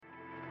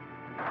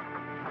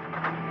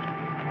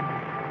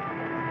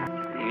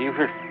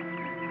Buford?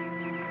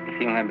 You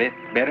feeling a bit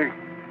better?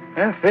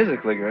 Yeah,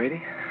 physically,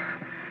 Grady.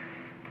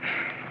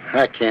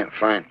 I can't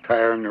find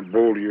tire in or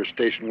bolt of your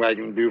station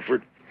wagon,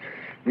 Buford.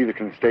 Neither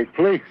can the state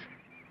police.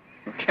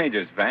 You can't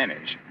just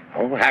vanish.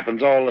 Oh, it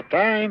happens all the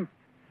time.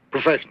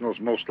 Professionals,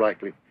 most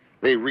likely.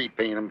 They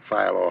repaint them,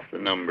 file off the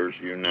numbers,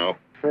 you know.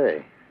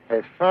 Say,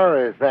 as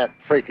far as that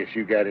fracas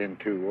you got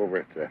into over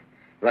at the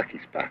Lucky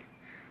Spot,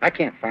 I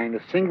can't find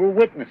a single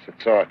witness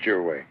that saw it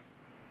your way.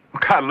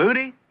 Got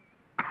Ludi?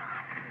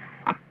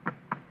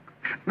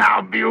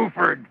 Now,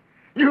 Buford,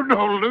 you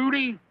know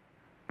Ludi?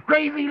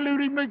 Crazy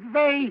Ludi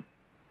McVeigh?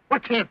 I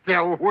can't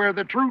tell where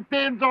the truth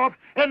ends off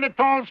and the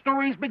tall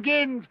stories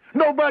begins.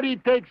 Nobody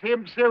takes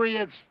him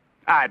serious.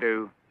 I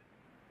do.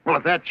 Well,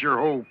 if that's your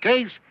whole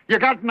case, you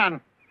got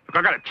none. Look,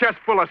 I got a chest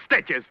full of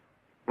stitches.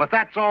 Well, if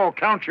that's all,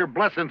 count your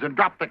blessings and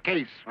drop the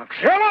case.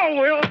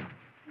 Hello, Will.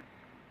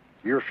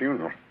 Your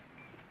funeral.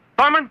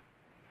 Thurman?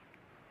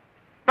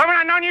 Thurman,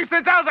 I've known you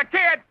since I was a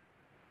kid.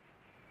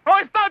 I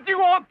always thought you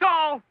walked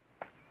tall.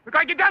 Look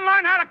like you done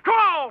learned how to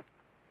crawl.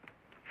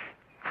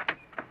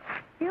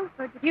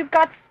 Buford, you've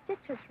got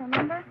stitches,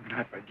 remember?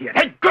 I forget.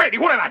 Hey, Grady,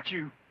 what about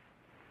you?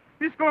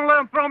 You just gonna let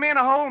him throw me in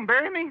a hole and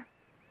bury me?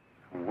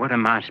 What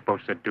am I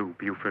supposed to do,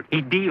 Buford?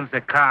 He deals the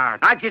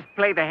cards. I just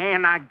play the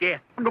hand I get.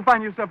 Go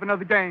find yourself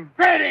another game.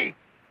 Grady,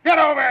 get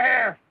over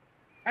here.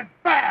 And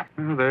fast.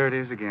 Well, there it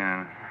is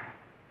again.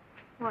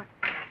 What?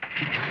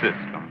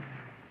 System.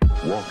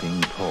 Walking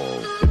Tall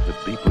is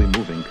a deeply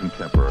moving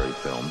contemporary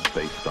film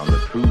based on the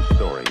true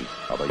story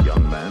of a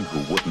young man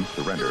who wouldn't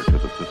surrender to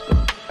the system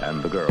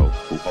and the girl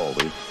who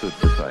always stood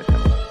beside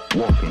him.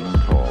 Walking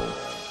Tall,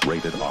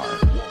 rated R.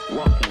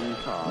 Walking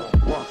Tall,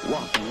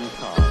 walking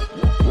tall,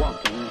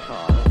 walking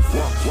tall,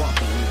 walking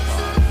tall,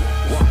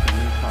 walking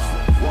tall,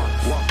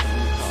 walking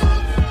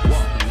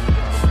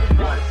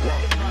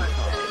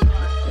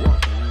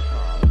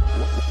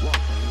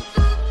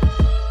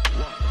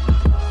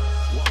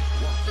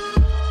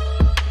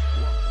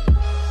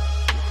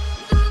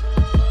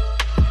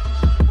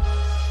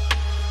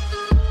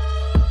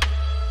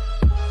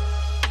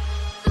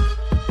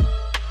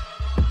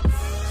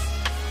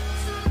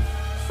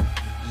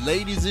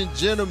Ladies and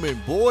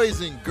gentlemen,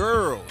 boys and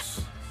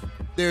girls,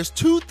 there's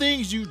two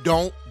things you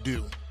don't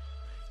do.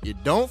 You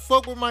don't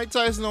fuck with Mike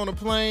Tyson on a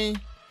plane,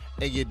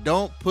 and you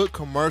don't put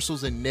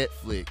commercials in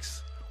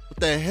Netflix. What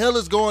the hell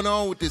is going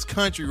on with this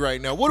country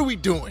right now? What are we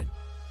doing?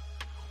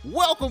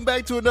 Welcome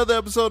back to another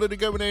episode of the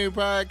Government Name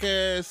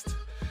Podcast.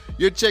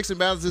 Your checks and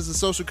balances and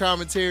social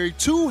commentary.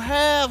 Two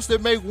halves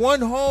that make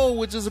one whole,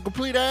 which is a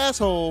complete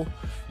asshole.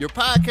 Your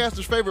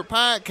podcaster's favorite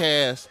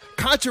podcast.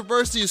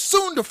 Controversy is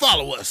soon to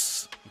follow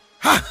us.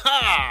 Ha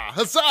ha!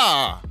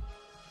 Huzzah!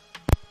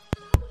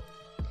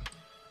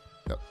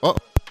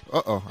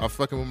 Uh-oh. I'm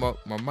fucking with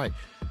my mic.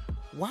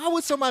 Why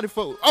would somebody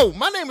fuck? Oh,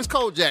 my name is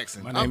Cole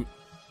Jackson.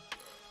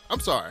 I'm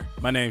sorry.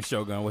 My name's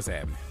Shogun. What's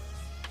happening?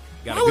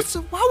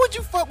 Why would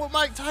you fuck with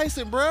Mike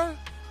Tyson, bruh?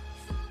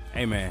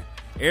 Hey, man.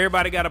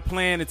 Everybody got a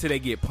plan until they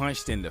get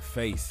punched in the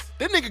face.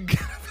 That nigga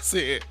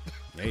said.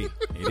 Hey,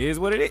 it is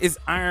what it is. It's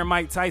Iron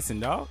Mike Tyson,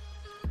 dog.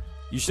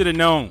 You should have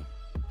known.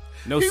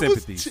 No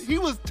sympathies. He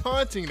was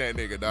taunting that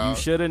nigga, dog.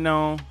 You should have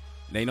known.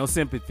 There ain't no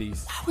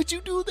sympathies. Why would you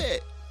do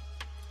that?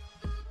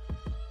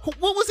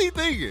 What was he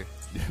thinking?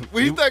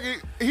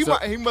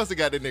 He must have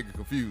got that nigga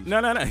confused.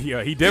 No.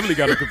 Yeah, he definitely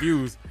got him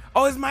confused.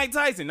 Oh, it's Mike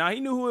Tyson. Now, he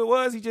knew who it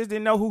was. He just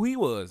didn't know who he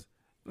was.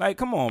 Like,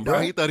 come on, bro. No,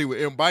 he thought he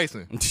was M.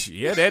 Bison.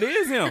 Yeah, that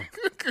is him.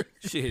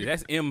 Shit,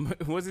 that's M.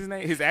 What's his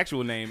name? His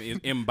actual name is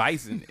M.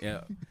 Bison.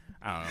 Yeah,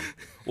 I don't know.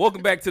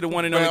 Welcome back to the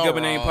one and only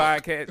Government Name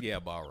Podcast.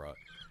 Yeah, Balrog.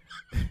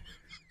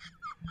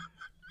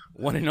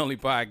 One and only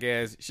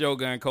podcast.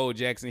 Shogun Cole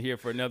Jackson here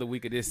for another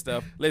week of this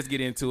stuff. Let's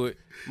get into it.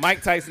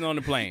 Mike Tyson on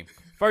the plane.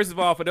 First of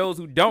all, for those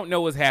who don't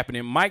know what's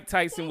happening, Mike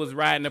Tyson was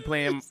riding a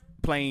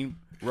plane,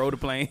 rode a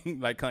plane,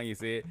 like Kanye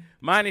said,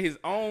 minding his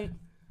own.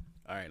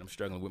 All right, I'm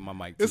struggling with my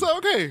mic too. It's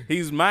okay.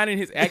 He's minding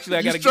his. Actually,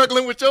 I got to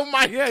struggling with your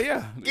mic.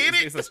 Yeah. Get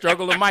it? It's a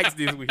struggle of mics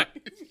this week.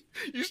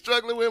 You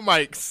struggling with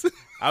mics.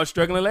 I was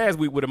struggling last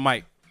week with a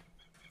mic.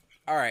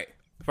 All right.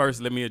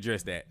 First, let me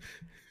address that.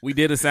 We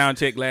did a sound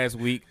check last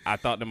week. I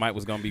thought the mic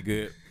was going to be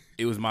good.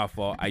 It was my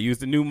fault. I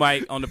used a new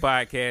mic on the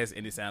podcast,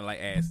 and it sounded like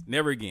ass.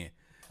 Never again.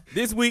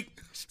 This week,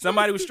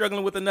 somebody was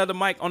struggling with another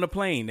mic on the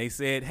plane. They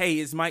said, hey,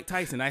 it's Mike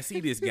Tyson. I see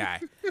this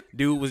guy.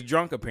 Dude was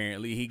drunk,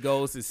 apparently. He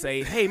goes to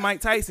say, hey, Mike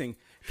Tyson,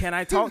 can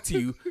I talk to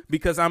you?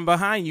 Because I'm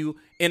behind you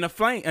on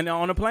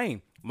a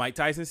plane. Mike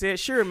Tyson said,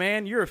 sure,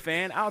 man. You're a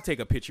fan. I'll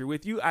take a picture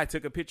with you. I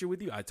took a picture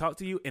with you. I talked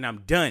to you, and I'm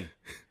done.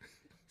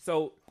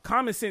 So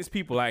common sense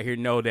people out here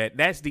know that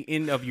that's the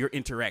end of your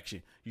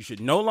interaction. You should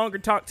no longer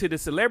talk to the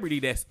celebrity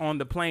that's on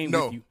the plane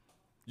with you.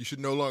 You should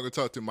no longer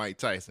talk to Mike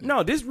Tyson.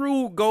 No, this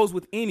rule goes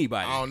with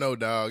anybody. I don't know,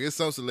 dog. It's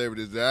some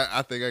celebrities that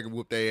I think I can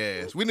whoop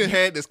their ass. We done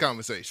had this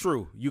conversation.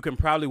 True. You can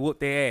probably whoop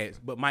their ass.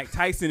 But Mike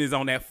Tyson is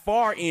on that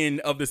far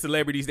end of the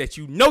celebrities that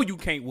you know you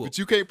can't whoop. But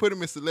you can't put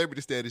him in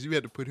celebrity status. You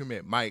have to put him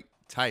at Mike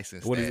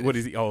Tyson status. What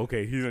is he? Oh,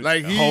 okay. He's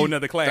a whole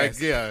nother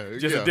class. Like,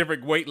 Just a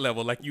different weight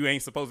level. Like you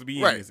ain't supposed to be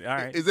in right. this. All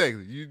right.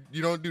 Exactly.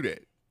 You don't do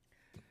that.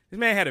 This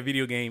man had a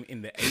video game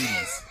in the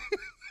 80s.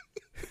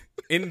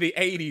 In the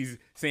 80s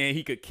saying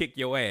he could kick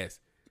your ass.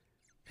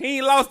 He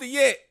ain't lost it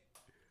yet.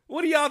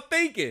 What are y'all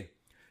thinking?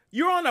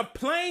 You're on a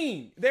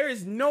plane. There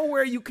is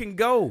nowhere you can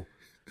go.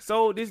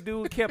 So this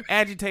dude kept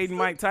agitating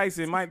Mike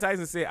Tyson. Mike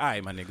Tyson said, all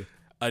right, my nigga,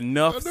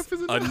 enough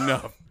is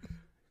enough.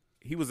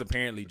 He was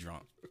apparently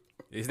drunk.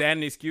 Is that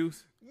an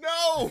excuse?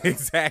 No.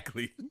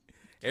 Exactly.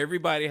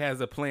 Everybody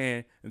has a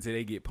plan until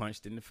they get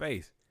punched in the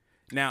face.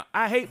 Now,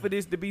 I hate for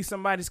this to be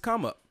somebody's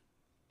come up.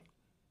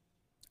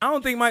 I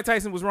don't think Mike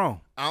Tyson was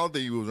wrong. I don't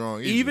think he was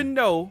wrong either. Even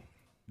though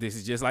this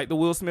is just like the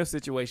Will Smith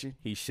situation,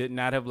 he should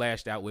not have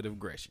lashed out with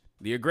aggression.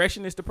 The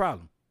aggression is the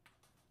problem.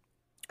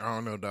 I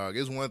don't know, dog.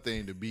 It's one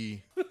thing to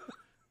be.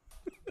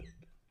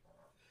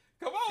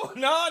 Come on.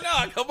 No,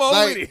 come on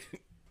Like, with it.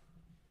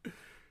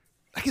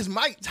 Like, it's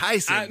Mike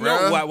Tyson,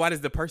 bro. No, why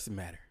does the person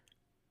matter?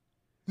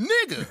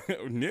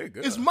 Nigga.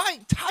 Nigga. It's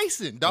Mike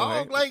Tyson,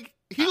 dog. Okay. Like,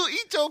 he'll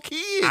eat your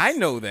kids. I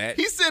know that.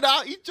 He said,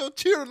 I'll eat your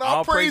children.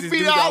 All praise be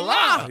due to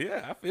Allah. Allah.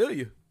 Yeah, I feel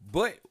you.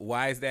 But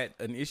why is that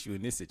an issue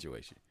in this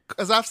situation?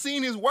 Because I've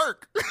seen his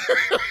work.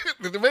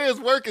 The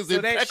man's work is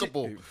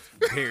impeccable.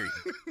 Very.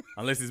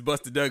 Unless it's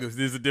Buster Douglas,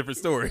 this is a different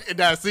story.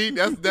 Now, see,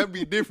 that'd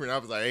be different. I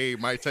was like, hey,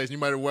 Mike Tyson, you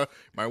might want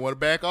to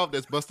back off.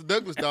 That's Buster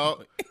Douglas,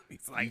 dog.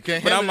 He's like, You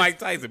can't but I'm handle Mike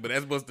Tyson, but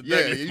that's Buster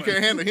Yeah, Douglas. you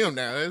can't handle him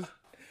now.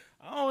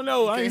 I don't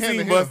know. I ain't can't seen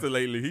handle him. Buster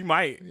lately. He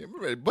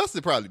might.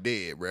 Buster probably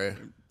dead, bro.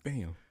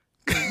 Damn.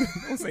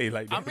 Don't say it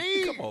like that. I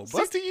mean, come on,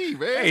 Buster. CTE,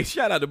 man. Hey,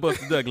 shout out to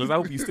Buster Douglas. I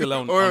hope he's still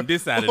on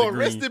this side of the or green.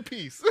 rest in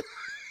peace.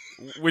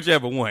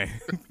 Whichever one.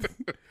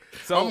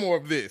 So I'm more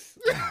of this.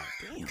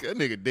 That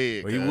nigga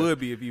dead. Well, he cuz. would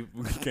be if he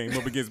came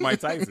up against Mike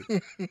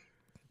Tyson.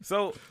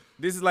 So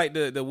this is like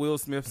the Will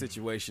Smith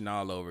situation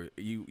all over.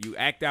 You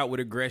act out with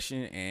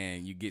aggression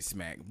and you get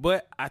smacked.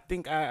 But I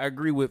think I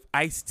agree with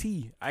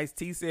Ice-T.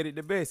 Ice-T said it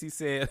the best. He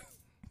said,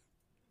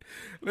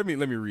 let me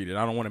read it.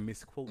 I don't want to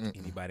misquote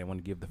anybody. I want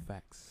to give the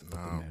facts.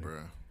 Nah,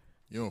 bro.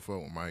 You don't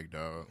fuck with Mike,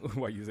 dog.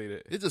 Why you say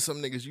that? It's just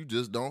some niggas you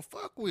just don't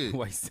fuck with.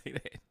 Why you say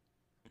that?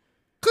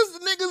 Cause the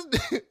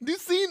niggas, you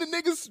seen the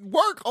niggas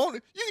work on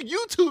it. You can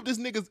YouTube this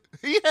niggas.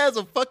 He has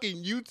a fucking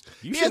YouTube.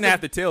 You shouldn't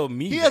have to tell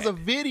me. He has a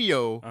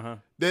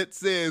video that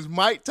says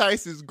Mike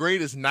Tyson's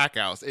greatest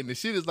knockouts, and the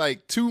shit is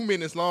like 2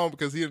 minutes long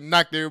because he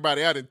knocked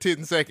everybody out in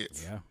 10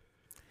 seconds. Yeah.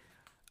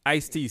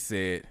 Ice-T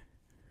said,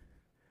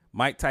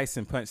 Mike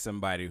Tyson punched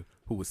somebody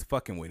who was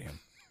fucking with him.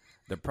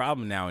 The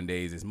problem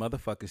nowadays is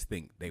motherfuckers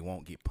think they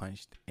won't get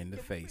punched in the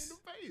face.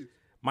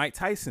 Mike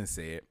Tyson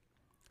said,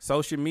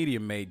 social media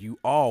made you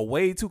all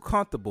way too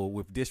comfortable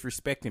with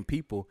disrespecting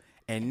people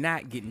and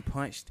not getting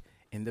punched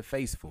in the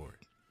face for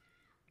it.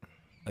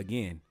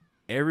 Again,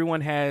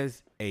 everyone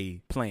has a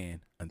plan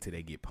until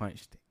they get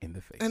punched in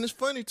the face. And it's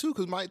funny too,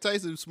 because Mike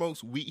Tyson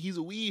smokes weed. He's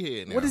a weed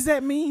head now. What does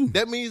that mean?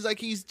 That means like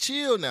he's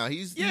chill now.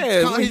 He's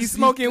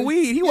smoking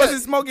weed. He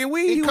wasn't smoking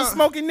weed. He was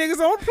smoking niggas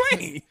on a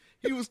plane.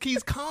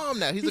 He's calm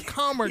now. He's a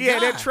calmer guy. Yeah,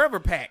 that Trevor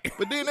pack.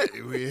 But then,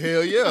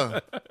 hell yeah,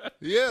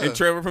 yeah. And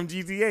Trevor from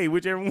GTA,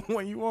 whichever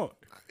one you want.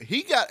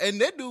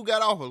 That dude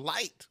got off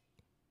light.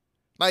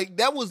 Like,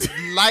 that was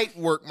light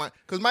work,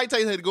 because Mike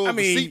Tyson had to go over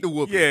seat to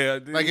whoop him. Yeah.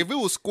 Dude. Like, if it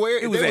was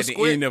square, it was at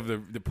the end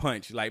of the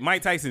punch. Like,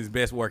 Mike Tyson's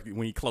best work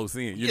when he close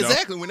in. You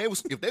exactly. know?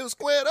 If they was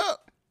squared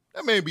up,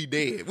 that man be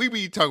dead. We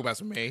be talking about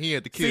some man. He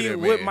had to kill that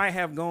man. What might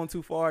have gone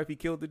too far if he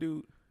killed the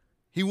dude?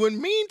 He wouldn't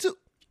mean to.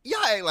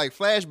 Y'all act like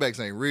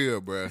flashbacks ain't real,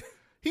 bro.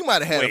 He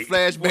might have had a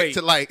flashback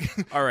to like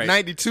all right.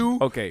 92.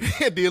 Okay.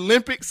 At the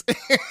Olympics.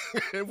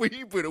 When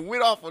he put a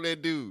wit off on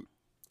that dude.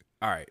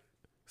 All right.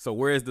 So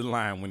where's the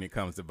line when it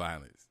comes to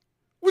violence?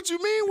 What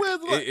you mean where's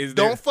the line?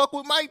 Don't fuck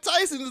with Mike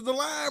Tyson is the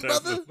line,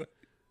 brother.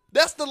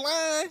 That's the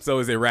line. So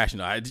it's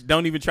irrational.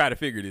 Don't even try to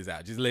figure this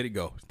out. Just let it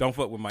go. Don't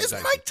fuck with Mike Tyson.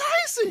 It's Mike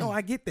Tyson. No,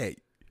 I get that.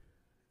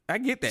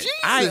 Jesus.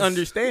 I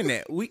understand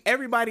that.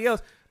 Everybody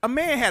else. A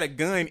man had a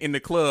gun in the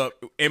club,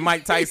 and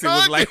Mike Tyson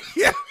was like,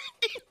 "Yeah."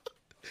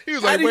 He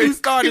was How like, do you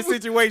start a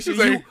situation?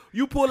 Like,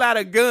 you pull out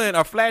a gun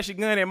or flash a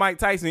gun at Mike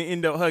Tyson and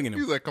end up hugging him. He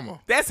was like, "Come on."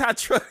 That's how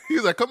trust. He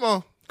was like, "Come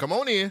on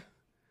in."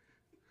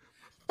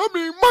 I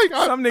mean, Mike.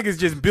 Some niggas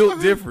just built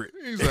different.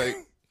 He's like,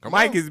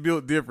 Mike is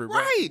built different,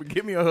 bro. Right?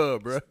 Give me a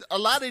hug, bro. A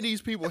lot of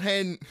these people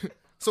hadn't.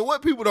 So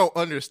what people don't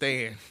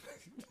understand?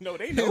 No,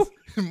 they know.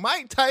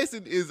 Mike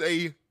Tyson is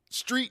a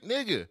street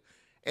nigga,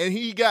 and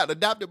he got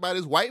adopted by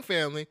this white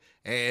family,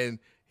 and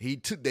they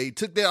took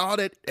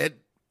that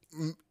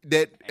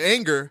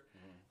anger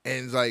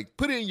and like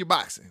put it in your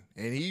boxing,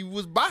 and he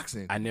was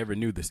boxing. I never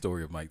knew the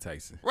story of Mike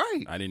Tyson.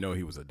 Right. I didn't know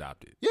he was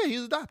adopted. Yeah, he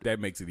was adopted.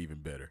 That makes it even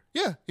better.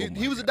 Yeah,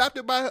 he was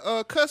adopted by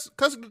Cus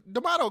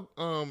D'Amato.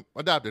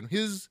 Adopted him.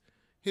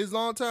 His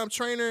longtime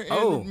trainer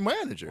and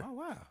manager. Oh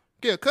wow.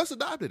 Yeah, Cus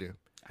adopted him.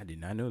 I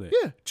did not know that.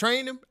 Yeah,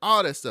 trained him,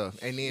 all that stuff.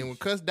 And then when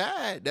Cus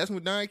died, that's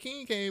when Don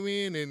King came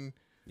in and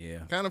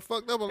kind of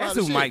fucked up a lot of shit.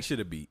 That's who Mike should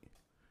have beat.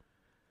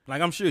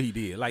 Like, I'm sure he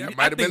did. Like, that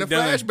might have been a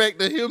flashback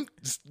to him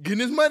just getting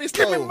his money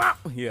stolen.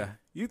 Yeah.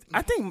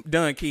 I think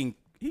Don King,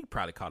 he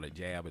probably caught a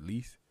jab at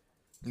least.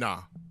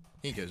 Nah,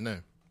 he ain't catch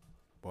nothing.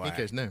 Boy, He ain't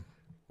catch nothing.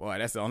 Boy,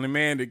 that's the only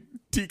man to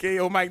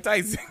TKO Mike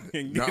Tyson.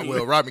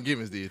 Robin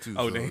Givens did too.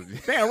 Oh, so.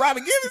 damn,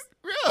 Robin Givens?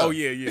 Yeah. Oh,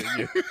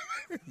 yeah.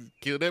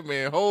 Killed that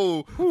man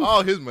whole.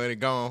 All his money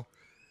gone.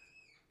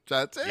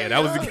 Try to tell Yeah,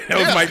 that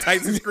was Mike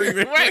Tyson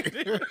screaming. Right.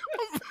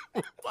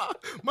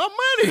 my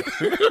money.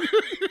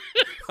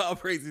 All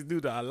praises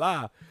due to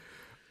Allah.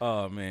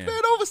 Oh, man.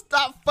 Man, don't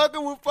stop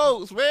fucking with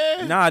folks,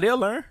 man. Nah, they'll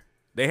learn.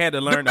 They had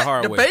to learn the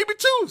hard way. The baby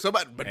too.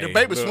 But Hey, the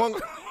baby look.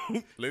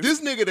 swung.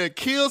 This nigga that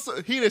killed,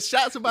 he done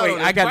shot somebody. Wait,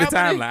 on I got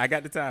property.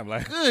 the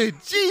timeline. Good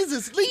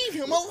Jesus, leave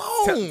him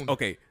alone.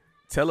 Okay,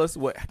 tell us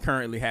what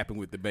currently happened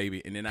with the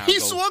baby, and then I'll He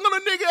go. swung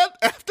on a nigga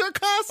after a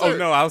concert. Oh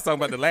no, I was talking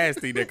about the last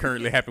thing that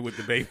currently happened with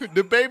the baby.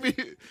 The baby,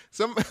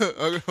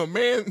 a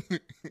man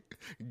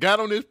got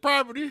on his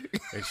property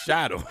And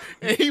shot him.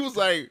 and he was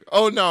like,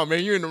 "Oh no,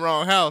 man, you're in the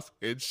wrong house,"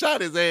 and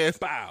shot his ass.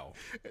 Bow.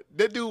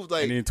 That dude was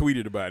like, And then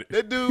tweeted about it.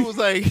 that dude was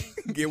like,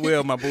 Get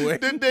well, my boy.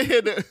 Then they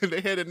had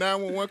a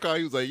 911 call.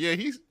 He was like, "Yeah,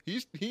 he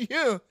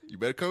here. You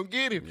better come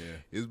get him. Yeah.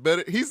 It's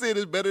better." He said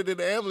it's better than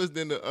the ambulance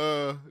than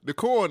the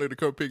coroner to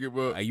come pick him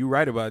up. Are you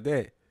right about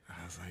that?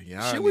 I was like,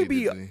 "Y'all Should we need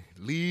be- to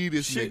leave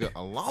this should- nigga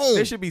alone?"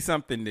 There should be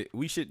something that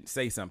we should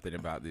say something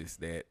about this,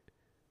 that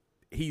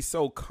he's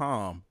so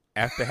calm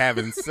after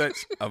having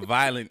such a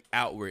violent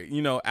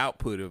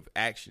output of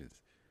actions.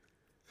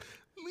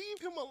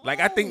 Leave him alone. Like,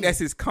 I think that's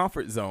his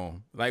comfort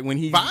zone. Like when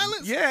he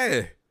Violence?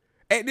 Yeah.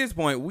 At this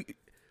point,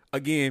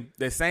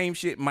 the same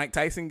shit Mike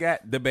Tyson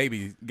got, the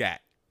baby got.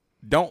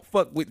 Don't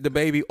fuck with the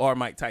baby or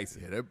Mike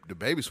Tyson. Yeah, the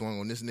baby swung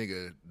on this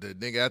nigga, the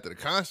nigga after the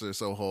concert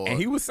so hard. And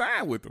he was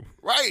signed with him.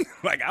 right.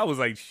 Like, I was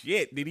like,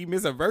 shit, did he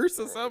miss a verse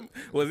or something?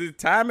 Was his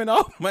timing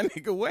off? My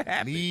nigga, what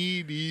happened?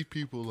 Leave these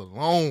people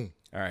alone.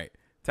 All right.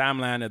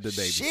 Timeline of the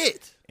baby.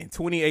 Shit. In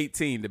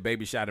 2018, the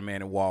baby shot a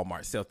man in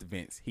Walmart,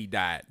 self-defense. He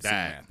died soon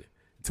after.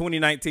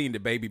 2019, the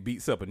baby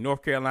beats up a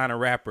North Carolina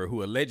rapper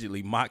who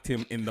allegedly mocked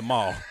him in the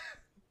mall.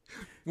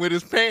 With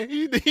his pants,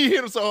 he hit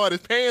him so hard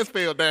his pants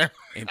fell down.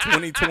 In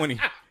 2020,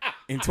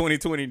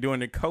 during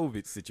the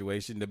COVID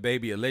situation, the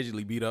baby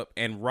allegedly beat up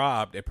and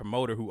robbed a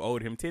promoter who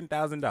owed him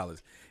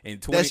 $10,000.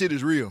 That shit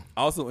is real.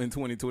 Also in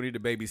 2020, the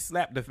baby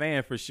slapped the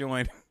fan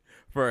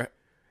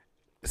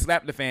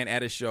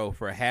at a show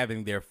for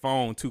having their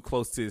phone too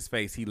close to his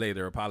face. He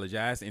later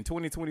apologized. In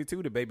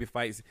 2022, the baby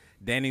fights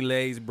Danny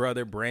Lay's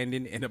brother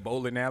Brandon in a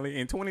bowling alley.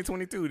 In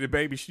 2022, the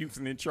baby shoots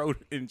an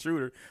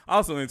intruder.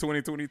 Also in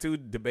 2022,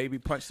 the baby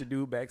punched the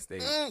dude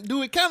backstage.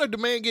 Do it count if the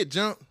man get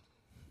jumped?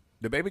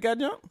 The baby got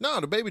jumped? No,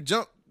 the baby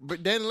jumped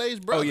but Danny Lay's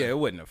brother. Oh yeah, it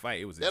wasn't a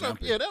fight. It was a that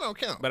jumping. that don't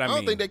count. But I don't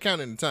mean, think that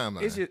counted in the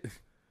timeline. It's just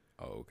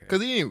okay.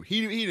 Cause he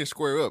didn't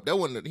square up. That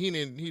wasn't he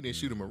didn't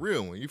shoot him a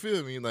real one. You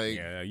feel me? Like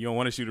Yeah, you don't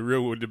want to shoot a real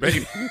one with the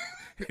baby.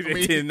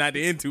 It tends not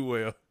to end too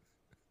well.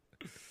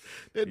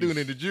 that dude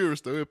in the jewelry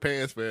store, his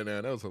pants fell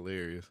down. That was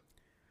hilarious.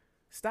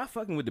 Stop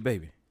fucking with the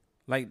baby.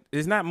 Like,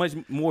 there's not much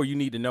more you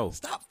need to know.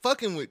 Stop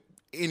fucking with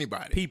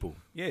anybody. People.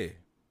 Yeah.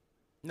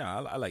 No,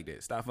 I like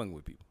that. Stop fucking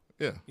with people.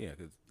 Yeah. Yeah,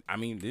 because, I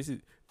mean,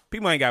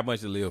 people ain't got much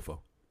to live for.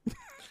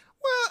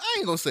 Well, I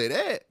ain't gonna say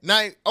that.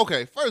 Now,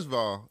 okay, first of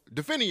all,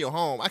 defending your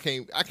home, I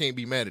can't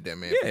be mad at that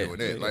man for Yeah, doing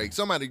that. yeah. Like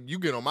somebody, you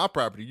get on my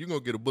property, you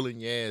gonna get a bullet in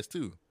your ass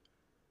too.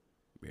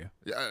 Yeah.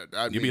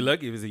 Yeah, You'd be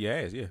lucky if it's in your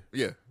ass, yeah.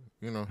 Yeah,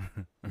 you know,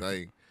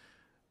 like,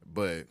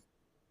 but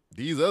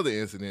these other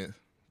incidents,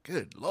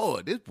 good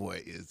Lord, this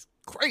boy is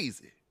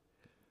crazy.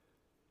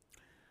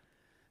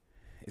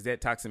 Is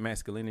that toxic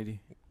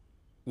masculinity?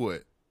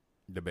 What?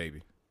 The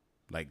baby.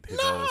 Like his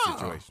No. whole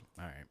situation.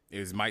 All right.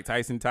 Is Mike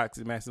Tyson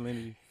toxic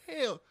masculinity?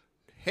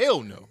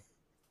 Hell no.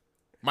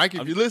 Mike,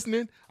 if you're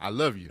listening, I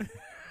love you.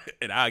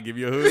 And I'll give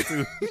you a hug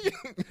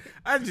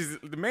too.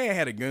 The man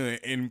had a gun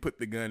and put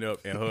the gun up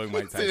and hugged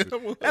Mike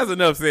Tyson. That's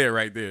enough said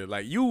right there.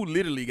 Like, you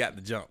literally got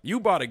the jump.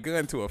 You brought a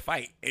gun to a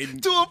fight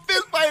and To a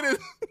fist fight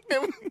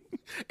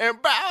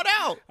and bowed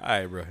out. all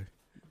right, bro.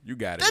 You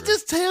got it. That bro.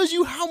 just tells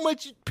you how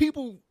much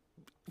people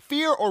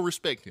fear or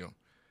respect him.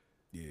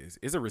 Yes,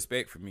 it's a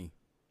respect for me.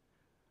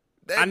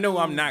 I know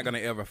I'm not gonna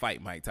ever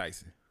fight Mike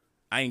Tyson.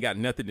 I ain't got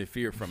nothing to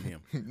fear from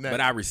him.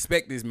 But I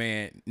respect this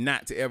man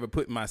not to ever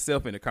put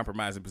myself in a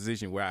compromising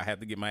position where I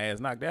have to get my ass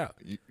knocked out.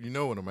 You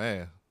know what I'm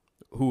asking.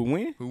 Who would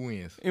win? Who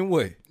wins? In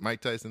what?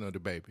 Mike Tyson or the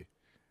baby?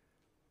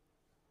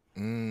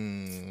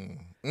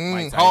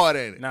 Mike Tyson. Hard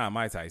at it. Nah,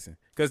 Mike Tyson.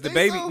 Because the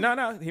Think baby, so?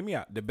 no, hear me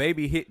out. The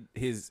baby hit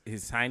his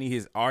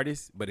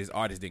artist, but his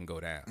artist didn't go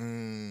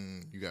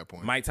down. You got a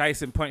point. Mike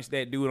Tyson punched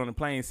that dude on the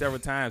plane several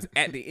times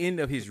at the end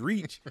of his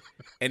reach,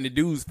 and the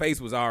dude's face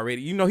was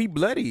already, he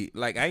bloody.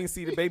 Like, I ain't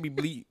see the baby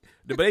bleed.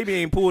 The baby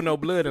ain't pulled no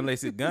blood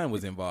unless his gun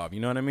was involved. You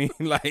know what I mean?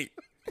 Like,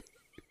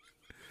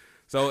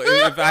 so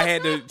if I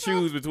had to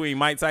choose between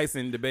Mike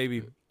Tyson and the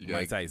baby,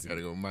 Mike Tyson.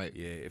 Gotta go Mike.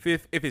 Yeah, if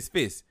it's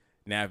fist.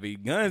 Now, if his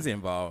gun's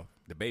involved,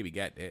 the baby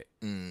got that.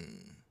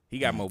 He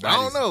got more bodies.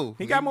 I don't know.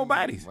 He got more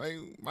bodies.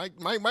 Mike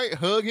might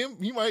hug him.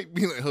 He might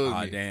be like, hug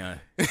Oh, me. damn.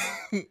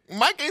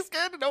 Mike ain't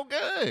scared of no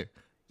gun.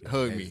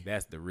 Hug me.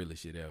 That's the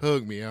realest shit ever.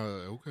 Hug me. I'm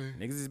like, okay.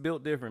 Niggas is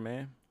built different,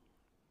 man.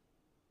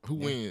 Who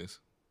wins?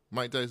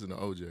 Mike Tyson or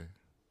OJ?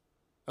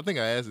 I think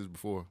I asked this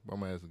before, but I'm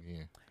going to ask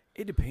again.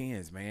 It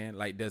depends, man.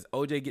 Like, does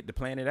OJ get to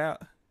plan it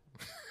out?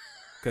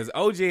 Because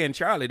OJ and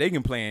Charlie, they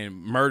can plan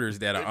murders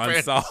that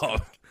are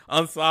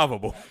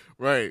unsolvable.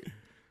 Right.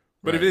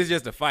 But if it's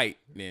just a fight,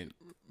 then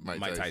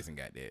Mike Tyson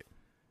got that.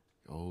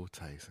 Oh,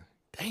 Tyson.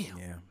 Damn.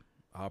 Yeah.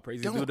 All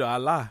praises due to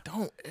Allah.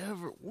 Don't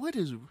ever. What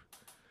is?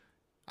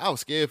 I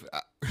was scared.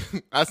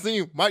 I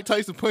seen Mike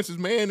Tyson punch his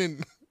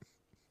man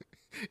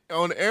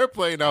on the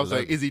airplane. I was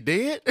like, "Is he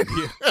dead?"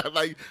 Yeah.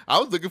 Like I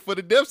was looking for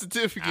the death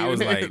certificate. I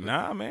was like,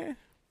 "Nah, man."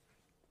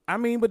 I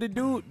mean, but the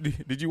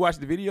dude. Did you watch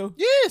the video?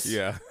 Yes.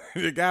 Yeah.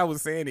 The guy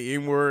was saying the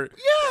N word.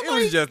 Yeah.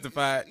 It was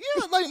justified.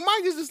 Yeah. Like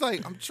Mike is just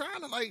like, I'm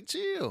trying to like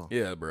chill.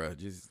 Yeah, bro.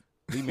 Just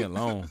leave me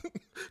alone.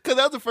 Because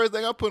that was the first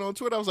thing I put on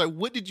Twitter. I was like,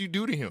 what did you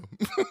do to him?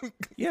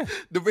 Yeah.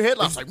 The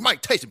headline was like,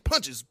 Mike Tyson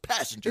punches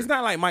passenger. It's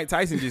not like Mike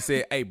Tyson just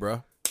said, hey,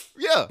 bro.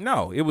 Yeah.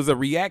 No, it was a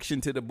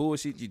reaction to the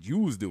bullshit you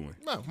was doing.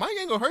 No, Mike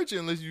ain't gonna hurt you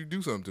unless you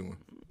do something to him.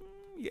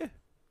 Yeah.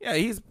 Yeah,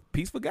 he's a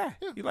peaceful guy.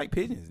 Yeah. He like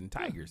pigeons and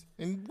tigers.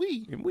 And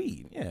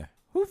weed. Yeah.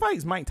 Who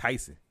fights Mike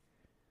Tyson?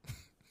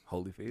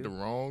 Holyfield. The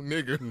wrong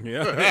nigga.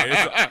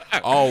 Yeah.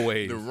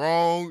 Always. The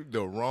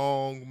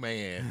wrong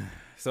man.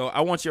 So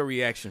I want your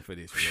reaction for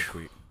this real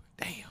quick.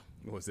 Damn.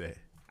 What's that?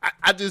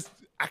 I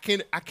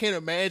can't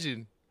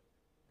imagine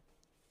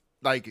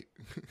like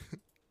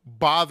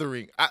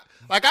bothering.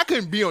 I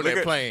couldn't be on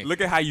that plane. Look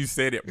at how you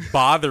said it.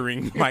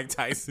 Bothering Mike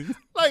Tyson.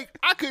 Like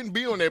I couldn't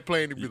be on that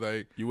plane to be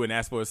like, you wouldn't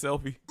ask for a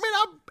selfie? Man,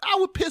 I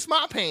would piss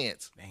my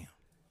pants. Damn.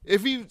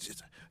 If he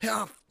just,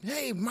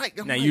 hey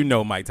Mike. Now you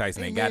know Mike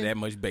Tyson ain't got that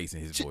much bass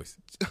in his voice.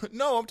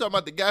 No, I'm talking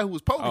about the guy who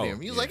was poking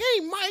him. He was yeah. like,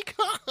 hey Mike,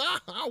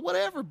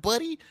 whatever,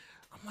 buddy.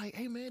 I'm like,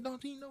 hey man,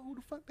 don't you know who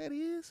the fuck that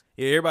is?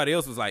 Yeah, everybody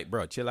else was like,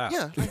 bro, chill out.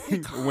 Yeah. Like, hey,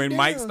 when down.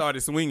 Mike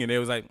started swinging, they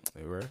was like,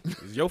 hey, bro,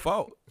 it's your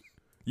fault.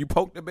 You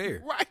poked the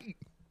bear. Right.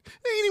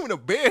 They ain't even a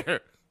bear.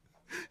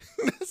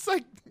 That's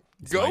like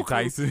It's Goku. Mike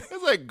Tyson.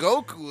 It's like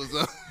Goku or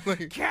something.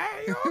 Like,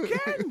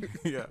 okay.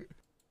 Yeah.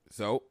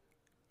 So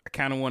I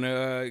kind of want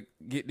to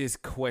get this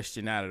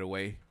question out of the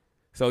way.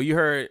 So you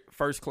heard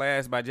First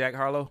Class by Jack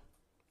Harlow?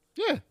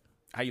 yeah,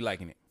 How you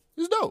liking it?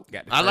 it's dope.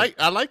 Got the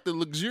I like the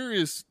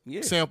luxurious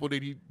sample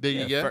that he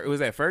got. Was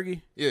that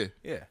Fergie? Yeah.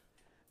 Yeah.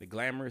 The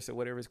Glamorous or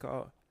whatever it's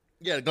called.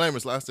 Yeah, the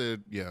Glamorous. I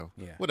said, yeah.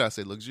 What did I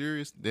say?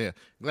 Luxurious? Yeah.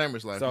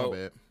 Glamorous Life, my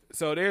bad.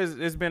 So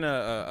there's been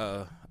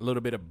a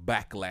little bit of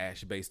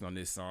backlash based on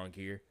this song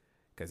here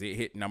because it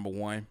hit number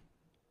one.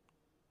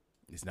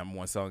 It's number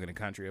one song in the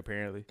country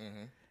apparently.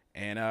 Mm-hmm.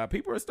 And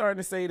people are starting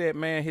to say that,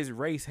 man, his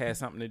race has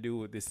something to do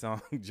with this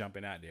song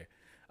jumping out there.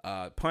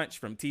 Punch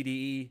from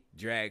TDE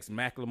drags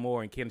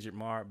Macklemore and Kendrick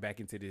Lamar back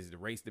into this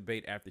race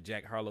debate after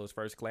Jack Harlow's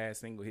First Class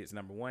single hits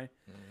number one.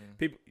 Mm-hmm.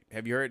 People,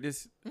 have you heard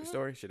this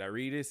story? Should I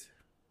read this,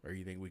 or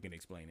you think we can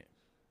explain it?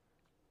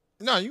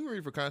 No, you can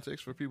read for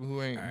context for people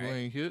who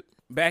ain't hit.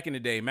 Back in the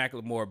day,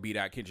 Macklemore beat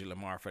out Kendrick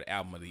Lamar for the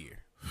album of the year,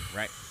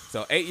 right?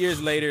 So 8 years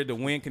later, the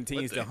wind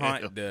continues to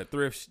haunt the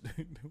thrift.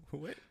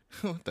 What?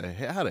 What the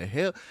hell? How the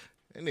hell?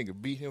 That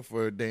nigga beat him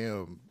for a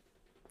damn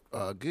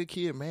Good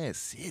Kid, Mad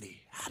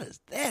City. How does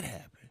that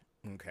happen?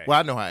 Okay. Well,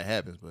 I know how it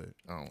happens, but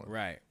I don't know.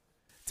 Right.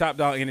 Top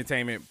Dog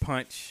Entertainment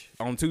Punch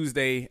on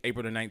Tuesday,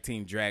 April the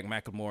 19th, dragged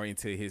Macklemore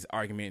into his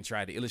argument and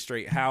tried to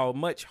illustrate how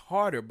much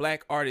harder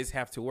black artists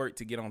have to work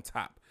to get on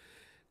top.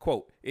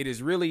 Quote, it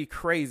is really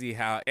crazy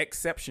how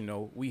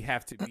exceptional we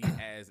have to be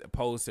as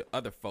opposed to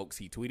other folks,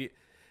 he tweeted.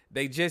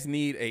 They just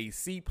need a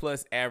C+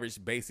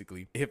 average,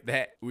 basically. If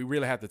that, we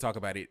really have to talk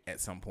about it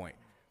at some point.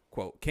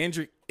 Quote,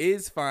 Kendrick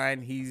is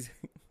fine. He's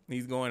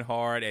going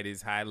hard at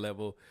his high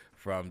level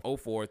from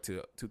 2004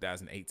 to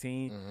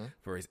 2018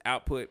 for his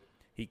output.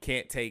 He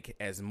can't take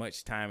as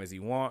much time as he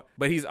wants,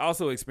 but he's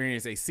also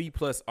experienced a C+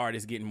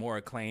 artist getting more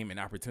acclaim and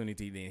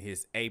opportunity than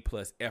his A+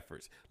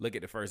 efforts. Look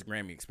at the first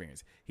Grammy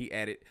experience. He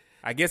added,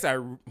 I guess I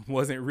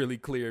wasn't really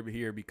clear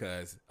here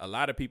because a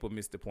lot of people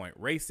miss the point.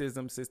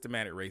 Racism,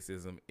 systematic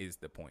racism is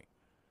the point.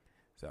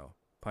 So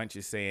Punch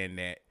is saying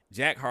that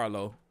Jack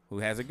Harlow, who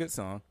has a good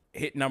song,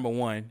 hit number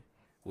one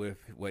with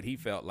what he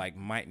felt like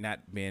might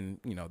not been,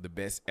 the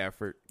best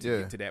effort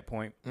to get to that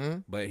point. Mm-hmm.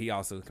 But he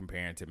also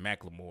comparing to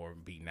Macklemore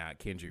beating out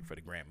Kendrick for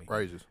the Grammy.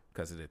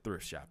 Because of the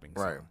thrift shopping.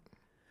 Right. So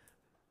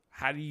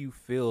how do you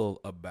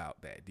feel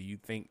about that? Do you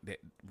think that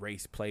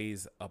race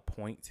plays a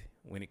point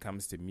when it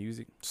comes to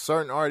music?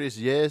 Certain artists,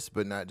 yes,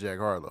 but not Jack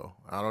Harlow.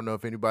 I don't know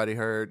if anybody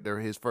heard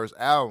his first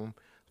album.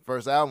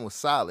 First album was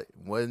solid.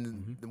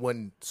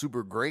 Wasn't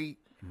super great,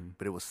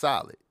 but it was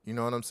solid. You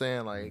know what I'm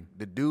saying? Like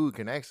the dude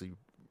can actually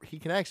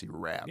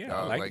rap. Yeah,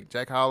 dog. I like it.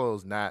 Jack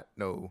Harlow's not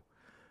no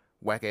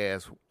whack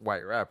ass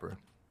white rapper.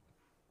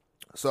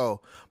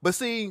 So, but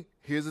see,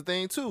 here's the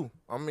thing too.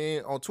 I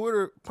mean, on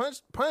Twitter,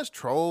 Punch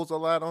trolls a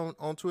lot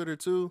on Twitter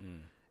too,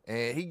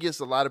 and he gets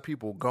a lot of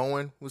people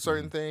going with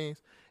certain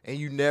things, and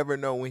you never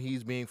know when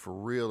he's being for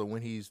real or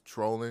when he's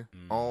trolling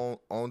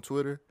on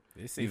Twitter.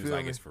 It seems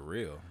like it's for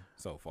real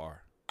so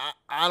far.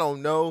 I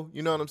don't know.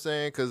 You know what I'm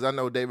saying? Because I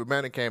know David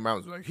Banner came out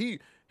and was like, he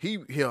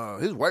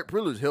his white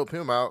privilege helped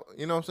him out.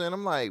 You know what I'm saying?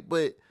 I'm like,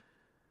 but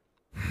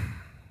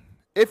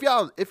if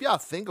y'all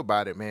think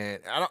about it, man,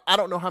 I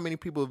don't know how many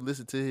people have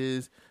listened to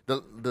his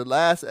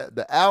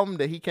the album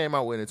that he came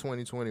out with in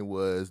 2020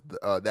 was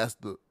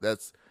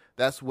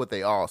that's what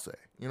they all say.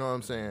 You know what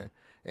I'm saying?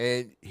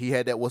 And he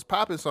had that What's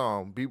Poppin'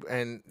 song,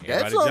 and that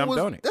Everybody song jumped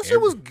on it. that shit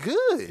was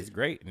good. It's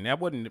great, and that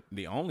wasn't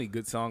the only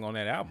good song on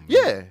that album.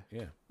 Yeah.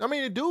 Yeah. I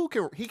mean, the dude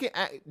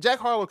Jack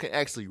Harlow can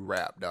actually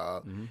rap,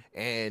 dog. Mm-hmm.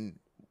 And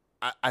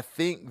I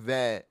think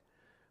that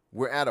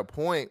we're at a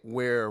point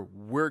where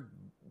we're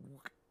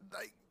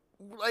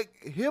like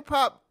hip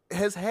hop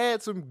has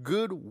had some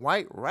good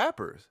white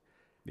rappers.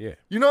 Yeah.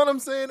 You know what I'm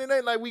saying? It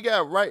ain't like we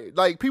got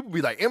like people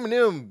be like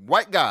Eminem,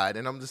 white guy,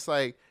 and I'm just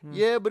like,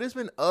 yeah, but it's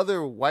been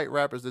other white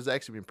rappers that's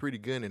actually been pretty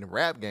good in the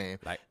rap game.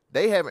 Like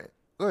they haven't.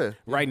 Go ahead.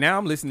 Right now,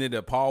 I'm listening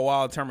to Paul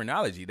Wall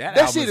Terminology.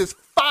 That shit is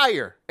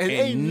fire, and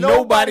and ain't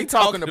nobody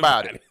talking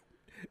about it.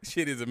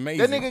 Shit is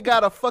amazing. That nigga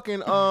got a fucking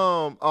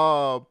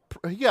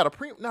he got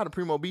not a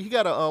primo beat. He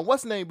got a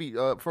what's the name beat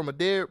from a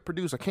dead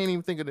producer. I can't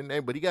even think of the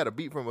name, but he got a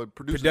beat from a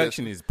producer.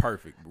 Production is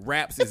perfect.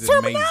 Raps It's is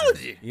amazing.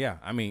 Terminology. Yeah,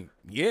 I mean,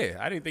 yeah.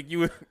 I didn't think you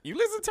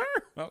listen to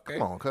Term. Okay,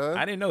 Come on, cuz.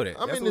 I didn't know that.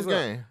 I'm That's in this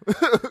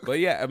what's up. game. But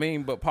yeah, I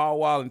mean, but Paul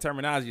Wall and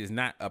Terminology is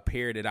not a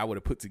pair that I would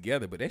have put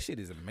together. But that shit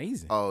is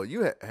amazing. Oh,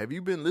 have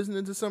you been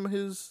listening to some of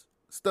his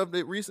stuff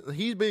that recently?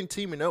 He's been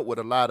teaming up with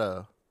a lot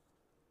of,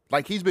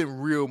 like he's been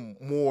real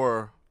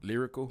more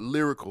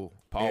lyrical.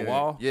 Paul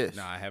Wall? Yes.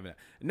 No, I haven't.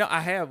 No, I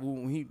have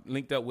when he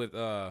linked up with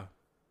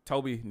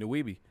Toby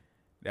Nweeby.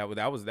 That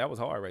was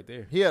hard right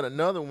there. He had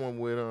another one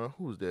with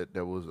who's that?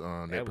 That was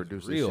that was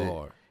produced real this shit.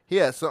 hard. He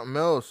had something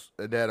else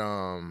that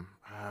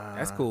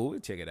That's cool. We'll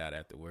check it out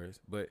afterwards.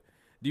 But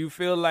do you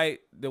feel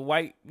like the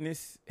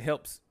whiteness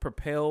helps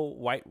propel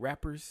white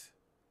rappers?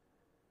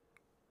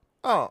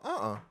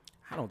 I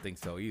don't think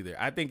so either.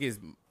 I think it's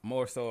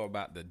more so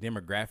about the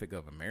demographic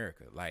of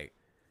America. Like,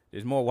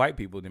 there's more white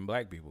people than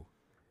black people.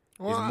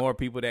 Well, There's more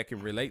people that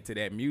can relate to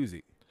that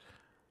music.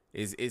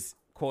 It's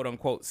quote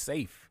unquote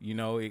safe. You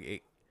know, I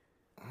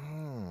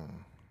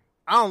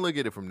don't look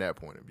at it from that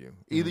point of view.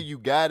 Either you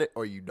got it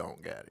or you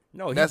don't got it.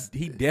 No,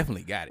 he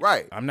definitely got it.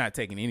 Right. I'm not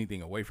taking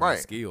anything away from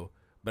his skill,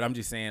 but I'm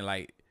just saying,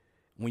 like,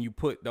 when you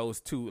put those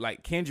two,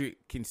 like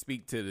Kendrick can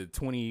speak to the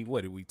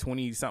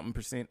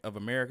 20-something% of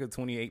America,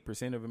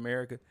 28% of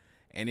America,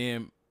 and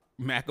then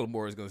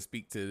Macklemore is going to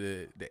speak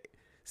to the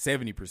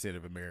 70%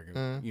 of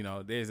America. You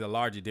know, there's a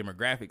larger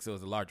demographic, so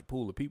it's a larger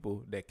pool of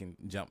people that can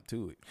jump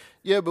to it.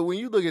 Yeah, but when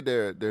you look at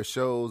their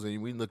shows and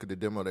we look at the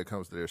demo that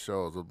comes to their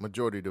shows, the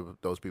majority of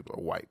those people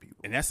are white people.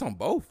 And that's on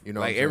both. You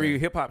know, like every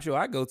hip hop show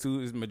I go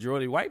to is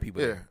majority white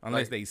people. Yeah, there,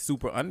 unless they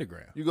super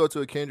underground. You go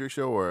to a Kendrick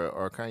show or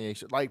a Kanye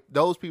show, like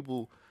those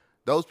people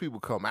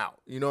come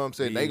out. You know what I'm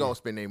saying? Yeah. They gonna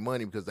spend their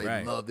money because they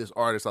Right. love this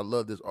artist. I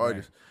love this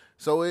artist. Right.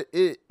 So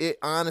it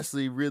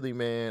honestly, really,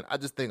 man, I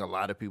just think a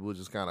lot of people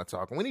just kind of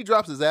talking. When he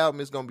drops his album,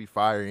 it's gonna be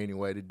fire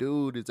anyway. The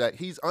dude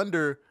he's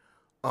under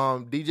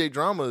DJ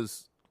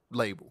Drama's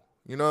label.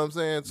 You know what I'm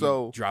saying?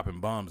 So you dropping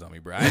bombs on me,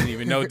 bro. I didn't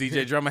even know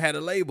DJ Drama had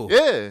a label.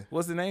 Yeah.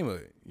 What's the name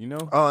of it? You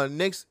know?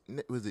 Next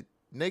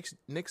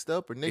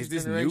up or next is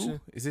this generation? New?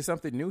 Is this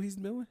something new he's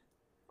doing?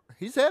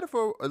 He's had it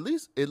for at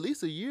least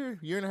a year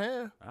and a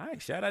half. All right,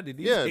 shout out to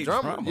DJ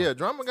Drama. Yeah,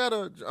 Drama got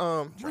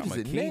a what is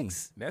it? King.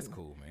 Next. That's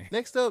cool, man.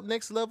 Next up,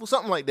 next level,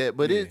 something like that.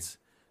 But it's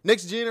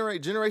next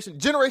generation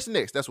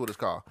next. That's what it's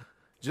called.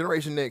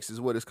 Generation Next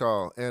is what it's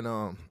called. And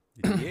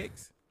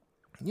DX.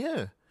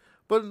 Yeah,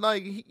 but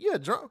like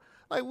Drama,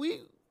 like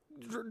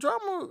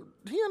Drama,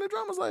 he under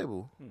Drama's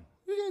label.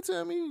 You can't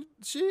tell me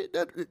shit.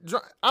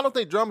 I don't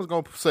think Drama's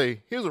gonna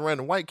say, "Here's a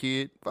random white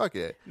kid." Fuck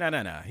that. No.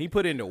 He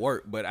put in the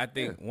work, but I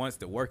think once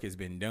the work has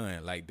been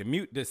done, like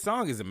the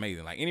song is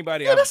amazing. Like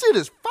anybody, that shit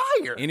is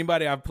fire.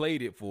 Anybody I've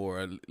played it for,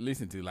 or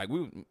listened to, like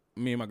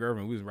me and my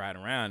girlfriend, we was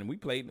riding around and we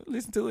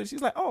listened to it.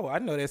 She's like, "Oh, I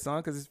know that song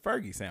because it's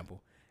Fergie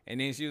sample." And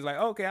then she was like,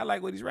 "Okay, I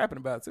like what he's rapping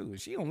about too." And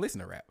she don't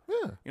listen to rap.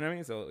 Yeah, you know what I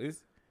mean. So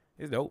it's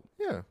dope.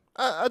 Yeah,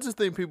 I just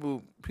think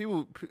people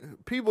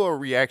are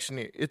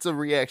reactionary. It's a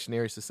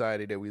reactionary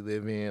society that we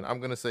live in. I'm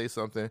gonna say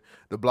something.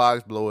 The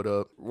blogs blow it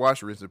up.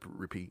 Watch, rinse, and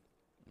repeat.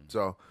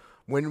 So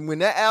when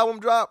that album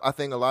dropped, I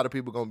think a lot of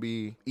people gonna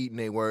be eating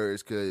their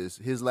words because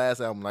his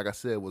last album, like I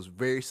said, was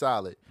very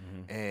solid,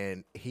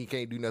 and he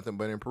can't do nothing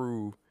but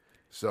improve.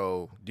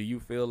 So, do you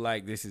feel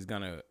like this is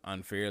gonna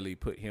unfairly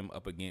put him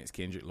up against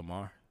Kendrick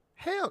Lamar?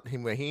 Hell,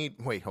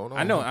 wait, hold on.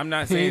 I know. I'm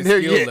not saying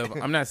skill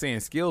level. I'm not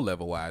saying skill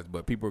level wise,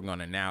 but people are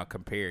gonna now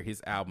compare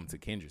his album to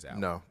Kendrick's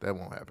album. No, that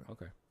won't happen.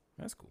 Okay,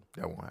 that's cool.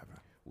 That won't happen.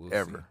 We'll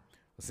ever. See. Well,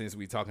 since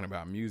we're talking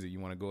about music, you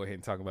want to go ahead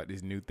and talk about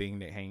this new thing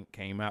that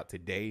came out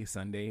today,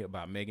 Sunday,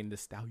 about Megan Thee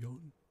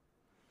Stallion?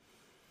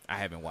 I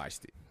haven't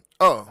watched it.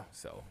 Oh,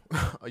 so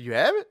you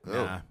haven't?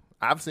 Nah. Oh.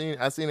 I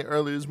seen it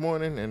early this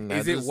morning, and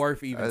is it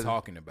worth even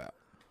talking about?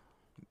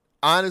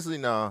 Honestly,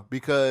 no,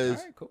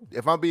 because right, cool.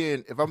 if I'm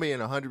being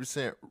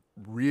 100%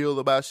 real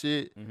about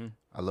shit,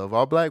 I love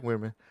all black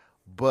women,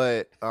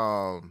 but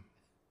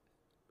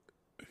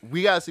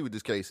we gotta see what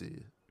this case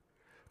is,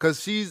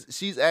 because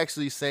she's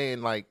actually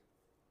saying like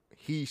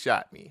he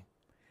shot me.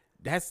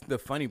 That's the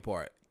funny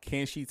part.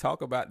 can she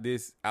talk about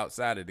this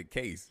outside of the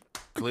case?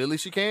 Clearly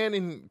she can.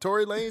 And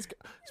Tory Lanez,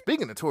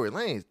 speaking of Tory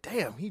Lanez,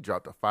 damn, he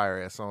dropped a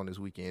fire ass song this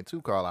weekend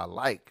too called I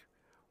Like.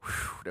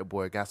 Whew, that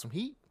boy got some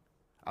heat.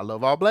 I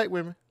love all black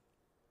women.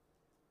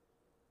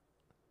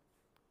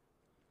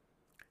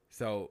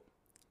 So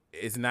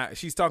it's not.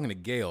 She's talking to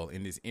Gayle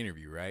in this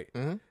interview, right?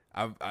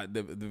 Mm-hmm.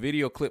 The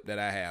video clip that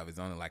I have is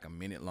only like a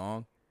minute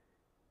long.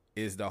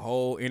 Is the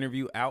whole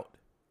interview out,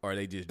 or are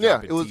they just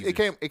dropping teasers?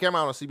 It came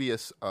out on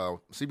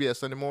CBS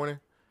Sunday morning,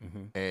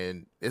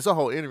 and it's a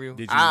whole interview.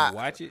 Did you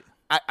watch it?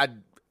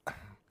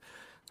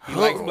 He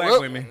likes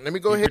black women. Let me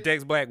go ahead. He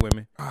protects black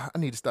women. I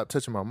need to stop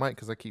touching my mic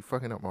because I keep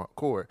fucking up my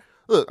cord.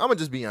 Look, I'm gonna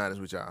just be honest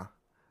with y'all.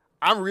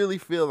 I really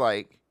feel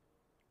like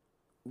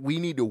we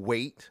need to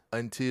wait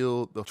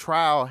until the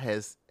trial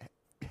has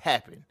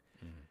happened,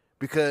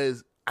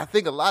 because I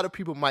think a lot of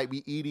people might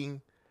be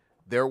eating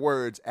their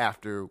words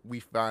after we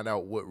find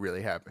out what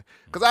really happened.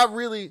 Because let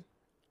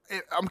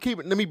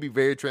me be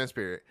very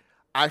transparent.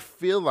 I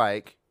feel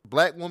like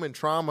black woman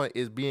trauma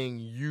is being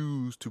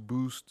used to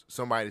boost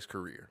somebody's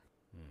career.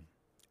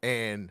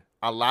 And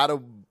a lot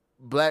of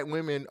black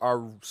women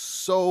are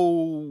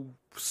so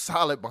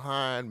solid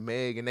behind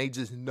Meg, and they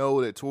just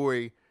know that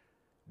Tory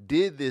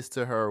did this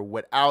to her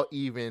without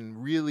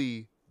even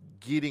really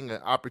getting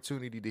an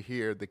opportunity to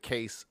hear the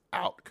case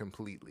out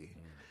completely.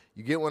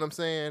 You get what I'm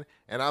saying?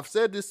 And I've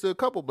said this to a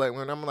couple black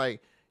women. I'm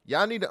like,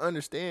 y'all need to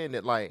understand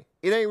that, like,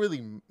 it ain't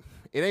really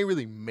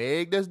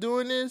Meg that's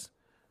doing this,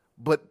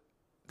 but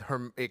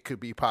it could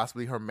be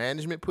possibly her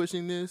management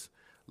pushing this.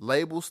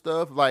 Label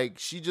stuff, like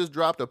she literally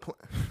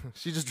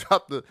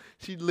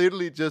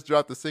just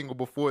dropped the single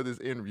before this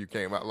interview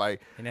came out,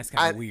 like, and that's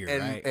kind of weird,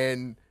 right?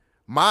 And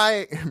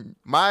my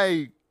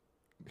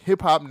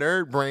hip hop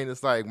nerd brain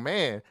is like,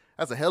 man,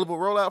 that's a hell of a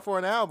rollout for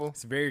an album.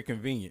 It's very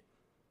convenient.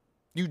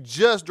 You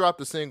just dropped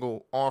the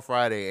single on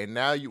Friday, and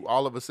now you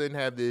all of a sudden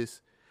have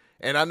this.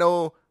 And I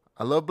know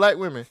I love black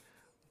women,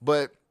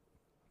 but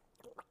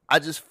I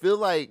just feel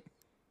like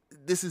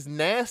this is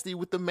nasty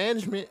with the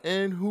management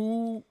and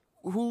who's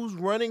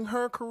running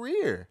her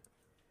career.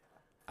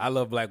 I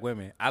love black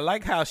women. I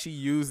like how she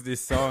used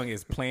this song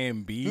as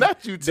Plan B.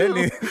 Not you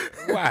too.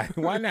 Why?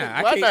 Why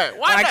not? Why not?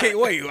 I can't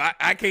wait.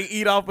 I can't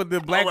eat off of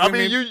the black women. I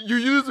mean, you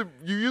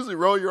usually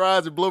roll your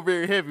eyes and blow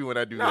very heavy when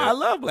I do that. I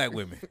love black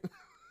women.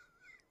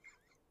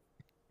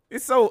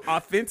 It's so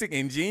authentic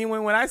and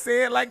genuine when I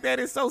say it like that.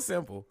 It's so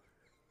simple.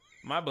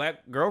 My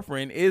black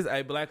girlfriend is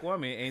a black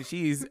woman, and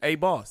she's a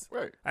boss.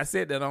 Right. I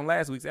said that on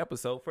last week's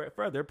episode for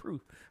further proof.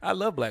 I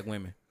love black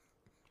women.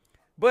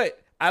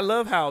 But I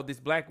love how this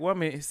black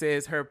woman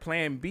says her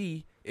Plan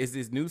B is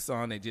this new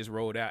song that just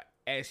rolled out,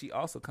 as she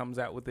also comes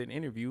out with an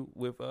interview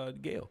with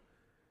Gayle,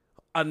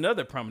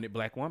 another prominent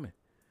black woman.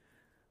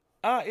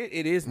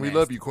 It is nasty. We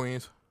love you,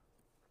 Queens.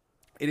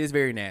 It is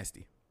very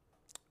nasty.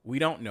 We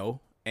don't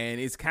know.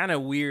 And it's kind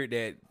of weird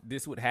that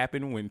this would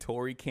happen when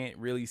Tory can't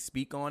really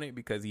speak on it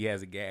because he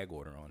has a gag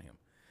order on him.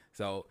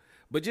 So,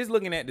 but just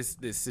looking at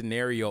this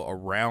scenario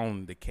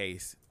around the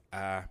case,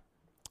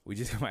 we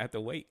just gonna have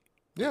to wait.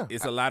 Yeah.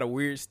 It's a lot of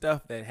weird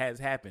stuff that has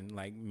happened,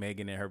 like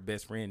Megan and her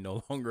best friend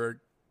no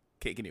longer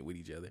kicking it with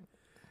each other.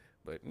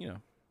 But, you know.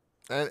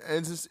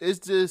 And it's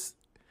just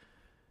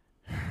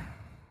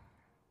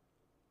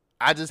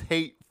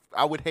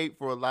I would hate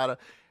for a lot of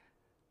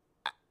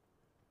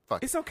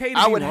It's okay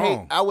to be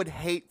wrong. I would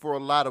hate for a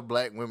lot of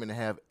black women to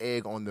have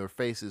egg on their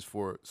faces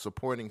for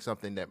supporting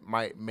something that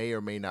may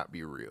or may not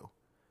be real.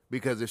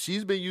 Because if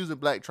she's been using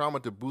black trauma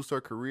to boost her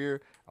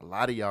career, a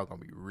lot of y'all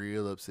gonna be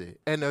real upset.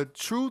 And the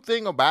true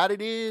thing about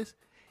it is,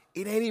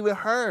 it ain't even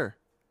her.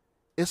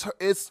 It's her.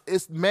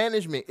 It's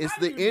management. It's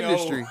the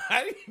industry.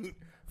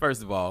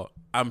 First of all,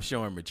 I'm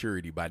showing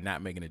maturity by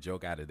not making a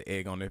joke out of the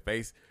egg on their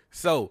face.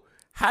 So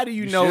how do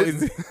you know?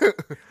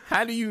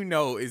 How do you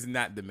know it's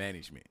not the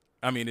management?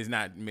 I mean, it's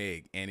not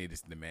Meg, and it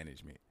is the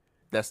management.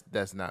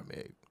 That's not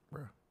Meg,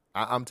 bro.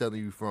 I'm telling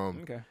you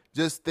from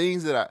just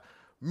things that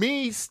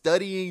me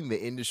studying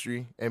the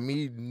industry and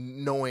me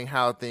knowing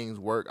how things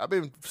work.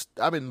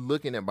 I've been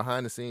looking at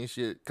behind the scenes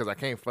shit because I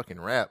can't fucking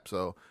rap.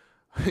 So,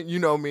 you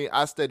know me.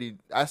 I study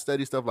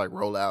stuff like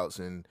rollouts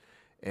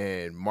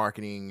and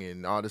marketing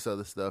and all this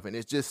other stuff, and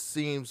it just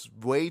seems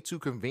way too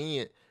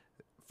convenient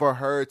for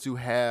her to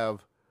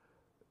have.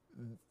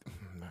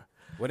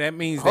 Well, that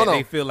means that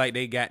they feel like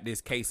they got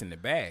this case in the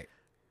bag.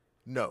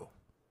 No,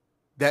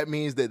 that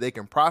means that they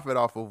can profit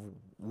off of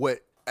what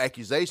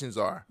accusations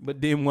are.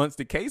 But then once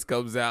the case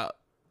comes out,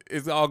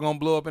 it's all gonna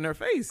blow up in her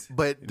face.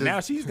 But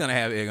now she's gonna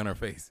have egg on her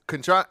face.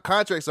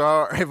 Contracts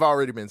have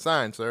already been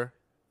signed, sir.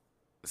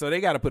 So they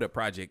got to put a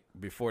project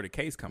before the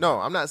case comes out. No,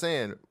 I'm not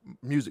saying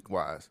music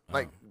wise.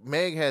 Like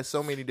Meg has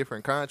so many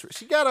different contracts.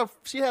 She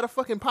had a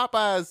fucking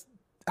Popeyes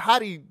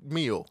hottie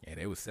meal. Yeah,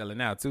 they was selling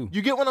out too.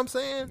 You get what I'm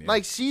saying? Yeah.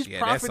 Like she's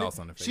profiting. That sauce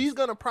on the face. She's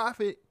gonna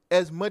profit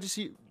as much as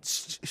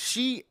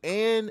she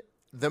and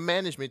the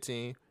management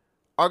team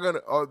are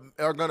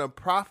gonna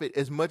profit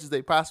as much as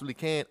they possibly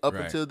can up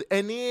until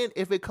and then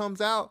if it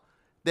comes out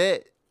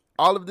that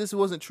all of this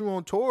wasn't true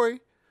on Tory,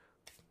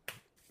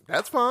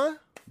 that's fine.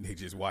 They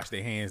just wash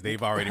their hands.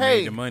 They've already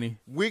made the money.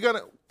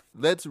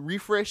 Let's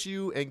refresh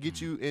you and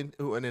get you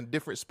in a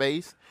different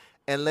space,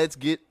 and let's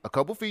get a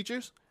couple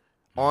features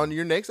on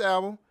your next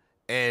album,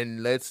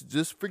 and let's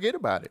just forget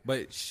about it.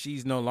 But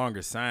she's no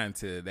longer signed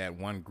to that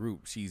one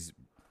group. She's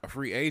a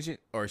free agent,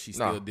 or she's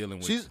still dealing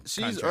with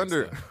she's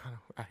under stuff?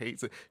 I hate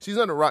to, she's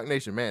under Rock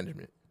Nation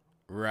management.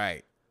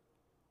 Right.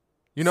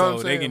 You know what I'm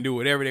saying? So they can do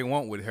whatever they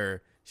want with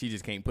her. She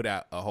just can't put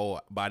out a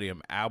whole body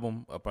of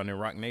album up under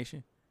Rock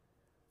Nation.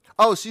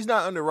 Oh, she's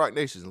not under Rock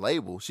Nation's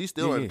label. She's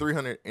still under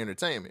 300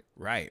 Entertainment.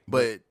 Right.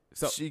 But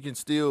she can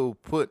still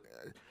put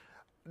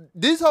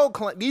these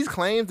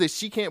claims that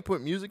she can't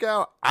put music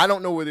out. I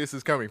don't know where this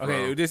is coming from.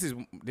 Okay, this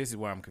is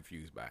what I'm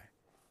confused by.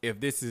 If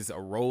this is a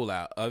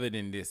rollout other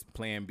than this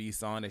Plan B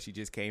song that she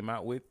just came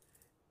out with,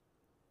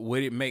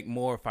 would it make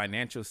more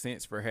financial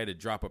sense for her to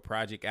drop a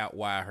project out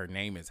while her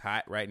name is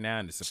hot right now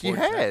and to support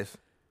She has.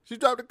 She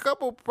dropped a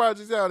couple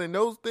projects out, and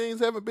those things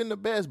haven't been the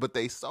best, but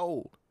they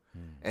sold.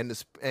 And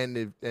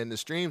the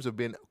streams have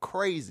been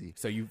crazy.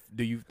 So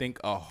do you think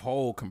a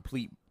whole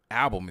complete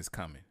album is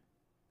coming?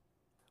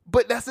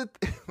 But that's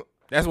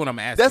what I'm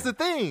asking. That's the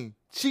thing.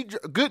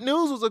 Good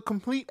News was a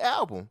complete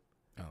album.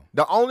 Oh.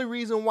 The only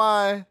reason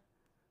why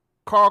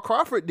Carl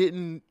Crawford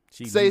didn't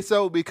say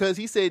so because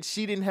he said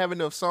she didn't have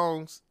enough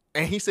songs,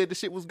 and he said the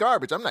shit was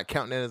garbage. I'm not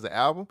counting that as an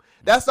album.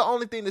 That's the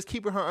only thing that's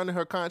keeping her under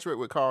her contract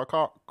with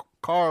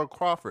Carl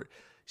Crawford.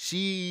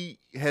 She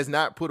has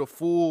not put a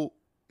full,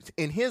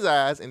 in his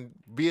eyes and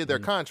via their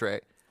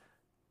contract,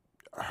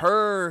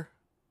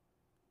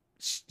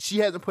 she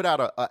hasn't put out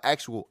an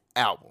actual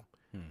album.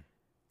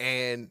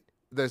 And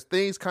there's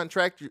things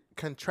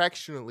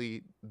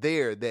contractually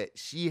there that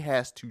she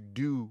has to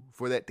do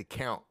for that to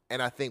count.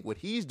 And I think what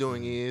he's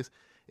doing is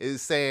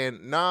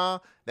saying, nah,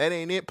 that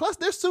ain't it. Plus,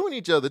 they're suing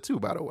each other too,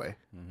 by the way.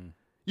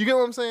 You get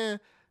what I'm saying?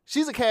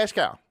 She's a cash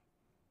cow.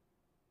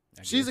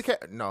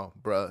 No,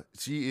 bruh.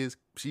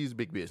 She's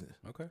big business.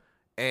 Okay.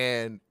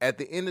 And at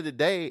the end of the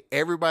day,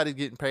 everybody's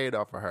getting paid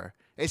off of her.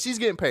 And she's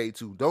getting paid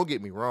too. Don't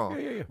get me wrong.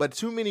 Yeah. But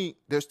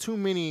there's too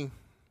many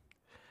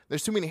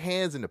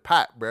hands in the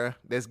pot, bruh,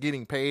 that's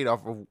getting paid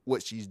off of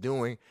what she's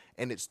doing.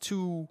 And it's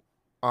too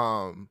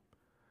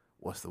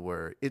what's the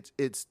word? It's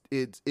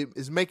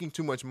making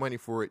too much money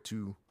for it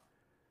to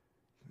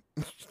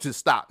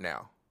stop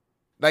now.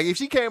 Like if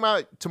she came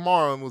out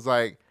tomorrow and was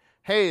like,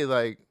 hey,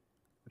 like,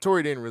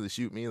 Tory didn't really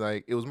shoot me,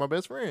 like, it was my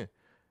best friend.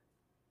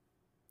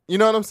 You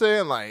know what I'm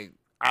saying? Like,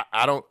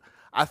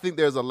 I think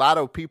there's a lot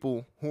of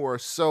people who are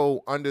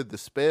so under the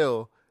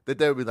spell that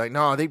they'll be like,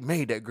 no, they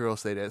made that girl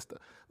say that stuff.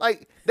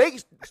 Like,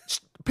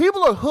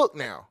 people are hooked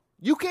now.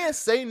 You can't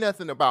say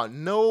nothing about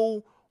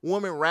no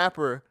woman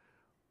rapper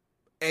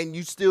and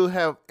you still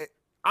have,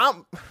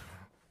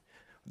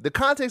 the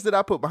context that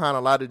I put behind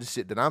a lot of the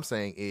shit that I'm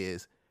saying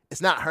is,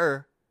 it's not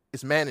her,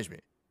 it's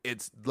management.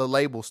 It's the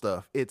label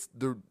stuff. It's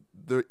the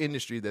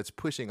industry that's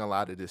pushing a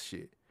lot of this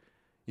shit.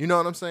 You know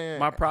what I'm saying?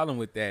 My problem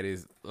with that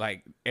is,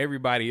 like,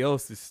 everybody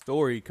else's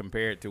story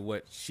compared to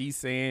what she's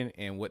saying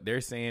and what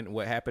they're saying,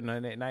 what happened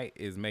on that night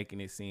is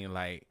making it seem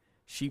like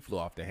she flew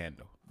off the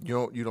handle.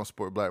 You don't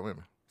support black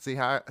women. See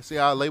how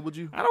I labeled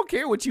you? I don't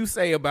care what you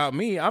say about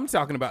me. I'm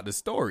talking about the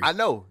story. I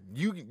know.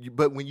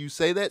 But when you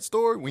say that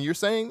story, when you're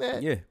saying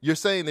that, you're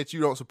saying that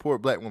you don't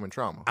support black women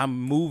trauma. I'm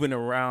moving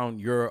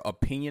around your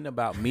opinion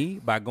about me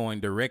by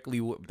going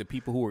directly what the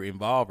people who are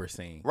involved are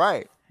saying.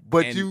 Right.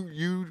 But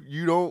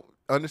you don't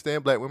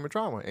understand black women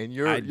trauma, and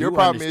your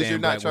problem is you're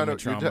not trying to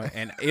trauma.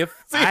 And if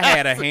I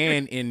had a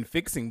hand in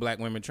fixing black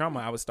women trauma,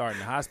 I would start in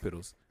the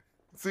hospitals.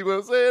 See what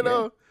I'm saying,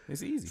 though?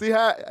 It's easy. See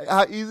how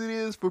easy it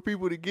is for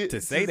people to get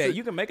to say that.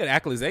 You can make an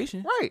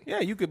accusation, right?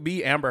 Yeah, you could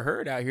be Amber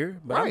Heard out here,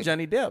 but I'm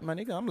Johnny Depp, my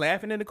nigga. I'm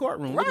laughing in the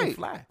courtroom. Right,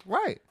 fly.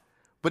 Right.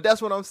 But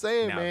that's what I'm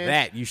saying, now, man.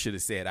 That you should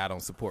have said I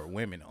don't support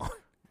women on.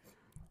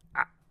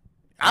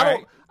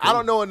 I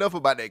don't know enough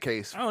about that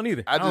case. I don't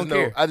either. I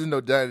just know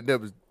Johnny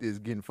Depp is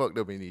getting fucked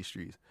up in these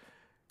streets.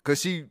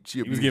 Cause she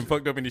was getting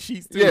fucked up in the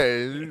sheets too.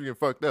 Yeah, she was getting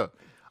fucked up.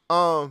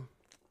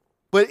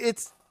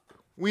 But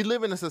we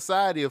live in a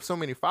society of so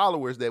many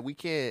followers that we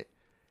can't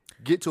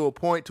get to a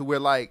point to where,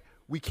 like,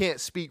 we can't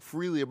speak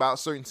freely about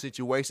certain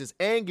situations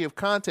and give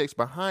context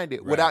behind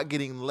it without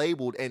getting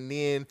labeled. And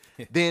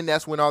then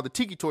that's when all the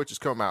tiki torches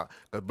come out.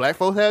 Black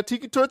folks have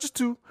tiki torches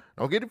too.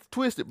 Don't get it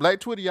twisted. Black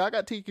Twitter, y'all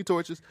got tiki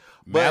torches.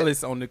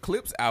 Malice on the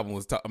Clips album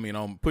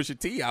on Pusha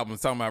T album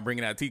was talking about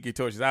bringing out tiki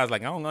torches. I was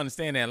like, I don't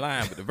understand that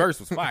line, but the verse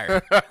was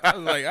fire. I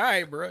was like, all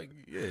right, bro.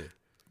 Yeah.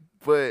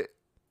 But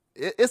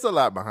it's a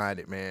lot behind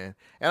it, man.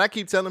 And I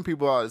keep telling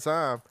people all the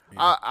time,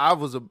 I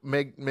was a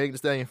Megan Thee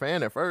Stallion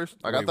fan at first.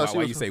 Like, I thought she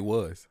was. Why you say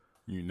was?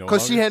 You know,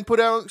 because she hadn't put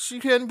out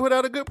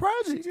a good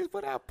project. She just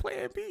put out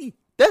Plan B.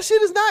 That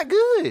shit is not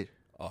good.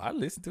 Oh, I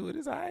listened to it.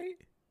 It's all right.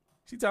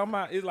 She talking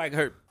about it's like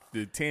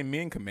the 10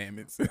 Men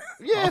Commandments.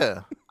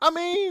 Yeah. I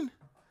mean,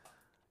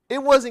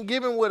 it wasn't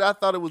giving what I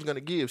thought it was going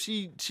to give.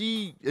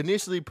 She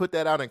initially put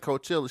that out in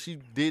Coachella. She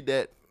did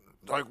that.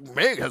 Like,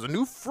 Meg has a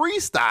new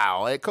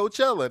freestyle at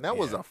Coachella, and that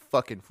was a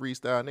fucking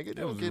freestyle, nigga.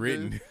 That was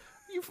written.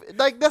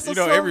 like that's you a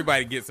know, song.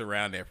 everybody gets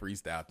around that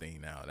freestyle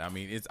thing now. I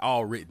mean, it's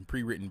all written,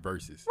 pre-written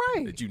verses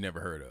Right. that you never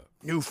heard of.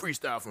 New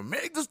freestyle from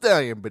Meg Thee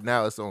Stallion, but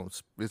now it's on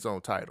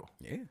title.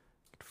 Yeah. Get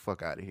the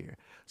fuck out of here.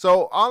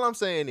 So all I'm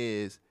saying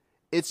is,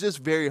 it's just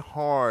very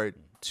hard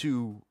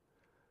to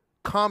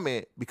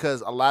comment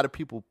because a lot of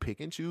people pick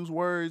and choose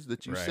words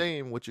that you Right. say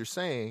and what you're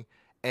saying,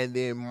 and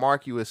then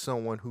mark you as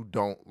someone who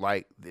don't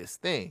like this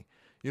thing.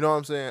 You know what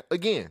I'm saying?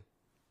 Again,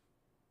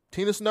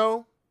 Tina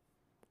Snow,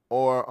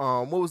 or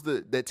what was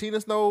that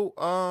Tina Snow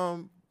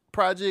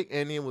project,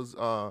 and it was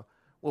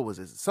what was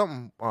it?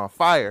 Something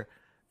Fire.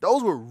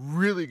 Those were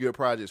really good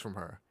projects from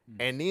her.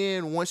 And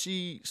then once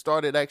she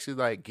started actually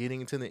like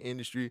getting into the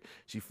industry,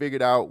 she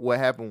figured out what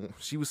happened.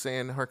 She was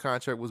saying her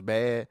contract was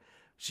bad.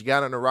 She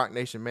got under Rock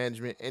Nation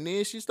management, and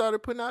then she started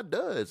putting out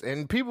duds.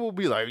 And people will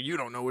be like, "You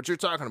don't know what you're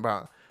talking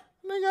about."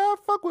 Nigga, I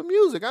fuck with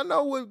music. I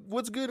know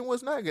what's good and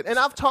what's not good. And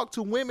I've talked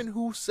to women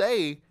who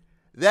say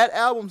that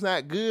album's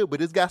not good,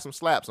 but it's got some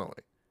slaps on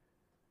it.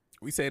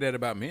 We say that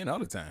about men all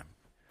the time.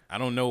 I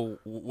don't know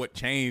what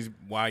changed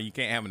why you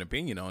can't have an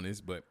opinion on this,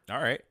 but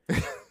all right.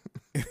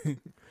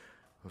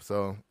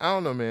 So I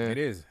don't know, man. It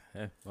is.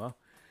 Yeah, well,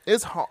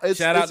 It's hard.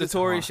 shout out to just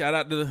Tori. hard. Shout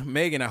out to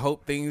Megan. I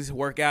hope things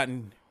work out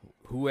in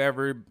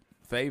whoever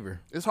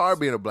favor. It's hard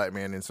being a black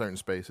man in certain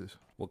spaces.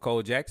 Well,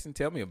 Cole Jackson,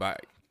 tell me about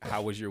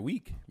how was your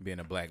week being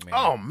a black man?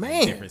 Oh, in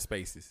man. different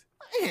spaces.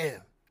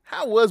 Man,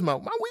 how was my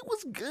week?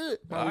 Was good.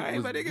 My All week right,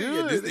 was but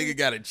good. this nigga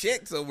got a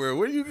check somewhere.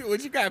 What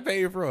you got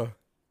paid from?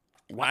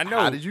 I know.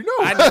 How did you know?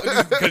 I know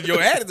because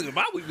your attitude.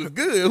 My week was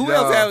good. Who Yeah.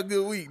 else had a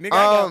good week,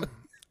 nigga?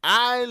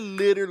 I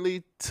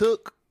literally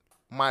took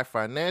my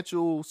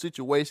financial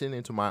situation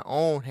into my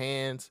own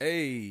hands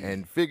Hey,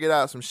 and figured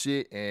out some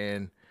shit,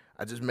 and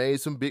I just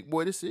made some big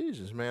boy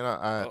decisions, man.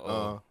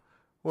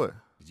 What?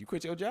 did you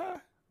quit your job?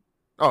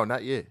 Oh,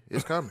 not yet.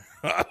 It's coming.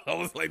 I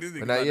was like, this nigga.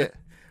 But not yet.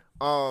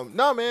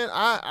 No, man.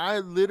 I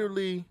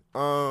literally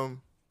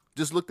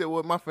just looked at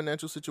what my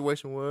financial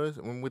situation was,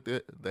 and with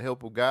the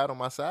help of God on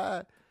my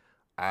side,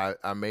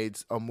 I made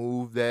a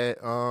move that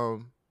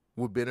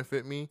would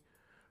benefit me.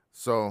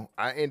 So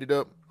I ended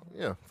up,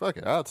 fuck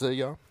it. I'll tell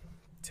y'all.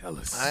 Tell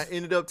us. I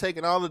ended up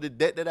taking all of the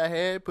debt that I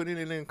had, putting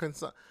it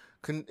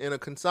in a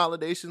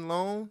consolidation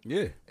loan.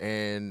 Yeah.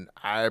 And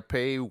I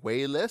pay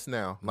way less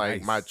now. Like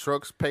Nice. my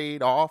truck's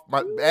paid off.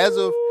 As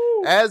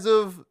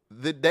of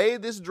the day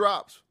this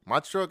drops, my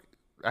truck,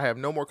 I have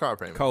no more car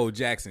payment. Cole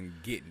Jackson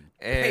getting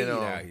And, paid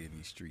out here in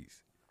these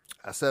streets.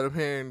 I sat up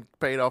here and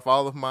paid off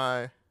all of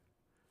my.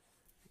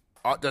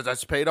 I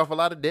just paid off a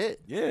lot of debt.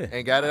 Yeah.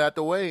 And got it out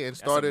the way and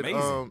started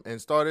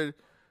amazing.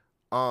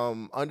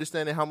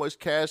 Understanding how much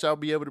cash I'll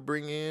be able to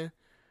bring in.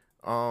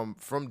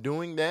 From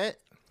doing that,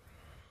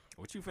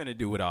 What you finna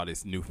do with all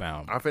this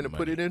newfound? I'm finna money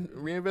put it in,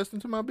 reinvest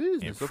into my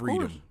business. and Of course.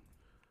 freedom?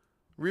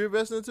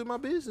 Reinvest into my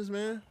business,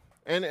 man.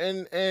 And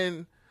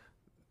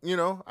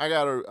I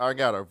got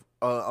a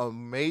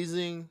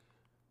amazing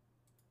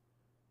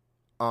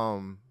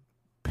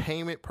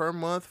payment per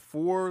month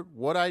for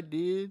what I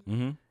did,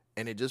 Mm-hmm.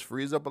 and it just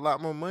frees up a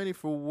lot more money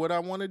for what I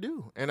want to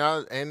do. And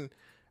I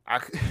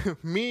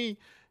me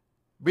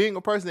being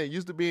a person that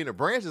used to be in the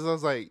branches, I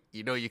was like,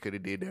 you could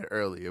have did that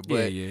earlier,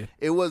 but Yeah.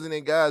 it wasn't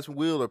in God's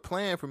will or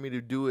plan for me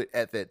to do it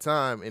at that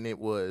time, and it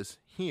was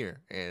here.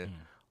 And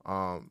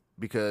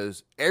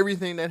because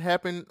everything that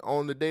happened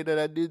on the day that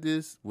I did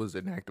this was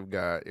an act of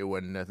God. It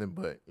wasn't nothing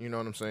but, you know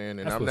what I'm saying?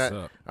 And That's what's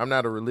up. I'm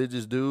not a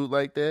religious dude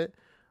like that.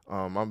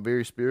 I'm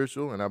very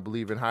spiritual, and I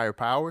believe in higher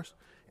powers.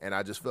 And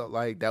I just felt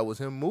like that was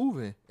him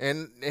moving,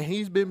 and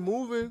he's been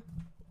moving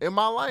in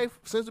my life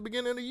since the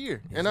beginning of the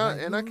year, and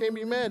I can't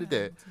be mad at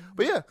that.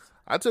 But yeah,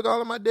 I took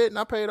all of my debt and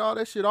I paid all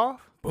that shit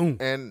off. Boom.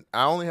 And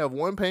I only have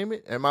one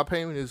payment, and my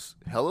payment is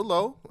hella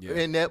low. Yeah.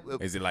 And that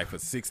Is it like for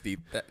 60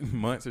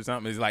 months or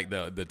something? Is it like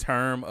the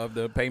term of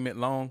the payment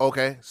long?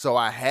 okay, so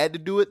I had to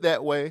do it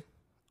that way.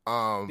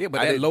 Yeah,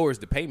 but I that didn't- lowers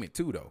the payment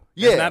too, though.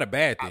 Yeah, That's not a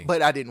bad thing.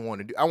 But I didn't want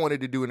to do. I wanted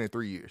to do it in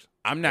 3 years.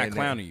 I'm not and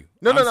clowning you.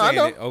 No, I'm no, I saying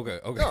know. that- okay.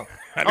 No.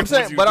 I I'm know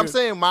saying, what you but I'm do.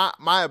 saying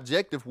my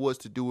objective was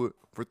to do it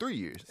for 3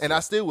 years, and I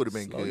still would have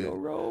been Slow good. your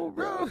roll,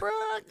 bro. No, bro,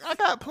 I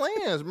got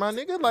plans, my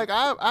nigga. Like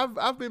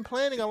I've been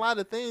planning a lot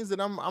of things that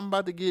I'm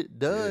about to get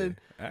done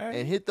Yeah. All right.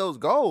 and hit those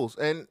goals,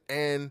 and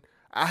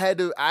I had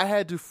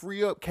to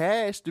free up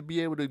cash to be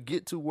able to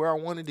get to where I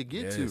wanted to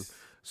get to. Yes.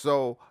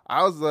 So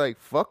I was like,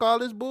 fuck all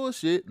this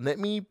bullshit. Let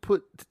me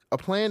put a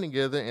plan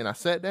together. And I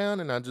sat down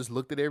and I just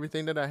looked at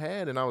everything that I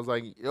had, and I was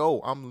like,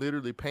 yo, I'm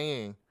literally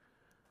paying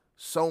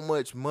so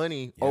much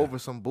money over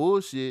some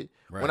bullshit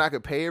Right. when I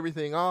could pay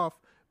everything off,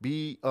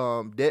 be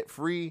debt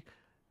free,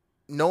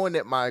 knowing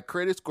that my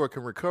credit score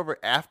can recover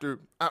after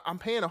I'm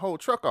paying a whole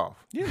truck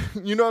off. Yeah.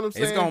 You know what I'm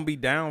saying? It's gonna be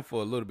down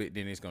for a little bit,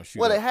 then it's gonna shoot.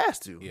 Well, up. it has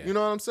to. Yeah. You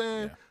know what I'm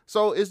saying? Yeah.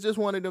 So it's just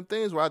one of them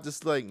things where I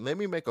just like, let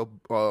me make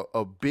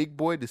a big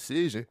boy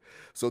decision,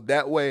 so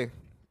that way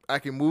I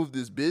can move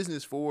this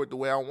business forward the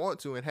way I want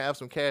to and have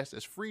some cash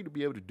that's free to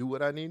be able to do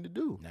what I need to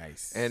do.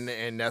 Nice.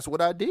 And that's what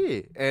I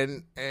did.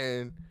 And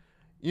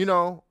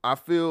I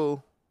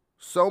feel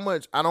so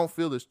much. I don't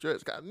feel the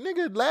stress. God,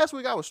 nigga, last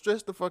week I was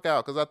stressed the fuck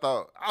out because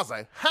I was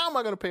like, how am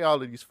I gonna pay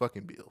all of these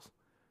fucking bills?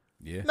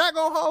 Yeah. Not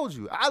gonna hold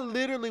you. I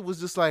literally was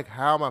just like,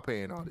 how am I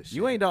paying all this shit?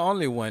 You ain't the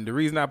only one. The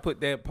reason I put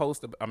that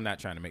post, I'm not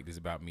trying to make this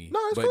about me. No,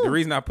 it's but cool. the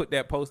reason I put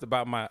that post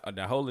about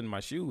the hole in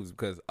my shoes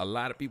because a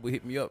lot of people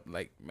hit me up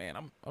like, man,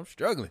 I'm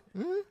struggling.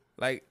 Mm-hmm.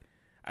 Like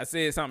I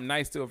said something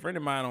nice to a friend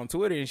of mine on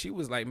Twitter, and she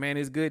was like, man,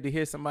 it's good to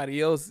hear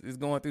somebody else is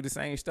going through the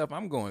same stuff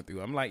I'm going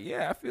through. I'm like,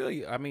 yeah, I feel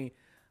you. I mean,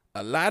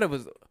 a lot of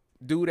us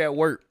do that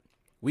work.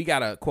 We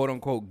got a quote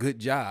unquote good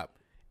job.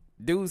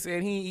 Dude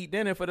said he ain't eat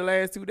dinner for the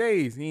last 2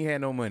 days. He ain't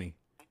had no money.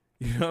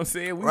 You know what I'm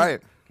saying? Right.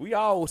 We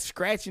all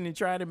scratching and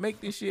trying to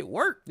make this shit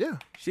work. Yeah.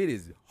 Shit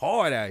is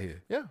hard out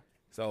here. Yeah.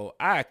 So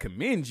I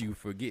commend you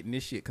for getting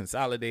this shit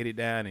consolidated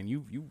down and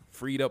you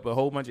freed up a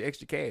whole bunch of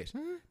extra cash.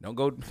 Mm-hmm. Don't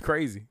go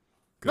crazy.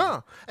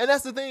 No. And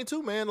that's the thing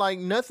too, man. Like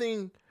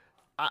nothing,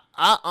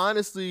 I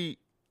honestly,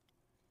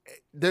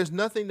 there's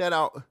nothing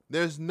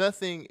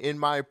in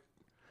my,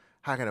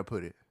 how can I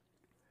put it?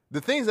 The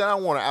things that I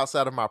want are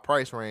outside of my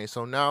price range.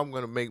 So now I'm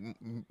going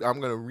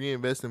to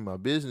reinvest in my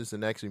business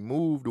and actually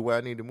move the way I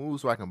need to move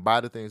so I can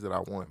buy the things that I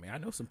want. I mean, I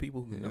know some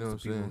people who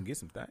can get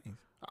some things.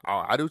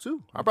 Oh, I do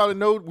too. We probably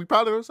know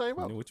the same.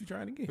 You know what you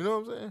trying to get. You know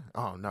what I'm saying?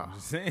 Oh, no. I'm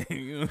saying,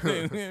 you know what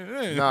I'm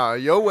saying? Nah,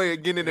 your way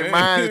of getting it in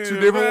mine is two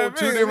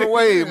different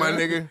ways, my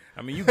nigga.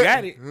 I mean, you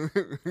got it.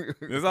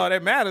 That's all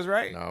that matters,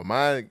 right? No,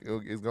 mine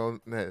is going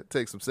to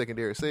take some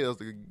secondary sales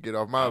to get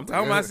off my... I'm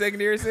talking about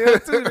secondary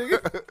sales too,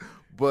 nigga.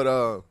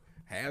 But,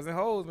 Has and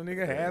hoes, my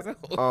nigga. Has and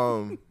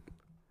hoes.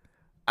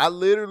 I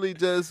literally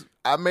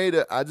I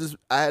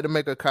had to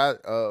make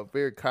a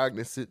very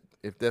cognizant,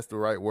 if that's the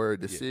right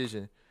word,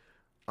 decision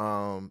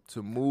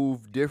to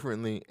move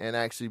differently and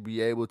actually be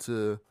able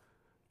to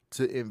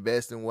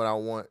invest in what I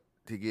want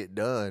to get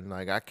done.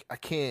 Like I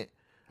can't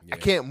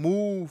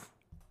move.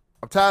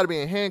 I'm tired of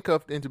being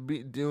handcuffed into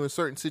doing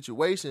certain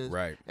situations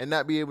and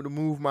not be able to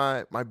move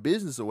my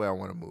business the way I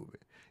want to move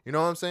it. You know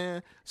what I'm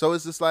saying? So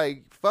it's just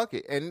like, fuck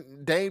it.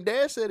 And Dame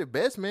Dash said it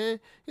best, man.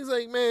 He's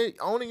like, man,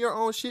 owning your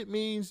own shit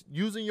means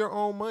using your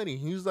own money.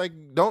 He's like,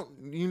 how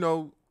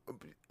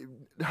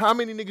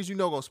many niggas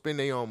gonna spend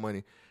their own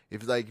money?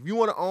 If you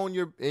want to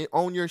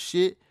own your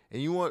shit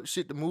and you want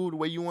shit to move the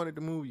way you want it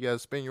to move, you gotta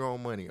spend your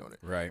own money on it.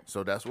 Right.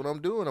 So that's what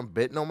I'm doing. I'm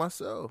betting on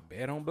myself.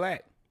 Bet on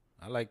black.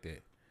 I like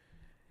that.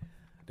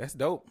 That's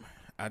dope.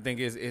 I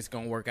think it's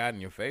gonna work out in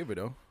your favor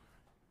though.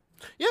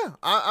 Yeah.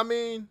 I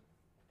mean.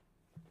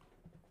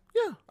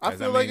 Yeah, I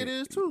feel like it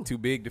is too. Too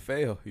big to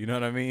fail. You know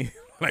what I mean?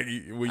 Like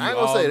when you I ain't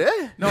gonna say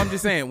that. No, I'm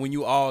just saying when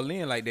you all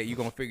in like that, you're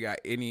gonna figure out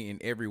any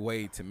and every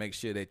way to make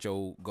sure that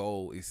your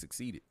goal is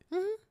succeeded.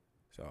 Mm-hmm.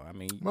 So I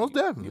mean, most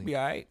definitely, you'll be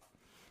all right.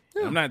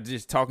 Yeah. I'm not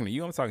just talking to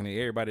you. I'm talking to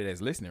everybody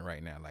that's listening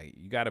right now. Like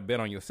you got to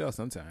bet on yourself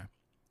sometime.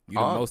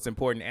 You're the most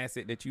important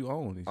asset that you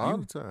own. Is all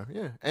you. the time.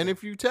 Yeah, and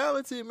if you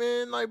talented,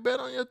 man, like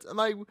bet on your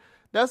like.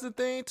 That's the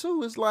thing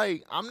too. It's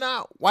like I'm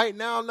not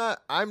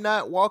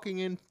walking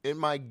in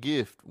my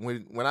gift.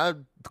 When I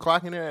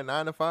clock in there at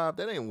 9 to 5,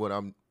 that ain't what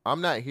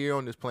I'm not here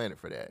on this planet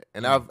for that.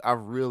 And I've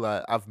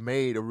realized I've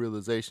made a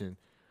realization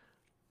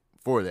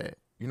for that.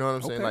 You know what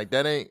I'm saying? Like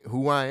that ain't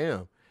who I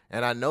am.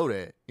 And I know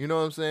that. You know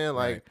what I'm saying?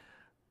 Like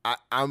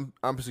I'm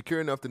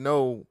secure enough to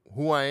know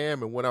who I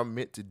am and what I'm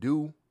meant to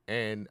do,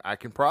 and I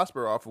can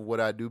prosper off of what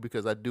I do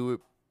because I do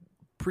it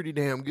pretty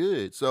damn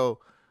good. So,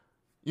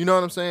 you know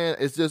what I'm saying?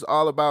 It's just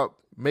all about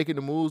making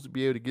the moves to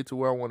be able to get to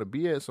where I want to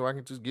be at, so I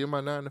can just give my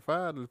 9 to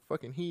 5 to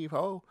fucking heave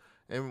ho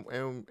and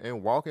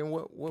walk in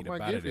what my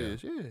gift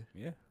is.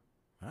 Yeah.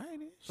 All right.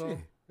 So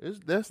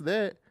that's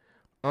that.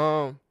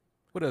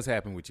 What else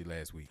happened with you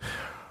last week?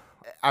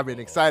 I've been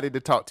excited to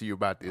talk to you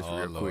about this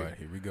real Lord. quick.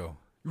 Here we go.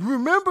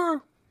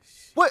 Remember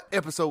what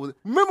episode was it?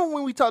 Remember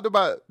when we talked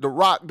about The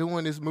Rock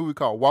doing this movie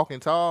called Walking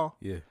Tall?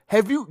 Yeah.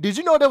 Did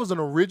you know that was an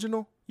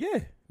original?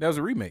 Yeah. That was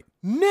a remake.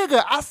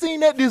 Nigga, I seen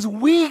that this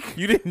week.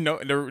 You didn't know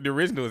the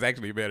original was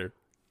actually better.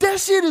 That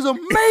shit is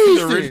amazing.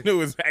 The original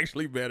was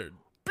actually better.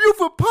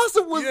 Buford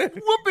Pusser was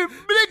whooping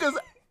niggas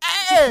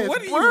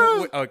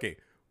ass, Okay,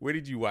 where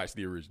did you watch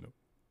the original?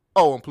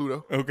 Oh, on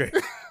Pluto. Okay.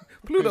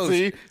 Pluto.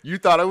 See, you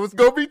thought it was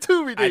gonna be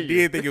Tubi. I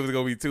did think it was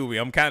gonna be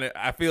Tubi.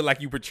 I feel like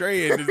you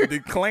portraying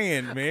the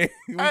clan, man.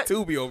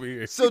 Tubi over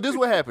here. So this is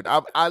what happened.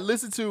 I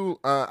listened to.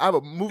 I have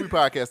a movie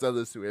podcast I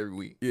listen to every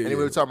week, and we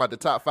were talking about the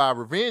top 5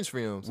 revenge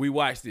films. We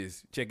watched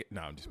this. Check it.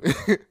 No, I'm just.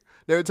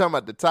 They were talking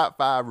about the top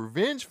 5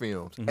 revenge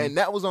films, and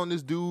that was on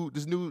this dude,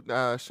 this new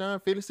Sean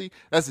Fennessy.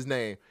 That's his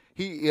name.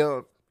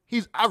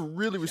 I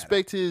really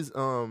respect his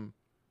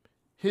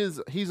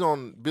he's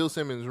on Bill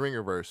Simmons'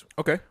 Ringerverse.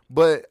 Okay.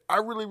 But I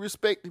really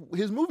respect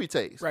his movie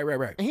taste. Right.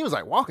 And he was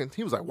like walking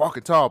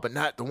tall, but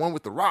not the one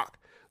with The Rock.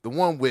 The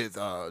one with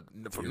from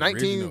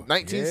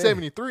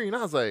 1973. And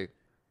I was like,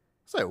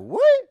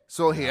 what?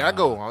 So here I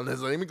go on this.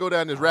 Let me go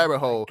down this rabbit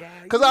hole.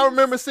 Because I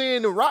remember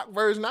seeing the Rock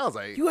version. I was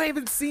like, you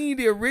haven't seen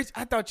the original?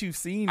 I thought you've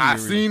seen it. I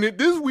seen it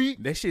this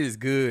week. That shit is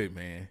good,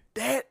 man.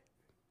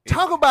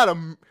 Talk about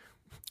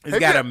It's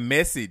got a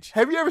message.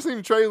 Have you ever seen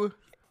the trailer?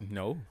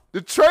 No.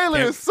 The trailer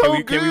is so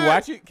good. Can we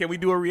watch it? Can we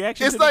do a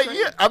reaction? It's like,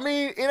 yeah, I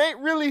mean, it ain't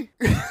really.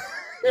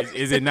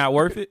 Is it not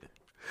worth it?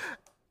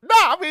 No,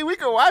 I mean, we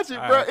can watch it,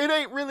 All bro. right. It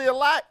ain't really a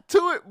lot to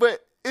it, but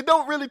it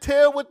don't really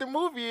tell what the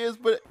movie is.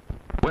 But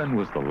When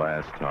was the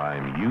last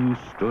time you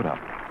stood up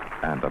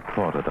and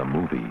applauded a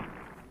movie?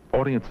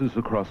 Audiences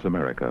across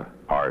America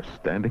are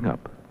standing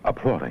up,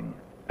 applauding,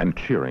 and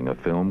cheering a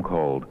film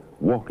called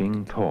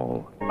Walking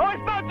Tall. I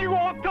thought you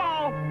walked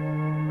tall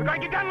because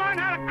you gotta learn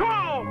how to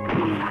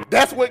crawl.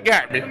 that's what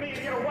got me. To me, if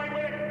you get away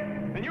with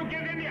it, then you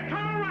give them the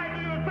eternal right to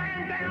do the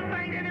same damn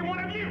thing to any one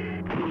of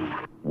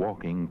you.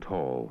 Walking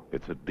Tall.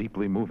 It's a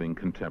deeply moving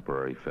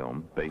contemporary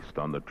film based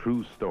on the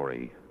true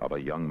story of a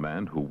young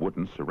man who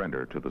wouldn't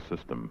surrender to the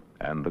system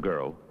and the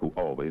girl who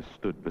always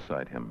stood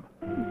beside him.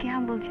 You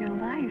gambled your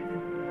life.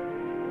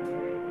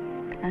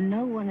 And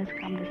no one has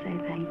come to say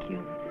thank you.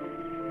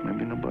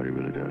 Maybe nobody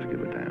really does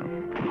give a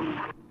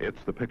damn.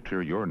 It's the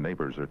picture your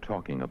neighbors are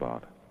talking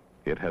about.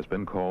 It has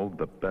been called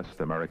the best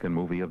American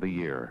movie of the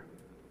year.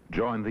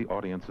 Join the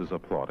audiences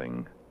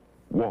applauding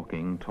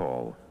Walking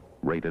Tall,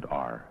 rated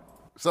R.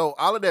 So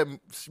all of that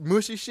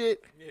mushy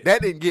shit,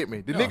 that didn't get me.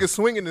 The nigga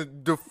swinging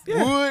the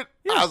wood,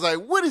 I was like,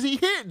 what is he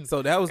hitting?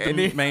 So that was the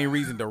main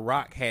reason The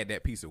Rock had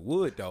that piece of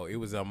wood, though. It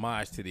was a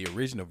homage to the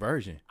original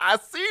version. I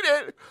see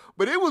that,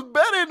 but it was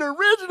better in the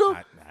original.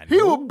 I He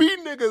know. was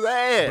beating niggas'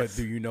 ass. But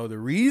do you know the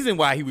reason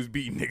why he was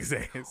beating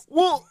niggas' ass?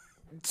 Well,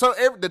 so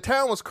the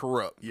town was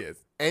corrupt. Yes.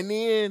 And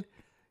then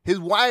his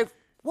wife,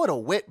 what a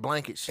wet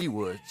blanket she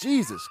was.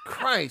 Jesus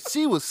Christ.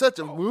 She was such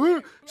a...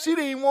 She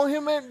didn't even want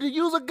him to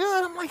use a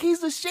gun. I'm like,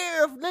 he's the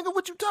sheriff. Nigga,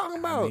 what you talking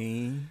about?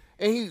 And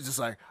he's just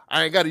like,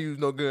 I ain't got to use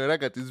no gun. I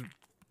got this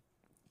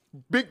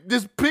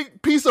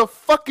big piece of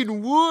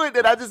fucking wood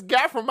that I just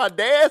got from my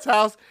dad's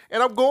house,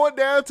 and I'm going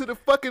down to the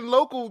fucking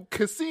local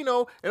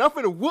casino, and I'm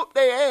finna whoop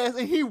their ass,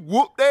 and he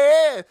whooped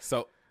their ass.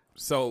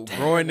 So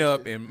growing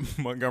up in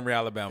Montgomery,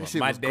 Alabama, That shit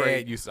my was dad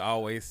great. used to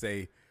always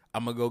say,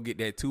 I'm going to go get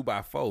that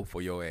 2x4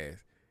 for your ass.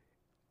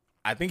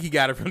 I think he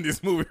got it from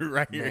this movie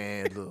right here.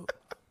 Man, look.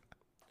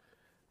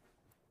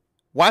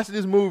 Watch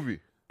this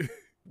movie.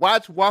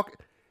 Watch Walk.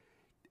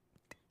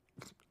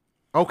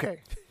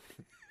 Okay.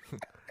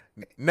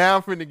 Now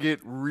I'm finna get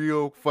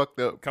real fucked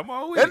up. Come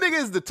on with That it.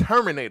 nigga is the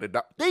Terminator,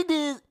 dog. They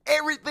did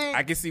everything.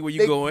 I can see where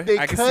you're going. They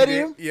I can cut see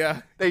him.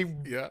 that.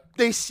 Yeah.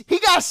 He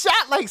got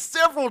shot like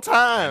several I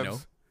times. know.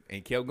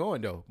 And kept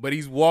going, though. But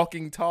he's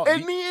walking tall.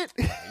 And then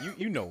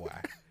You know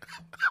why.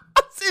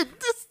 I said,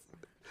 this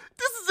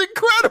is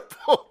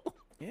incredible.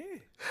 Yeah.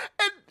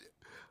 And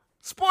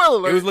spoiler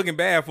alert. It was looking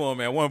bad for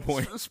him at one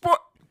point.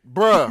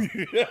 Bruh.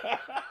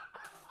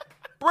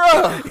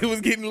 It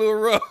was getting a little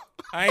rough.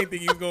 I ain't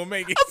think he was going to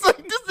make it. I was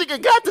like, this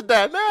nigga got to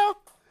die now.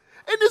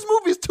 And this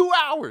movie's 2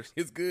 hours.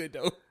 It's good,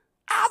 though.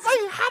 I was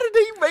like, how did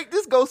they make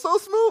this go so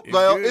smooth? It's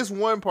Well, good. it's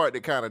one part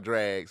that kind of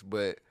drags,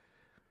 but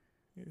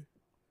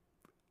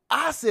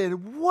I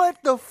said,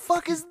 what the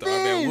fuck is Started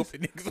back this?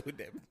 whooping niggas with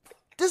that.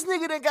 This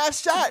nigga that got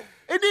shot.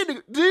 And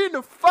then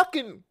the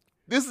fucking,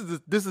 this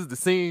is the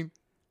scene,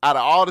 out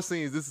of all the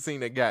scenes, this is the scene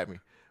that got me.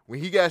 When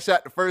he got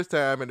shot the first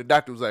time and the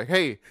doctor was like,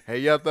 hey,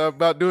 y'all thought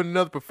about doing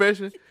another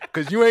profession?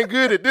 Because you ain't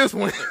good at this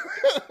one.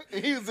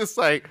 And he was just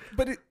like,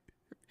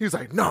 he was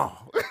like, no.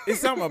 It's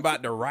something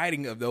about the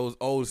writing of those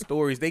old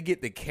stories. They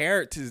get the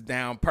characters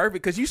down perfect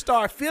because you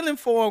start feeling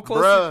for them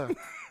closer. Bruh,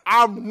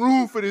 I'm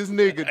rooting for this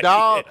nigga,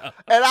 dog.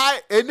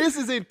 And this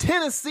is in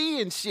Tennessee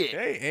and shit.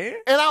 Hey,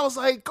 And I was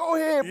like, go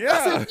ahead. Yeah.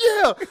 I said,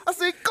 yeah. I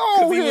said,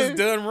 go he ahead. was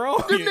done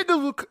wrong.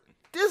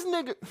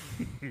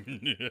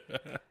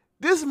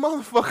 This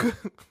motherfucker,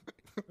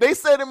 they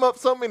set him up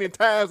so many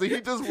times and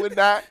he just would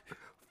not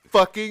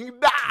fucking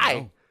die.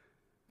 No.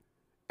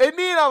 And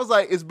then I was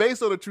like, it's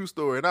based on a true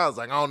story. And I was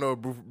like, I don't know if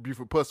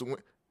Buford Pusser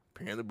went.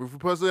 Apparently Buford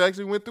Pusser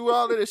actually went through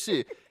all of this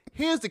shit.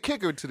 Here's the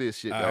kicker to this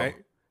shit, All though. right.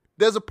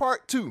 There's a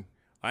part 2.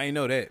 I ain't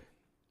know that.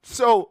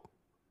 So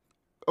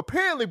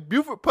apparently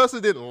Buford Pusser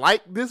didn't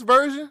like this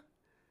version.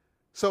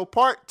 So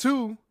part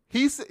 2,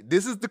 he said,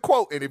 this is the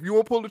quote. And if you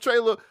want to pull the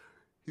trailer,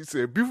 he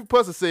said, Buford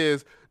Pusser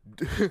says,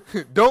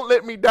 don't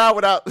let me die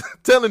without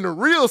telling the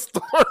real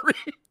story.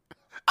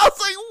 I was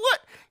like, what?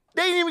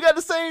 They ain't even got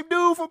the same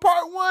dude from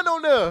part 1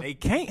 on there. They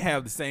can't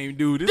have the same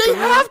dude. They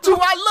have to.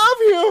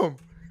 I love him.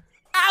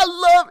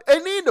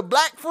 And then the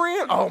black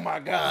friend, oh my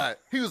God.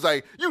 He was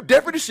like, you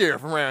deputy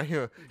sheriff around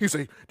here. He was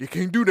like, they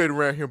can't do that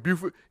around here,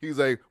 Buford. He was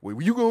like,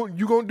 well, you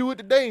gonna do it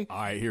today. All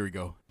right, here we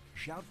go.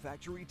 Shout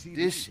Factory TV.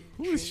 This shit.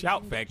 Who is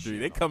Shout Factory?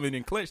 They coming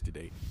in clutch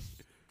today.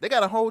 They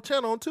got a whole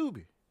channel on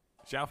Tubi.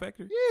 Shout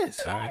Factory? Yes.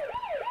 All right.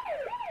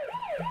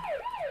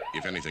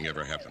 If anything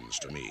ever happens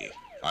to me,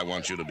 I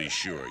want you to be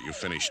sure you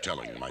finish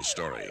telling my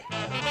story.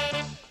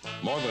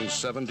 More than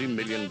 70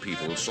 million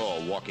people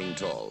saw Walking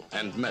Tall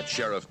and met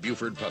Sheriff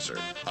Buford Pusser,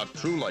 a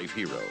true-life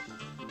hero.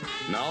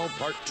 Now,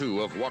 part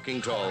 2 of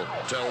Walking Tall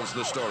tells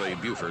the story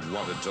Buford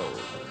wanted told.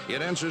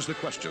 It answers the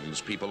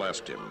questions people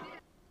asked him.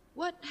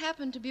 What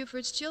happened to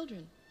Buford's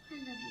children? I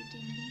love you,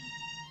 Daddy.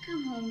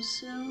 Come home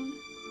soon.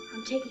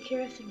 I'm taking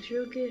care of things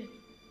real good.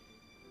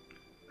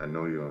 I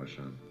know you are,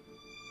 son.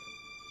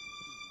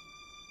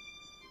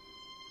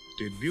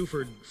 Did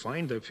Buford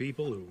find the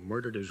people who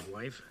murdered his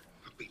wife?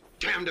 I'll be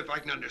damned if I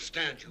can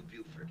understand you,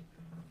 Buford.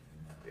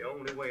 The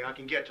only way I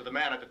can get to the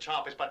man at the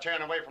top is by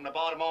tearing away from the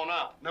bottom on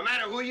up. No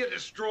matter who you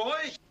destroy.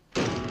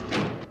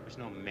 There's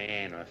no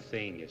man or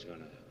thing that's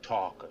gonna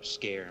talk or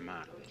scare him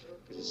out of it.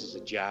 Because this is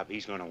a job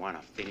he's gonna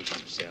want to finish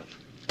himself.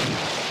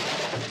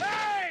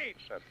 Hey!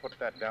 Put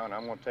that down.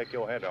 I'm gonna take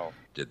your head off.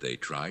 Did they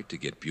try to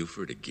get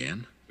Buford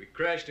again? We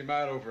crashed him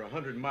out over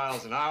 100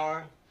 miles an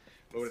hour.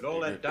 Loaded all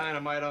that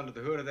dynamite onto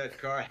the hood of that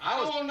car. I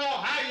don't know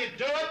how you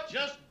do it.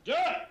 Just do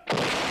it.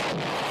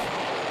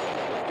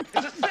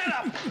 It's a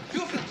setup.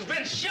 Buford's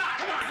been shot.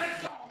 Come on,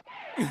 let's go.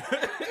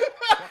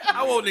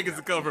 I want niggas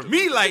to cover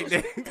me like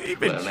that.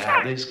 Well,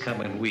 now, this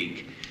coming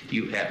week,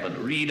 you happen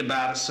to read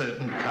about a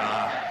certain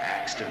car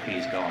accident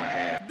he's gonna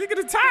have. Nigga,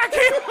 the tire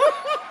came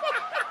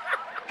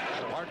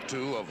Part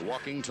 2 of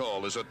Walking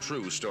Tall is a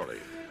true story.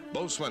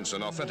 Bo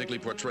Swenson authentically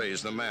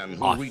portrays the man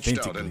who reached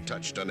out and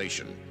touched a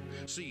nation.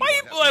 See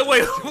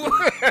wait.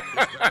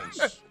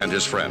 and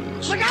his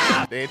friends. Look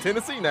out! They in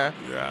Tennessee now.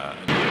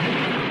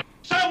 Yeah.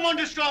 Someone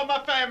destroyed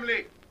my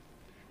family.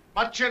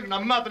 My children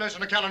are motherless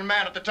on account of the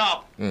man at the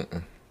top.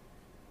 Mm-mm.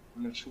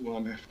 And that's who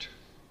I'm after.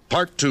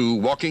 Part 2,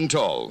 Walking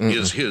Tall,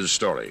 is his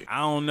story. I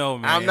don't know,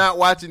 man. I'm not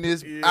watching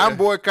this. Yeah. I'm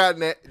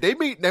boycotting that. They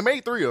made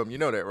 3 of them. You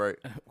know that, right?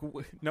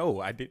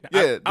 No, I didn't.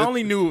 Yeah, I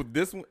only knew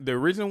this one, the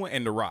original one,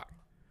 and The Rock.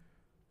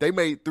 They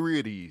made 3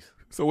 of these.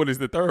 So what is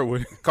the third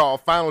one?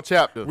 Called Final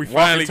Chapter. We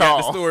finally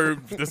got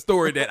the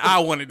story that I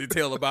wanted to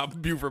tell about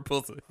Buford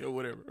Pussy or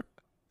whatever.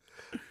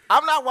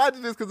 I'm not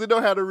watching this because it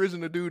don't have the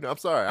original dude. I'm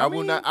sorry. I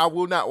will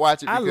not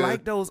watch it. I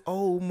like those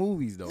old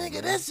movies though.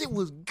 Nigga, that shit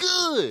was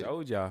good.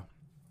 Told y'all.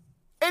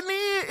 And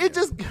then it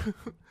just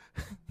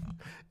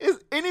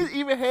it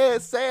even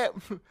had sad.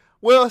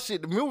 Well,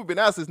 shit, the movie been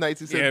out since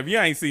 1970. Yeah, if you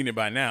ain't seen it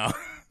by now,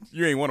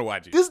 you ain't want to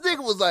watch it. This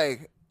nigga was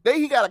like,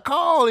 he got a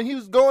call and he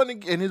was going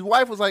and his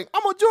wife was like,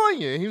 I'm gonna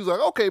join you. And he was like,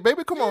 okay,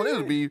 baby, come on,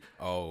 it'll be.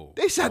 Oh,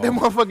 they shot that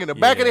motherfucker in the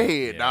back of the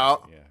head,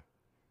 dog. Yeah.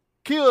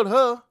 Killed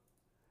her.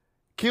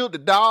 Killed the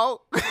dog.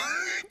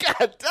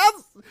 God,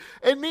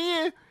 and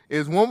then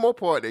there's one more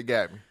part that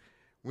got me.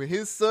 When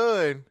his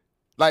son,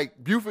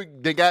 like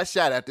Buford, they got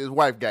shot after his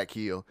wife got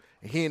killed.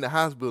 And he in the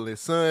hospital, his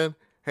son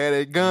had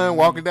a gun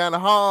walking down the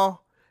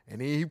hall. And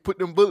then he put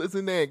them bullets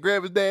in there and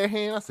grabbed his dad's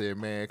hand. I said,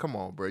 man, come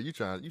on, bro. You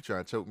trying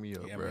to choke me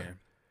up, bro. Man.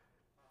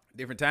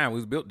 Different time. We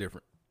was built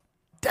different.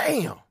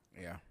 Damn.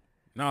 Yeah.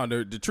 No,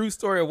 the true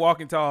story of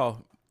Walking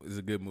Tall is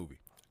a good movie.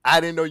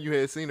 I didn't know you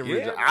had seen the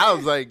original. I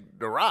was like,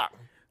 The Rock.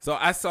 So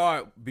I saw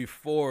it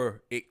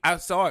before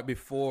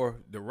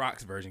the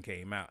Rock's version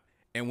came out.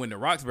 And when the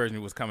Rock's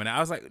version was coming out, I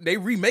was like, they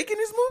remaking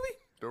this movie?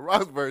 The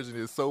Rock's version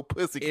is so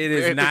pussy. It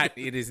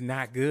is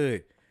not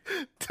good.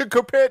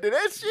 Compared to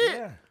that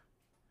shit.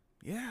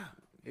 Yeah.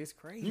 It's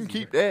crazy. You can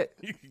keep that.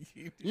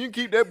 You can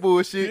keep that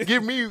bullshit.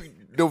 Give me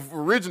the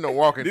original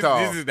Walking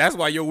Tall. That's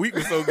why your week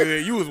was so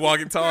good. You was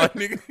walking tall,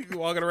 nigga. You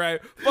walking around.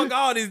 Fuck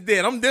all this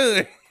dead. I'm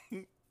done.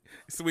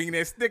 Swinging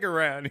that stick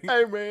around.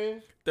 Hey,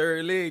 man.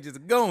 Third leg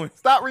just going.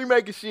 Stop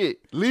remaking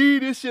shit.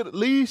 Leave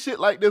shit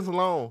like this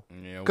alone.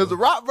 Yeah, because the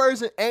Rock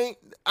version ain't,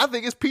 I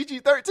think it's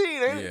PG-13,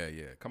 ain't it?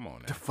 Yeah. Come on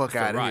now. The fuck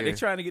out of here. They're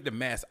trying to get the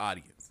mass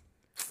audience.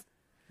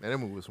 Man, that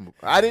movie was some,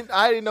 I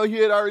didn't know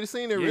you had already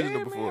seen the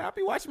original before. Man, I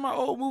be watching my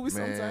old movies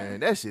sometimes. Man,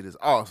 that shit is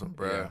awesome,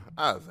 bro. Yeah.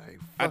 I was like,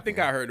 I think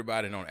I heard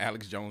about it on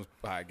Alex Jones'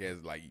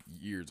 podcast like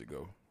years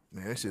ago.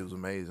 Man, that shit was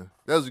amazing.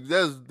 That's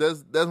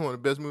one of the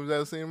best movies I've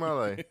ever seen in my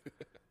life.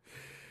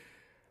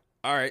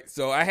 All right,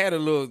 so I had a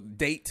little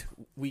date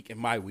week in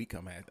my week.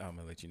 I'm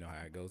gonna let you know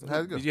how it goes.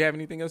 How's it go? Did you have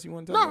anything else you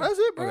want to talk about? No, that's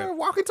it, bro. Okay.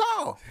 Walking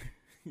Tall.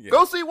 Yeah.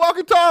 Go see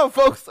Walking Tall,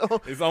 folks.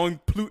 It's on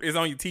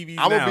your TV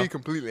now. I'm gonna be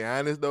completely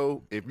honest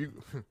though.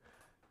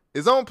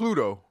 It's on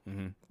Pluto,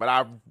 but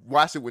I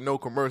watched it with no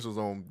commercials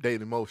on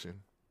Dailymotion.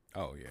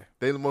 Oh yeah,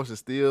 Dailymotion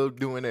still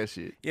doing that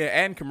shit. Yeah,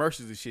 adding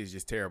commercials and shit is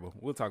just terrible.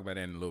 We'll talk about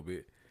that in a little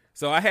bit.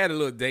 So I had a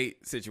little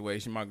date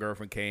situation. My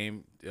girlfriend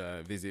came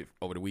visit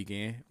over the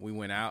weekend. We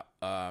went out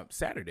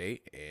Saturday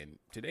and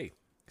today,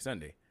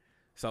 Sunday.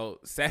 So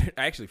Saturday,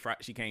 actually,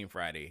 she came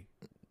Friday.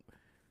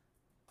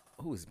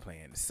 Who was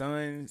playing? The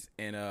Suns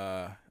and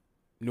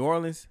New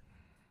Orleans.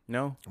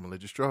 No, I'm gonna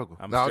let you struggle.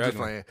 I'm just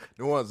playing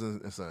New Orleans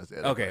and Suns.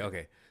 Yeah,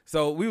 okay.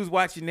 So we was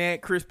watching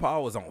that. Chris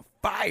Paul was on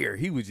fire.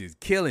 He was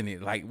just killing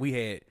it. Like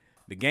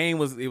the game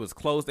was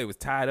close. They was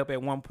tied up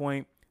at one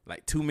point.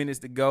 Like 2 minutes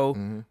to go.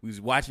 We was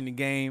watching the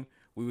game.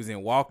 We was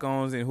in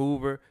walk-ons in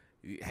Hoover.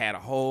 We had a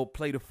whole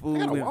plate of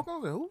food.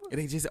 Walk-ons in Hoover?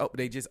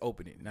 They just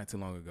opened it not too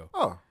long ago.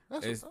 Oh,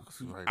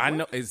 I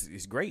know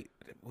it's great.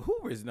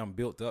 Hoover is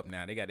built up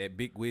now. They got that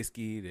big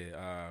whiskey,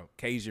 the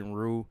Cajun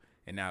Roux,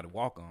 and now the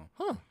walk-on.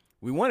 Huh.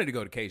 We wanted to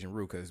go to Cajun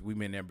Roux because we've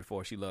been there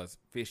before. She loves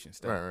fish and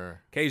stuff. Right.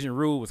 Cajun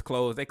Roux was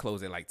closed. They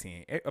closed at like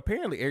 10.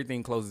 Apparently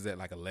everything closes at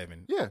like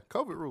 11. Yeah,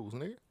 COVID rules,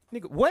 nigga.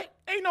 Nigga, what?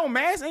 Ain't no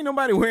mask. Ain't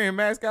nobody wearing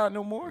mask out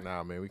no more.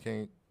 Nah, man, we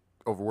can't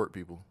overwork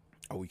people.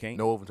 Oh, we can't?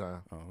 No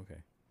overtime. Oh,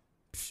 okay.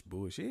 Psh,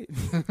 bullshit.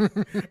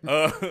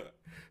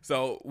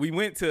 So we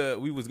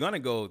was gonna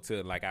go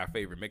to like our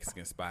favorite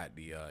Mexican spot,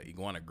 the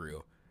Iguana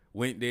Grill.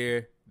 Went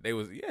there.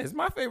 It's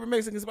my favorite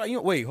Mexican spot.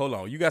 Wait, hold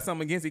on. You got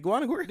something against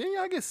iguana? Didn't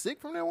y'all get sick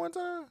from that one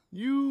time?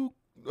 You,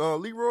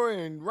 Leroy,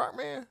 and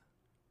Rockman?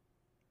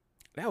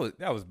 That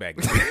was back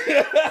then.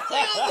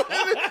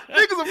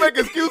 Niggas will make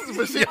excuses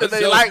for shit that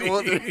they like.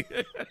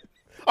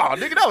 Oh,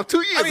 nigga, that was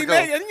 2 years ago.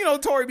 Man,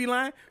 Tori be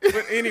lying.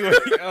 But anyway,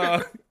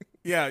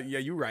 yeah,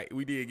 you're right.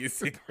 We did get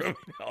sick from it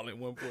all at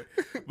one point.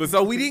 But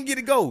so we didn't get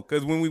to go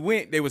because when we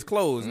went, they was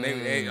closed.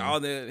 And all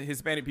the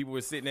Hispanic people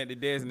were sitting at the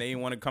desk and they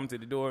didn't want to come to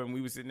the door. And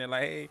we were sitting there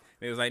like, hey.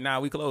 They was like, nah,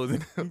 we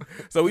closing.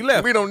 So we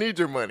left. We don't need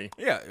your money.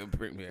 Yeah,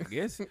 I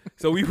guess.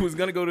 So we was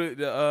going to go to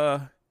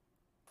the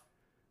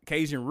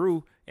Cajun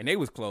Roux. And they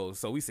was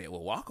closed. So we said,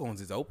 well, Walk-Ons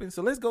is open,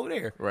 so let's go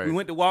there. Right. We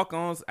went to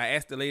Walk-Ons. I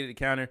asked the lady at the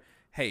counter,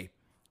 hey,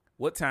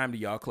 what time do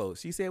y'all close?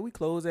 She said, we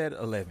close at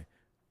 11.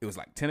 It was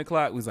like 10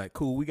 o'clock. We was like,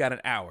 cool, we got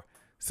an hour.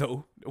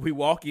 So we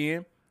walk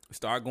in,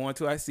 start going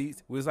to our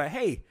seats. We was like,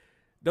 hey,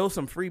 those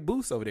some free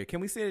booths over there.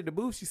 Can we sit at the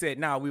booth? She said,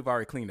 nah, we've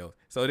already cleaned those.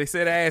 So they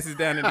set our asses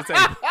down at the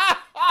table.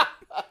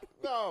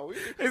 No,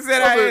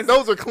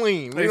 those are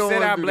clean. They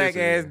set our black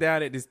ass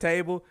down at this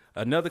table.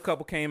 Another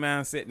couple came out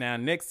and sat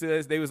down next to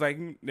us. They was like,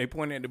 they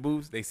pointed at the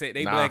booths. They set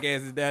their black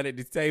asses down at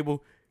this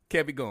table.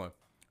 Kept it going.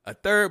 A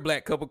third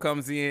black couple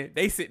comes in.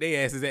 They sit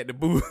their asses at the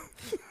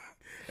booth.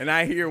 And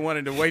I hear one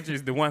of the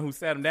waitresses, the one who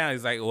sat them down,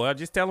 is like, well,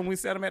 just tell them we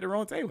sat them at the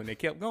wrong table. And they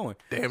kept going.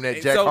 Damn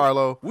that Jack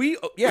Harlow. We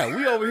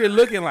over here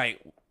looking like,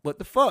 what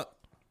the fuck?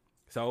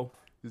 So,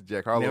 this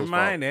Jack Harlow's never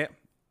mind that.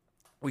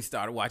 We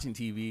started watching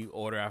TV,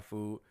 order our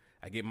food.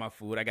 I get my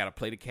food. I got a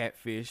plate of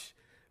catfish,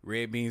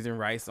 red beans and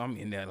rice. So I'm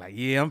in there like,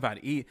 yeah, I'm about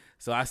to eat.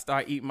 So I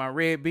start eating my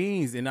red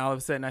beans, and all of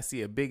a sudden I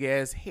see a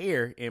big-ass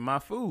hair in my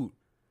food.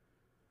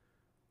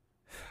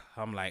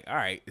 I'm like, all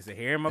right, it's a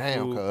hair in my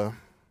food.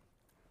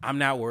 I'm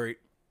not worried.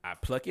 I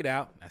pluck it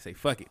out. I say,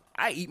 fuck it.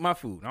 I eat my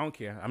food. I don't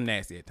care. I'm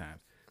nasty at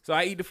times. So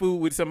I eat the food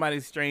with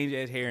somebody's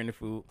strange-ass hair in the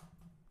food.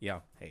 Yeah,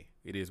 hey,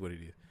 it is what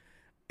it is.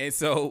 And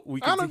so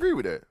I don't agree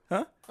with that.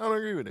 Huh? I don't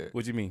agree with that.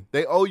 What you mean?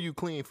 They owe you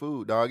clean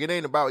food, dog. It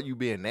ain't about you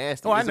being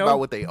nasty. Oh, it's about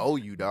what they owe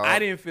you, dog. I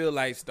didn't feel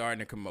like starting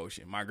a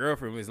commotion. My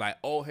girlfriend was like,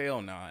 "Oh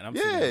hell no," and I'm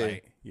sitting there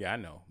like, "Yeah, I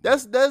know."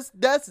 That's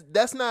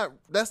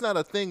not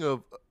a thing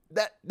of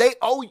that they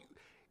owe you.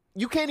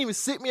 You can't even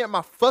sit me at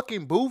my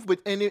fucking booth,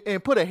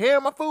 and put a hair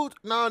in my food.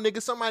 No,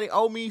 nigga, somebody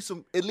owe me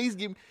some. At least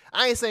give me.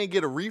 I ain't saying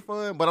get a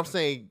refund, but I'm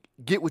saying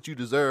get what you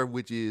deserve,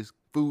 which is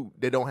food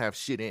that don't have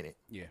shit in it.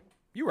 Yeah,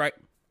 you're right.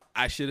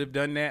 I should have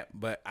done that,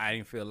 but I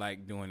didn't feel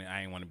like doing it.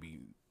 I didn't want to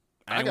be.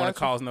 I didn't want to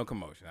cause no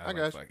commotion. I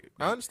got you.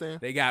 I understand.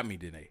 They got me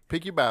today.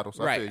 Pick your battles.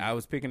 Right. I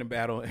was picking a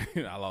battle.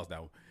 I lost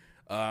that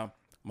one.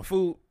 My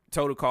food,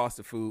 total cost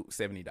of food,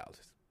 $70.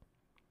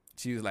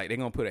 She was like, they're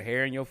going to put a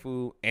hair in your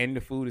food, and the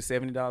food is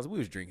 $70. We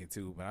was drinking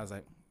too, but I was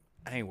like,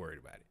 I ain't worried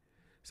about it.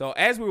 So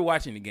as we were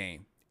watching the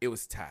game, it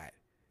was tied.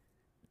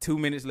 2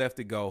 minutes left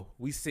to go.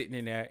 We sitting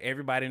in there.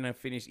 Everybody done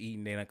finished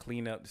eating. They done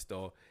cleaned up the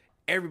store.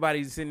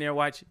 Everybody's sitting there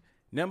watching.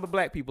 None but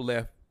black people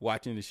left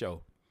watching the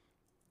show.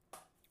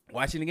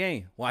 Watching the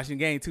game.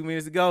 2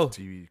 minutes ago.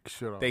 TV,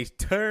 shut off. They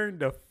turned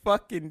the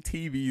fucking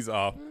TVs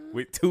off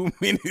with 2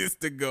 minutes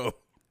to go.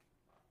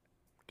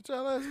 Get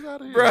y'all asses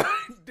out of here. Bro,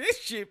 this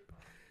shit,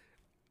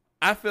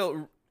 I felt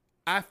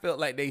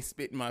like they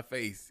spit in my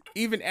face.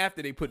 Even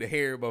after they put the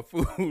hair in my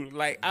food.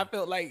 Like, I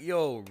felt like,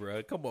 yo,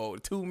 bro, come on.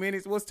 2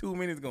 minutes? What's 2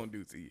 minutes going to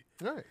do to you?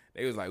 Right.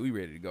 They was like, we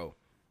ready to go.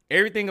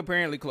 Everything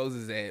apparently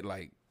closes at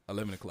like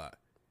 11 o'clock.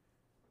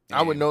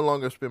 I would no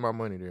longer spend my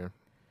money there.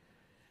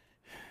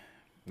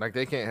 Like,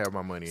 they can't have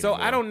my money So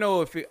anymore. I don't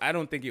know if I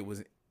don't think it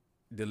was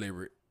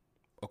deliberate.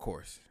 Of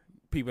course,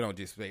 people don't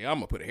just say, I'm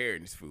going to put a hair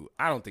in this food.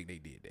 I don't think they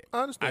did that.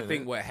 I understand I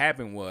think what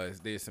happened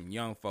was there's some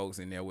young folks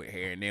in there with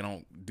hair, and they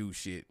don't do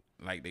shit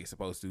like they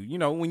supposed to. You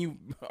know, when you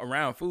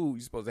around food,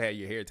 you're supposed to have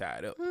your hair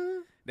tied up.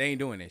 They ain't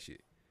doing that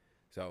shit.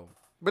 So,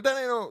 but that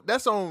ain't on.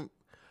 That's on.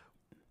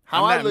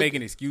 How I'm not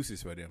making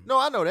excuses for them. No,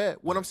 I know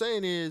that. What I'm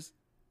saying is,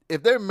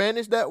 if they're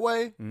managed that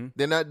way,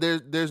 then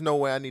there's no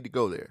way I need to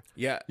go there.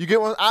 Yeah, you get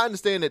one. I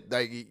understand that,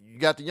 like, you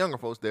got the younger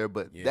folks there,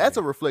 but that's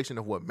a reflection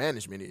of what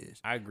management is.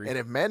 I agree. And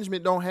if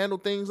management don't handle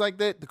things like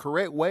that the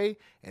correct way,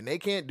 and they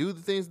can't do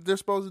the things that they're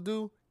supposed to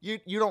do,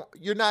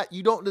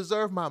 you don't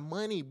deserve my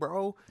money,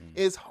 bro.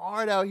 It's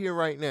hard out here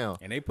right now.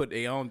 And they put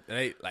their own.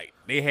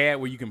 They had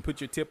where you can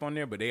put your tip on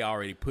there, but they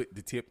already put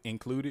the tip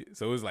included,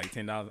 so it was like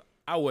 $10.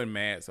 I wasn't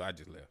mad, so I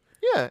just left.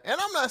 Yeah, and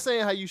I'm not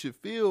saying how you should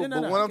feel,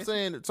 but what I'm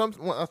saying,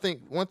 I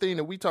think one thing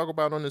that we talk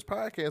about on this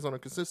podcast on a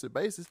consistent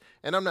basis,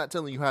 and I'm not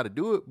telling you how to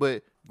do it,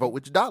 but vote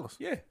with your dollars.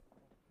 Yeah.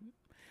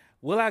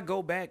 Will I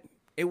go back?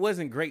 It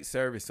wasn't great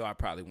service, so I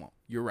probably won't.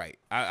 You're right.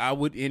 I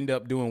would end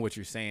up doing what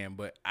you're saying,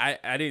 but I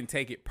didn't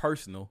take it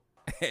personal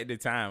at the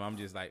time. I'm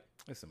just like,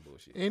 that's some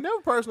bullshit. Ain't never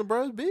personal,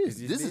 bro.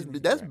 It's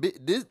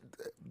business.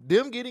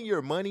 Them getting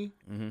your money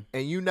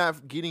and you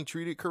not getting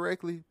treated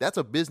correctly, that's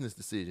a business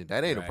decision.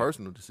 That ain't a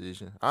personal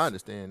decision. I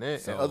understand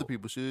that. So, and other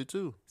people should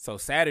too. So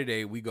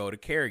Saturday we go to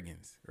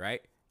Kerrigan's,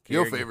 right?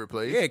 Your favorite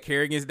place. Yeah,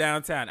 Kerrigan's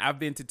downtown. I've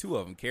been to two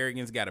of them.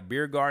 Kerrigan's got a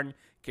beer garden.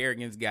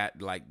 Kerrigan's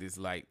got like this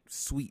like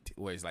suite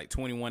where it's like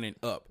 21 and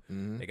up.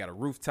 They got a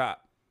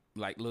rooftop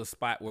like little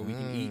spot where we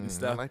can eat and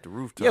stuff. I like the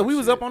rooftop. Yeah, we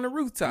was shit. up on the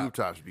rooftop.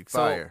 Rooftops be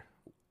fire.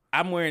 So,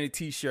 I'm wearing a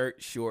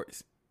t-shirt,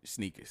 shorts,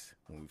 sneakers.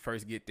 When we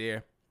first get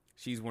there,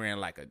 she's wearing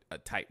like a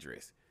tight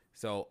dress.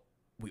 So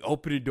we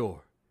open the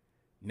door,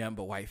 nothing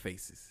but white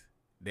faces.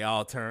 They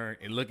all turn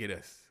and look at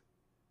us,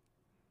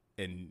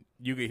 and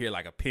you can hear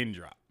like a pin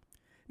drop.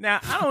 Now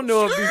I don't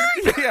know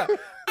if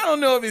I don't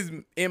know if it's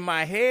in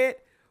my head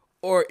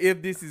or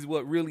if this is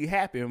what really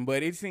happened,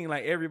 but it seemed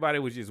like everybody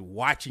was just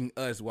watching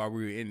us while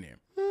we were in there.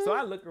 So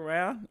I look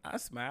around, I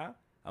smile.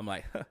 I'm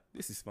like,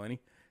 this is funny.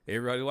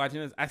 Everybody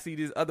watching us. I see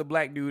this other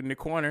black dude in the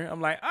corner.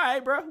 I'm like, all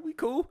right, bro, we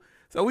cool.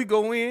 So we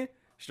go in,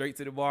 straight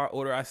to the bar,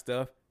 order our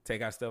stuff,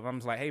 take our stuff. I'm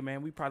just like, hey,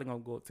 man, we probably going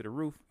to go up to the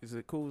roof. Is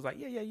it cool? He's like,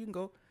 yeah, you can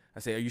go. I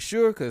said, are you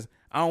sure? Because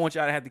I don't want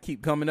y'all to have to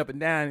keep coming up and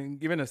down and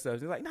giving us stuff.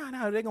 He's like, no,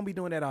 they're going to be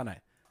doing that all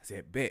night. I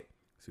said, bet.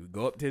 So we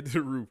go up to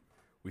the roof.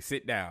 We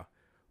sit down.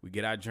 We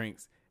get our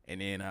drinks.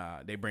 And then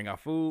they bring our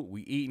food.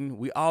 We eating.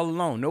 We all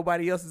alone.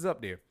 Nobody else is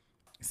up there.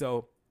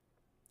 So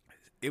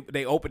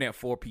they open at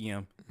 4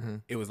 p.m. Mm-hmm.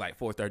 It was like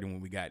 4:30 when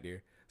we got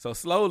there. So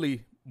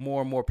slowly,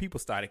 more and more people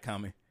started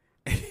coming.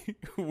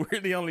 We're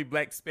the only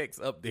black specks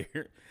up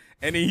there.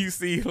 And then you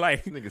see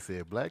like... Nigga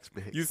said black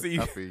specks. You see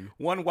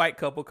one white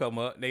couple come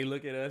up. They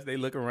look at us. They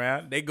look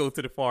around. They go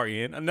to the far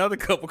end. Another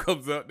couple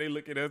comes up. They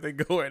look at us. They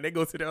go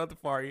to the other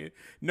far end.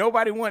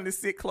 Nobody wanted to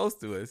sit close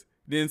to us.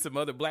 Then some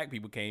other black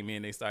people came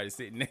in. They started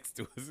sitting next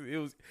to us.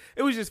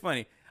 It was just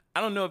funny.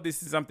 I don't know if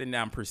this is something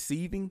that I'm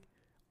perceiving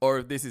or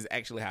if this is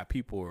actually how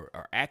people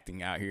are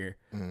acting out here.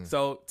 Mm.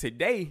 So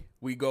today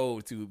we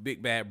go to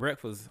Big Bad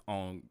Breakfast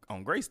on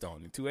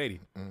Greystone in 280.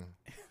 Mm.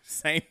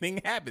 Same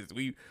thing happens.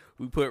 We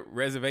put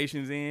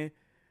reservations in.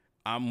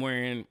 I'm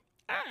wearing,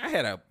 I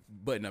had a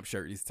button-up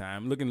shirt this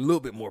time, looking a little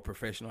bit more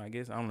professional, I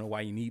guess. I don't know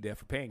why you need that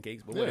for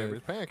pancakes, but whatever.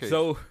 It's pancakes.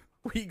 So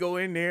we go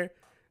in there.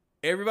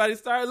 Everybody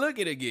started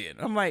looking again.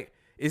 I'm like,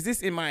 is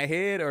this in my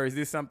head or is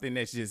this something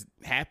that's just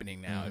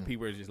happening now? Mm. And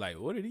people are just like,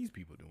 what are these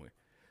people doing?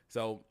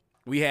 So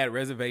we had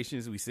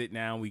reservations. We sit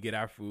down. We get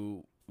our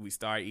food. We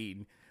start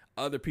eating.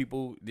 Other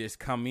people just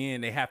come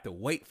in. They have to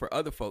wait for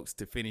other folks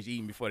to finish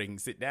eating before they can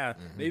sit down.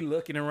 Mm-hmm. They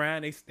looking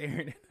around. They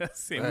staring at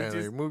us. And we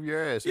just move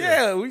your ass.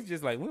 Yeah, we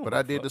just like. But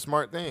I did the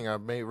smart thing. I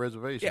made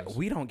reservations. Yeah,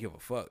 we don't give a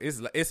fuck.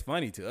 It's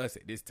funny to us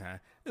at this time.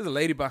 There's a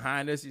lady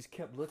behind us just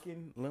kept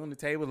looking on the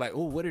table like,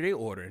 oh, what are they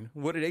ordering?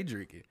 What are they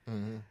drinking?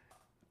 Mm-hmm.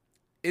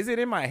 Is it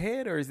in my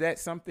head or is that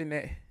something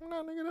that?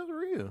 No, nigga, that's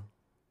real.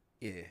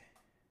 Yeah.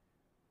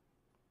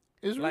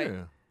 It's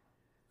real.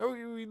 Oh,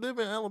 we live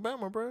in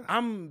Alabama, bro.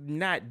 I'm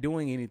not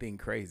doing anything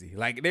crazy.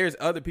 Like, there's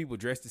other people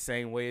dressed the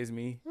same way as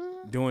me,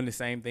 doing the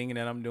same thing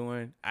that I'm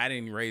doing. I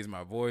didn't raise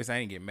my voice. I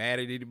didn't get mad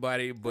at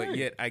anybody, but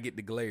yet I get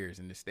the glares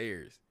and the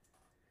stares.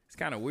 It's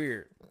kind of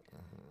weird.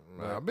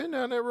 I've been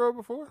down that road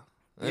before.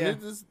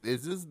 And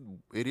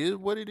it is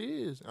what it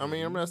is. I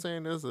mean, I'm not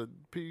saying that's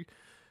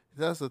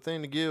a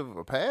thing to give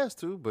a pass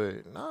to,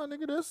 but nah,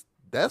 nigga,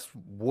 that's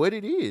what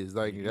it is.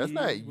 Like, that's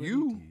not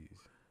you.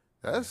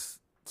 That's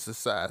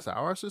society.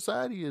 Our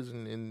society is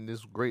in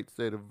this great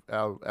state of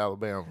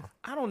Alabama.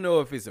 I don't know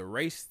if it's a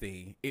race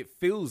thing. It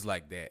feels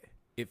like that.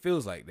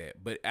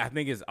 But I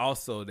think it's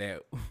also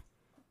that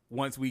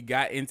once we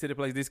got into the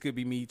place, this could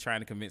be me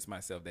trying to convince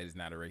myself that it's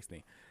not a race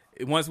thing.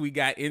 Once we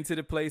got into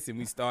the place and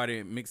we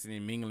started mixing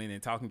and mingling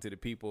and talking to the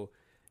people,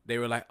 they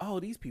were like, oh,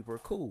 these people are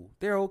cool.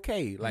 They're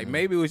okay. Like,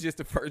 maybe it was just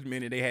the first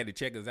minute they had to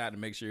check us out to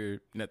make sure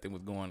nothing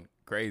was going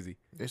crazy.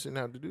 They shouldn't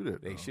have to do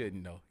that. They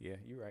shouldn't, though. Yeah,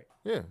 you're right.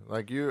 Yeah,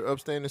 like you're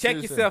upstanding Check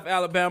citizen. yourself,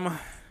 Alabama.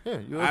 Yeah,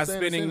 you're I'm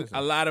upstanding spending citizen.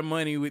 a lot of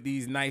money with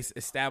these nice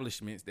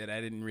establishments that I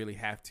didn't really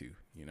have to,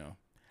 you know.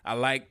 I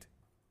liked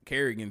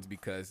Kerrigan's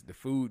because the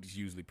food is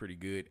usually pretty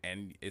good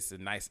and it's a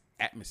nice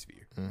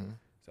atmosphere. Mm-hmm.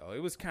 So it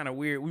was kind of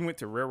weird. We went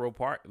to Railroad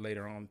Park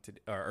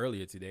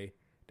earlier today.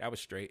 That was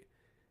straight.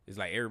 It's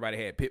like everybody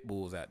had pit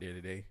bulls out there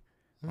today.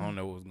 I don't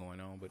know what was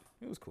going on, but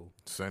it was cool.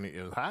 Sunny,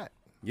 it was hot.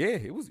 Yeah,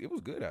 it was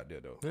good out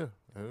there though. Yeah,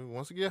 and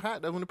once it get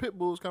hot, that's when the pit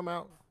bulls come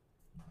out.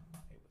 It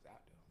was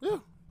out there.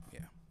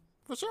 Yeah,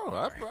 for sure.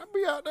 I'll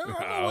be out there.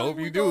 I hope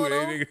you do,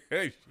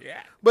 nigga.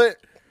 Yeah. But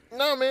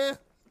no, man.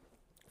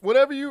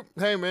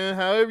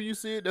 However you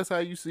see it, that's how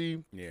you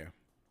see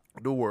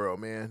the world,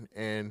 man.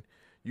 And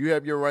you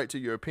have your right to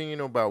your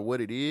opinion about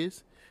what it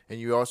is, and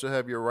you also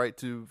have your right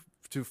to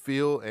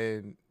feel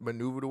and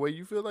maneuver the way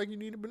you feel like you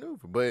need to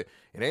maneuver. But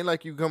it ain't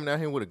like you coming out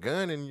here with a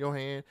gun in your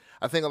hand.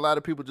 I think a lot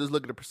of people just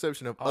look at the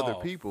perception of other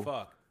people.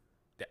 Fuck.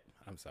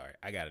 I'm sorry.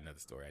 I got another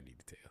story I need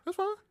to tell. That's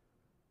fine.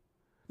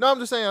 No, I'm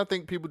just saying I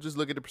think people just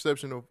look at the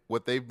perception of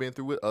what they've been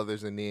through with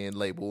others and then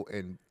label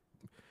and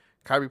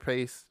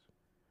copy-paste,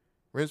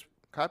 rinse,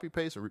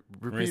 copy-paste, or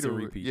rinse and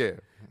repeat. Yeah.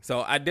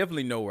 So I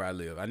definitely know where I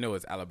live. I know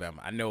it's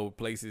Alabama. I know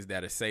places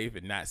that are safe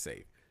and not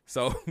safe.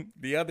 So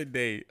the other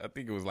day, I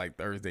think it was like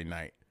Thursday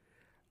night,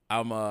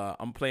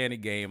 I'm playing a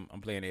game.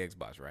 I'm playing the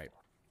Xbox, right?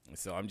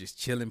 So I'm just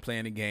chilling,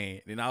 playing the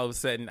game. Then all of a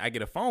sudden, I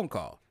get a phone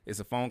call. It's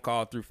a phone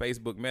call through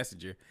Facebook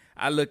Messenger.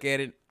 I look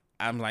at it.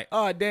 I'm like,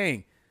 oh,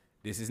 dang.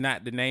 This is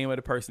not the name of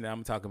the person that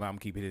I'm talking about. I'm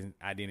keeping his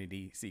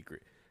identity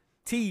secret.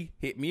 T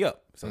hit me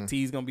up. So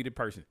T's going to be the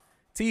person.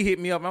 T hit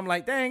me up. I'm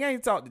like, dang, I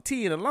ain't talked to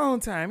T in a long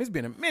time. It's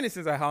been a minute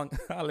since I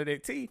hollered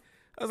at T.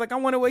 I was like, I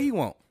wonder what he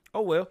want.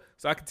 Oh, well,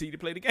 so I continue to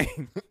play the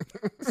game.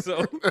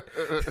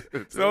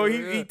 so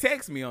he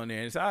texts me on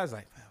there. And so I was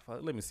like,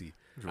 let me see.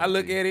 I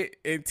look at it,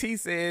 and T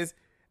says,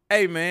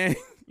 hey, man.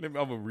 I'm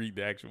going to read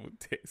the actual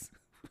text.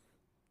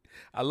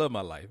 I love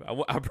my life.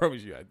 I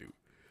promise you I do.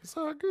 It's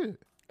all good.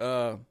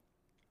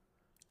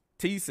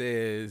 T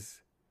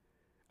says,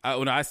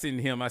 when I send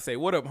him, I say,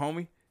 what up,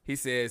 homie? He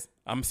says,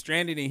 I'm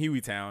stranded in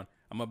Hueytown.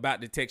 I'm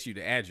about to text you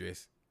the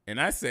address. And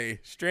I say,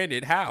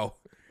 stranded how?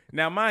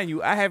 Now, mind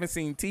you, I haven't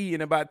seen T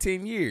in about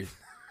 10 years.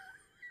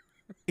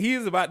 He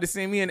is about to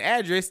send me an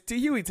address to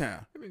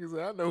Hueytown. Nigga said,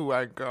 I know who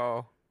I can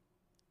call.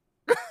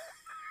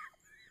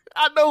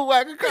 I know who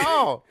I can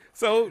call.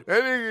 So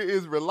that nigga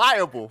is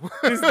reliable.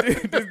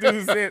 This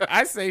dude said,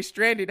 I say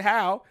stranded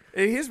how?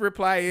 And his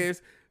reply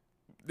is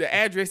the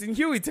address in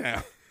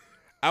Hueytown.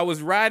 I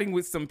was riding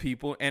with some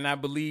people and I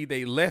believe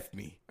they left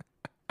me.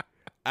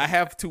 I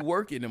have to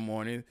work in the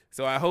morning,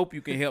 so I hope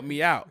you can help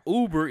me out.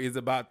 Uber is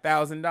about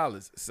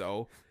 $1,000.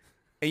 So,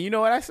 and you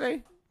know what I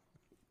say?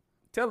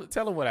 Tell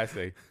him what I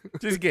say.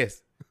 Just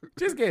guess.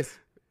 Just guess.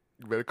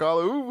 You better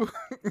call an Uber.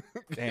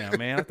 Damn,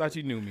 man. I thought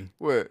you knew me.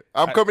 What?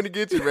 I'm coming to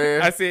get you,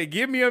 man. I said,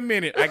 give me a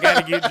minute. I got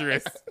to get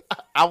dressed.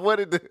 I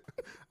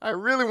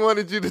really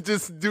wanted you to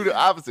just do the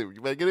opposite. You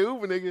better get an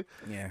Uber, nigga.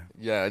 Yeah.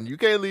 Yeah, and you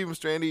can't leave him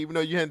stranded even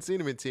though you hadn't seen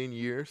him in 10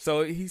 years.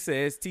 So T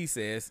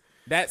says,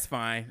 that's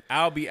fine.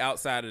 I'll be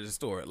outside of the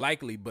store.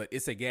 Likely, but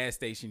it's a gas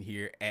station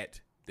here at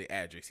the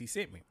address he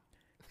sent me.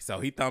 So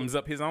he thumbs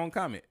up his own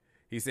comment.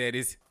 He said,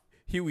 it's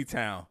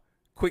Hueytown,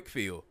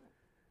 Quickfield.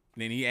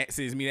 Then he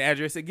sends me the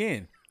address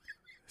again.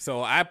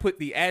 So I put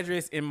the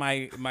address in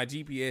my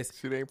GPS.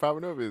 Shit ain't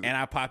popping up, is it? And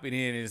I pop it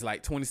in, and it's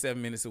like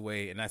 27 minutes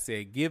away. And I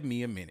said, give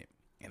me a minute.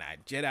 And I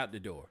jet out the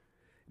door.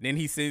 Then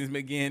he sends me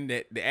again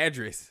the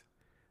address.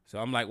 So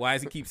I'm like, why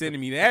does he keep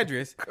sending me the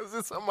address? Because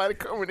there's somebody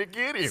coming to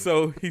get him.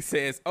 So he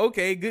says,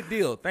 okay, good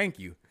deal. Thank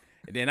you.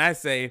 And then I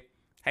say,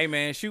 hey,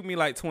 man, shoot me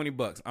like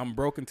 $20. I'm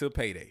broke until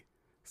payday.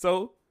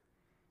 So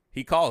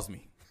he calls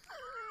me.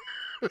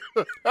 He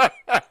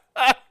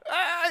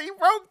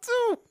broke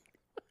too.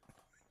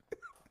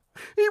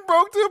 He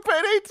broke to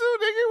payday too,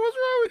 nigga. What's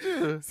wrong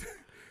with you?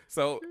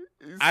 So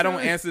I don't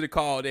answer the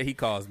call that he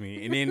calls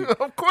me, and then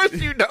of course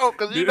you don't,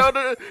 because you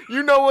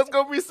know what's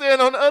gonna be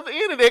said on the other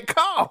end of that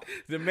call.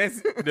 The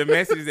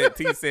message that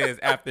T says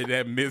after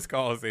that missed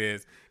call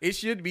says, "It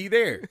should be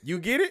there. You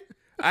get it?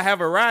 I have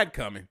a ride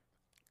coming."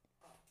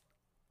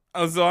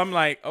 So I'm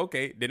like,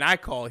 okay. Then I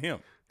call him.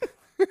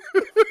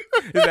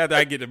 It's after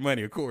I get the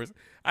money, of course.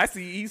 I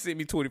see he sent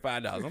me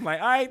 $25. I'm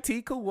like, all right,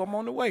 T, cool. I'm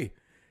on the way.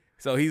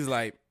 So he's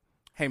like,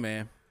 hey,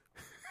 man,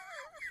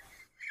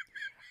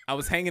 I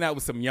was hanging out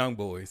with some young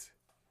boys,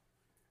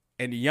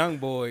 and the young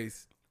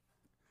boys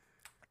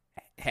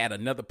had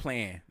another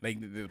plan.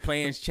 Like, the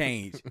plans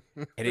changed,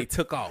 and they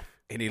took off,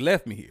 and they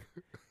left me here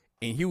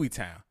in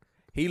Hueytown.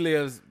 He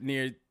lives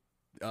near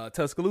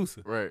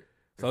Tuscaloosa. Right.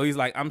 So he's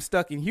like, I'm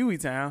stuck in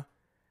Hueytown.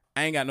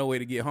 I ain't got no way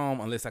to get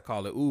home unless I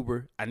call an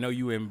Uber. I know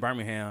you in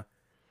Birmingham.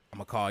 I'm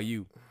going to call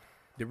you.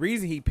 The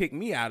reason he picked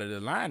me out of the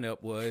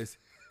lineup was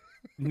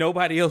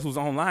nobody else was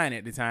online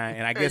at the time,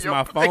 and I guess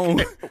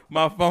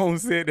my phone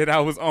said that I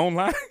was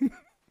online.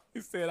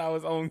 It said I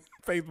was on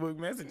Facebook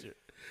Messenger.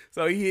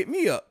 So he hit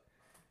me up.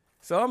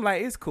 So I'm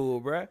like, it's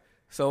cool, bro.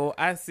 So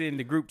I send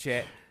the group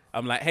chat.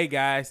 I'm like, hey,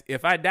 guys,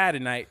 if I die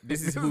tonight,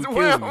 this is who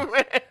kills me.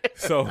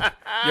 So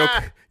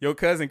your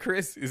cousin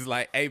Chris is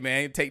like, hey,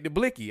 man, take the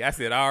blicky. I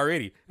said,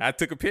 already. I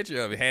took a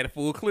picture of it, had a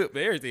full clip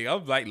and everything. I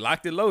was like,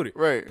 locked and loaded.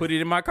 Right. Put it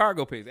in my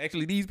cargo pants.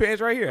 Actually, these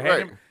pants right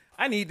here.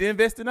 I need to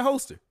invest in a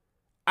holster.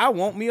 I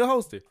want me a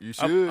holster. You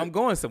should. I'm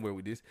going somewhere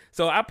with this.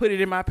 So I put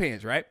it in my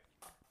pants, right?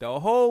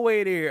 The whole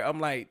way there, I'm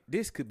like,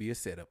 this could be a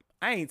setup.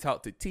 I ain't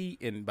talked to T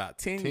in about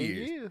 10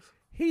 years.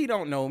 He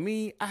don't know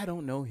me. I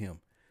don't know him.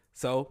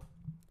 So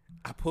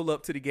I pull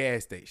up to the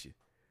gas station.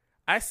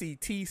 I see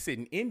T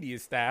sitting Indian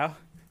style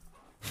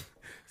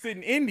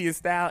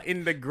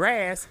in the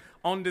grass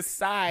on the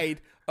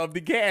side of the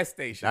gas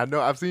station. I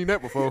know. I've seen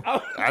that before.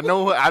 I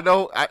know.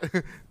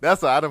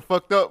 That's I done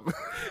fucked up.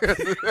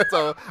 That's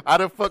a I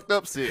done fucked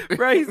up shit.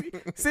 Crazy.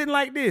 Sitting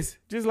like this,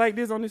 just like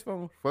this on this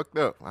phone. Fucked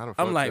up.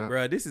 I'm like,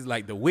 bro, this is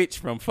like the witch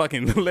from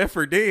fucking Left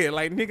 4 Dead.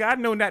 Like, nigga, I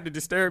know not to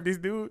disturb this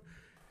dude.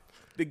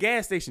 The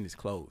gas station is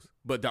closed,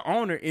 but the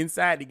owner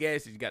inside the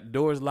gas station got the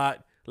doors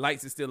locked.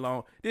 Lights are still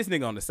on. This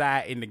nigga on the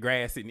side in the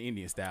grass sitting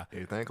Indian style.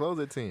 Everything closed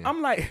at 10.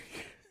 I'm like,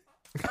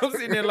 I'm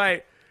sitting there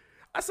like,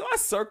 so I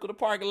circle the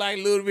parking lot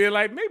a little bit,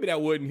 like maybe that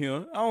wasn't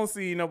him. I don't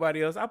see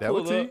nobody else. I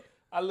pull up.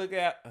 I look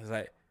out. I was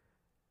like,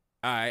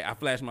 all right. I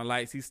flash my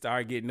lights. He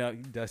started getting up.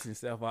 He dusted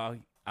himself off.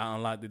 I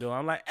unlocked the door.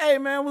 I'm like, hey,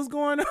 man, what's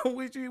going on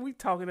with you? We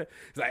talking. He's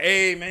like,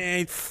 hey,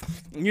 man,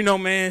 you know,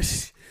 man,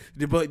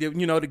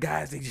 the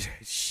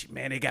guys,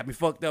 man, they got me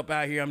fucked up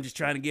out here. I'm just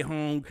trying to get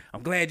home.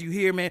 I'm glad you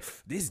here, man.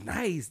 This is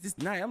nice.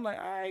 I'm like,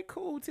 all right,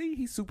 cool, T.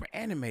 He's super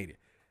animated.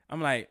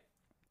 I'm like,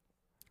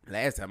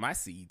 last time I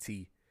see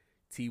T,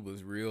 T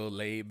was real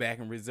laid back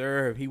and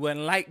reserved. He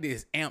wasn't like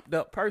this amped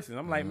up person.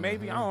 I'm like,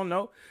 maybe, I don't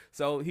know.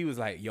 So he was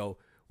like, yo,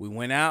 we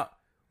went out.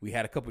 We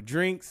had a couple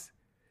drinks.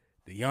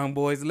 The young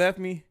boys left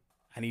me.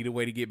 I need a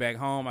way to get back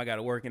home. I got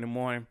to work in the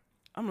morning.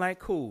 I'm like,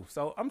 cool.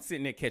 So I'm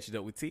sitting there catching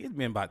up with T. It's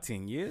been about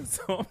 10 years.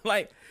 So I'm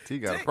like, T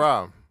got a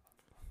problem.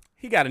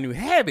 He got a new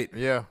habit.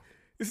 Yeah.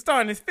 It's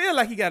starting to feel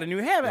like he got a new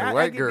habit.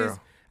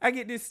 I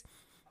get this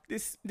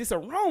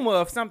aroma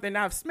of something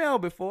I've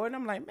smelled before, and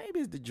I'm like, maybe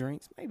it's the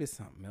drinks, maybe it's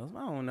something else.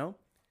 I don't know.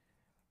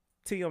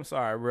 T, I'm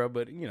sorry, bro,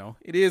 but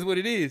it is what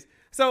it is.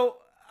 So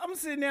I'm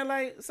sitting there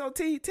like, so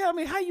T, tell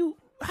me how you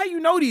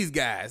know these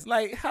guys?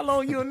 Like, how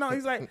long you know?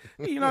 He's like,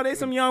 they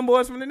some young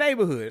boys from the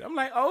neighborhood. I'm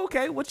like, oh,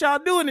 okay, what y'all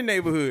do in the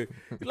neighborhood?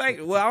 He's like,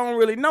 well, I don't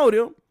really know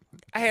them.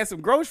 I had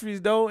some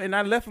groceries, though, and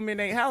I left them in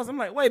their house. I'm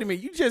like, wait a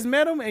minute, you just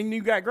met them and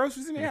you got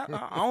groceries in their house?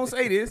 I don't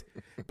say this,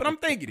 but I'm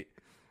thinking it.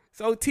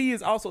 So T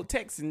is also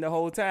texting the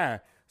whole time.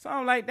 So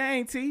I'm like,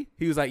 dang, T.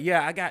 He was like,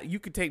 yeah, you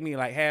could take me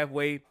like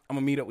halfway. I'm going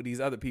to meet up with these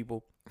other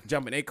people,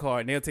 jump in their car,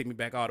 and they'll take me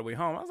back all the way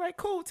home. I was like,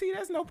 cool, T,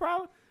 that's no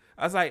problem.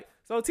 I was like,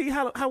 so T,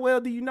 how well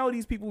do you know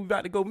these people we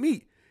about to go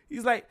meet?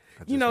 He's like,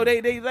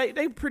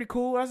 they pretty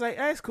cool. I was like,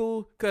 that's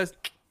cool, because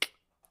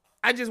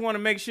I just want to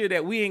make sure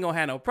that we ain't going to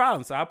have no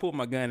problem. So I pulled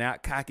my gun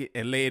out, cock it,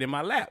 and lay it in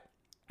my lap.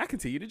 I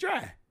continue to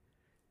drive.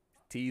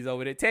 T's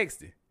over there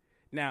texting.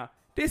 Now,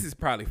 this is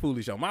probably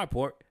foolish on my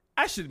part.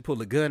 I shouldn't pull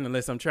a gun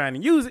unless I'm trying to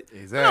use it.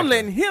 Exactly. But I'm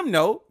letting him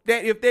know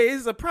that if there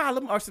is a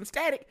problem or some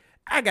static,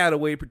 I got a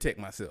way to protect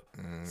myself.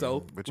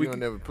 So, but you don't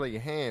never play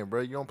your hand,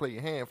 bro. You don't play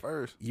your hand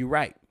first. You're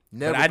right.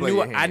 Never.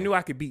 But I knew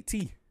I could beat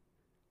T.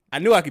 I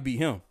knew I could beat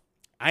him.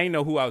 I didn't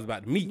know who I was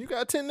about to meet. You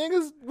got 10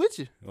 niggas with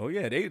you. Oh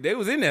yeah, they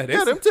was in there.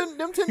 Yeah, them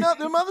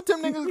other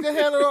 10 niggas can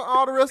handle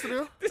all the rest of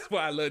them. This is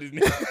why I love this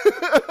nigga.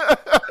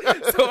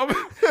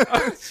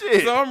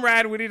 so I'm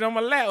riding with it on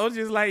my lap. I was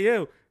just like,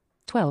 yo,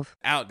 12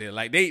 out there,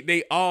 like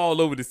they all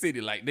over the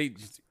city, like they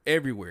just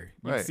everywhere.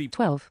 You right. See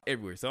 12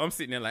 everywhere. So I'm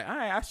sitting there like, all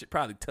right, I should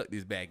probably tuck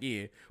this back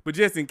in, but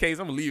just in case,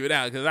 I'm gonna leave it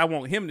out because I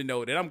want him to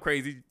know that I'm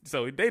crazy,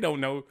 so they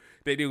don't know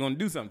that they're gonna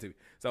do something to me.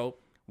 So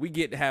we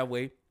get to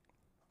halfway.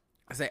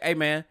 I say, hey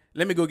man,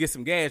 let me go get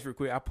some gas real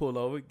quick. I pull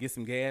over, get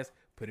some gas,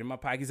 put it in my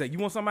pocket. He's like, you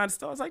want something out of the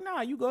store? I was like,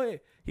 nah, you go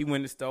ahead. He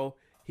went to the store.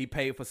 He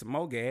paid for some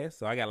more gas,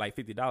 so I got like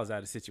 $50 out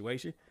of the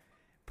situation.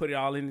 Put it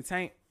all in the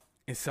tank,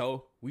 and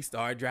so we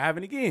started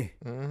driving again.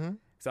 Mm-hmm.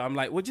 So I'm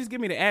like, well, just give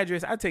me the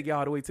address. I'll take you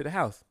all the way to the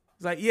house.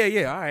 He's like,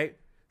 yeah, all right.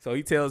 So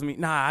he tells me,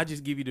 nah, I'll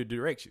just give you the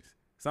directions.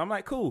 So I'm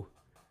like, cool.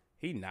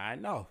 He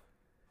nodding off.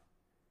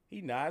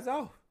 He nods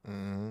off.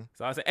 Mm-hmm.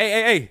 So I said,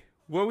 hey,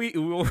 where we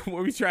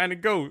trying to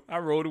go? I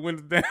rolled the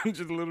windows down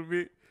just a little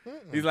bit.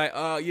 Mm-mm. He's like,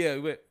 yeah,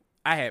 but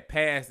I had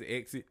passed the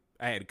exit.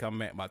 I had to come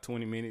back about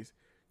 20 minutes,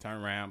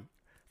 turn around.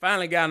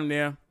 Finally got him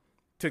there.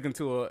 Took him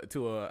to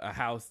a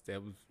house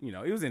that was,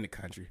 it was in the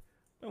country.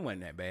 It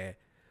wasn't that bad.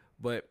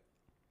 But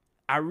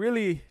I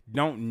really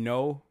don't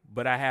know,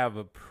 but I have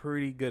a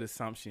pretty good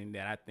assumption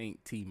that I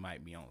think T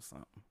might be on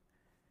something.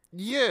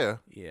 Yeah.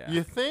 Yeah.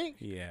 You think?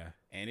 Yeah.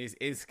 And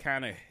it's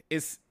kind of,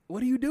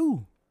 what do you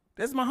do?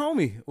 That's my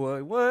homie. Well,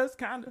 it was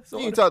kind of. You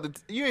ain't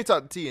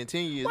talked to T in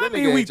 10 years. Well, I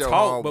mean, we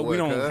talk, but we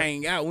don't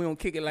hang out. We don't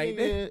kick it like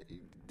that.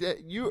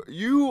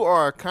 You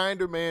are a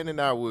kinder man than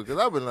I would,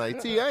 because I've been like,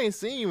 T, I ain't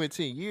seen you in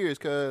 10 years,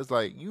 because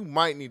like you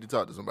might need to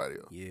talk to somebody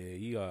else. Yeah,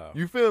 you are.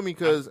 You feel me?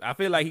 Because I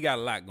feel like he got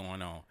a lot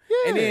going on.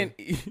 Yeah. And then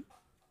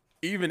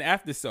even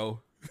after so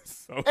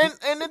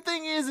and the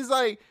thing is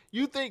like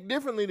you think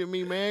differently than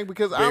me, man,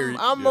 because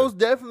I'm most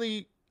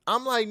definitely.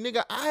 I'm like,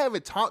 nigga, I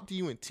haven't talked to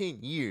you in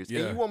 10 years, and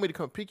you want me to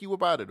come pick you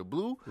up out of the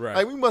blue? Right.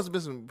 Like, we must have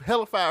been some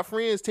hellified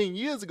friends 10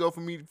 years ago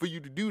for you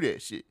to do that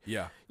shit.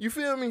 Yeah. You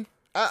feel me?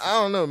 I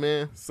don't know,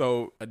 man.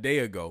 So a day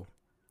ago,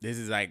 this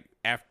is like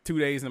after 2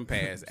 days and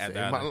passed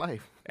after my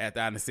life. After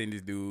I sent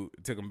this dude,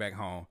 took him back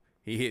home.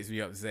 He hits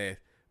me up and says,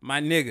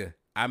 my nigga,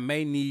 I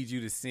may need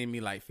you to send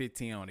me like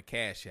 15 on the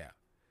Cash App.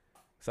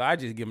 So I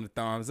just give him the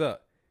thumbs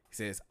up. He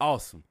says,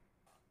 awesome.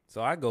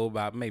 So I go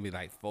about maybe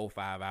like 4 or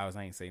 5 hours.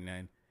 I ain't say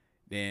nothing.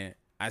 Then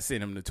I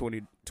sent him the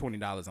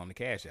 $20 on the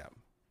Cash App.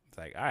 It's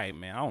like, all right,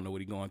 man, I don't know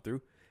what he's going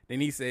through. Then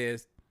he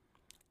says,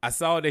 I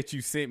saw that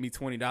you sent me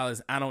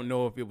 $20. I don't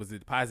know if it was a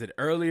deposit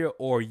earlier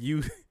or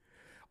you,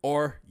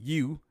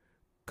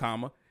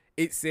 comma.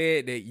 It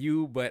said that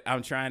you, but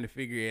I'm trying to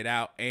figure it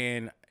out,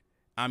 and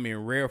I'm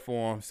in rare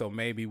form, so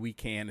maybe we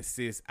can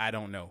assist. I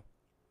don't know.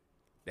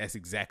 That's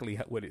exactly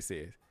what it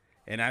says.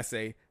 And I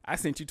say, I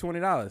sent you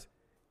 $20.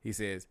 He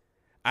says,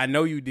 I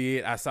know you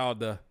did. I saw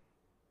the...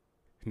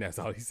 And that's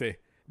all he said.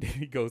 Then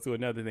he goes to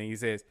another thing. He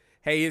says,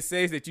 hey, it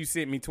says that you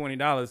sent me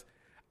 $20.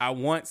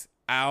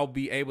 I'll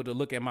be able to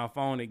look at my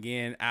phone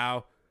again.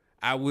 I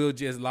will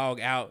just log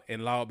out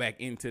and log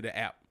back into the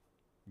app.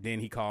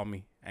 Then he called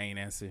me. I ain't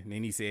answered. And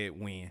then he said,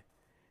 when?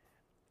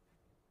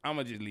 I'm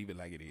going to just leave it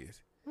like it is.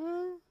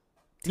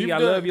 T, I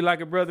love you like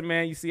a brother,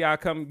 man. You see, I'll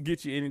come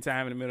get you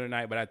anytime in the middle of the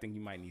night, but I think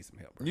you might need some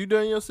help, bro. You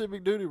done your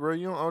civic duty, bro.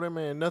 You don't owe that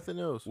man nothing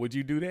else. Would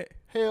you do that?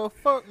 Hell,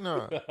 fuck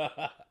no.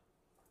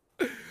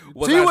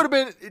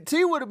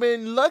 T would have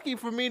been lucky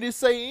for me to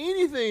say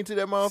anything to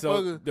that motherfucker.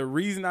 So the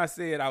reason I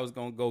said I was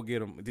gonna go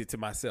get him to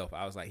myself,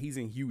 I was like, he's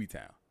in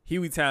Hueytown.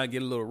 Hueytown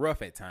get a little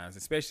rough at times,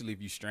 especially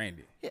if you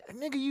stranded. Yeah,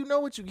 nigga, you know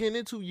what you getting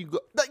into. You go.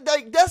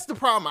 That's the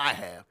problem I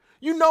have.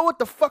 You know what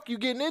the fuck you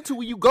getting into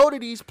when you go to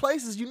these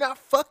places. You're not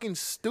fucking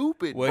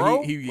stupid, bro.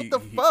 What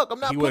the fuck? I'm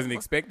not. He wasn't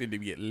expecting to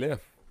get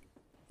left.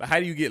 But how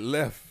do you get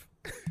left?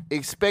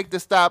 Expect to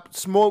stop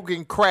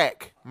smoking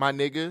crack, my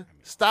nigga.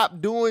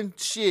 Stop doing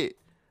shit.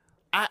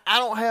 I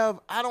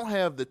don't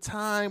have the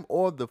time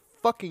or the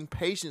fucking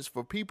patience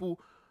for people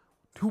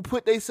who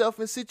put themselves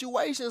in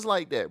situations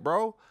like that,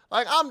 bro.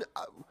 Like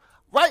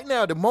right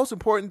now, the most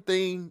important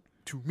thing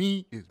to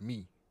me is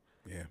me.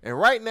 Yeah. And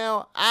right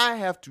now, I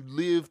have to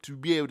live to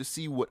be able to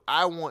see what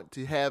I want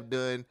to have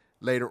done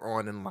later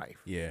on in life.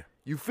 Yeah.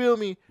 You feel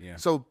me? Yeah.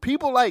 So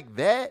people like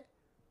that,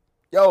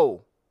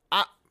 yo,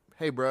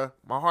 hey, bro,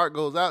 my heart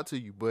goes out to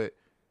you. But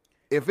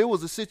if it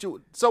was a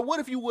situation, so what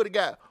if you would have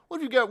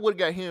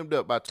got hemmed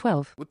up by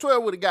 12? Well,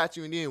 12 would have got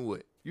you, and then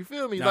what? You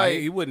feel me? No, like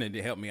he wouldn't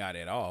have helped me out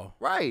at all.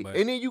 Right. But,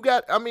 and then you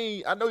got, I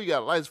know you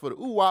got a license for the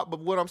ooh-wop, but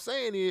what I'm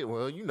saying is,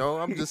 well,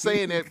 I'm just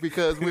saying that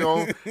because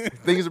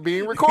things are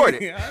being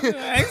recorded.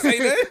 I ain't say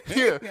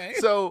that. Yeah.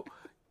 So,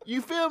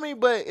 you feel me?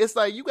 But it's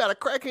like you got a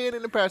crackhead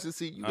in the passenger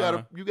seat. You got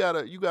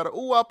a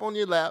ooh-wop on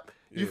your lap.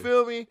 You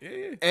feel me?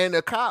 Yeah.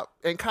 And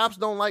cops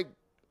don't like,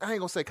 I ain't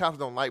gonna say cops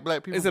don't like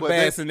black people. It's a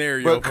bad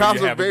scenario but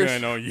cops you have a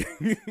gun on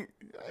you.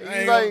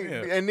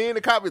 And then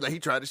the cop is like, he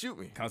tried to shoot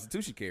me.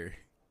 Constitution carry.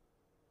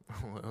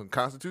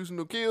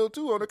 Constitutional kill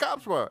too on the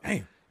cop's part.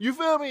 Damn. You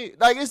feel me?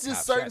 Like it's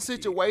just certain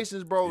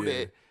situations, bro,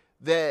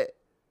 that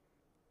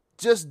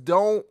just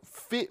don't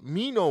fit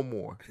me no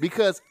more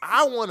because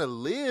I want to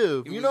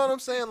live. You know what I'm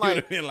saying?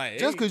 Like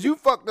just because you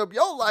fucked up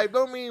your life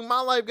don't mean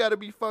my life got to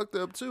be fucked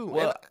up too.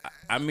 Well,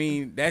 I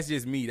mean, that's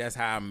just me. That's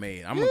how I'm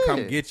made. I'm going to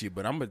come get you,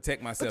 but I'm going to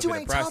protect myself in the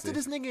process. But you ain't talked to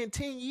this nigga in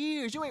 10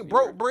 years. You ain't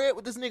broke bread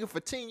with this nigga for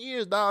 10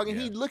 years, dog, and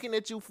he looking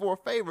at you for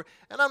a favor.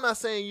 And I'm not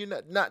saying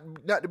you're not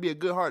to be a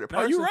good-hearted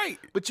person. No, you're right.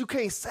 But you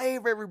can't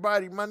save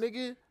everybody, my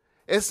nigga.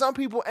 And some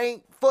people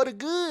ain't for the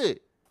good.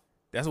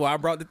 That's why I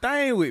brought the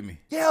thing with me.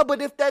 Yeah, but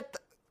if that...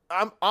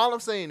 all I'm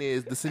saying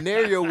is the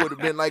scenario would have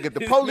been like if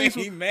the police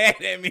was mad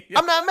at me.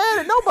 I'm not mad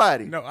at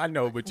nobody. No, I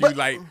know, but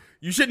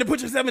you shouldn't have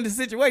put yourself in this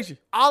situation.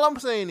 All I'm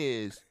saying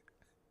is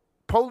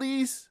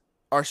police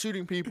are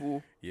shooting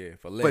people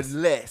for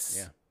less.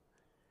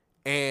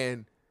 Yeah.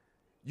 And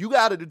you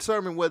got to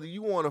determine whether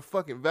you want to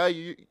fucking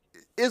value.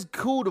 It's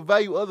cool to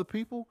value other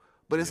people,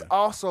 but it's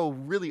also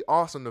really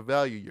awesome to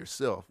value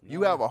yourself.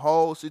 You have a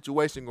whole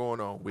situation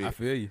going on with I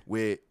feel you.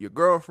 With your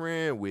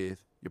girlfriend,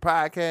 with your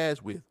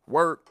podcast, with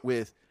work,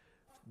 with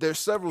there's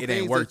several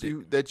things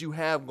that you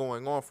have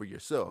going on for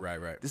yourself.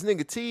 Right. This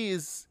nigga T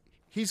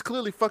he's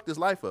clearly fucked his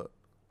life up.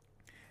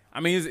 I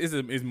mean,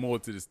 it's more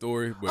to the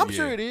story. But I'm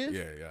sure it is.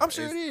 Yeah. I'm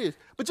sure it is.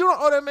 But you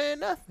don't owe that man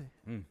nothing.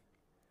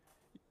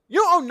 You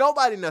don't owe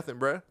nobody nothing,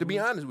 bro, to be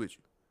honest with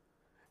you.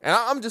 And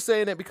I'm just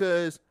saying that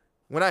because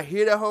when I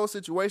hear that whole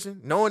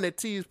situation, knowing that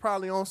T is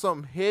probably on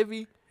something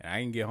heavy. I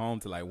didn't get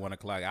home till like 1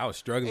 o'clock. I was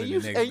struggling the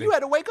next day. And you had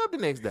to wake up the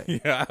next day.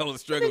 Yeah, I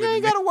was struggling. Nigga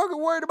ain't got to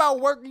worried about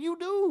work. You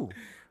do.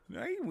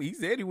 No, he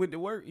said he went to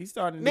work. He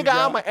started. Nigga,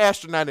 I'm an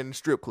astronaut in the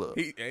strip club.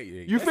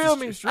 You feel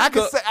me? I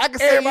can say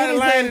everybody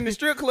lying in the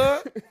strip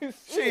club.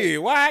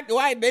 Shit, why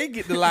they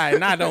get the lie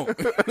and I don't?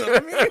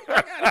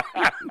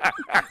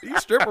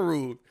 These stripper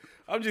rules.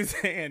 I'm just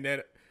saying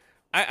that.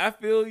 I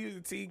feel you,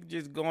 T,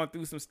 just going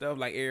through some stuff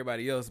like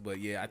everybody else, but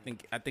yeah, I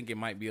think it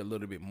might be a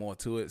little bit more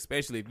to it,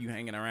 especially if you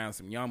hanging around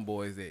some young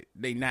boys that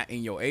they not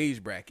in your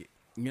age bracket.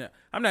 You know,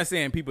 I'm not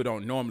saying people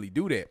don't normally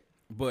do that,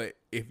 but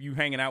if you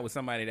hanging out with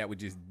somebody that would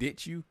just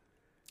ditch you,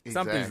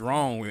 something's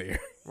wrong with it.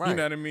 Right. You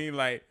know what I mean?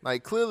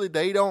 Like clearly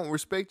they don't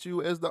respect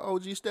you as the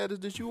OG status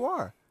that you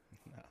are.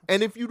 No.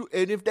 And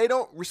if they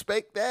don't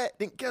respect that,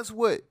 then guess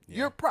what? Yeah.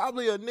 You're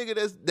probably a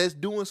nigga that's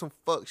doing some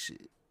fuck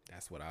shit.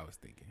 That's what I was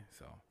thinking.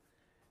 So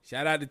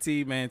shout out to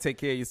T, man. Take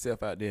care of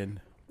yourself out there.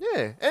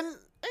 Yeah, and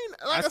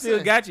like I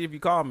still got you if you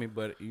call me,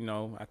 but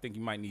I think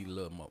you might need a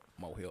little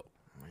more help.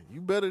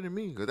 You better than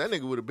me, because that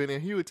nigga would have been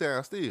in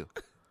Hueytown still.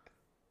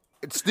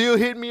 It still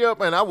hit me up,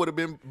 and I would have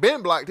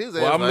been blocked his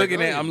ass. Well,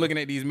 I'm looking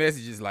at these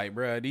messages like,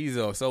 bro, these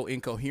are so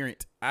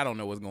incoherent. I don't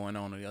know what's going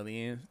on the other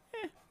end.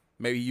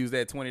 Maybe use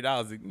that $20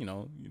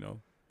 to,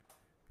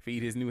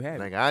 feed his new habit.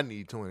 Like, I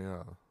need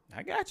 $20.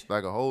 I got you.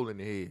 Like a hole in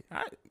the head.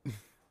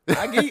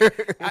 I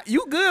get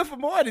you good for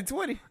more than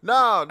 20.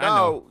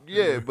 No,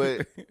 yeah,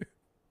 but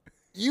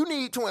you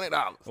need $20.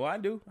 Well, I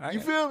do.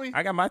 You feel me?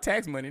 I got my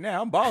tax money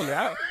now. I'm balling.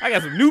 I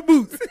got some new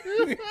boots.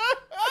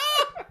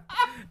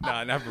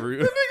 Nah, not for real.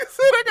 The nigga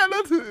said I got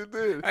nothing to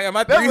do. I got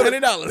my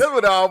 $300. That's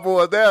what it all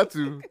boils down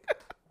to.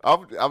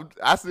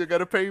 I still got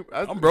to pay.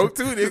 I'm broke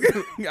too,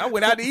 nigga. I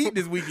went out to eat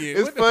this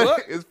weekend.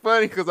 It's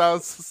funny because I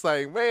was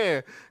saying,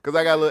 man, because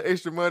I got a little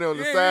extra money on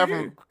the side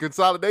from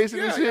consolidation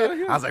and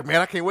shit. I was like,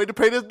 man, I can't wait to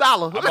pay this $1.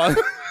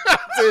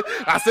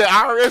 I said,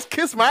 IRS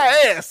kiss my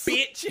ass.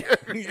 Bitch.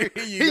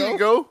 Here you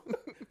go.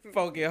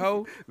 Funky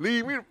hoe.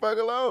 Leave me the fuck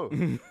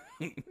alone.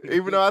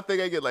 Even though I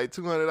think I get like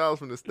 $200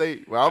 from the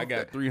state. Well, I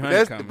got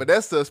 $300 coming. But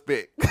that's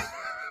suspect.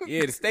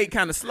 Yeah, the state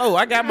kind of slow.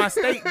 I got my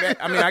state back.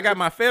 I mean, I got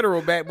my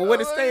federal back, but where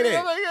the state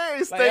at?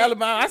 Like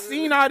Alabama. I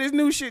seen all this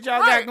new shit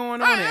y'all got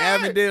going on in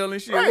Avondale and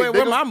shit.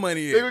 Where my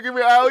money is? They gonna give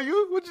me an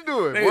IOU? What you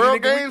doing?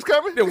 World Games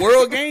coming? The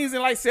World Games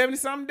in like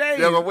 70-something days.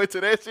 Y'all gonna wait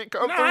till that shit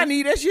come No, through? I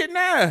need that shit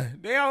now.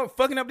 They all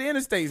fucking up the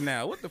interstates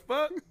now. What the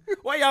fuck?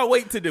 Why y'all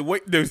wait till the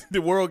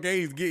World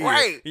Games get here?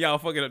 Right. Y'all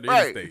fucking up the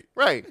interstate.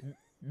 Right.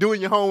 Doing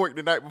your homework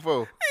the night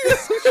before.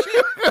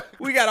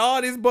 We got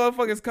all these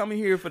motherfuckers coming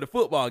here for the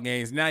football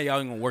games. Now y'all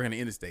ain't gonna work on the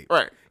interstate.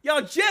 Right. Y'all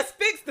just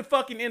fixed the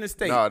fucking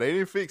interstate. No, they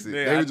didn't fix it.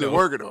 Yeah, they I were just know.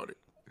 working on it.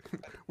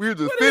 We were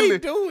just What are you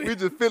fiddling. doing? We were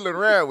just fiddling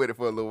around with it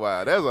for a little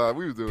while. That's all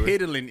we was doing.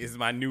 Piddling is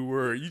my new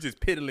word. You just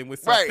piddling with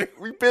something. Right.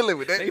 We piddling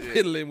with that. They shit.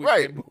 piddling with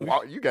right.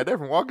 that. You got that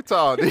from Walking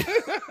Tall. Dude.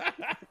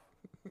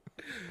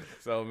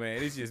 So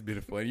man, it's just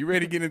been fun. You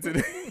ready to get into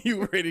the?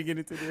 You ready to get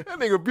into this? That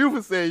nigga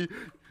Buford said,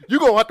 "You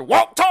gonna have to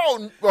walk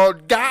tall,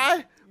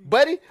 guy,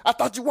 buddy. I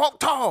thought you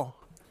walked tall."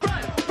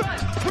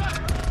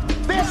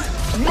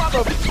 This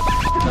mother.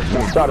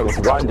 Started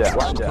with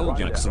Rundown. Cole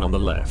Jackson on the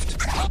left.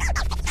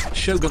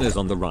 Shogun is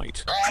on the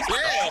right.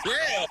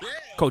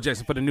 Cole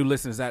Jackson, for the new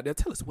listeners out there,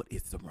 tell us what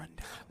is the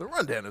Rundown. The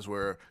Rundown is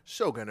where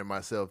Shogun and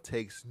myself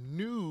takes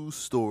news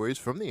stories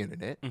from the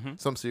internet,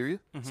 some serious,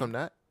 some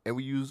not, and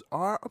we use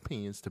our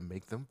opinions to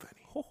make them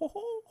funny.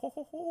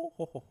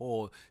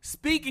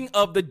 Speaking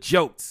of the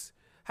jokes,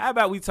 how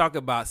about we talk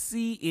about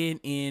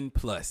CNN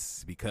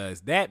Plus,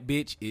 because that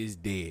bitch is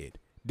dead.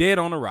 Dead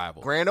on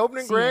arrival. Grand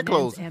opening, grand CNN's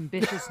closing.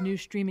 ambitious new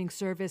streaming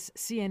service,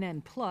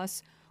 CNN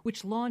Plus,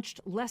 which launched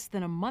less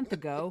than a month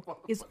ago,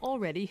 is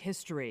already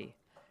history.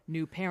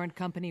 New parent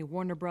company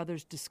Warner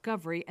Brothers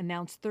Discovery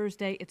announced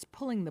Thursday it's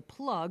pulling the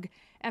plug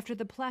after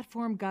the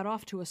platform got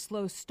off to a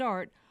slow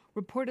start,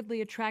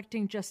 reportedly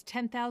attracting just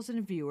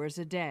 10,000 viewers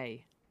a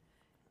day.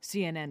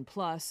 CNN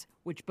Plus,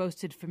 which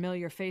boasted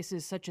familiar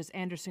faces such as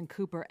Anderson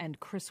Cooper and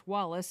Chris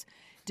Wallace,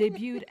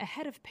 debuted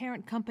ahead of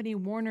parent company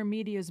Warner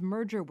Media's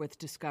merger with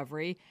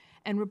Discovery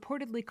and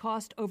reportedly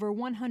cost over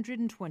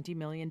 $120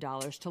 million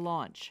to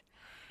launch.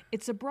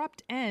 Its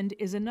abrupt end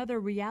is another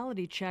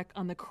reality check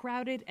on the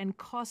crowded and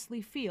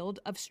costly field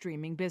of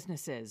streaming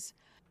businesses.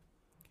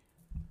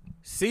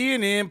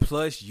 CNN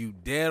Plus, you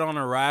dead on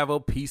arrival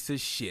piece of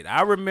shit.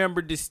 I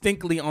remember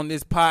distinctly on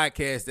this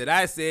podcast that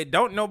I said,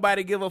 don't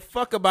nobody give a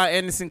fuck about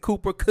Anderson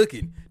Cooper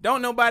cooking.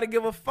 Don't nobody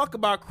give a fuck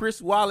about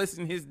Chris Wallace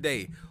in his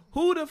day.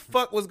 Who the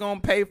fuck was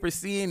going to pay for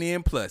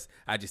CNN Plus?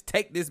 I just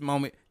take this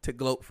moment to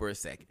gloat for a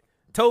second.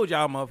 Told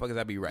y'all motherfuckers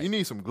I'd be right. You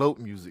need some gloat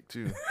music,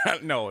 too.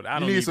 No, I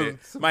don't need that.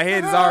 My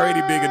head is already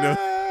big enough.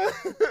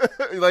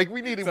 Like,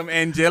 we need some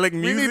angelic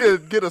music. We need to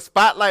get a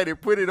spotlight and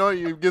put it on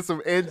you and get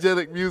some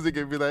angelic music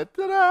and be like,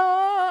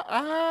 ta-da!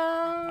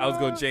 I was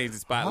going to change the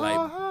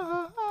spotlight.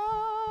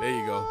 There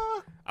you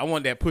go. I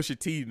want that Pusha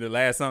T, the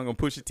last song on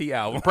Pusha T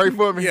album. Pray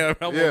for me. Yeah,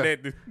 I want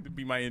that to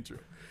be my intro.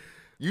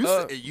 You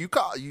said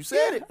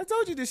it. I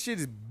told you this shit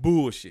is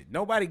bullshit.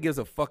 Nobody gives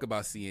a fuck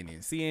about CNN.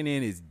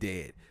 CNN is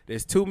dead.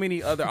 There's too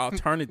many other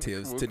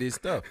alternatives to this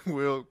stuff.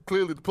 Well,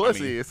 clearly the plus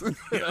is.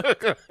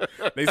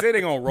 They say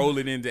they're going to roll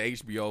it into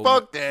HBO.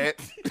 Fuck that.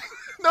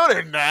 No,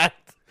 they're not.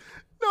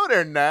 No,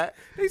 they're not.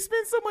 They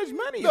spend so much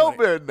money No, on it.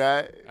 they're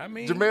not. I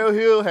mean, Jamel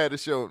Hill had a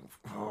show.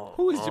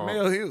 Who is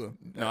Jamel Hill?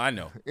 No, I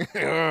know.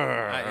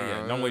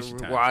 Don't waste your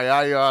time. Why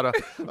I oughta.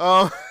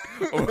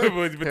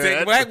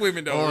 Protect black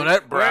women, though. Oh,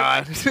 that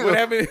bride. What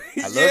happened?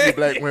 I love you,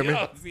 black women.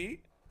 Yo, see?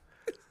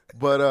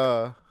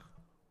 But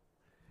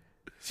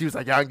she was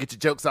like, y'all can get your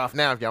jokes off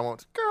now if y'all want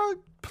to. Girl,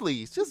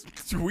 please,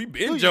 just. We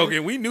been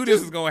joking. We knew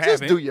this was going to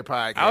happen. Just do your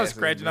podcast. I was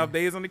scratching off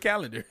days on the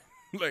calendar.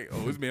 Like,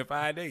 it's been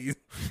 5 days.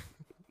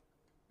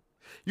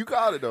 You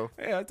called it, though.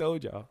 Yeah, I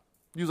told y'all.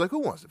 You was like, who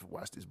wants to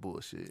watch this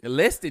bullshit?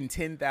 Less than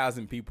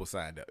 10,000 people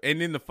signed up. And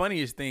then the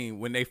funniest thing,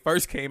 when they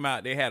first came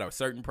out, they had a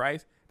certain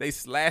price. They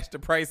slashed the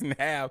price in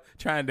half,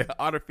 trying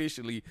to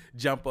artificially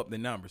jump up the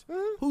numbers.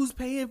 Who's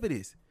paying for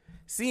this?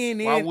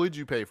 CNN. Why would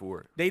you pay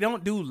for it? They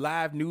don't do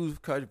live news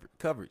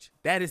coverage.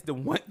 That is the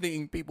one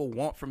thing people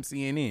want from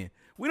CNN.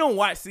 We don't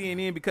watch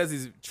CNN because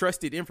it's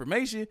trusted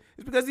information.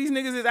 It's because these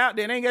niggas is out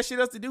there and ain't got shit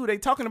else to do. They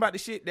talking about the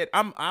shit that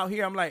I'm out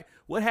here. I'm like,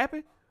 what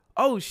happened?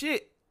 Oh,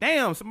 shit.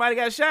 Damn, somebody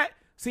got shot.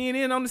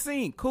 CNN on the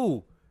scene.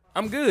 Cool.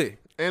 I'm good.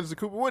 Anderson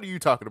Cooper, what are you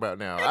talking about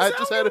now? I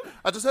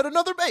just had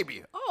another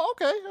baby. Oh,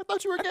 okay. I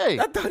thought you were gay.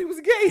 I thought he was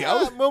gay.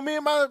 Well, me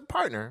and my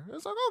partner.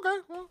 It's like, okay,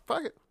 well,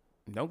 fuck it.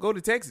 Don't go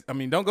to Texas. I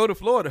mean, don't go to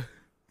Florida.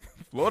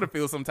 Florida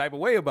feels some type of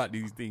way about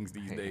these things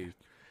these days.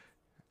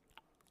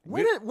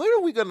 When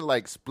are we gonna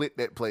like split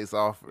that place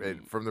off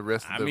from the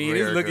rest of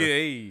America? It's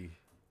looking.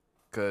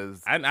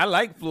 Because I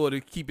like Florida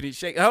keeping it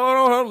shaking.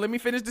 Hold on. Let me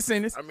finish the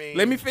sentence.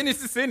 Let me finish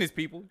the sentence,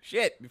 people.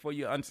 Shit, before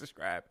you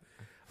unsubscribe.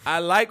 I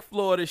like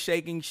Florida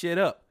shaking shit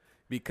up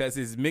because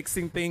it's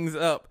mixing things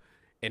up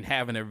and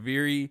having a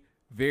very,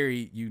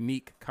 very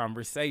unique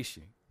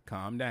conversation.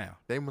 Calm down.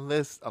 They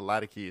molest a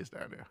lot of kids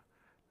down there.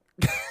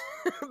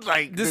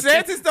 Like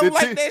DeSantis don't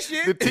like that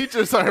shit. The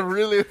teachers are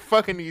really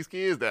fucking these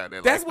kids down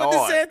there. That's like, what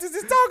hard. DeSantis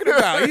is talking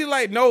about. He's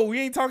like, no, we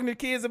ain't talking to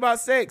kids about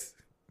sex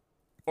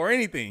or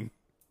anything.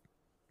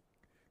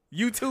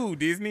 You too,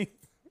 Disney.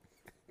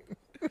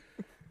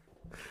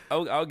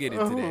 I'll get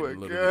into that in a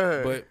little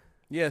bit. But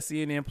yeah,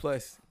 CNN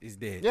Plus is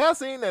dead. Yeah, I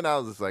seen that. And I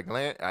was just like,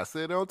 I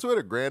said it on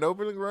Twitter, grand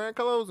opening, grand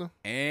closing.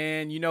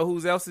 And you know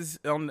who else is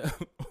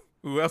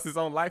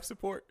on life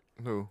support?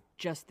 Who?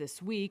 Just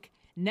this week,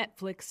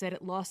 Netflix said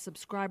it lost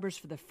subscribers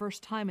for the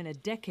first time in a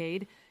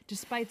decade,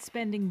 despite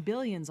spending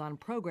billions on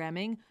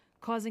programming,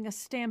 causing a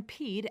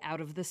stampede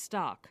out of the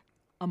stock.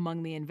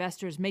 Among the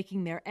investors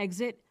making their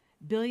exit,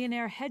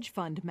 billionaire hedge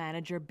fund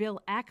manager Bill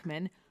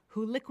Ackman,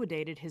 who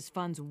liquidated his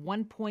fund's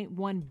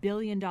 $1.1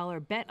 billion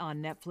bet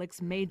on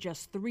Netflix made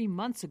just 3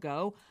 months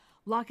ago,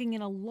 locking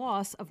in a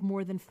loss of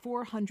more than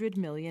 $400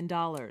 million.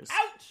 Ouch!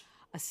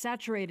 A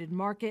saturated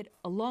market,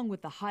 along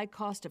with the high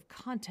cost of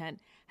content,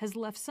 has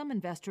left some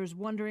investors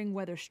wondering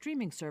whether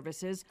streaming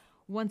services,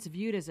 once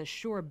viewed as a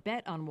sure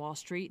bet on Wall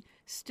Street,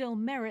 still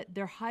merit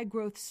their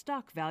high-growth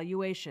stock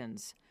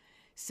valuations.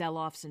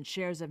 Sell-offs in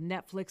shares of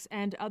Netflix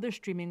and other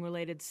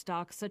streaming-related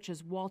stocks such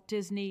as Walt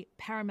Disney,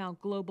 Paramount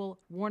Global,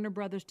 Warner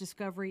Brothers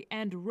Discovery,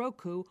 and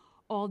Roku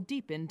all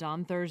deepened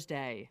on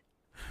Thursday.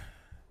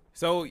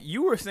 So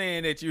you were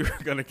saying that you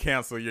were going to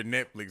cancel your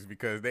Netflix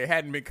because they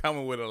hadn't been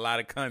coming with a lot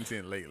of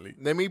content lately.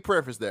 Let me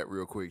preface that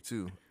real quick,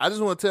 too. I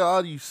just want to tell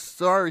all you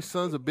sorry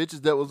sons of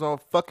bitches that was on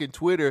fucking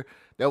Twitter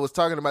that was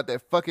talking about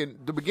that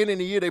fucking, the beginning of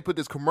the year, they put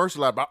this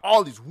commercial out about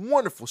all these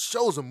wonderful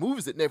shows and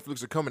movies that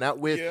Netflix are coming out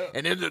with. Yeah.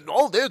 And then,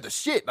 they're the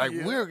shit. Like,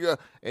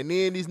 and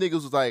then these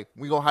niggas was like,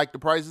 we going to hike the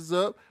prices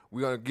up.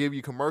 We're going to give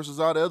you commercials,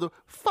 all the other.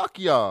 Fuck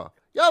y'all.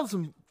 Y'all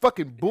some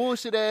fucking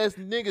bullshit ass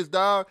niggas,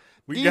 dog.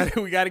 We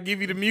got to give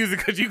you the music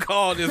because you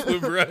called this one,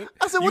 bro.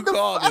 I said, what the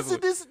fuck? I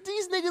said,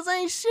 these niggas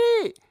ain't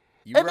shit.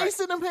 They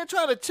sitting up here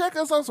trying to check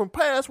us on some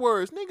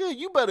passwords. Nigga,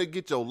 you better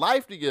get your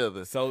life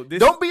together. So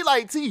don't be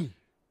like T.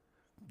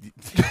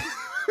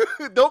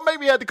 Don't make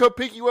me have to come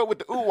pick you up with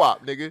the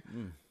oo-wop, nigga.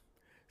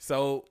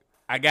 So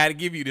I got to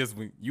give you this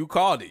one. You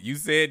called it. You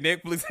said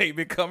Netflix ain't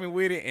been coming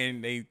with it,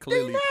 and they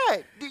clearly... They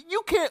not.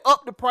 You can't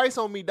up the price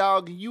on me,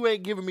 dog, and you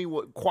ain't giving me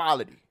what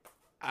quality.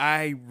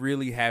 I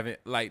really haven't.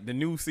 Like, the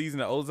new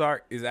season of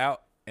Ozark is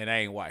out, and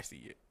I ain't watched it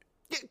yet.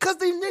 Because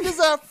these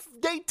niggas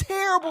they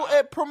terrible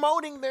at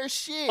promoting their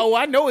shit. Oh,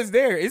 I know it's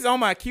there. It's on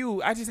my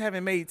queue. I just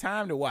haven't made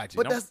time to watch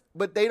it.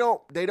 But they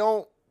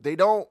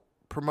don't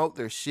promote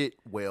their shit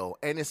well.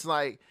 And it's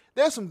like,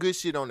 there's some good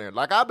shit on there.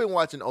 Like, I've been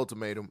watching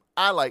Ultimatum.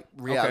 I like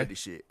reality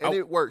shit. And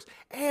it works.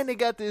 And they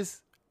got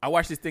this. I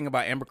watched this thing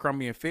about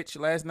Abercrombie and Fitch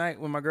last night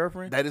with my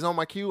girlfriend. That is on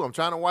my queue. I'm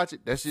trying to watch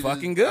it. That shit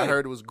fucking good. I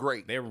heard it was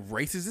great. They're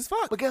racist as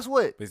fuck. But guess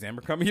what? It's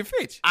Abercrombie and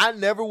Fitch. I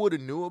never would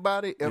have knew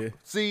about it.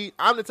 See,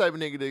 I'm the type of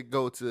nigga that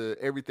go to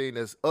everything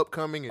that's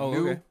upcoming and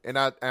new, and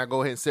I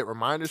go ahead and set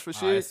reminders for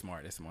shit. That's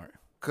smart. That's smart.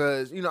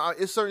 Cause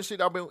it's certain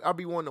shit I'll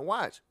be wanting to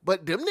watch.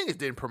 But them niggas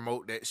didn't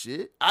promote that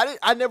shit.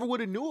 I never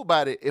would have knew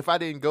about it if I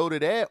didn't go to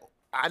that.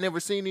 I never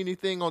seen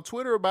anything on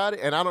Twitter about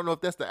it, and I don't know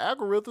if that's the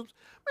algorithms.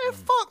 Man,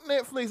 fuck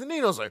Netflix. And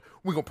then I was like,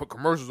 we're going to put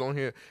commercials on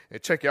here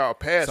and check y'all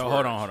passwords. So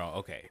hold on.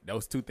 Okay,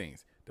 those two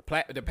things.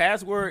 The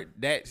password,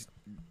 that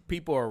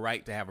people are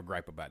right to have a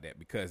gripe about that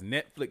because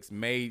Netflix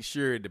made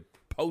sure to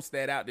post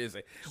that out there and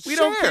say, we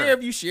don't care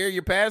if you share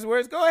your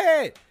passwords. Go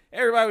ahead.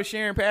 Everybody was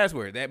sharing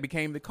passwords. That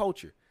became the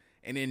culture.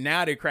 And then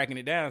now they're cracking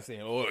it down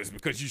saying, oh, it's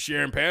because you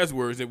sharing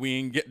passwords that we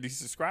ain't get these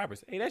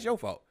subscribers. Hey, that's your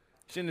fault.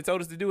 Shouldn't have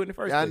told us to do it in the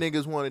first place.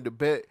 Y'all niggas wanted to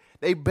bet.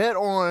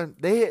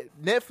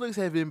 Netflix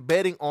have been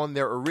betting on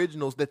their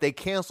originals that they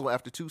cancel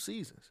after 2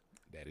 seasons.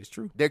 That is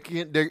true.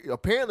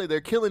 Apparently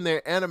they're killing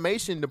their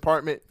animation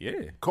department. Yeah.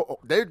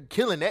 They're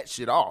killing that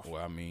shit off.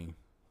 Well, I mean.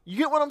 You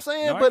get what I'm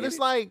saying? But it's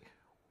like.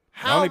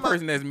 The only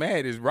person that's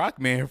mad is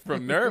Rockman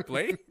from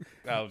Nerdplay.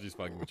 I was just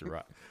fucking with your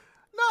Rock.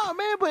 No,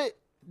 man, but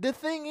the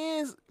thing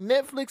is,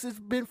 Netflix has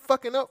been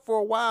fucking up for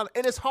a while,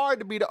 and it's hard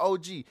to be the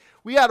OG.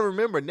 We got to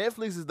remember,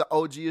 Netflix is the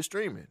OG of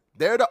streaming.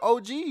 They're the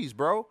OGs,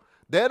 bro.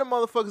 They're the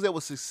motherfuckers that were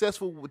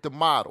successful with the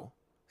model.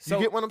 You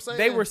get what I'm saying?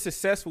 They were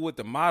successful with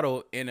the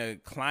model in a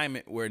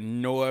climate where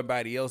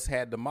nobody else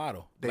had the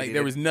model.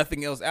 There was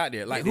nothing else out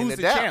there. Like, who's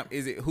the champ?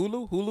 Is it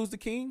Hulu? Hulu's the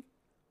king?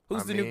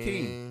 Who's the new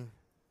king?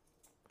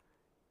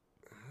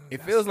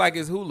 It feels like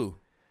it's Hulu.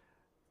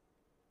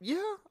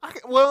 Yeah.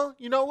 Well,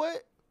 you know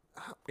what?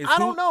 I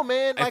don't know,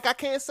 man. Like, I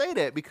can't say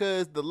that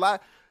because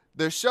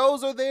their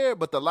shows are there,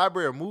 but the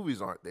library of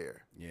movies aren't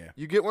there. Yeah.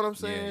 You get what I'm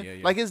saying? Yeah.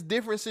 Like, it's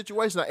different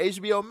situations. Like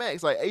HBO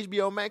Max. Like,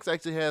 HBO Max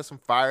actually has some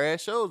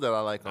fire-ass shows that I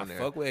like on there.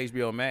 Fuck with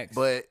HBO Max.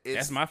 But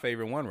that's my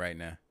favorite one right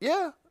now.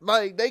 Yeah.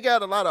 Like, they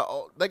got a lot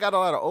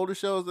of older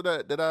shows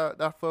that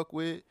I fuck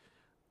with.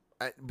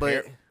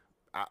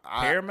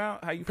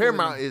 Paramount? How you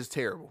Paramount is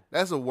terrible.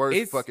 That's the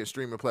worst fucking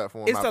streaming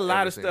platform. It's a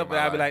lot of stuff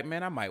that I'd be like,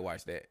 man, I might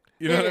watch that.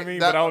 You know what I mean?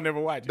 But I'll never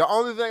watch it. The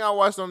only thing I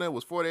watched on there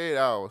was 48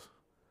 Hours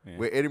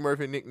with Eddie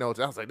Murphy and Nick Nolte.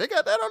 I was like, they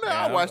got that on there.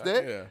 I'll watch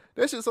that. Yeah.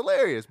 That shit's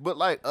hilarious. But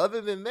like, other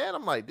than that,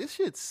 I'm like, this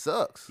shit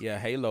sucks. Yeah,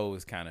 Halo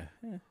is kind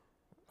of.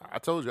 I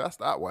told you I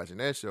stopped watching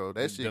that show.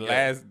 That shit.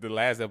 The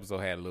last episode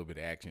had a little bit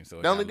of action.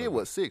 So they only did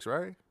what 6,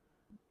 right?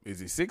 Is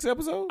it 6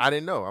 episodes? I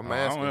didn't know. I'm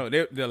asking. I don't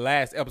know. The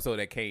last episode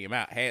that came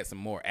out had some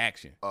more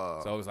action.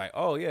 So I was like,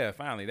 oh yeah,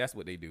 finally that's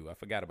what they do. I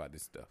forgot about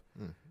this stuff.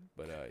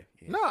 But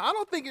yeah. No, I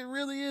don't think it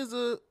really is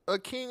a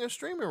king of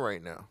streaming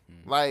right now.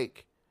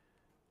 Like,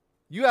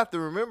 you have to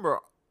remember,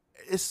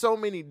 it's so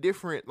many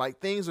different, like,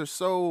 things are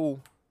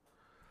so,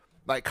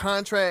 like,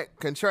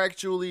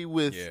 contractually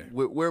with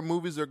where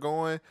movies are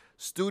going.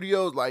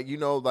 Studios, like, you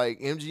know,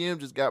 like MGM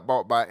just got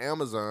bought by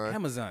Amazon.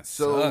 Amazon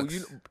so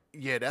sucks.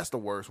 Yeah, that's the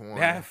worst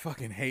one. I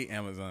fucking hate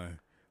Amazon.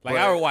 Like,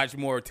 I would watch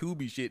more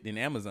Tubi shit than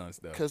Amazon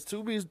stuff. Because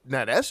Tubi's,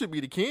 now that should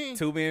be the king.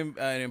 Tubi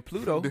and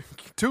Pluto.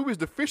 Tubi's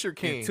the Fisher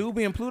King. If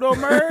Tubi and Pluto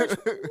merge?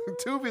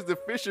 Tubi's the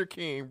Fisher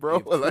King, bro.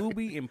 If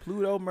Tubi and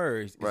Pluto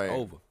merge, it's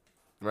over.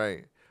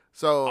 Right.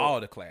 So all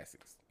the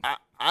classics.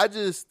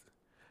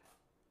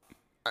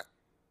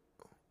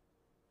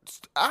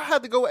 I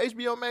had to go with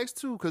HBO Max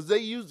too because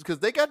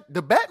they got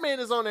the Batman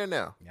is on there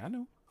now. Yeah, I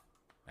know.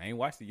 I ain't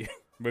watched it yet,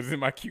 but it's in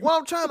my queue. Well,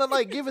 I'm trying to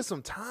like give it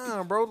some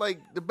time, bro. Like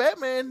the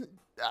Batman,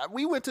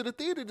 we went to the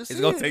theater to see it.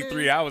 It's gonna take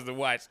 3 hours to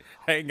watch.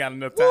 I ain't got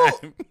enough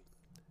time.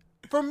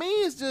 For me,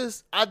 it's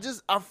just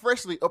I'm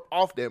freshly up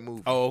off that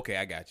movie. Oh, okay,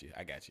 I got you.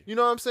 You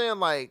know what I'm saying?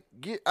 Like,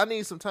 I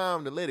need some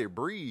time to let it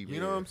breathe. You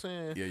know what I'm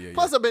saying? Yeah.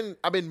 Plus,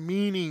 I've been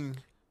meaning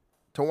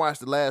to watch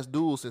The Last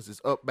Duel since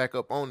it's back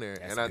up on there.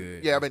 That's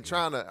and good. I've been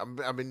trying to.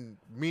 I've been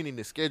meaning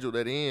to schedule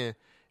that in,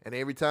 and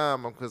every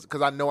time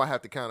because I know I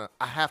have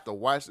to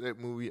watch that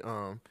movie.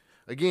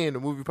 Again, the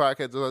movie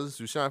podcast I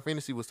listened to, Sean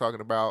Fantasy was talking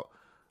about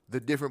the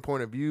different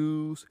point of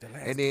views,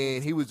 and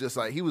then he was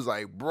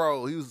like,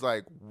 bro,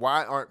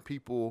 why aren't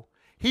people?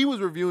 He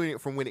was reviewing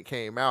it from when it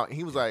came out, and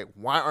he was like,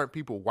 why aren't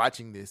people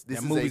watching this?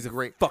 This movie's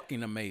great,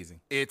 fucking amazing.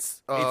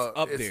 It's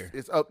up there.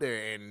 It's up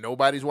there, and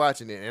nobody's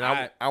watching it, and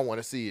I want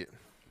to see it.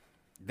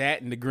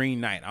 That and The Green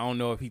Knight. I don't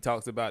know if he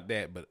talks about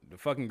that, but the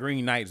fucking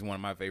Green Knight is one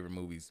of my favorite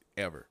movies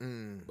ever.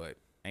 But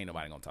ain't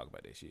nobody gonna talk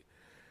about that shit.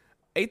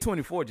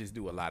 A24 just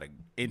do a lot of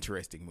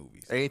interesting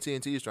movies.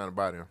 AT&T is trying to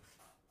buy them.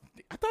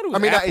 I thought it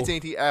was not Apple.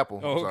 AT&T,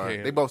 Apple. Oh, okay. Sorry.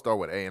 They both start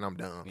with A, and I'm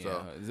dumb.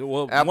 Yeah. So,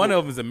 well, Apple, one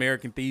of them is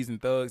American Thieves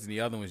and Thugs, and the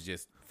other one's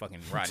just fucking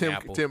Rotten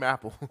Apple. Tim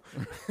Apple.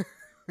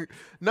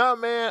 No,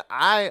 man.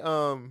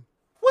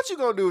 What you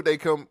gonna do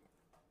if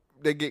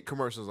they get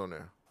commercials on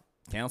there?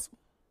 Cancel.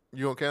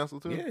 You gonna cancel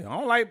too? Yeah, I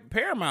don't like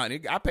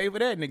Paramount. I pay for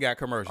that, and they got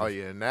commercials. Oh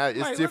yeah, now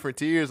it's different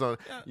tiers on.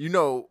 You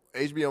know,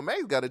 HBO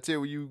Max got a tier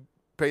where you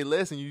pay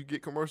less and you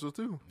get commercials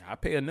too. I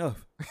pay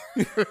enough.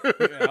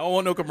 I don't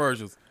want no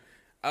commercials.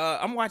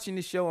 I'm watching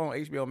this show on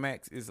HBO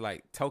Max. It's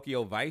like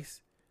Tokyo Vice.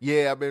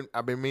 Yeah,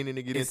 I've been meaning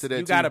to get into that.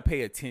 You gotta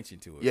pay attention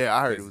to it. Yeah,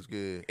 I heard it was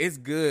good. It's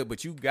good,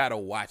 but you gotta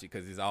watch it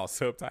because it's all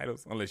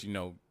subtitles, unless you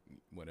know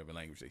whatever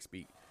language they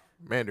speak.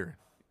 Mandarin.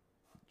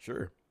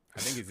 Sure. I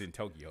think it's in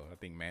Tokyo. I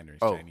think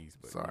Mandarin's Chinese.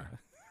 But sorry.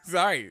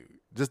 Sorry.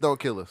 Just don't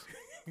kill us.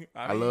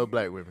 I love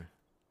black women.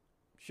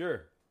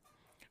 Sure.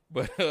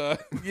 But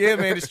yeah,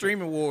 man, the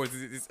streaming wars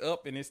is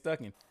up and it's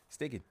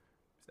sticking.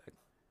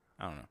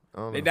 I don't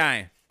know. They're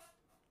dying.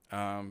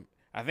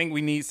 I think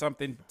we need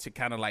something to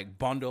kind of like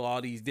bundle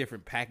all these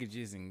different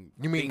packages and.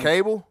 You mean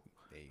cable?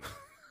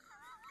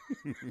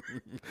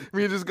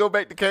 We just go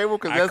back to cable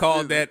because I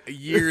called that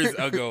years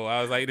ago. I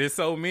was like, "There's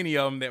so many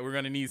of them that we're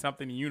gonna need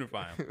something to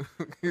unify them."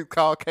 It's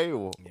called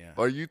cable,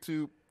 or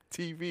YouTube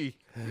TV,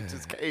 which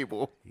is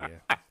cable. Yeah,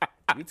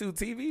 YouTube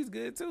TV is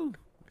good too,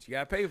 but you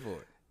gotta pay for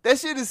it. That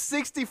shit is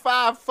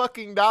 $65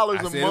 fucking a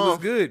month. It was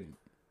good.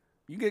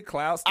 You get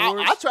cloud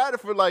storage. I tried it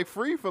for like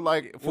free for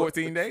like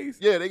 14 days.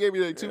 Yeah, they gave me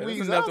like 2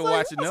 weeks. That's enough to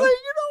watch it. I said,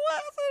 you know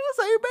what?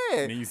 This ain't bad.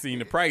 And then you seen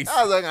the price.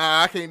 I was like,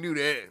 I can't do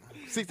that.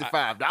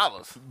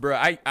 $65. Bro,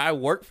 I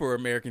worked for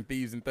American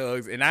Thieves and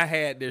Thugs, and I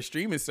had their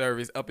streaming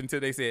service up until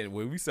they said,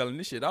 well, we selling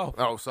this shit off.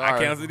 Oh, sorry. I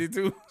canceled it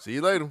too. See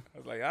you later. I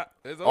was like,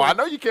 it's over. I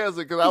know you canceled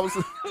it because I was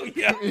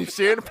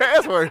sharing the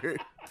password.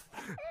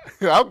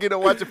 I'll get to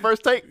watch the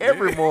First Take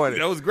every morning.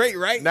 That was great,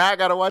 right? Now I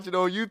got to watch it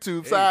on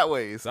YouTube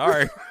sideways.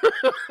 Sorry.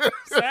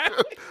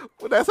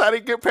 Well, that's how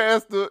they get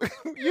past the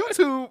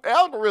YouTube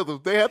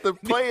algorithms. They have to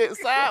play it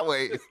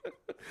sideways.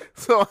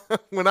 So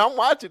when I'm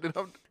watching it,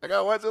 I got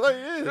to watch it like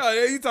this. Oh,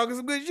 yeah, you talking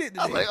some good shit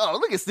today. I was like, oh,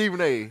 look at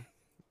Stephen A.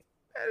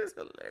 That is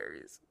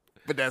hilarious.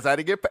 But that's how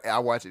they get I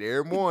watch it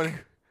every morning.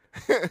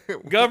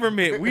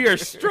 Government, we are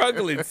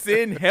struggling.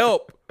 Send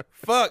help.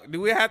 Fuck, do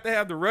we have to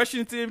have the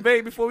Russians to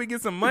invade before we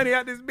get some money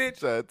out this bitch?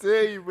 Trying to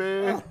tell you,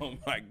 man. Oh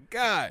my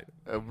God.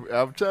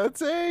 I'm trying to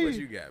tell you. What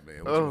you got,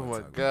 man? Oh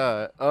my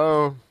God.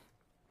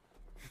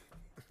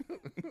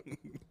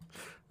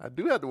 I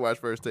do have to watch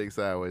First Take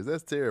sideways.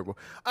 That's terrible.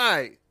 All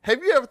right.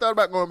 Have you ever thought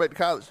about going back to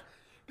college?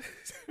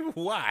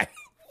 Why?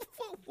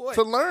 What?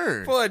 To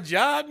learn. For a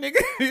job,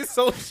 nigga? It's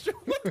so what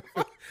the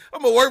fuck?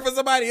 I'm gonna work for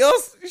somebody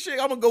else. Shit,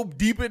 I'm gonna go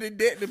deeper in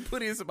debt and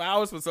put in some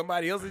hours for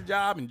somebody else's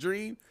job and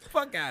dream.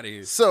 Fuck out of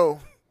here. So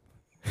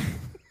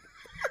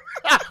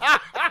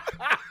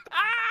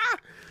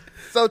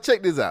So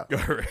check this out.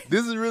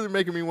 This is really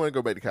making me want to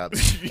go back to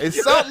college. A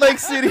Salt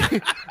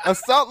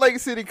Lake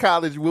City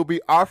college will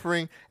be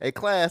offering a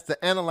class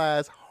to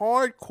analyze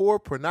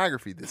hardcore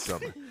pornography this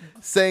summer,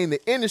 saying the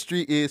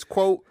industry is,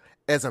 quote,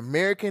 as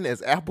American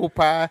as apple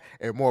pie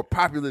and more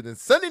popular than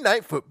Sunday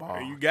Night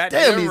Football. You got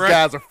Damn, these right.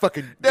 guys are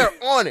they're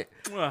on it.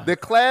 The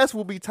class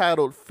will be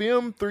titled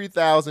Film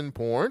 3000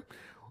 Porn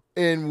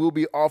and will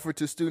be offered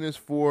to students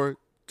for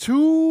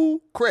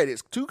 2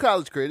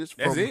 college credits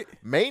from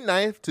May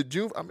 9th to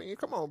June. I mean,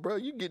 come on, bro.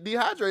 You get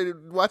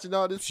dehydrated watching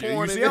all this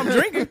porn. You see I'm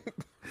drinking.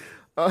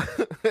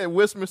 At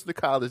Westminster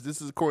College. This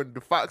is according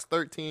to Fox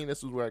 13.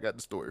 This is where I got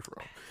the story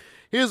from.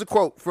 Here's a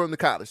quote from the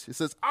college. It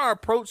says, our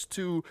approach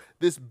to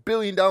this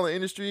billion-dollar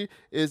industry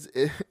is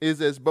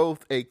as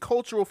both a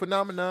cultural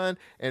phenomenon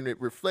and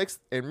it reflects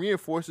and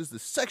reinforces the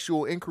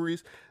sexual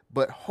inquiries,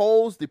 but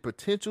holds the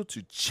potential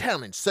to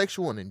challenge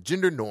sexual and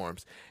gender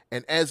norms,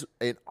 and as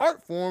an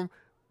art form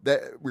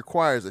that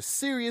requires a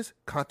serious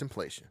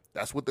contemplation.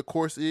 That's what the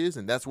course is,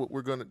 and that's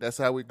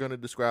how we're gonna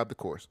describe the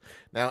course.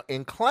 Now,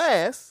 in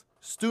class,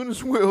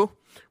 students will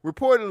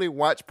reportedly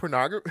watch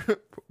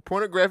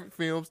pornographic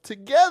films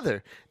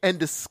together and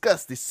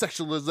discuss the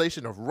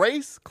sexualization of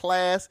race,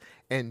 class,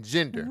 and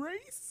gender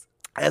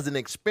as an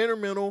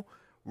experimental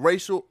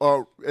radical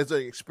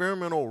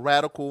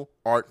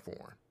art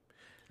form.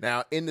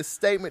 Now, in the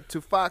statement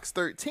to Fox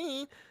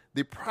 13,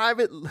 the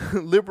private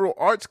liberal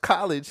arts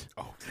college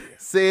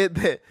said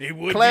that it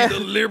would be the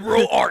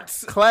liberal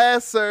arts.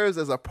 Class serves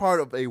as a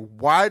part of a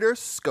wider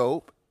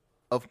scope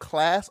of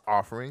class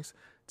offerings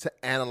to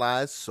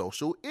analyze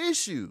social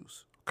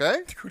issues.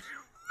 Okay?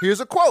 Here's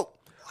a quote.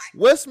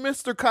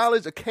 Westminster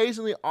College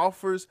occasionally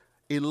offers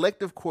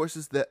elective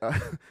courses that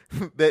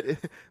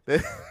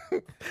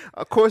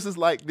courses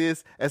like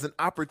this as an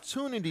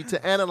opportunity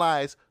to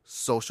analyze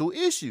social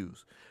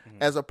issues.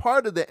 As a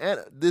part of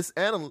this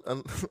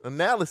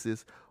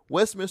analysis,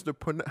 Westminster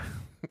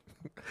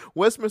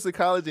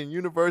College and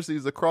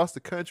universities across the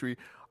country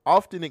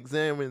often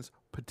examines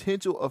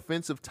potential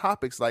offensive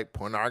topics like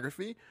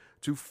pornography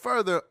to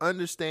further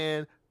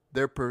understand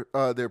their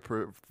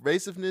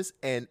pervasiveness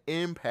and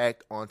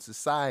impact on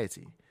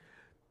society.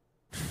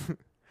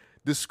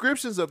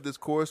 Descriptions of this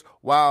course,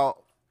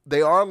 while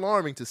they are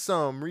alarming to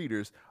some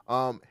readers,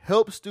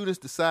 help students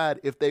decide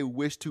if they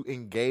wish to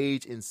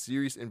engage in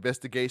serious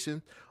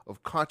investigation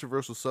of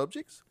controversial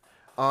subjects.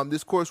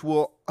 This course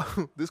will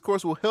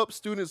help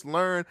students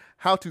learn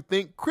how to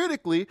think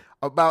critically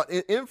about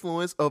the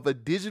influence of a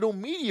digital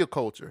media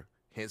culture.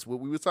 Hence, what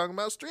we were talking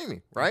about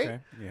streaming, right?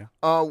 Okay,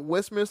 yeah.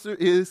 Westminster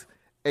is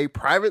a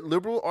private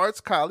liberal arts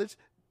college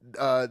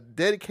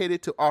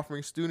dedicated to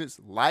offering students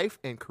life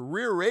and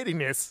career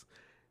readiness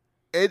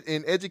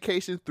in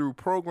education through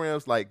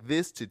programs like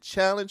this to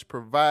challenge,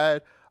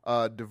 provide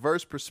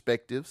diverse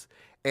perspectives,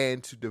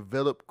 and to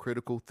develop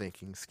critical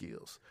thinking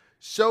skills.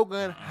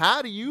 Shogun,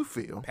 how do you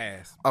feel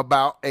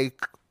about a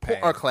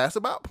class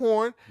about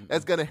porn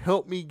that's going to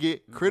help me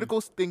get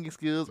critical thinking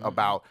skills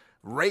about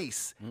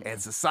race and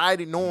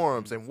society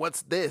norms and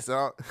what's this?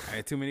 I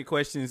had too many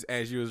questions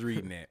as you was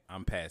reading that.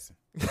 I'm passing.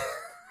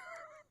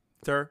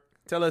 Sir,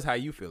 tell us how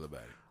you feel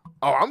about it.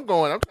 Oh, I'm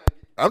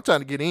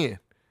trying to get in.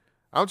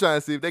 I'm trying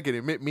to see if they can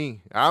admit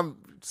me. I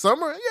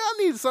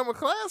need a summer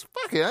class.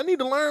 Fuck it. I need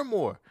to learn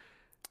more.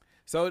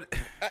 So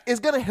it's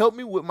going to help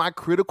me with my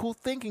critical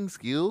thinking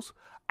skills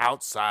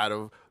outside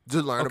of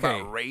to learn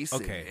about race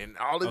and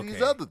all of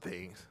these other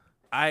things.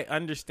 I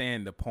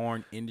understand the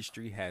porn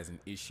industry has an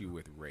issue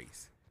with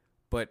race.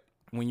 But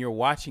when you're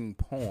watching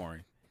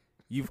porn,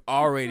 you've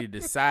already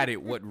decided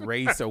what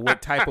race or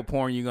what type of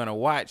porn you're going to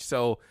watch.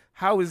 So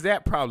how is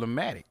that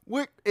problematic?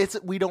 But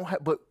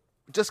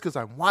just because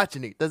I'm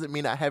watching it doesn't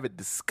mean I haven't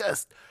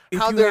discussed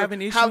have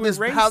an issue with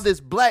race? How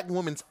this black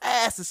woman's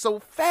ass is so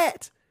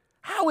fat.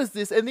 How is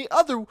this? And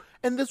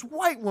this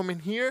white woman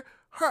here,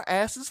 her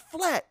ass is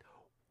flat.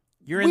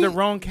 You're in the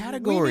wrong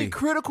category. We need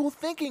critical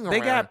thinking around. They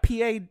got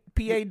PAWG.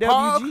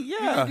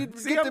 Yeah.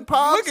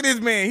 Look at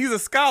this man. He's a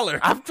scholar.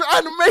 I'm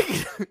trying to make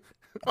it.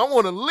 I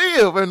want to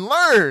live and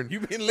learn.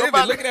 You've been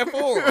living. Look at that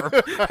form.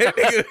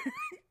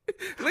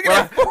 Look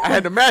at that form. I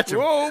had to match him.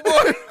 Whoa,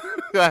 boy.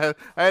 I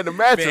had to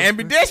match him.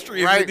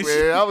 Ambidextrous. Right,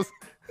 man. I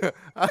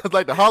was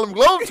like the Harlem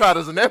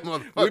Globetrotters in that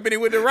motherfucker. We've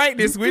been with the right,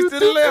 then switch to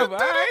the left. All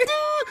right.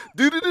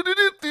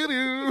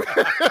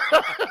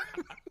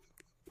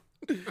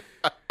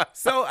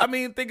 So, I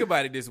mean, think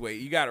about it this way.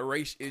 You got a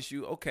race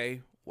issue.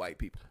 Okay, white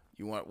people.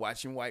 You want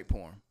watching white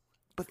porn.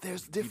 But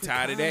there's different. You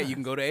tired of that? You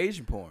can go to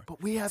Asian porn.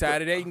 But we have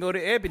tired of that? You can go to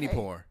ebony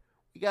porn.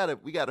 We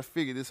gotta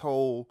figure this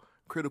whole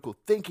critical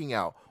thinking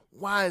out.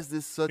 Why is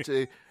this such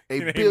a $1 It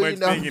ain't much billion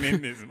thinking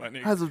in this, my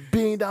nigga. has $1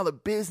 billion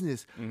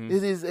business.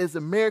 It is as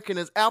American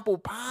as apple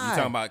pie. You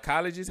talking about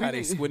colleges? How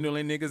they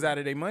swindling niggas out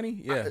of their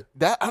money? Yeah.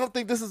 I don't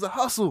think this is a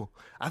hustle.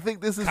 I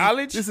think this is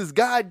college. This is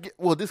God.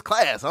 Well, this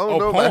class. I don't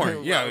know porn.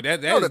 about Yeah,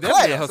 that no, is the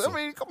definitely class. a hustle. I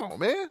mean, come on,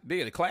 man.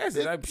 The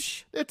classes.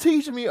 They're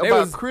teaching me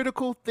about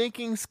critical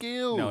thinking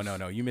skills.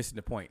 No. You missing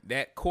the point.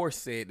 That course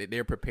said that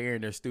they're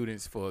preparing their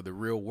students for the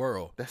real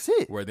world. That's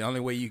it. Where the only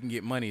way you can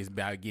get money is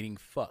by getting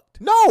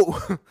fucked. No.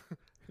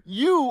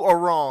 You are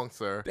wrong,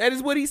 sir. That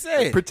is what he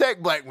said.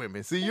 Protect black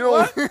women. See, you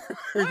don't.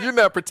 You're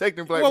not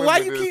protecting black women. Well,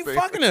 why you keep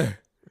fucking her?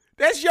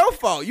 That's your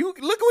fault. You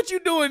look at what you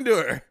doing to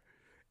her.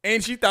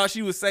 And she thought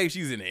she was safe.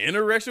 She's in the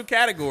interracial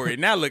category.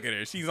 Now look at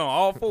her. She's on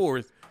all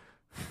fours.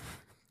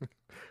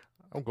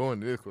 I'm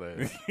going to this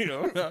class. You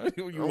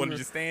want to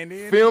just stand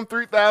in? Film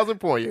 3,000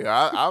 point.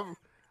 Yeah,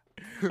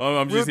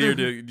 I'm just here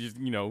to just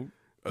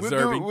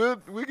observing.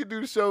 We could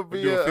do the show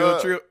via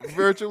field trip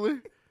virtually.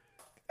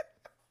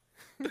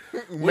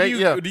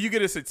 Do you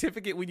get a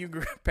certificate when you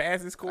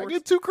pass this course? I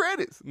get 2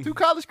 credits, 2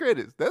 college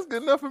credits. That's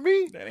good enough for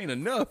me. That ain't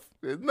enough.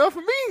 It's enough for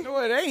me. No,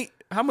 it ain't.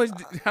 How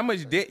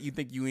much debt you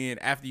think you in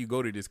after you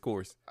go to this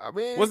course? I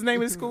mean, what's the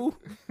name of the school?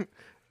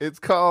 It's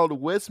called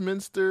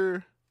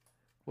Westminster.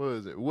 What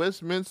is it?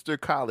 Westminster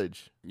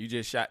College. You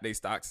just shot their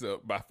stocks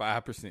up by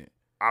 5%.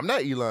 I'm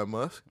not Elon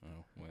Musk.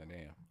 Oh well,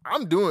 damn.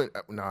 I'm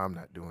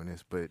not doing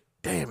this. But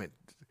damn it,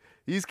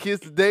 these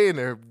kids today in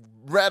their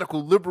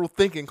radical liberal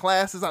thinking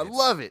classes, I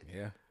love it.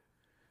 Yeah.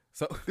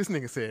 So this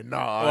nigga said,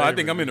 "Nah." Well, I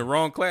think I'm in the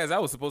wrong class. I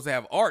was supposed to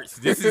have arts.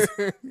 This is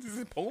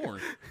porn.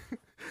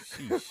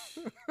 Sheesh.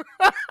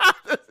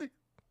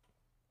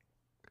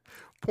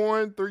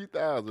 Porn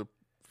 3,000.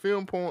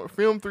 Film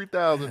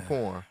 3,000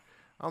 porn.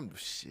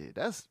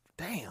 That's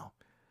damn.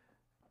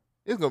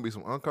 It's gonna be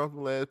some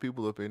uncomfortable ass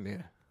people up in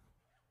there.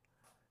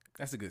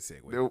 That's a good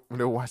segue.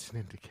 They're watching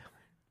it together.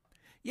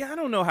 Yeah, I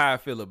don't know how I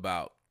feel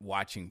about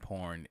watching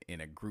porn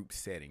in a group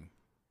setting.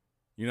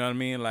 You know what I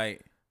mean?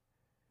 Like,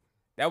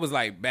 that was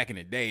like back in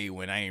the day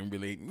when I ain't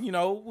really,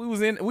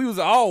 we was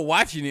all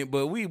watching it,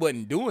 but we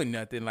wasn't doing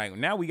nothing. Like,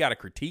 now we got a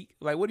critique.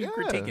 Like, what are you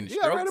critiquing? The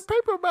strokes? Yeah, write a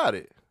paper about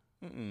it.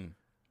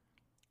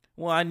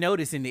 Well, I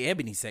noticed in the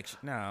ebony section.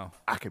 No.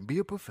 I can be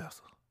a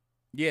professor.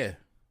 Yeah.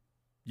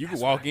 You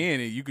could walk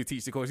in and you could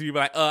teach the course. You'd be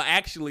like,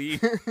 actually,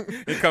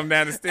 and come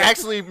down the stairs.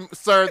 Actually,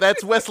 sir,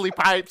 that's Wesley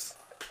Pipes.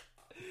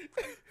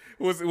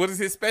 What is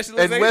his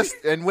specialization?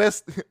 And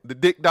West, the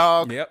dick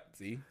dog. Yep,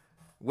 see?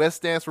 West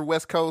stands for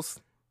West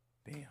Coast.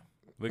 Damn.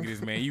 Look at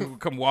this, man. You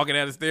come walking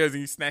down the stairs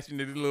and you snatching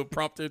the little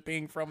prompter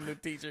thing from the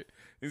teacher.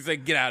 And say,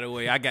 get out of the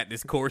way. I got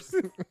this course.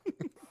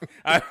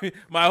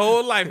 My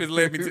whole life has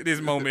led me to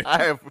this moment.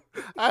 I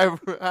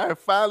have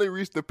finally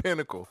reached the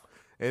pinnacle.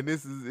 And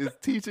this is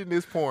teaching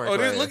this porn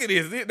class. Look at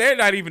this. They're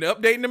not even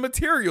updating the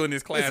material in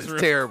this classroom. This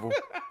is terrible.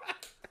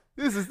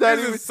 This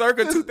is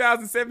circa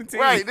 2017.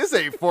 Right. This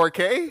ain't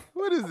 4K.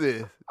 What is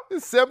this?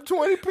 This is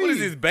 720p. What is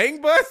this,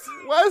 Bang Bus?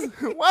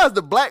 Why is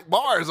the black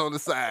bars on the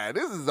side?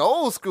 This is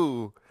old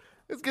school.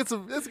 Let's get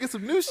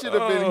some new shit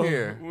up in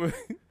here.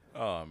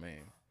 Oh man.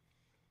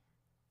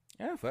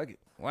 Yeah, fuck it.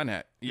 Why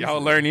not?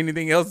 Y'all learn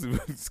anything else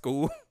in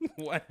school?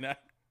 Why not?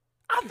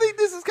 I think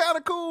this is kind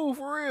of cool,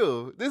 for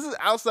real. This is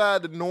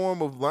outside the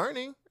norm of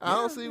learning. I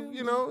don't see,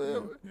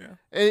 Yeah.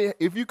 And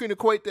if you can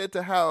equate that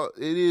to how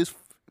it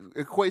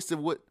equates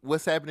to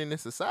what's happening in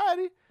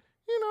society,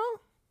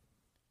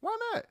 why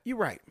not? You're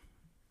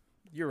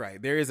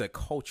right. There is a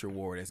culture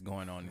war that's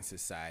going on in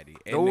society.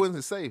 And no one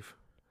is safe.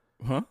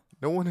 Huh?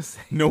 No one is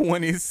safe. No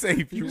one is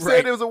safe. You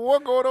said there was a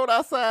war going on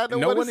outside. No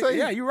one is safe.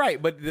 Yeah, you're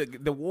right. But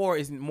the war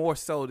is more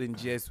so than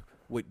just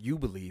what you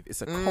believe.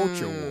 It's a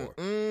culture war.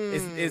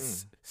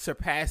 It's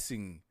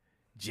surpassing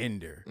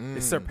gender.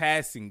 It's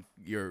surpassing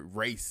your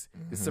race.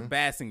 It's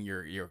surpassing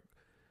your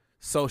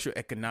social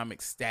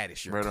economic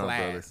status, your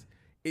class.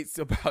 It's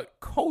about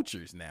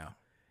cultures now,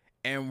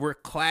 and we're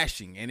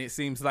clashing. And it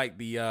seems like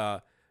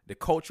the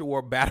culture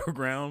war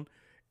battleground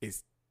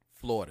is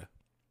Florida.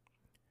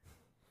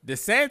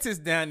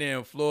 DeSantis down there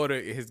in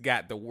Florida has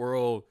got the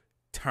world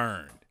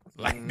turned.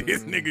 Like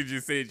this nigga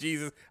just said,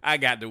 Jesus, I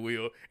got the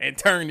wheel, and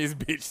turn this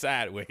bitch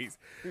sideways.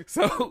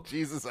 So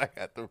Jesus, I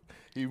got the.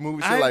 He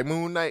moving shit like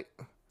Moon Knight,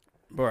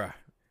 bruh.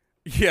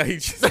 Yeah, he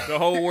just the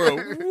whole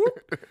world.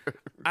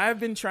 I've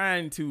been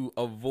trying to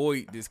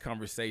avoid this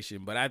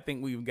conversation, but I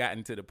think we've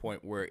gotten to the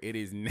point where it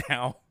is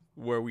now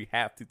where we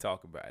have to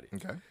talk about it.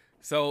 Okay.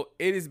 So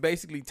it is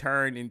basically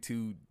turned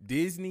into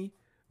Disney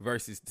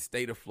versus the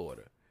state of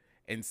Florida.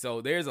 And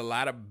so there's a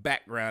lot of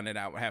background that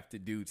I would have to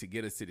do to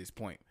get us to this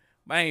point.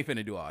 But I ain't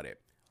finna do all that.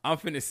 I'm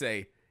finna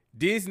say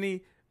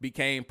Disney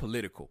became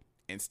political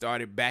and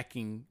started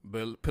backing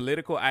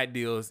political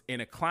ideals in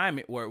a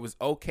climate where it was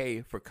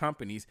okay for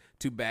companies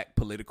to back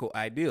political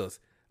ideals,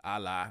 a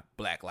la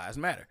Black Lives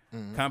Matter.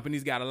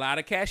 Companies got a lot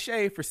of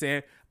cachet for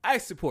saying, I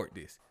support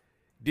this.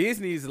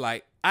 Disney's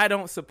like, I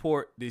don't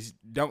support this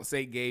Don't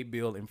Say Gay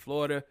bill in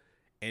Florida.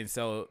 And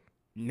so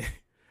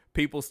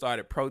people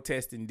started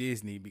protesting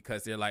Disney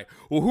because they're like,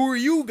 well, who are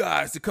you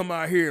guys to come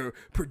out here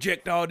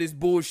project all this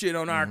bullshit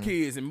on our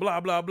kids and blah,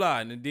 blah, blah.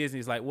 And then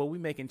Disney's like, well, we're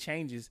making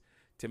changes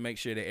to make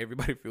sure that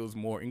everybody feels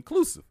more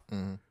inclusive.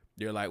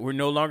 They're like, we're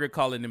no longer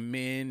calling them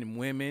men and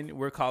women.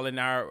 We're calling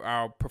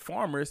our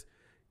performers.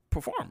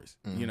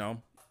 You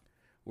know,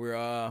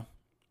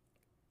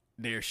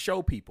 they're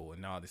show people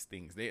and all these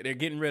things. They're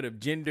getting rid of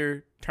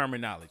gender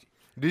terminology.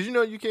 Did you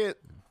know you can't?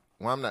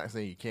 Well, I'm not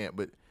saying you can't,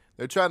 but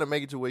they're trying to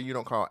make it to where you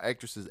don't call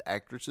actresses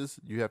actresses.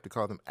 You have to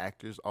call them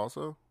actors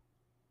also.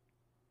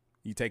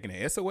 You taking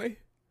the S away?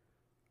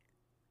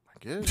 I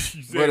guess.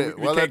 You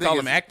can't call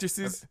them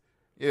actresses?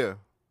 Yeah.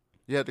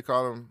 You have to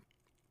call them.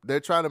 They're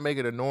trying to make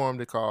it a norm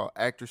to call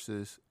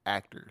actresses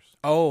actors.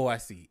 Oh, I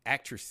see.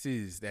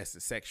 Actresses, that's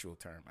a sexual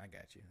term. I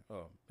got you.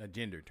 Oh, a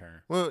gender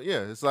term. Well,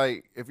 yeah. It's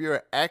like if you're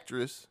an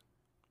actress,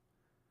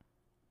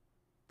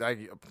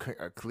 like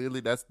clearly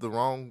that's the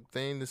wrong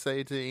thing to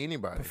say to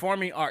anybody.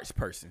 Performing arts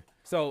person.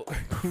 So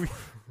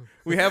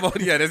we have all,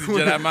 yeah, that's a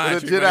Jedi mind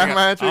trick. Jedi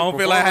mind trick. I don't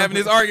feel like having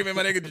this argument,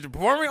 my nigga.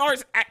 Performing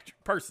arts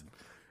person.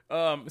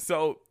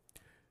 So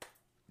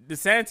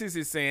DeSantis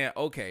is saying,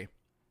 okay,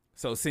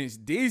 so since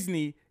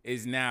Disney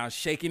is now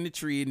shaking the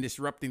tree and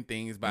disrupting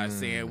things by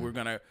saying we're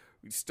going to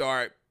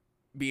start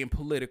being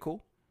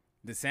political,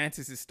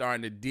 DeSantis is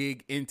starting to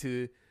dig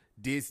into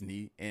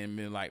Disney and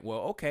be like, well,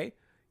 okay,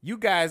 you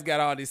guys got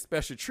all this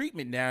special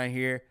treatment down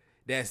here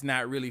that's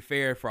not really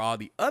fair for all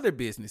the other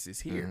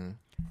businesses here.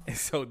 And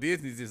so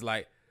Disney's just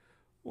like,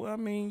 well, I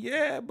mean,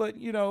 yeah, but,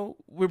 you know,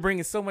 we're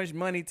bringing so much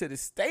money to the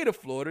state of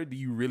Florida. Do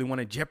you really want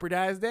to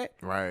jeopardize that?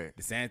 Right.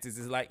 DeSantis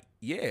is like,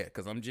 yeah,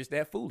 because I'm just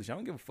that foolish. I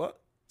don't give a fuck.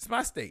 It's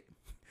my state.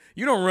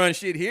 You don't run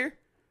shit here.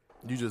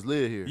 You just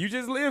live here. You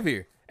just live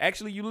here.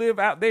 Actually, you live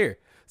out there.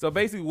 So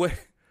basically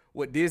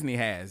what Disney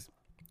has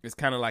is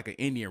kind of like an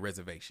Indian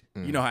reservation.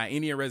 You know how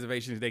Indian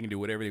reservations, they can do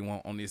whatever they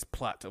want on this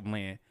plot of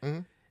land.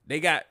 They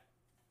got,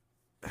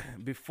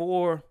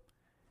 before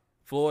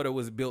Florida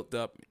was built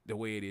up the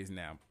way it is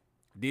now,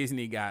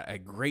 Disney got a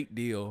great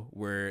deal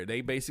where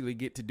they basically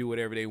get to do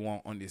whatever they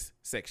want on this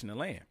section of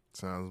land.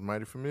 Sounds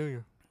mighty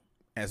familiar.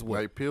 As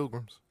what? Like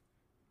Pilgrims.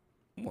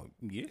 Well,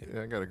 yeah.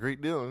 I got a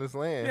great deal on this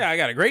land. Yeah, I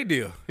got a great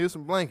deal. Here's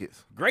some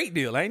blankets. Great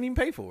deal. I ain't even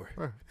pay for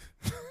it.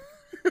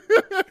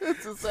 It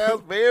just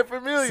sounds very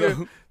familiar.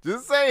 So,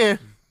 just saying.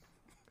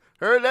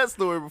 Heard that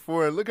story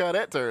before, and look how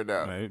that turned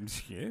out.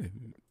 Yeah.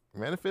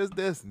 Manifest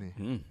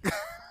destiny.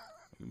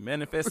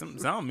 Manifest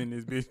something in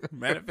this bitch.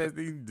 Manifest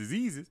these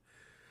diseases.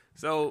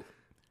 So,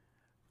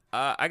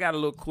 I got a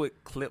little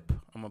quick clip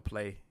I'm going to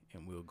play,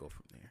 and we'll go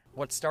from there.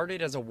 What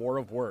started as a war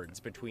of words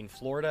between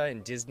Florida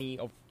and Disney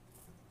over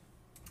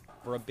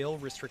a bill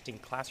restricting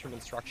classroom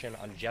instruction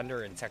on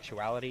gender and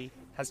sexuality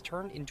has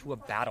turned into a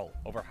battle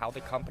over how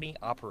the company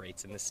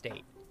operates in the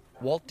state.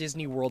 Walt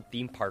Disney World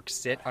theme parks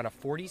sit on a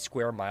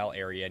 40-square-mile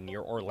area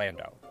near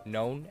Orlando,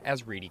 known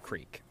as Reedy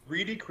Creek.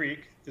 Reedy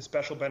Creek, the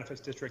special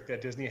benefits district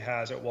that Disney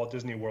has at Walt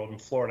Disney World in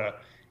Florida,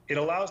 it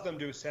allows them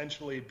to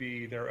essentially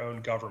be their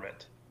own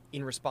government.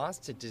 In response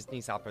to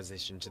Disney's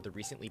opposition to the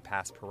recently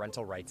passed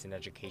parental rights in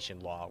education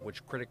law,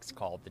 which critics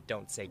called the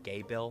Don't Say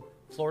Gay bill,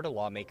 Florida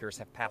lawmakers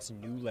have passed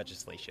new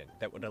legislation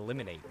that would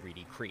eliminate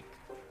Reedy Creek.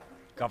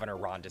 Governor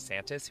Ron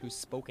DeSantis, who's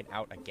spoken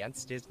out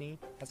against Disney,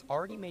 has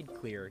already made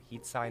clear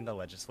he'd sign the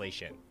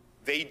legislation.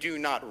 They do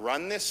not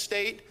run this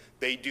state.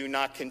 They do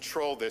not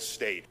control this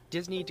state.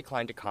 Disney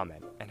declined to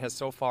comment and has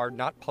so far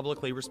not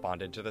publicly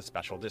responded to the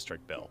special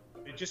district bill.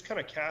 It just kind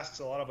of casts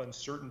a lot of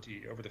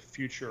uncertainty over the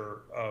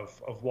future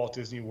of Walt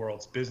Disney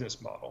World's business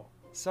model.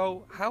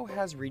 So how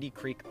has Reedy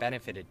Creek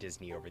benefited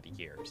Disney over the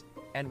years?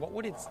 And what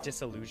would its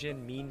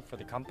dissolution mean for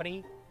the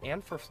company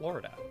and for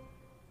Florida?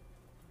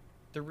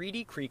 The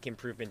Reedy Creek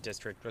Improvement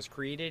District was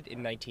created in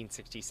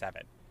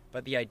 1967,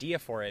 but the idea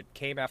for it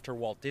came after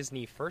Walt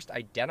Disney first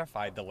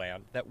identified the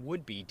land that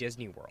would be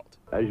Disney World.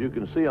 As you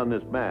can see on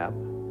this map,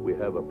 we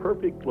have a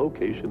perfect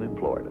location in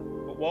Florida.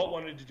 What Walt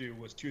wanted to do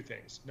was two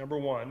things. Number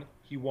one,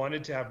 he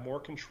wanted to have more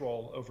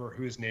control over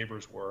who his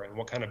neighbors were and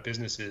what kind of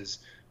businesses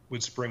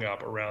would spring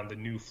up around the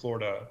new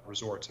Florida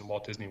resorts in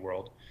Walt Disney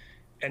World.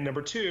 And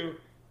number two,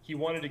 he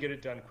wanted to get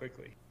it done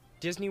quickly.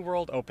 Disney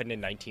World opened in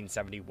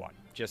 1971,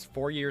 just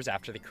 4 years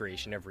after the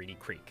creation of Reedy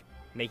Creek,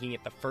 making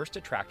it the first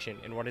attraction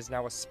in what is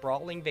now a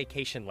sprawling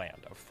vacation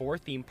land of 4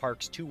 theme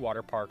parks, 2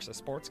 water parks, a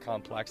sports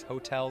complex,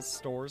 hotels,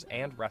 stores,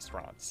 and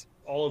restaurants.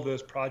 All of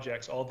those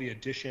projects, all the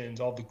additions,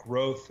 all the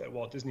growth at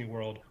Walt Disney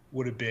World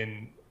would have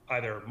been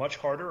either much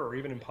harder or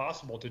even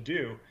impossible to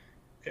do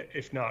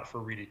if not for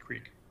Reedy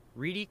Creek.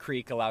 Reedy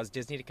Creek allows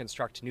Disney to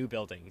construct new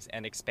buildings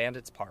and expand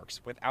its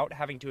parks without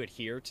having to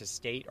adhere to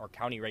state or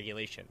county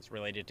regulations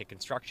related to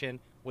construction,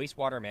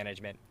 wastewater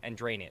management, and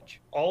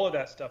drainage. All of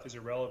that stuff is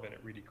irrelevant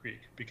at Reedy Creek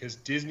because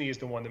Disney is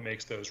the one that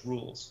makes those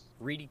rules.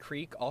 Reedy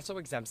Creek also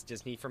exempts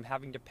Disney from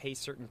having to pay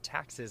certain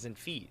taxes and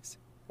fees.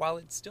 While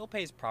it still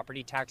pays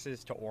property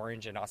taxes to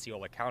Orange and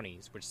Osceola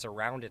counties, which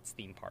surround its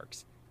theme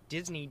parks,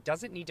 Disney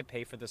doesn't need to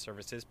pay for the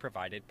services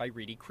provided by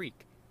Reedy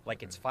Creek,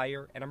 like its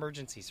fire and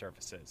emergency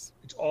services.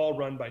 It's all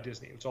run by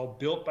Disney. It's all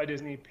built by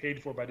Disney,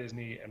 paid for by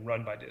Disney, and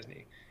run by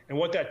Disney. And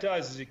what that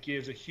does is it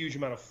gives a huge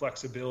amount of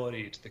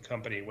flexibility to the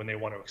company when they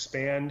want to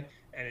expand,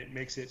 and it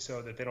makes it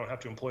so that they don't have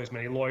to employ as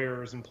many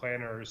lawyers and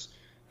planners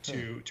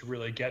to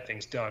really get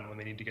things done when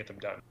they need to get them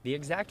done. The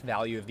exact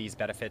value of these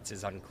benefits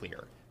is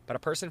unclear, but a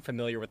person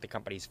familiar with the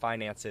company's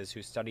finances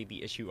who studied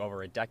the issue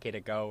over a decade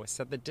ago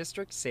said the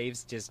district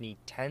saves Disney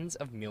tens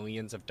of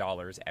millions of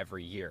dollars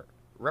every year.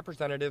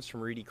 Representatives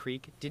from Reedy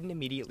Creek didn't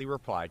immediately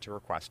reply to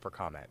requests for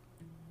comment.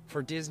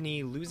 For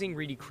Disney, losing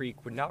Reedy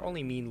Creek would not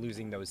only mean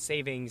losing those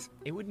savings,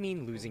 it would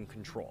mean losing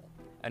control.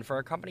 And for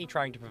a company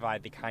trying to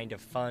provide the kind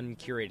of fun,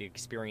 curated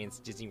experience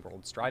Disney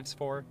World strives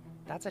for,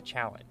 that's a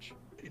challenge.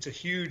 It's a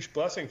huge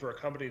blessing for a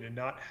company to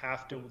not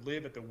have to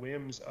live at the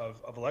whims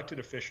of elected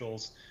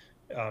officials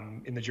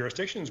in the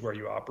jurisdictions where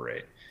you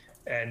operate.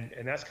 And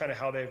that's kind of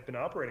how they've been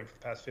operating for the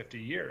past 50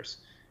 years.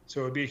 So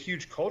it would be a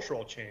huge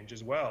cultural change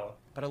as well.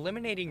 But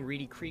eliminating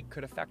Reedy Creek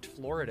could affect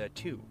Florida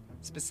too,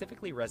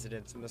 specifically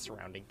residents in the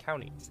surrounding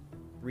counties.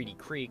 Reedy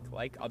Creek,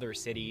 like other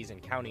cities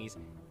and counties,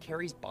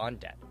 carries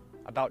bond debt,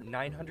 about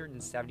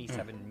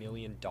 $977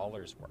 million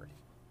worth.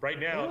 Right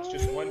now, it's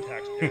just one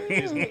taxpayer,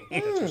 Disney,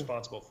 that's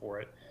responsible for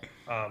it.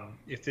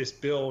 If this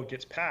bill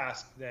gets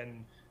passed,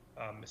 then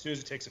as soon as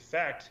it takes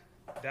effect,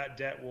 that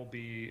debt will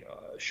be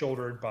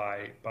shouldered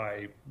by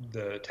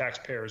the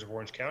taxpayers of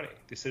Orange County,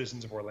 the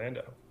citizens of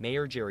Orlando.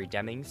 Mayor Jerry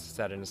Demings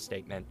said in a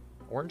statement,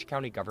 Orange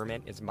County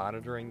government is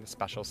monitoring the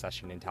special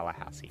session in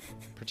Tallahassee,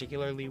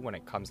 particularly when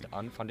it comes to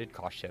unfunded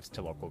cost shifts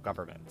to local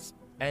governments.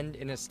 And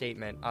in a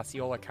statement,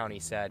 Osceola County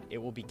said it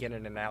will begin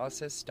an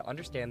analysis to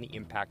understand the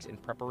impacts in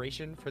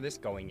preparation for this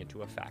going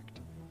into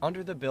effect.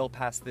 Under the bill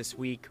passed this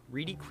week,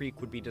 Reedy Creek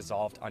would be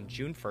dissolved on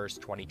June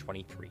 1st,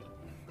 2023,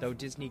 though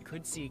Disney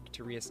could seek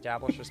to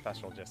reestablish a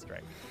special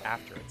district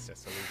after its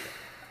dissolution.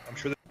 I'm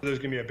sure that there's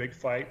going to be a big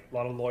fight, a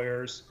lot of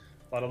lawyers,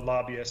 a lot of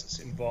lobbyists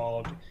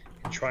involved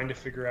in trying to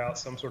figure out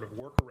some sort of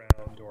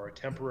workaround or a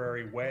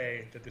temporary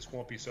way that this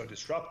won't be so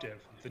disruptive.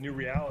 The new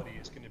reality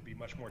is going to be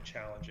much more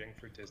challenging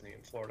for Disney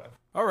in Florida.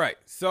 All right,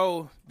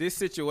 so this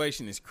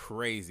situation is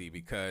crazy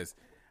because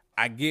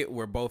I get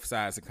where both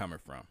sides are coming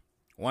from.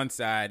 One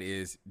side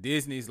is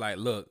Disney's like,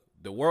 look,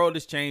 the world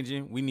is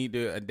changing. We need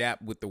to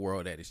adapt with the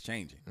world that is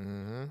changing.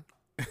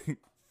 Mm-hmm.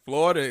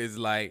 Florida is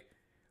like,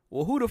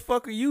 well, who the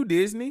fuck are you,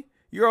 Disney?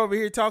 You're over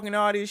here talking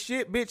all this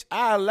shit, bitch.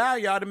 I allow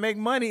y'all to make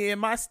money in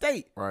my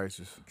state. Right.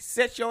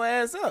 Set your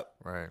ass up.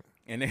 Right.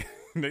 And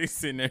they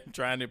sitting there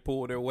trying to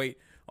pull their weight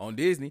on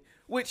Disney,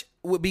 which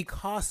would be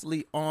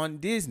costly on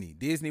Disney.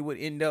 Disney would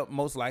end up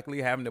most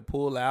likely having to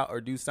pull out or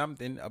do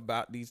something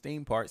about these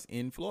theme parks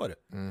in Florida.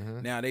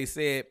 Mm-hmm. Now, they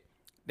said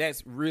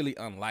that's really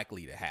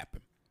unlikely to happen.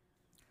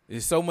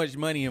 There's so much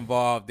money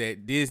involved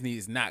that Disney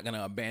is not going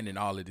to abandon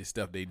all of this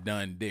stuff they've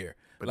done there.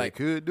 But like, they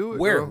could do it.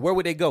 Where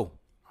would they go?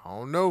 I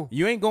don't know.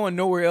 You ain't going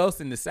nowhere else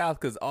in the South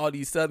because all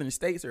these southern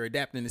states are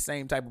adapting the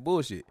same type of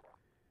bullshit.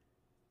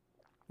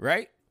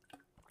 Right?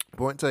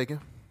 Point taken.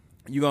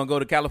 You going to go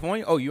to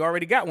California? Oh, you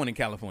already got one in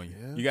California.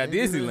 Yeah, you got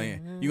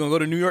Disneyland. Yeah. You going to go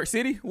to New York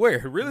City?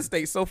 Where? Real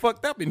estate's so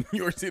fucked up in New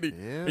York City.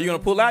 Yeah. Are you going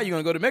to pull out? You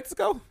going to go to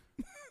Mexico?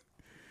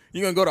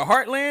 You going to go to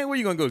Heartland? Where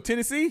you going to go?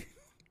 Tennessee?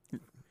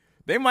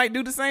 They might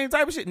do the same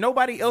type of shit.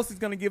 Nobody else is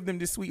going to give them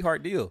this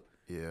sweetheart deal.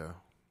 Yeah.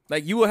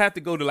 Like, you will have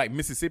to go to, like,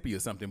 Mississippi or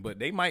something, but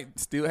they might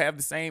still have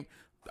the same.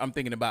 I'm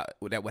thinking about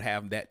that would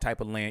have that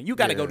type of land. You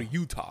got to go to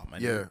Utah,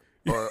 man.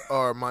 Yeah.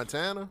 Or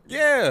Montana.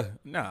 Yeah.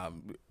 Nah.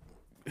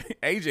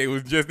 AJ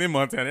was just in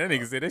Montana. That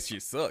nigga said that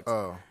shit sucks.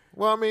 Oh.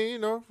 Well,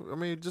 I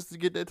mean, just to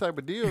get that type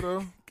of deal,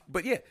 though.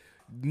 But, yeah,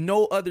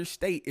 no other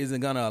state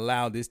isn't going to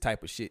allow this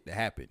type of shit to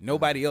happen.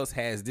 Nobody else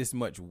has this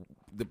much,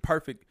 the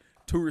perfect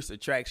tourist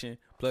attraction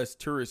plus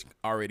tourists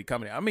already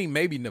coming in. I mean,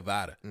 maybe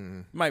Nevada. Mm-hmm.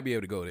 You might be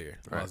able to go there,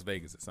 right. Las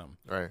Vegas or something.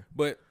 Right.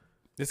 But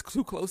it's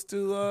too close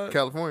to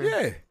California.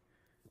 Yeah.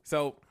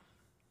 So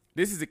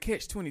this is a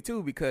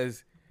catch-22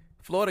 because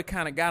Florida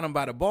kind of got them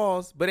by the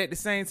balls. But at the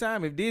same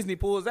time, if Disney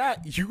pulls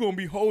out, you're going to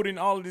be holding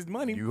all of this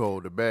money. You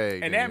hold the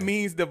bag. And that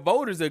means the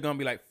voters are going to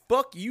be like,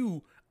 fuck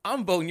you.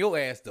 I'm voting your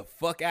ass the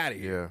fuck out of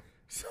here. Yeah.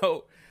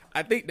 So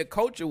I think the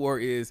culture war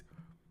is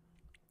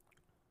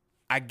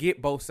I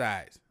get both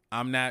sides.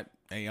 I'm not,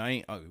 hey, I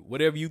ain't,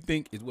 whatever you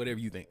think is whatever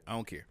you think. I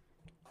don't care.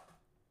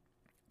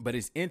 But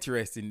it's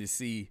interesting to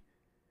see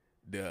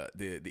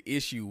the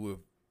issue with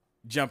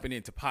jumping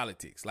into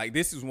politics. Like,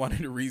 this is one of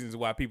the reasons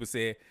why people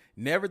said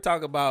never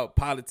talk about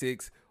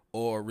politics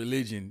or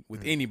religion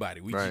with anybody.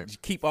 We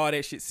should keep all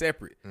that shit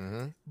separate.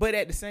 Mm-hmm. But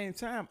at the same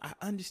time, I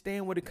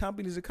understand where the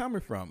companies are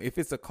coming from. If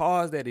it's a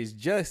cause that is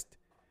just,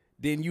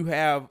 then you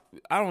have,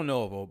 I don't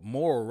know, of a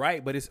moral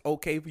right, but it's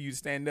okay for you to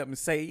stand up and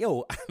say,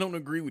 yo, I don't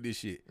agree with this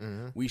shit.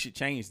 Mm-hmm. We should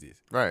change this.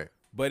 Right.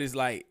 But it's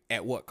like,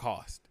 at what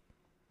cost?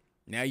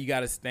 Now you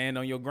got to stand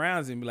on your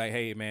grounds and be like,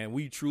 hey, man,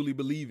 we truly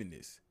believe in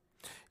this.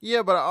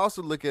 Yeah, but I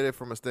also look at it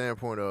from a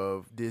standpoint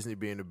of Disney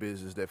being a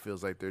business that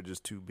feels like they're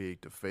just too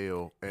big to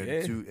fail and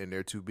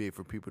they're too big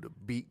for people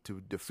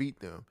to defeat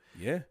them.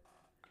 Yeah.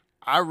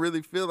 I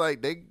really feel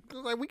like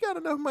we got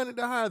enough money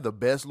to hire the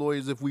best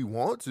lawyers if we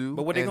want to.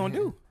 But what they gonna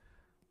do?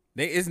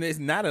 It's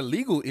not a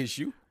legal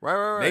issue.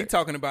 Right. They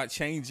talking about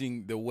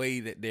changing the way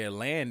that their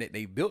land that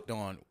they built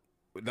on,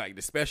 like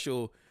the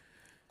special,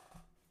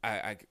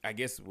 I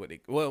guess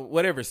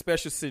whatever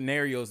special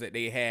scenarios that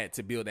they had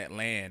to build that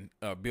land,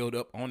 build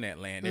up on that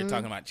land. They're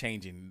talking about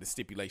changing the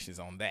stipulations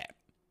on that.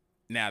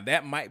 Now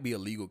that might be a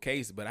legal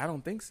case, but I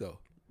don't think so.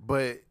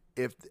 But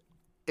if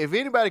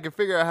anybody can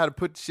figure out how to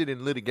put shit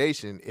in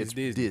litigation, it's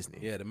Disney.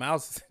 Yeah, the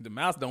mouse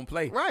don't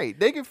play. Right.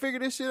 They can figure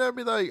this shit out and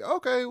be like,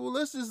 okay, well,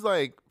 let's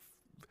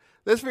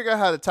figure out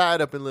how to tie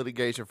it up in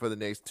litigation for the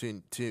next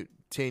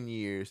 10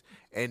 years.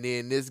 And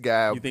then this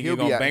guy, you think he'll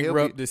be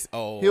bankrupt this?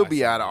 Oh, he'll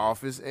be out of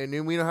office, and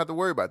then we don't have to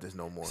worry about this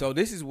no more. So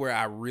this is where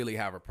I really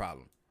have a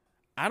problem.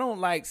 I don't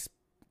like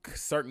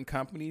certain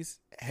companies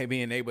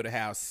being able to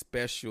have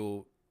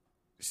special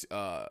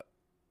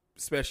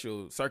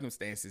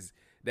circumstances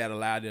that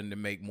allow them to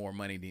make more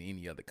money than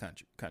any other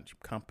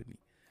company.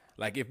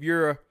 Like if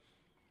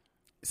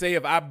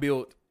I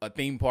built a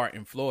theme park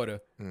in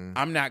Florida,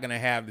 I'm not gonna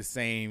have the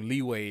same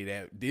leeway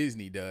that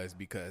Disney does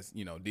because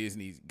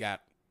Disney's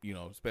got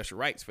special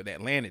rights for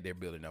that land that they're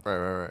building up.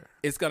 Right.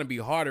 It's gonna be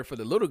harder for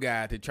the little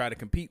guy to try to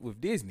compete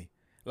with Disney.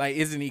 Like,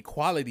 it's an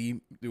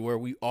equality where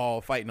we all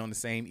fighting on the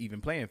same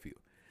even playing field.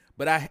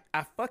 But I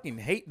fucking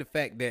hate the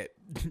fact that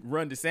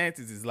Ron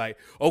DeSantis is like,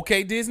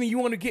 okay, Disney, you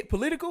want to get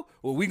political?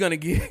 Well, we're going to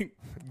get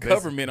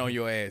government on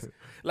your ass.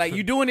 Like,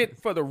 you're doing it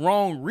for the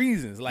wrong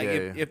reasons. Like,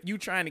 if you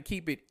trying to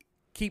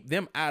keep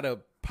them out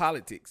of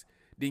politics,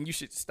 then you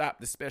should stop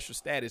the special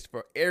status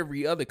for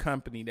every other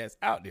company that's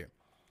out there.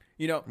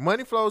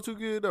 Money flows too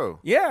good, though.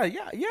 Yeah.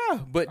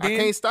 But then, I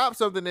can't stop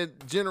something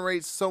that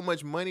generates so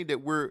much money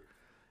that we're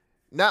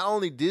not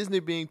only Disney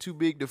being too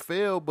big to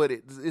fail, but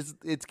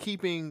it's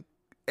keeping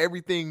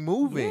everything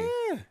moving.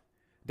 Yeah.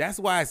 That's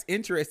why it's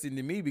interesting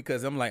to me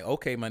because I'm like,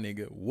 okay, my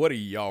nigga, what are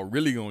y'all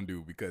really gonna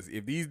do? Because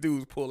if these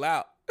dudes pull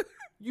out,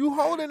 you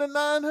holding a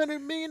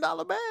 $900 million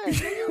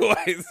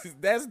bag.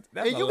 that's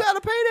and you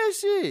gotta pay that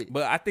shit.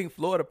 But I think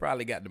Florida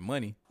probably got the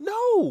money.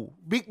 No,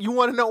 you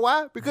want to know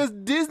why? Because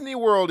Disney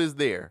World is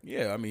there.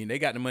 Yeah, I mean they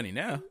got the money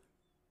now.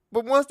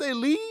 But once they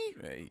leave,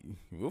 hey,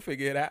 we'll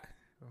figure it out.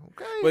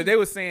 Okay. But they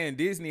were saying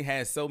Disney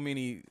has so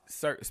many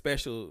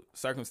special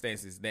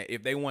circumstances that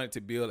if they wanted to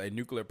build a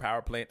nuclear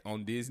power plant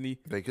on Disney,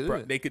 they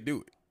could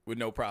do it with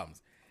no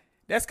problems.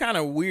 That's kind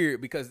of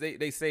weird because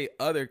they say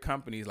other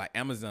companies like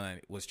Amazon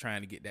was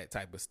trying to get that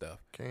type of stuff.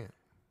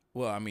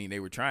 Well, I mean,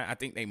 they were trying. I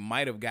think they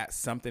might have got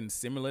something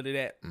similar to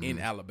that in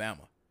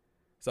Alabama.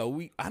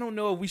 So I don't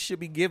know if we should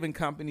be giving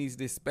companies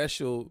this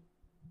special,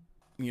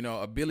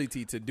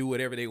 ability to do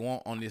whatever they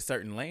want on this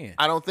certain land.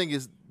 I don't think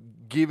it's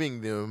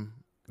giving them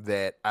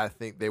that. I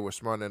think they were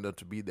smart enough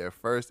to be there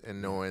first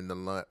and knowing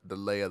the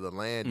lay of the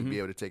land to be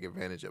able to take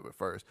advantage of it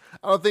first.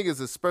 I don't think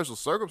it's a special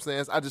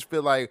circumstance. I just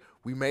feel like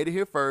we made it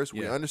here first.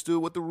 We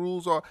understood what the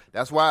rules are.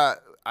 That's why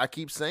I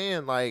keep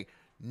saying, like,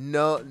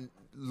 no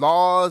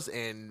laws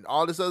and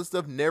all this other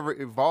stuff never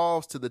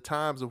evolves to the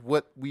times of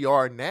what we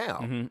are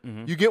now.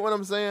 You get what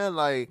I'm saying?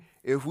 Like,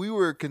 if we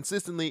were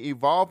consistently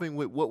evolving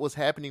with what was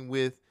happening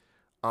with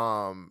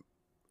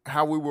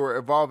how we were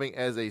evolving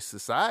as a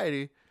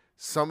society,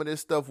 some of this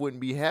stuff wouldn't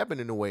be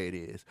happening the way it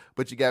is.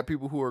 But you got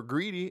people who are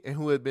greedy and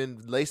who have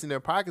been lacing their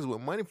pockets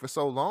with money for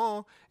so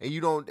long, and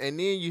then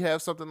you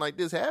have something like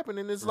this happen,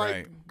 and it's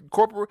like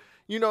corporate.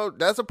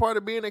 That's a part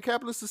of being a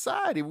capitalist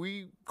society.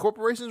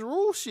 Corporations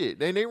rule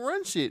shit, and they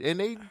run shit,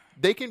 and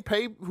they can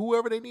pay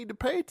whoever they need to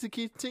pay to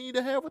continue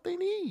to have what they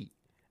need.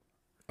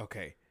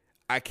 Okay.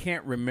 I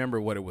can't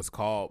remember what it was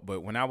called,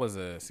 but when I was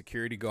a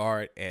security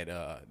guard at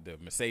the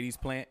Mercedes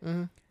plant,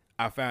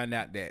 I found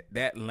out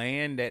that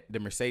land that the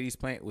Mercedes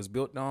plant was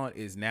built on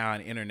is now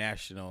an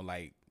international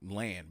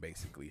land,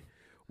 basically,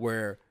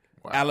 where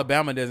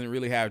Alabama doesn't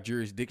really have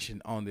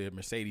jurisdiction on the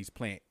Mercedes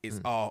plant. It's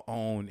all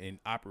owned and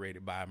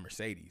operated by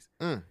Mercedes.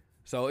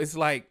 So it's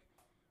like,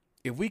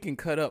 if we can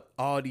cut up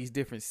all these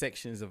different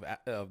sections of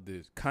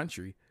the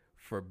country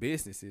for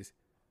businesses,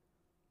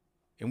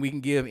 and we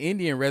can give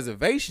Indian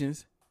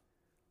reservations,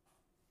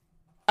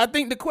 I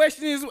think the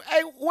question is,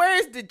 hey, where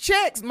is the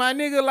checks, my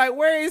nigga? Like,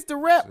 where is the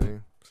rep?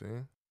 See?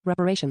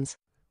 Reparations.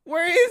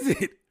 Where is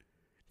it?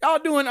 Y'all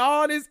doing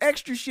all this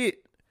extra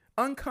shit.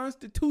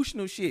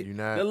 Unconstitutional shit.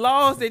 The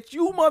laws that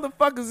you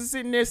motherfuckers are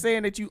sitting there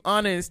saying that you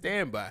honor and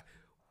stand by.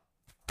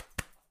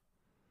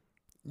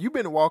 You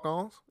been to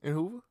walk-ons in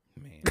Hoover?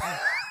 Man.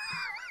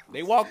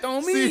 They walked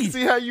on me.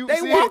 See how you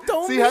walked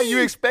on me. See how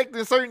you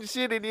expecting certain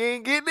shit and you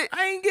ain't getting it?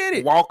 I ain't get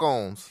it.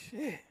 Walk-ons.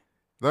 Shit.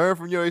 Learn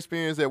from your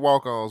experience at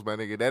walk-ons, my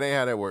nigga. That ain't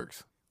how that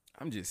works.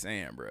 I'm just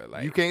saying, bro.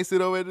 Like, you can't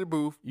sit over at the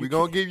booth. We're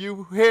going to give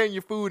you hair in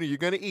your food, and you're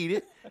going to eat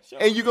it.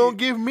 And you're going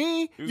to give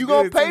me, you're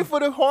going to pay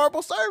for the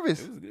horrible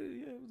service. It was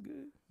good. Yeah, it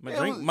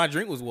was good. My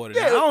drink was watered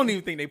down. I don't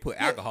even think they put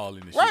alcohol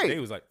in the shit. They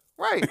was like.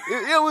 Right.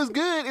 It was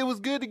good. It was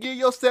good to give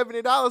your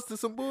 $70 to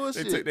some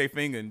bullshit. They took their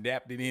finger and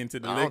dapped it into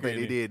the liquor. I don't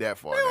think they did that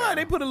far.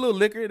 They put a little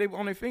liquor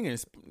on their finger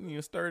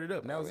and stirred it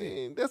up. And that was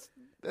it.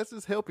 That's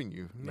just helping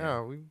you. Yeah.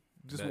 No,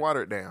 Just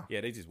water it down.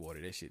 Yeah, they just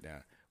water that shit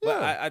down.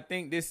 But I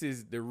think this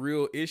is the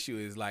real issue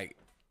is like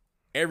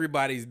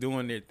everybody's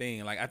doing their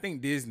thing. Like I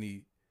think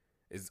Disney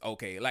is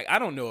okay. Like I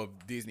don't know if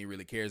Disney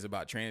really cares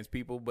about trans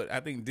people, but I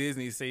think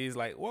Disney says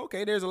like, well,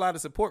 okay, there's a lot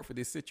of support for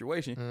this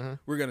situation.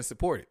 We're going to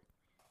support it.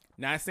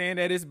 Not saying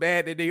that it's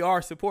bad that they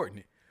are supporting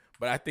it,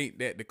 but I think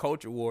that the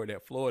culture war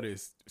that Florida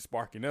is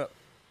sparking up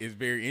is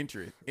very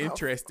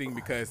interesting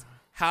because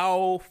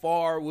how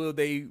far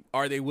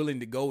are they willing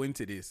to go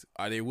into this?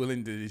 Are they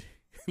willing to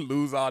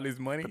lose all this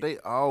money? But there's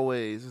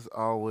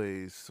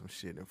always some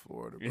shit in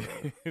Florida,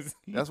 bro.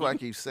 That's why I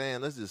keep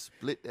saying, let's just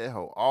split that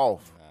hoe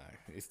off.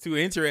 It's too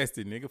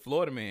interesting, nigga.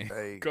 Florida man.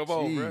 Hey, come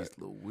on, bro.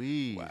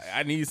 Louise. Well,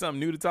 I need something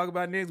new to talk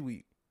about next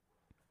week.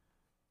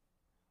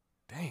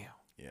 Damn.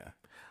 Yeah.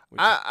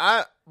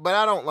 But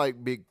I don't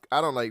like big.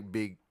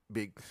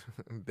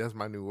 That's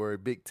my new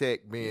word. Big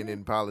tech being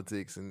in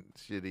politics and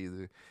shit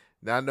either.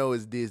 Now I know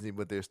it's Disney,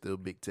 but they're still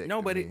big tech.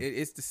 No, but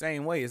it's the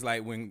same way. It's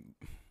like when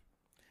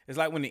the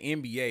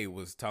NBA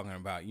was talking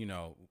about, you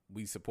know,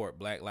 we support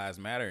Black Lives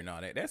Matter and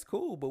all that. That's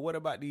cool, but what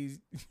about these?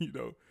 You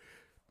know,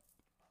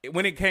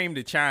 when it came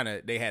to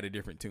China, they had a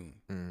different tune.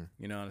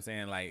 You know what I'm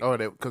saying? Like,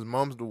 because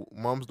mom's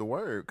the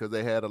word, because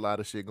they had a lot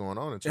of shit going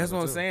on in China. That's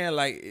what I'm saying.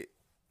 Like,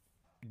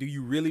 do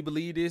you really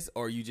believe this,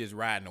 or are you just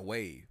riding a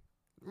wave?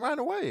 Riding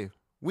a wave.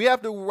 We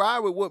have to ride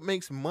with what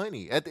makes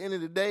money. At the end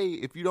of the day,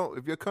 if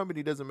your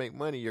company doesn't make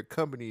money, your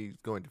company is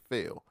going to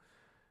fail.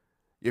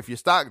 If your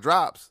stock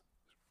drops,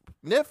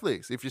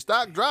 Netflix. If your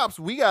stock drops,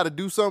 we got to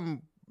do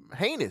something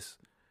heinous.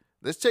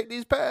 Let's check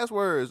these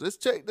passwords. Let's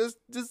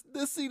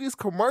see this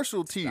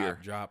commercial tier.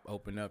 Stop, drop,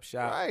 open up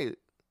shop. Right.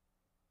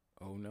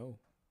 Oh no.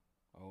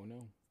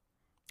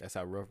 That's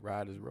how Rough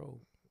Riders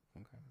roll.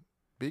 Okay.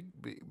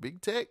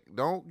 Big tech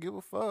don't give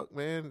a fuck,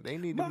 man. They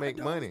need to make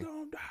money.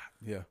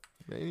 Yeah.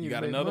 You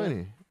got another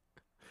one?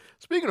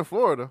 Speaking of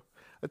Florida,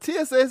 a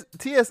TSA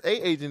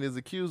agent is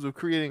accused of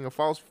creating a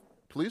false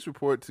police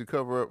report to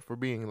cover up for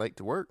being late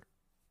to work.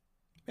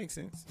 Makes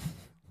sense.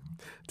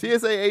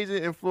 TSA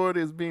agent in Florida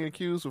is being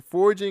accused of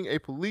forging a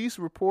police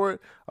report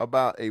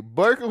about a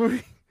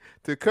burglary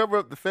to cover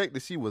up the fact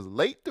that she was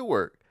late to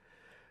work.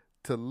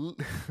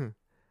 Talita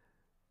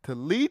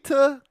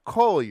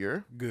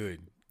Collier. Good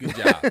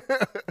job.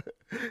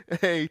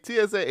 A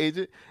TSA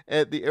agent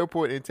at the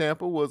airport in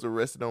Tampa was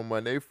arrested on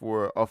Monday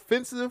for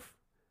offense.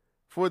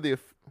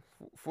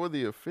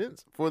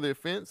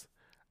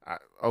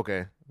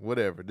 Okay,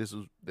 whatever.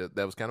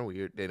 That was kind of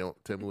weird. They don't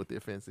tell me what the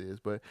offense is,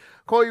 but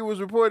Collier was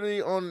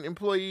reportedly on an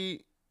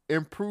employee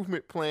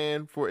improvement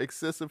plan for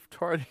excessive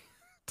tardiness.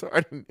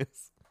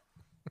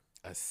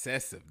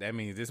 Excessive. That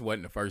means this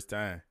wasn't the first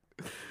time.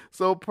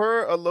 So,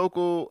 per a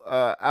local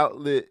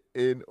outlet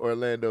in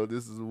Orlando,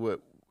 this is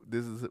what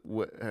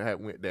had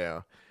went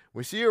down.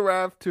 When she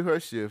arrived to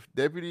her shift,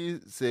 deputies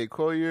said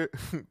Collier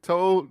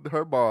told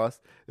her boss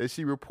that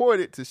she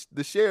reported to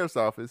the sheriff's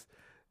office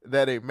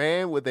that a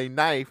man with a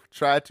knife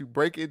tried to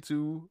break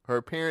into her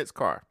parents'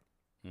 car.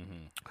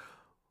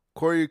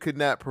 Collier could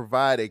not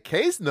provide a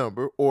case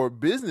number or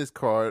business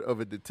card of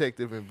a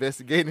detective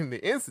investigating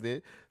the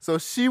incident, so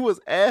she was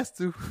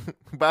asked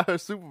by her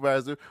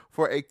supervisor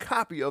for a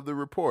copy of the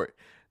report.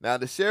 Now,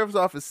 the sheriff's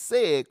office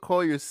said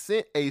Collier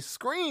sent a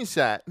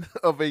screenshot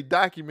of a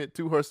document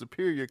to her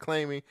superior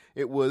claiming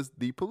it was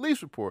the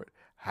police report.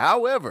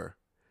 However,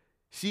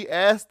 she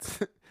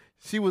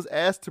was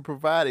asked to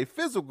provide a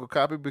physical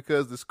copy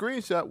because the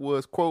screenshot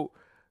was, quote,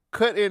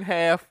 cut in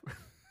half,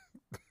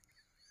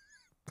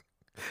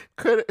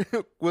 cut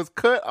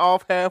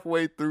off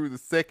halfway through the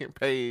second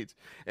page,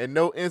 and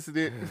no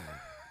incident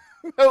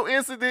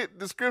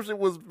description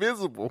was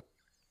visible.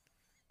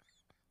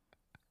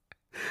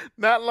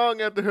 Not long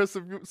after her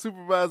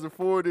supervisor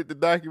forwarded the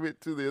document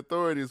to the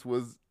authorities,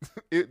 was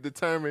it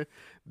determined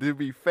to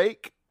be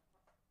fake.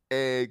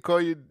 And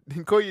Collier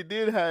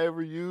did,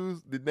 however,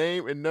 use the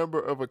name and number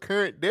of a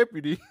current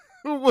deputy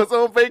who was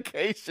on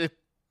vacation.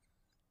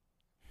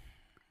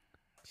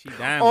 She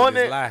dying with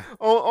this lie.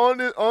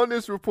 On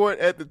this report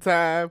at the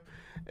time,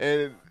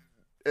 and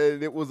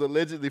it was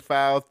allegedly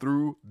filed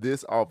through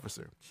this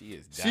officer.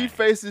 She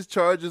faces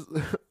charges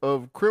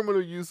of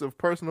criminal use of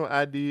personal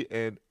ID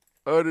and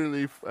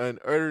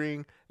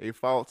uttering a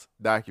false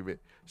document.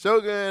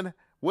 Shogun,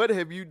 what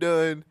have you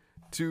done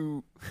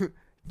to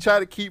try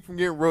to keep from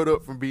getting wrote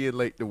up from being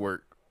late to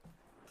work?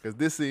 Because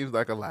this seems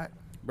like a lot.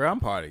 Bro,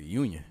 I'm part of the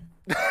union.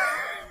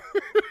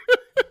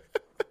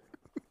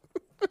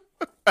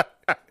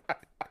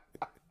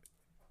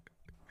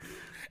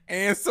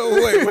 And so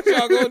what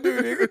y'all gonna do,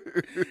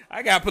 nigga?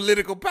 I got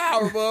political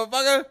power,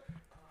 motherfucker.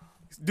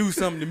 Do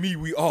something to me,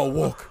 we all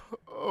walk.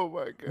 Oh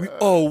my God. We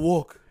all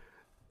walk.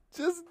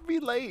 Just be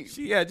late.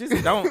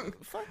 Just don't.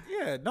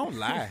 Don't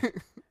lie.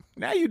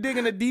 Now you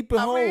digging a deeper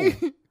hole.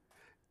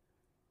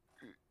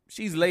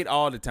 She's late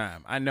all the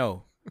time. I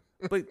know,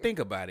 but think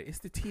about it. It's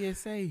the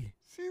TSA.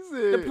 She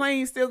said the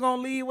plane's still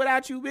gonna leave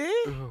without you, big.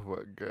 Oh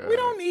my God. We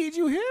don't need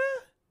you here.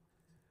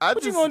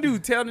 What you gonna do?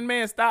 Tell the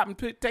man stop and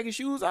take his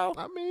shoes off?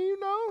 I mean,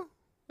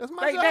 that's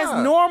my job. That's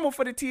normal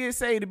for the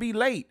TSA to be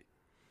late.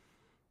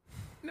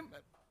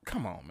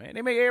 Come on, man.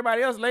 They make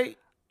everybody else late.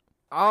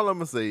 All I'm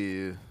gonna say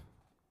is,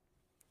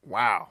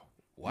 wow.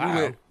 You Wow.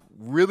 went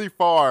really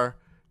far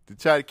to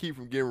try to keep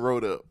from getting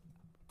rolled up.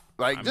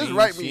 Like, I just mean,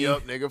 write she- me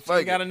up, nigga. she Fuck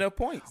ain't got it. enough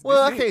points.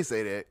 Well, This I it. can't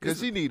say that because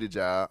she need a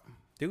job.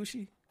 Do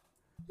she?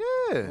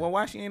 Yeah. Well,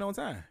 why she ain't on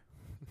time?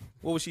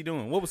 What was she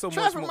doing? What was so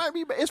Traffic much more? might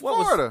be bad. It's what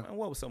was- Florida.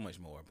 what was so much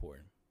more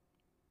important?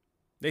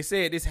 They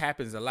said this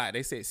happens a lot.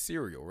 They said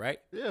serial, right?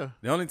 Yeah.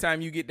 The only time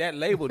you get that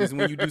labeled is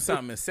when you do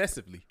something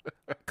excessively,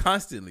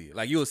 constantly.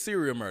 Like you're a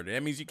serial murderer.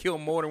 That means you kill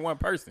more than one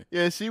person.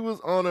 Yeah, she was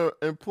on an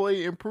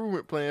employee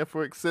improvement plan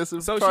for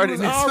excessive So she tardiness.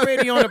 was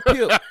already on a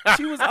pill.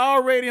 She was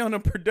already on a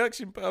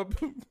production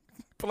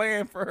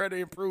plan for her to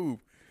improve,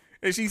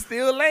 and she's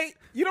still late.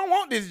 You don't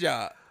want this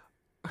job.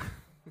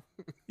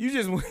 You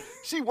just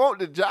she want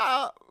the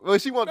job. Well,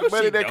 she want No, the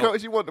money she that don't. come.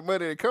 She want the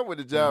money that come with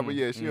the job. But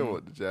yeah, she don't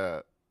want the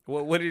job.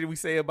 What did we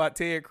say about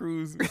Ted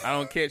Cruz? I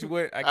don't catch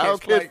what I catch. I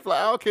don't catch flight. flight.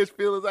 I don't catch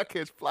feelings. I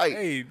catch flight.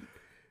 Hey,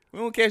 we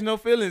don't catch no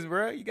feelings,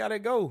 bro. You gotta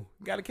go.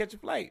 You gotta catch a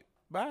flight.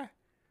 Bye.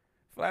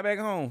 Fly back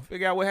home.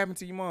 Figure out what happened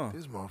to your mom.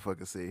 This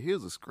motherfucker said,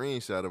 "Here's a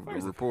screenshot of the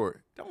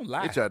report." Don't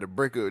lie. They tried to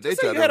break up. They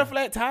Just say tried you had a to.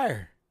 flat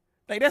tire.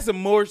 Like that's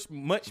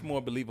much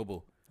more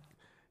believable.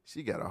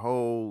 She got a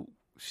whole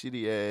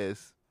shitty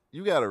ass.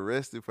 You got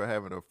arrested for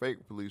having a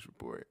fake police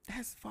report.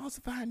 That's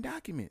falsifying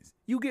documents.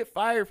 You get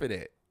fired for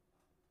that.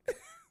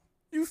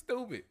 You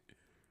stupid.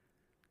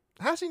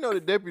 How she know the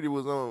deputy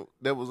was on?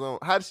 That was on.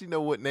 How did she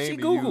know what name She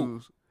to Googled.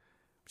 use?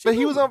 But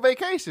he was Googled. on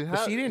vacation. But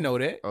How- she didn't know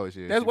that. Oh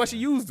shit. That's why she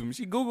used him.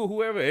 She Googled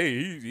whoever.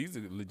 Hey, he's a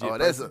legit. Oh,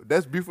 person.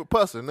 that's Buford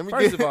Pusser. Let me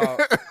First get of all,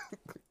 that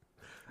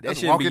that's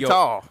shouldn't be walking your,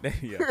 tall.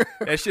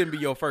 That shouldn't be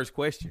your first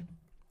question.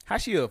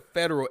 How's she a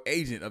federal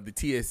agent of the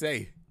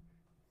TSA?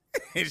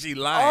 And she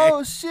lying.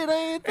 Oh shit! I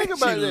ain't think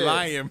about she that.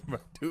 lying, bro,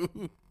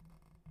 dude.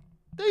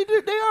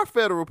 They are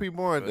federal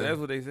people, aren't they? That's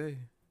what they say.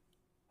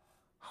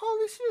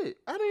 Holy shit!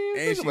 I didn't even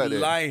And think she about that.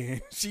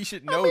 lying. She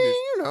should know I mean, this.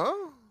 you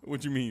know,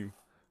 What you mean?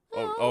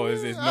 Oh,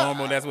 is this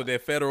normal? That's what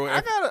that federal.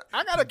 I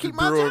gotta keep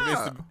my Bureau of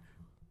job.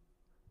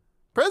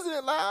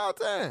 President lie all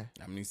the time.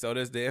 I mean, so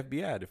does the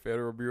FBI, the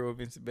Federal Bureau of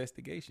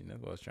Investigation.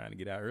 That's what I was trying to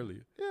get out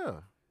earlier. Yeah.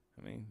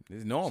 I mean,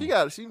 it's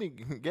normal. She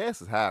need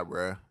gas is high,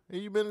 bro.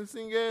 Have you been to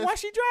seen gas? Why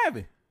she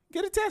driving?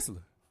 Get a Tesla.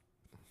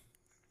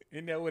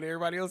 Isn't that what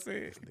everybody else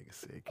said? Nigga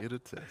said, get a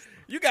Tesla.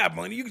 You got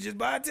money, you can just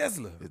buy a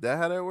Tesla. Is that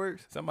how that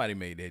works? Somebody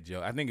made that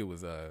joke. I think it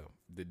was the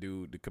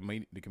dude, the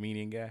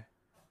comedian guy.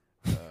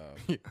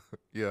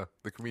 Yeah,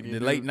 the comedian. The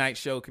dude. late night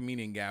show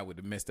comedian guy with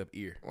the messed up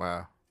ear.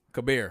 Wow.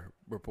 Colbert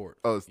Report.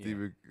 Oh,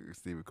 Stephen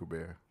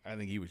Colbert. I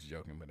think he was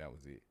joking, but that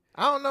was it.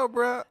 I don't know,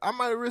 bro. I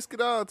might risk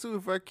it all too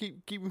if I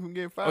keep him from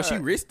getting fired. Oh, she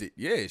risked it.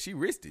 Yeah, she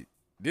risked it.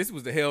 This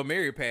was the Hail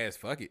Mary pass.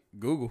 Fuck it.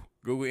 Google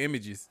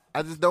images.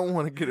 I just don't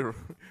want to get it.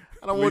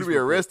 I don't want to be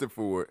arrested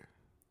for it.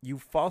 You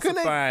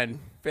falsifying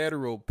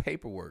federal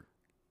paperwork.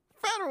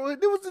 Federal.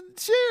 There was the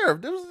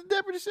sheriff. There was the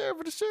deputy sheriff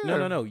of the sheriff.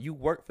 No. You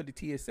work for the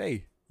TSA.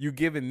 You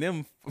giving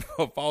them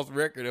a false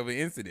record of an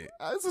incident.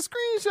 It's a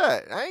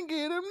screenshot. I ain't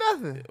giving them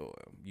nothing.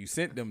 You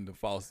sent them the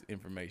false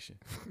information.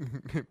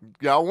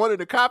 Y'all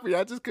wanted a copy.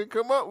 I just couldn't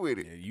come up with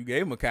it. Yeah, you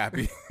gave them a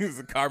copy. It was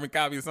a carbon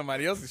copy of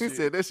somebody else's He shit.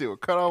 said that shit was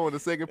cut off on the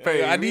second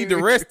page. I need the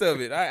rest of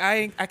it.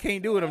 I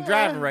can't do it. I'm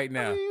driving right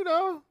now. I mean, you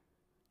know,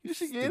 you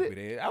should get it.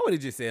 Stupid ass. I would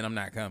have just said I'm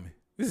not coming.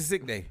 This is a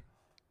sick day.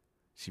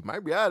 She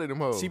might be out of them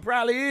hoes. She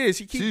probably is.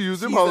 She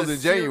used them hoes in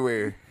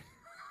January.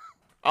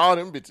 All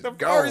them bitches The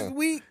gone. first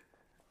week.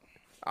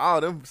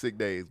 All them sick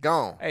days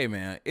gone. Hey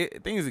man,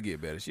 things will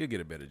get better. She'll get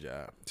a better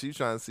job. She's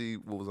trying to see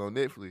what was on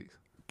Netflix.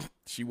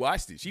 She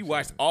watched it. She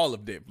watched all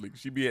of Netflix.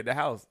 She be at the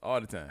house all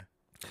the time.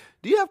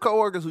 Do you have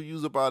coworkers who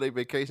use up all their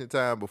vacation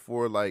time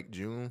before like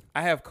June?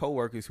 I have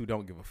coworkers who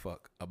don't give a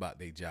fuck about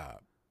their job,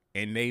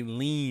 and they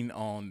lean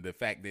on the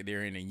fact that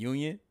they're in a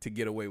union to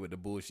get away with the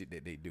bullshit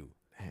that they do.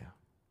 Damn.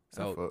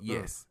 So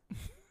yes,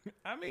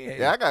 I mean, hey,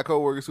 yeah, I got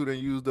coworkers who done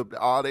used up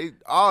all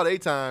they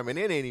time, and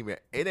it ain't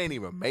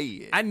even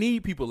made. I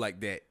need people like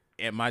that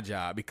at my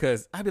job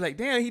because I be like,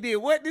 damn, he did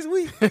what this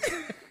week?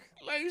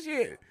 Like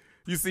shit.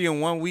 You see him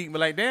 1 week, but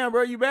like, damn,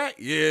 bro, you back?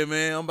 Yeah,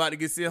 man, I'm about to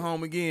get sent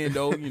home again,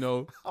 though. You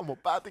know, I'm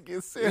about to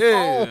get sent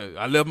home.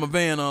 I left my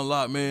van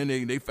unlocked, man.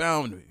 They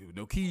found it with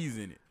no keys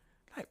in it.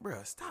 Like,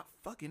 bro, stop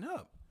fucking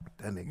up.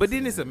 But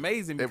then it's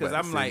amazing because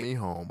I'm like, me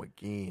home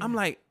again. I'm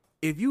like,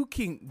 if you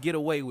can get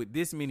away with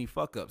this many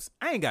fuck ups,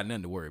 I ain't got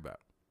nothing to worry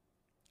about.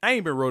 I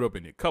ain't been wrote up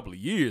in a couple of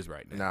years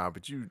right now. Nah,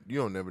 but you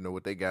don't never know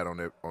what they got on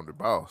the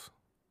boss.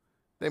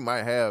 They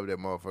might have that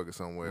motherfucker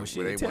somewhere where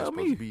they weren't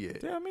supposed to be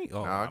at. Tell me.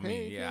 Oh, nah, I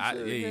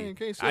mean,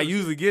 can't I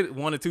usually get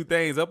one or two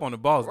things up on the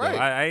boss. Right. Though.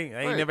 I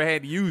ain't never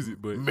had to use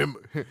it, but remember,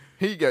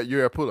 he got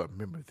your pull up.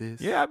 Remember this?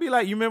 Yeah, I'd be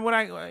like, you remember when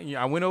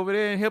I went over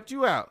there and helped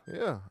you out?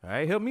 Yeah, all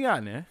right, help me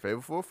out now.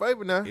 Favor for a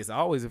favor now. It's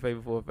always a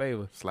favor for a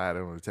favor. Slide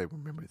it on the table.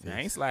 Remember this? I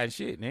ain't sliding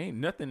shit. There ain't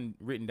nothing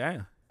written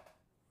down.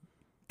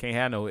 Can't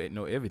have no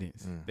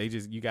evidence. They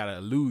just you gotta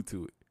allude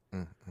to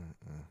it.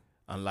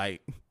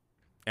 Unlike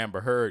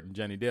Amber Heard and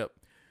Johnny Depp.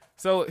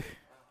 So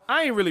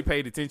I ain't really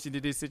paid attention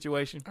to this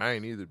situation. I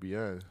ain't either, to be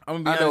honest.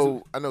 I'm gonna be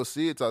honest. I know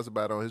Sid talks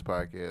about it on his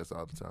podcast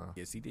all the time.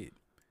 Yes, he did.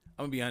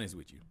 I'm gonna be honest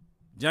with you.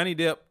 Johnny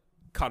Depp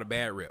caught a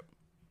bad rep.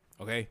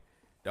 Okay,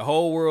 the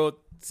whole world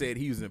said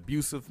he was an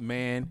abusive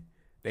man.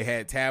 They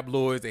had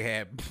tabloids. They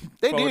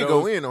did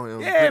go in on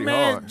him. Yeah,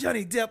 man. Hard.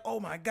 Johnny Depp. Oh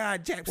my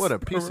God, Jack. What a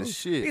piece of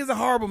shit. He's a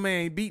horrible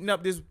man. Beating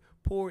up this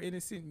poor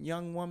innocent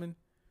young woman.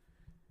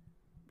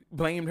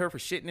 Blamed her for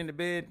shitting in the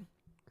bed.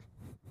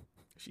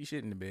 She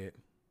shit in the bed.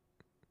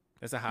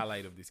 That's a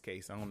highlight of this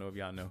case. I don't know if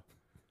y'all know.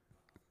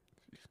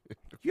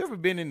 You ever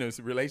been in a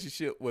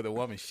relationship with a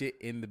woman shit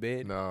in the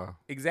bed? No.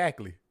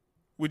 Exactly.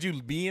 Would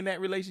you be in that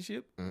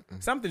relationship?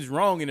 Mm-mm. Something's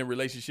wrong in a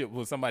relationship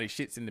when somebody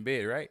shits in the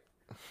bed, right?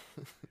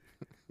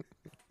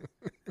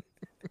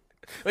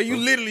 Like you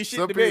literally shit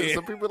in the bed.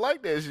 Some people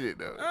like that shit,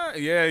 though.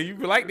 Yeah, you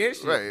like that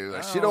shit. Right.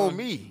 Like, shit on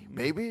me,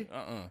 baby.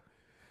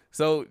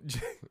 So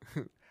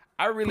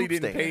I really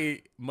didn't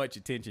pay much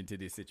attention to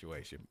this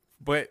situation.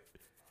 But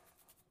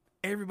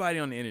everybody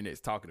on the internet is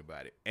talking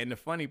about it. And the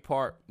funny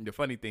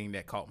thing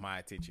that caught my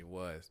attention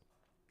was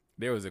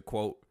there was a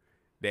quote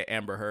that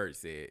Amber Heard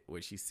said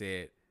where she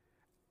said,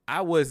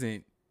 I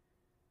wasn't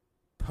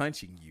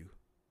punching you.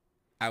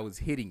 I was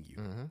hitting you.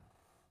 Mm-hmm.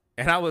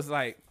 And I was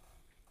like,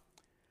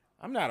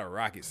 I'm not a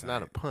rocket scientist. It's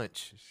not a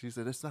punch. She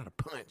said, it's not a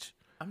punch.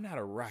 I'm not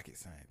a rocket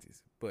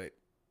scientist, but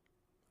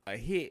a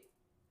hit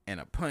and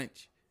a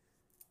punch,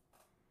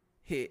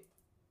 hit,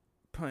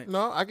 punch.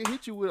 No, I can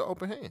hit you with an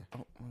open hand.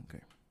 Oh,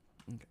 okay.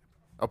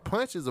 A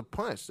punch is a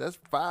punch. That's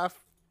 5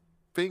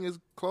 fingers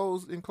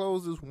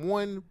enclosed as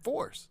one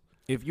force.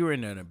 If you're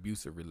in an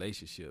abusive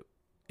relationship,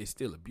 it's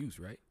still abuse,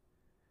 right?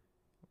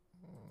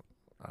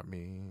 I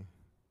mean,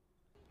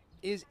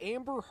 is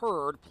Amber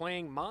Heard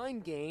playing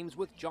mind games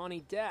with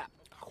Johnny Depp?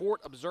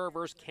 Court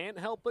observers can't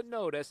help but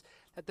notice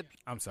that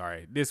I'm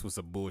sorry, this was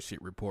a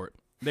bullshit report.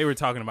 They were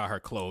talking about her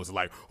clothes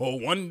like, oh,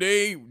 one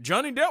day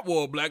Johnny Depp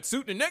wore a black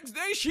suit, the next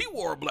day she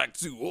wore a black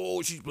suit.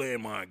 Oh, she's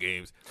playing mind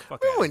games.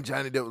 Fuck remember when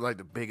Johnny Depp was like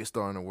the biggest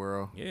star in the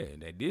world? Yeah,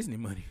 that Disney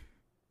money.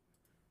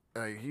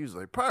 Like, he was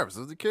like Pirates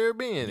of the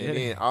Caribbean, and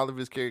then all of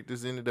his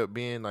characters ended up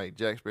being like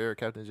Jack Sparrow,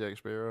 Captain Jack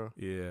Sparrow.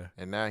 Yeah,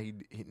 and now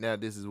now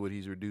this is what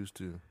he's reduced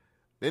to.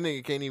 That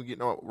nigga can't even get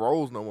no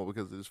roles no more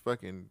because of this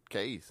fucking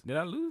case. Did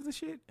I lose the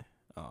shit?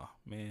 Oh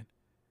man.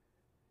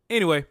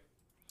 Anyway,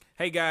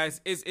 hey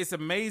guys, it's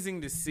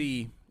amazing to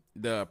see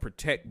the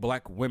Protect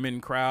Black Women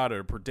crowd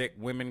or Protect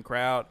Women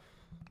crowd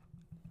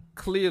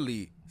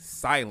clearly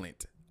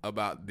silent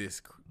about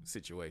this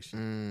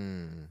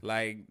situation.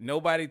 Like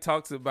nobody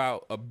talks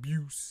about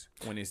abuse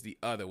when it's the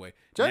other way.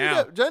 Johnny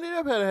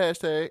Depp had a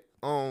hashtag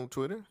on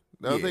Twitter.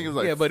 I think it was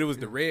like, but it was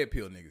the red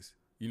pill niggas.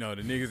 You know,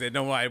 the niggas that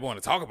don't want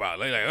to talk about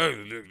it. Like,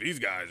 oh, look, these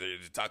guys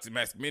are toxic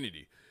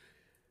masculinity.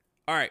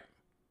 All right.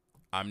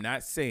 I'm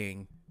not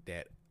saying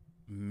that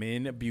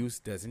men abuse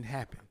doesn't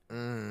happen.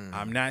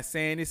 I'm not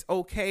saying it's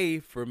okay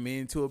for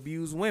men to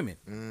abuse women.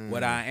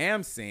 What I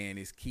am saying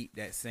is keep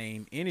that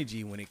same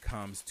energy when it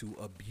comes to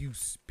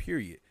abuse,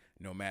 period,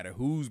 no matter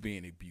who's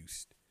being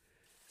abused.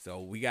 So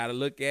we got to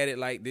look at it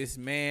like this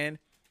man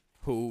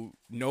who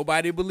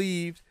nobody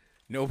believed.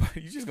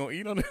 Nobody, you just gonna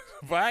eat on the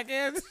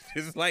podcast?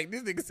 It's like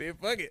this nigga said,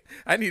 fuck it.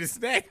 I need a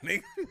snack,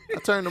 nigga. I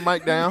turned the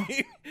mic down.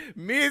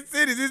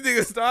 Mid-sentence, this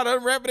nigga started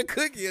unwrapping a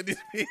cookie on this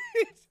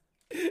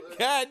bitch.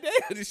 God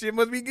damn, this shit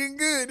must be getting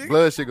good, nigga.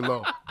 Blood sugar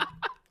low.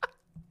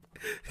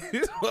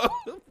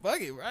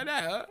 Fuck it, right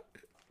now, huh?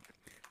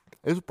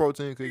 It's a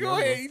protein cookie. Go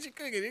ahead, eat your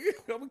cookie,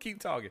 nigga. I'm gonna keep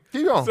talking.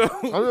 Keep going. So,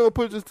 I'm gonna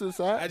put this to the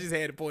side. I just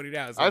had to point it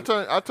out. So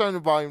I turned the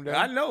volume down.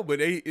 I know,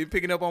 but it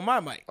picking up on my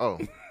mic. Oh,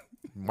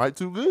 mic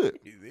too good.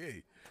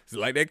 It's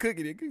like that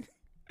cookie, nigga.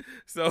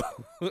 So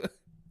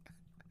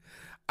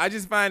I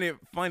just find it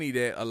funny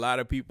that a lot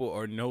of people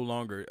are no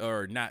longer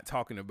or not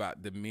talking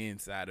about the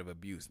men's side of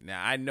abuse.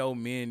 Now I know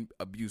men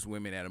abuse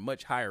women at a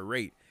much higher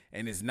rate,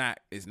 and it's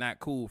not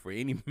cool for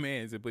any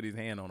man to put his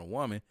hand on a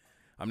woman.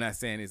 I'm not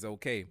saying it's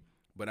okay,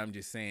 but I'm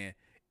just saying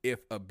if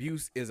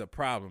abuse is a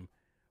problem,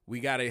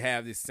 we got to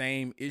have the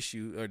same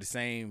issue or the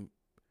same.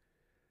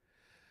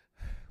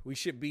 We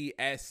should be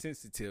as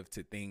sensitive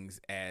to things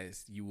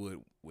as you would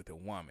with a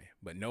woman.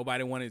 But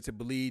nobody wanted to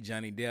believe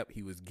Johnny Depp.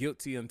 He was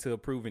guilty until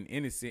proven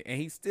innocent, and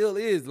he still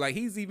is. Like,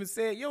 he's even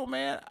said, yo,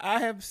 man,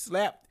 I have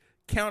slapped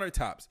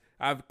countertops.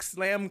 I've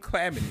slammed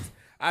cabinets.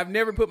 I've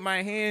never put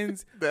my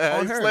hands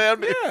on her.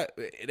 Slammed it.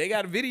 Yeah, they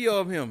got a video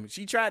of him.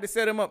 She tried to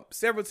set him up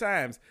several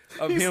times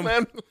of him.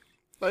 Slammed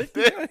like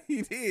that.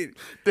 He did.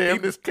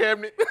 Damn this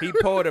cabinet. He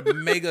poured a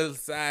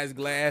mega-sized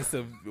glass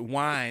of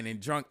wine and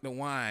drunk the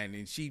wine,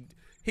 and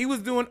he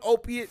was doing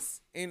opiates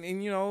and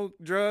you know,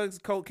 drugs,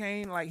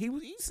 cocaine. Like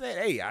he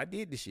said, hey, I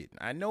did the shit.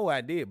 I know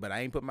I did, but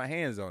I ain't put my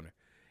hands on her.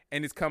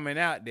 And it's coming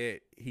out that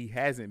he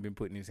hasn't been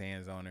putting his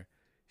hands on her.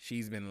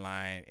 She's been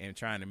lying and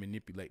trying to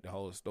manipulate the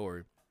whole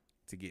story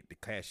to get the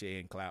cachet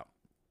and clout.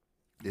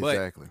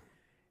 Exactly.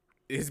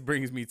 But this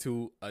brings me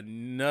to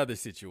another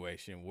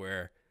situation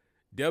where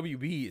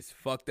WB is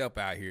fucked up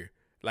out here.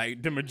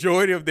 Like, the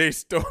majority of their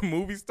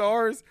movie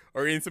stars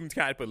are in some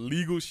type of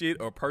legal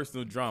shit or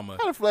personal drama.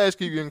 How the Flash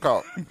keep getting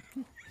caught?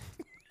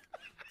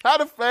 How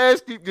the Flash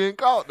keep getting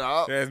caught,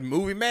 dog? That's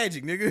movie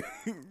magic, nigga.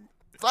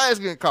 Flash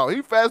getting caught.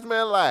 He fast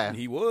man alive.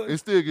 He was.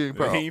 He's still getting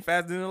caught. He ain't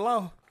faster than the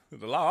law.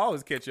 The law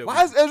always catch up.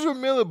 Why is Ezra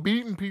Miller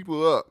beating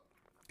people up?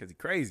 Because he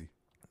crazy.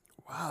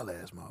 Wild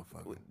ass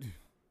motherfucker.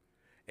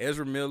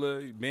 Ezra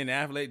Miller, Ben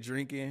Affleck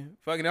drinking.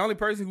 Fucking the only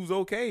person who's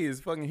okay is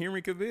fucking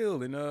Henry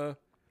Cavill and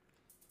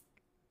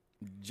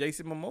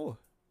Jason Momoa.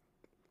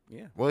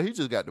 Yeah. Well, he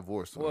just got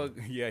divorced. So. Well,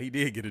 yeah, he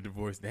did get a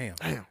divorce. Damn.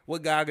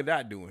 What Gal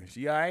Gadot doing?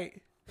 She all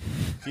right?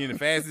 She in the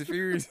Fast and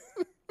Furious?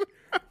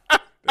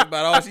 That's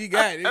about all she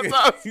got. That's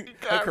all she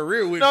got. Her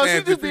career with no, Fast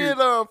she just and did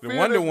the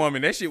Wonder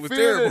Woman. That shit was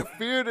terrible.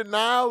 Fear the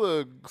Nile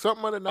or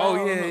something of the Nile.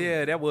 Oh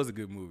yeah, that was a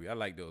good movie. I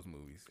like those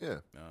movies. Yeah.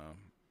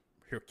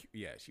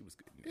 Yeah, she was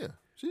good. Yeah,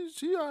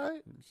 she all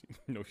right.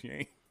 No, she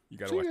ain't. You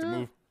gotta watch the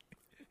movie.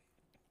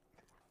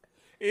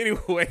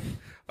 Anyway,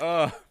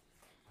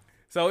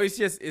 so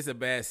it's a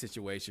bad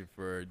situation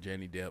for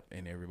Johnny Depp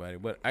and everybody.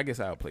 But I guess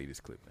I'll play this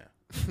clip now.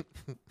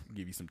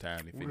 Give you some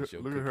time to finish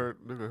your Look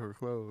at her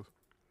clothes.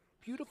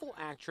 Beautiful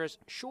actress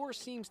sure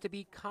seems to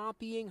be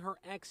copying her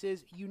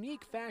ex's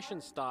unique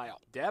fashion style.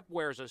 Depp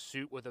wears a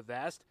suit with a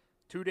vest.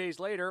 2 days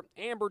later,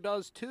 Amber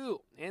does too.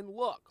 And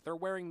look, they're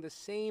wearing the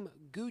same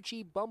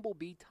Gucci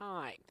bumblebee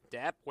tie.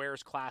 Depp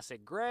wears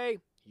classic gray.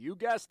 You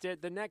guessed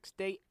it, the next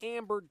day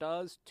Amber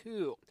does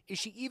too. Is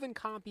she even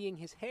copying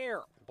his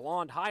hair?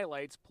 Blonde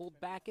highlights pulled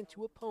back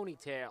into a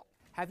ponytail.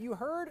 Have you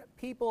heard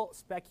people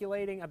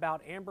speculating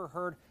about Amber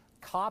Heard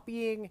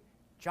copying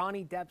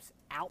Johnny Depp's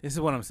outfit? This is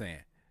what I'm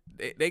saying.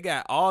 They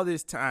got all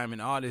this time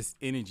and all this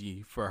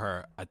energy for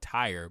her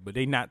attire, but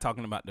they not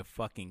talking about the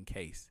fucking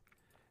case.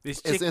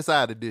 This chick, it's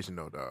Inside Edition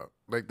though, dog.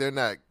 Like they're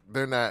not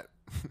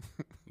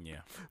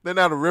yeah. They're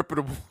not a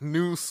reputable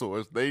news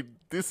source.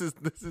 This is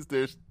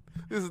their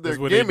That's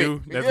what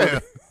gimmick. They do.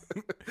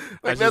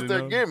 That's that's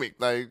their gimmick.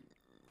 Like,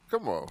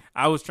 come on.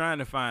 I was trying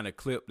to find a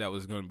clip that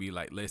was going to be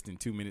like less than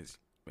 2 minutes,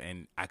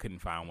 and I couldn't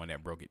find one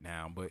that broke it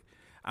down. But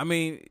I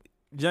mean,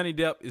 Johnny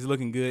Depp is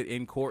looking good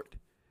in court.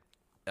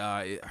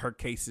 Her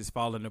case is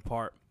falling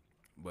apart,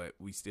 but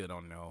we still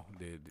don't know.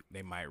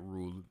 They might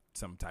rule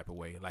some type of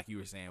way. Like you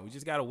were saying, we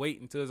just got to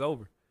wait until it's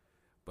over.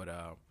 But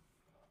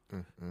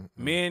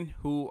men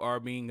who are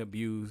being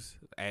abused,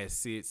 as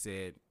Sid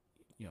said,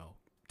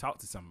 talk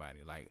to somebody.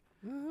 Like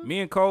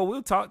me and Cole,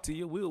 we'll talk to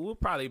you. We'll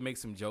probably make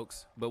some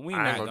jokes, but we I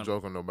ain't not gonna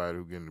joke on nobody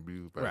who's getting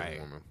abused by Right.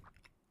 a woman.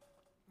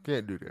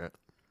 Can't do that.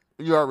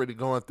 You're already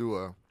going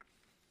through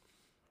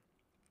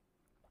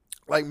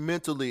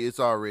mentally, it's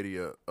already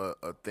a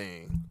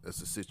thing.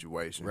 It's a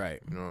situation,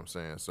 Right. You know what I'm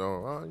saying?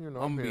 So I'm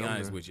gonna be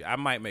honest with you. I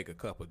might make a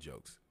couple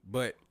jokes,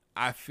 but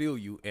I feel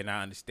you and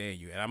I understand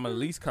you, and I'm gonna at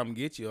least come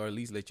get you, or at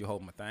least let you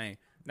hold my thing.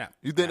 Now,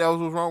 you think that was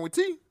what's wrong with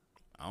T?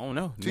 I don't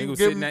know. T Nigga was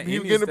getting, sitting at he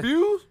was Indian getting sta-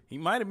 abused? He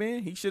might have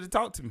been. He should have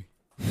talked to me.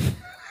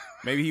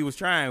 Maybe he was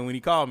trying when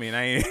he called me and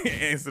I ain't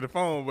answer the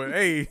phone. But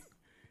hey,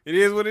 it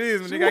is what it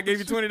is. When nigga, I gave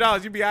you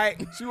 $20, you be all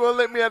right. She won't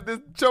let me have this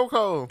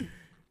chokehold.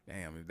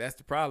 Damn, if that's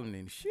the problem,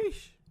 then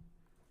sheesh.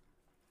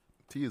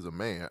 T is a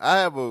man. I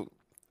have a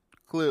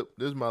clip.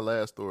 This is my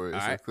last story.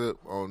 It's All right. a clip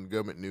on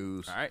government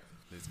news. All right,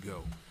 let's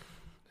go.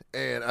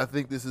 And I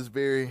think this is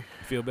very... You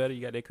feel better?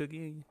 You got that cookie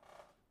in you?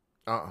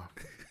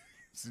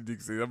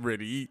 Nigga said, I'm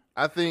ready to eat.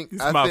 I think...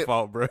 It's my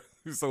fault, bro.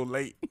 It's so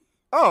late.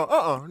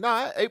 No,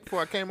 I ate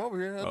before I came over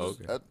here.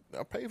 Okay.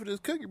 I paid for this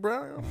cookie,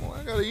 bro.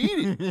 I gotta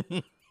eat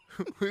it.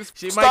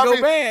 She might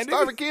go bad.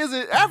 Starving kids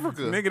in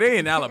Africa. Nigga, they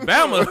in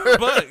Alabama.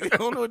 But I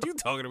don't know what you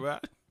talking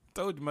about.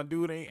 Told you my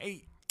dude ain't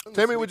ate.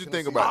 Tell me what you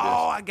think about this.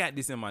 Oh, I got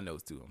this in my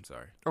notes too. I'm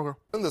sorry. Okay.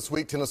 And this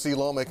week, Tennessee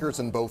lawmakers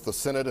in both the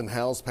Senate and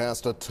House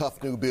passed a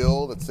tough new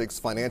bill that seeks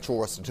financial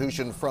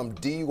restitution from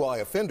DUI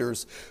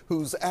offenders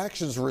whose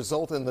actions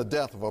result in the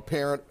death of a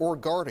parent or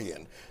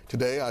guardian.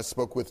 Today, I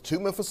spoke with two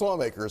Memphis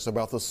lawmakers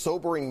about the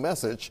sobering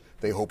message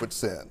they hope it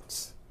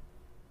sends.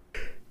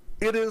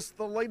 It is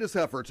the latest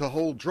effort to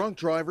hold drunk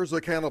drivers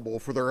accountable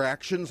for their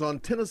actions on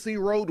Tennessee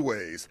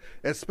roadways,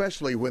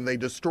 especially when they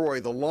destroy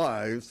the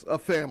lives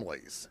of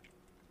families.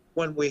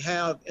 When we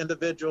have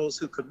individuals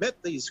who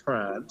commit these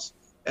crimes,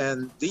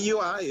 and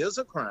DUI is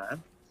a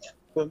crime,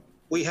 when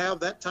we have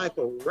that type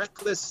of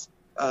reckless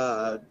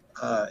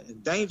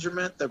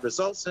endangerment that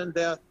results in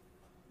death,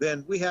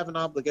 then we have an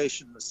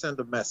obligation to send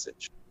a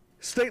message.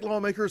 State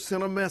lawmakers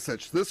sent a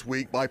message this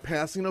week by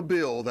passing a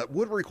bill that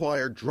would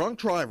require drunk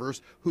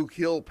drivers who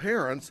kill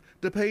parents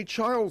to pay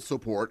child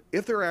support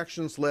if their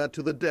actions led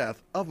to the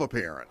death of a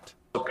parent.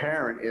 The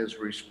parent is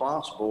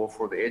responsible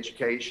for the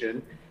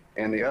education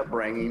and the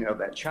upbringing of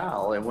that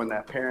child, and when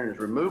that parent is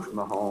removed from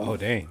the home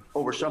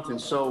over something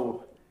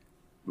so,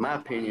 in my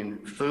opinion,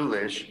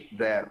 foolish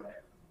that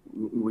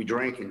we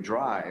drink and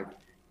drive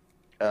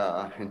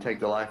and take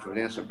the life of an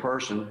innocent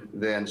person,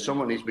 then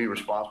someone needs to be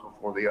responsible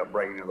for the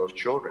upbringing of those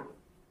children.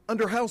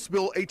 Under House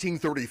Bill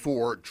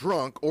 1834,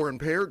 drunk or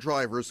impaired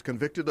drivers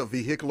convicted of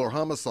vehicular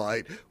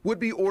homicide would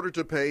be ordered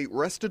to pay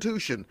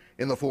restitution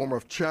in the form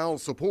of child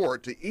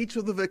support to each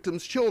of the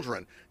victims'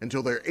 children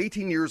until they're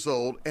 18 years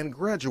old and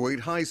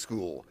graduate high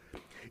school.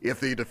 If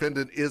the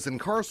defendant is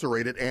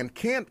incarcerated and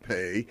can't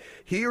pay,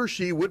 he or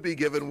she would be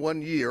given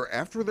 1 year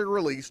after their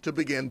release to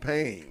begin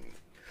paying.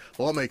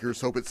 Lawmakers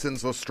hope it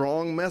sends a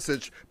strong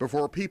message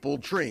before people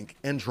drink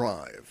and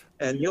drive.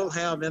 And you'll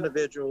have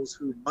individuals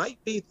who might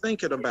be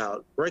thinking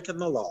about breaking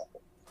the law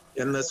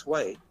in this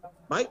way,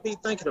 might be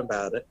thinking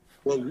about it,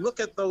 will look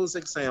at those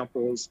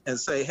examples and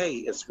say, hey,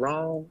 it's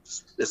wrong.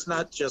 It's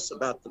not just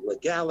about the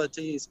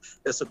legalities,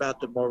 it's about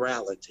the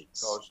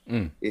moralities.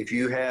 If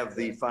you have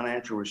the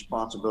financial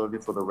responsibility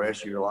for the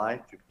rest of your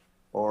life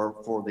or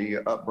for the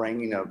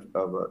upbringing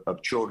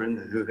of children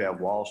who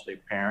have lost a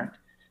parent,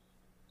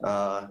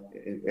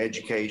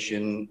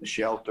 education,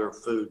 shelter,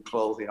 food,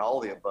 clothing, all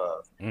the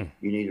above, you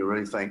need to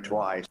really think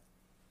twice.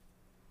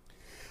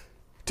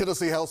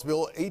 Tennessee House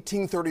Bill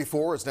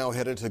 1834 is now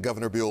headed to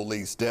Governor Bill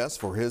Lee's desk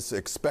for his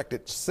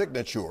expected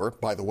signature.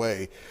 By the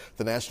way,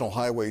 the National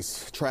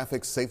Highways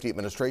Traffic Safety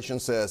Administration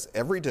says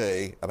every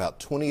day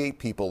about 28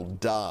 people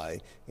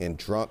die in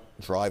drunk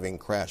driving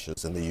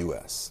crashes in the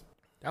U.S.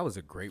 That was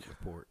a great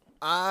report.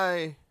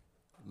 I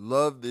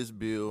love this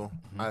bill.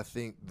 I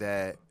think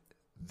that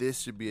this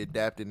should be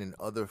adapted in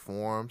other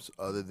forms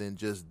other than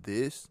just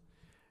this.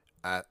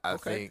 I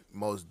think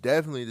most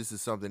definitely this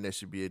is something that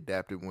should be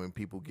adapted when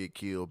people get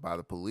killed by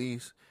the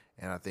police,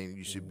 and I think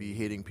you should be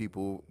hitting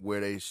people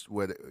where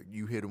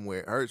you hit them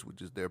where it hurts,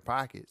 which is their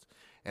pockets.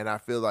 And I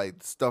feel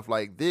like stuff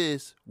like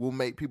this will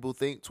make people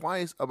think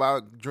twice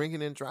about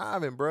drinking and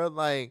driving, bro.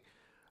 Like,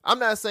 I'm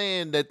not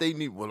saying that they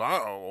need. Well, I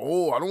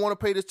don't want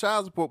to pay this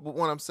child support, but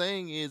what I'm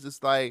saying is,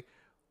 it's like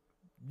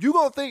you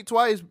gonna think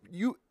twice.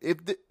 You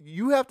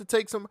have to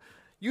take some.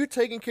 You're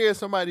taking care of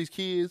somebody's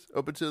kids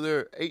up until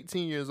they're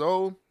 18 years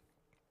old.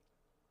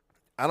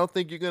 I don't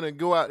think you're gonna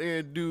go out there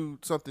and do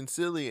something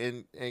silly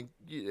and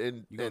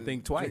you gonna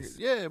think twice.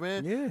 Yeah,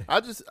 man. Yeah.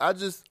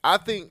 I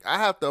think I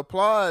have to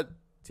applaud.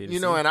 Tennessee. You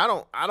know, and I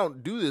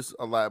don't do this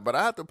a lot, but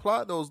I have to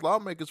applaud those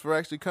lawmakers for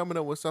actually coming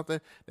up with something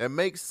that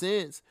makes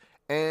sense.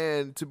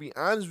 And to be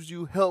honest with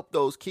you, help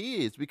those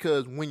kids,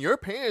 because when your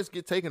parents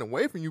get taken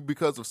away from you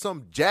because of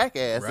some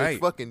jackass that's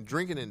fucking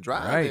drinking and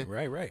driving,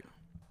 right.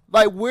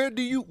 Like,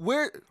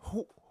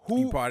 who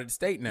you part of the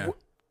state now?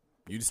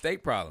 You the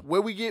state problem.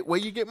 Where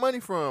you get money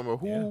from,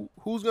 or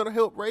who's gonna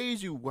help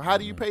raise you? How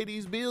do you pay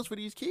these bills for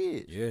these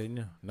kids?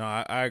 Yeah, no,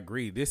 I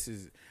agree.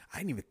 I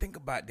didn't even think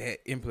about that,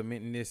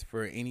 implementing this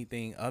for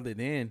anything other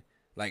than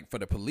like for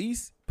the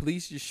police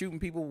just shooting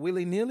people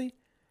willy nilly.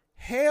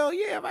 Hell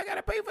yeah, if I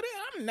gotta pay for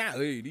that, I'm not.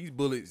 Hey, these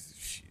bullets.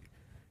 Shit.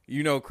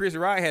 You know, Chris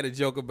Rock had a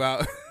joke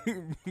about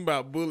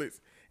about bullets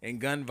and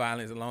gun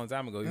violence a long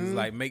time ago. He was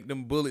like, make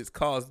them bullets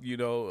cost,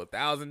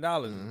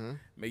 $1,000.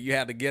 Make you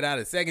have to get out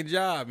a second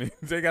job and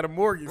take out a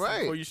mortgage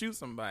before you shoot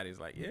somebody. It's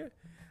like, yeah,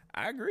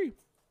 I agree.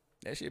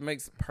 That shit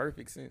makes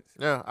perfect sense.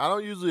 Yeah, I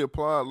don't usually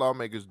applaud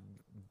lawmakers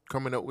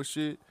coming up with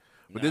shit,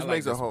 but this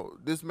makes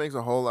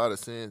a whole lot of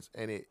sense.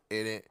 And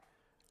it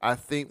I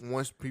think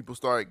once people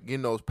start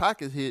getting those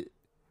pockets hit,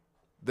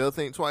 they'll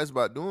think twice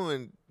about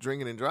doing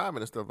drinking and driving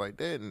and stuff like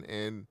that.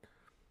 And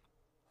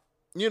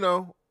you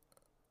know,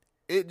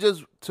 it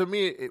just, to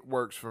me, it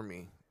works for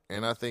me.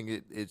 And I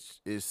think it's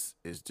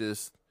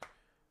just,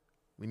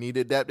 we need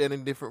to adapt that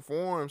in different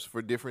forms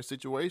for different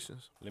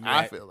situations.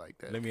 I feel like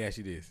that. Let me ask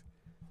you this.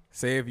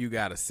 Say if you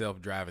got a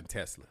self-driving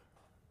Tesla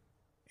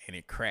and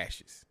it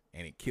crashes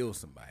and it kills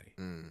somebody.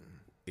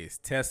 Is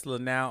Tesla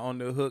now on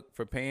the hook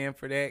for paying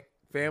for that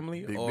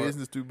family? Big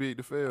business too big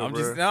to fail,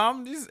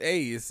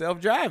 it's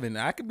self-driving.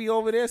 I could be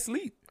over there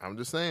asleep. I'm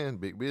just saying,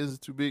 big business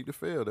too big to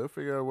fail. They'll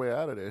figure out a way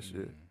out of that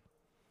shit.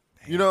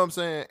 You know what I'm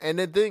saying? And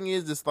the thing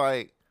is, it's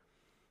like,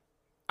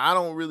 I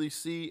don't really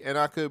see, and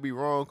I could be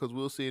wrong because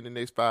we'll see in the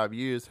next 5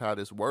 years how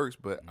this works,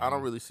 but I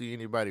don't really see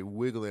anybody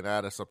wiggling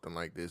out of something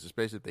like this,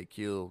 especially if they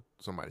kill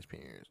somebody's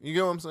parents. You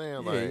know what I'm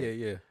saying?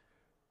 Yeah.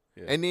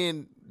 And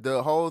then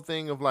the whole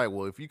thing of like,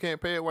 well, if you can't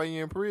pay it while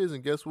you're in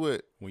prison, guess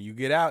what? When you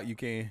get out, you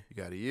can. You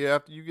got a year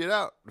after you get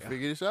out to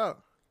figure this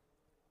out.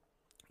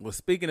 Well,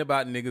 speaking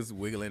about niggas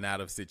wiggling out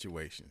of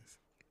situations,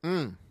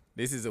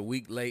 this is a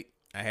week late.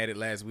 I had it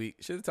last week.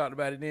 Should have talked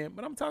about it then,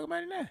 but I'm talking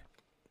about it now.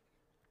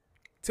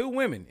 2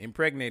 women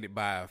impregnated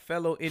by a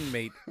fellow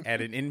inmate at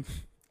an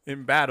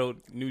embattled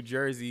New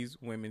Jersey's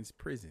women's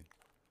prison.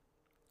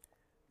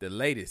 The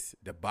latest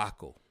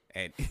debacle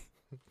at...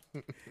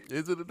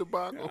 Is it a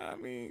debacle? I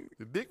mean...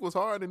 The dick was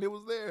hard and it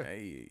was there.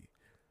 Hey.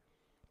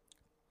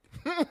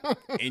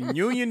 In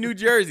Union, New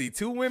Jersey,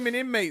 2 women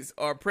inmates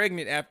are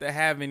pregnant after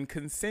having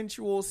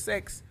consensual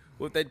sex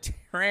with a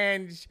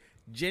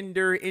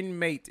transgender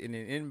inmate in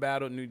an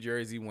embattled New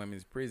Jersey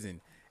women's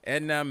prison.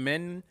 Edna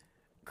Men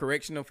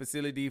Correctional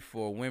Facility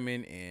for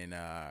Women in,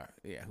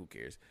 who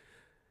cares?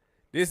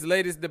 This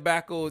latest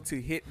debacle to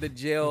hit the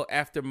jail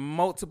after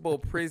multiple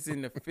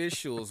prison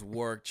officials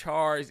were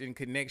charged in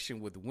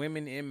connection with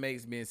women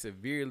inmates being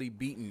severely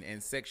beaten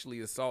and sexually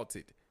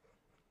assaulted.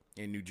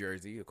 In New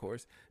Jersey, of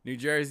course. New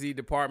Jersey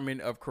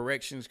Department of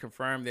Corrections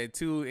confirmed that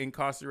 2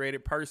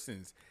 incarcerated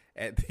persons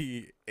at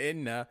the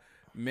Edna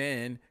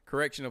Men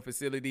Correctional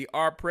Facility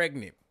are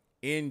pregnant.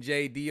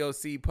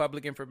 NJDOC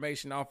Public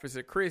Information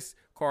Officer Chris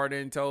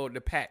Carden told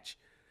The Patch.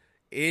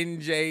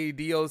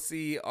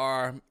 NJDOC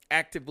are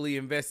actively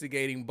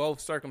investigating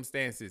both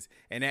circumstances,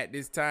 and at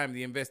this time,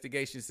 the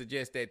investigation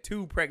suggests that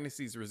 2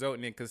 pregnancies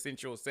resulting in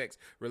consensual sex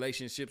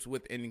relationships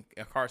with an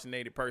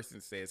incarcerated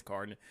person, says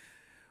Carden.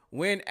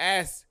 When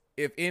asked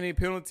if any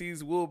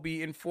penalties will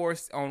be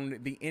enforced on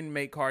the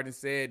inmate, Carden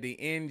said the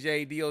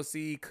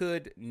NJDOC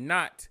could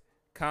not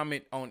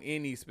comment on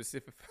any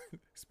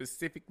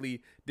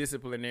specifically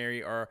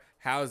disciplinary or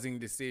housing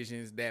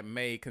decisions that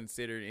may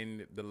consider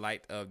in the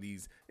light of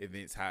these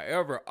events.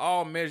 However,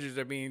 all measures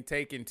are being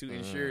taken to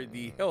ensure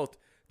the health,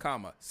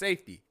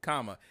 safety,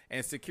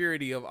 and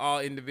security of all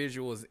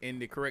individuals in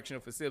the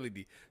correctional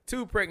facility.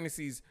 2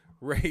 pregnancies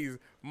raise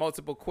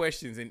multiple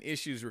questions and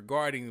issues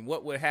regarding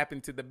what would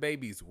happen to the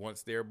babies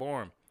once they're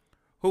born,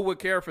 who would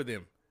care for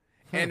them,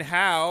 and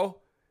how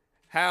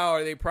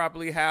are they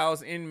properly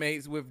housed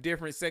inmates with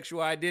different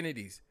sexual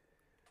identities.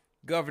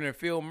 Governor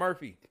Phil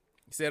Murphy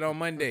said on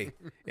Monday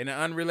in an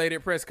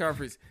unrelated press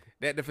conference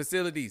that the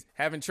facilities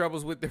having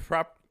troubles with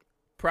the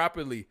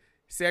properly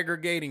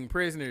segregating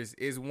prisoners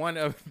is one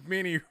of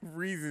many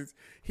reasons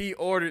he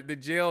ordered the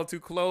jail to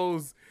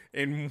close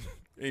in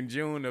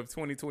June of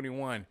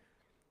 2021.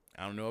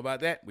 I don't know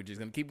about that. We're just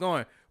going to keep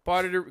going.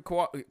 Part of the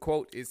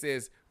quote, it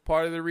says,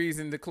 part of the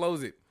reason to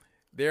close it,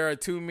 there are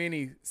too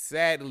many,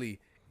 sadly,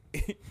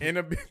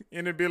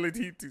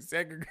 inability to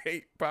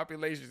segregate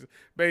populations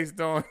based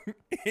on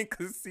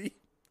inconceivable.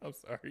 I'm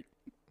sorry.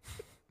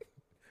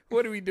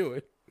 What are we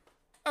doing?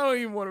 I don't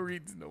even want to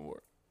read this no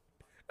more.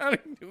 I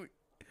don't do it.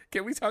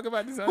 Can we talk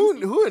about this?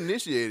 Who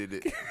initiated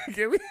it?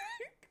 Can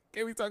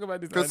we talk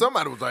about this? Because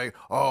somebody was like,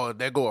 "Oh,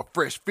 there go a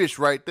fresh fish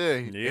right there,"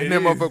 Yeah, and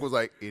that motherfucker was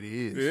like, "It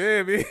is."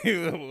 Yeah, man.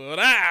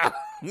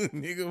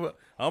 Nigga,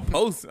 I'm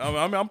post.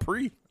 I'm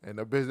pre. And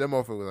that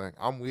motherfucker was like,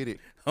 "I'm with it.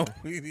 I'm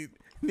with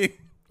it."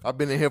 I've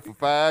been in here for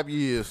 5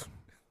 years.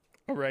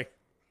 All right.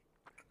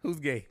 Who's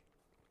gay?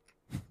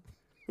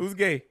 Who's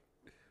gay?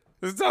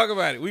 Let's talk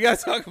about it. We got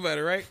to talk about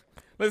it, right?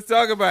 Let's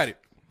talk about it.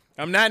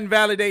 I'm not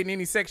invalidating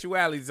any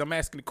sexualities. I'm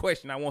asking the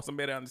question. I want some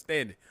better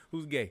understanding.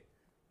 Who's gay?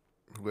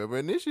 Whoever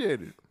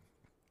initiated it.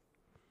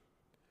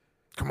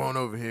 Come on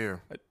over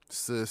here,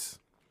 sis.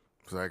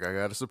 It's like, I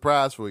got a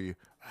surprise for you.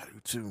 I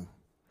do too.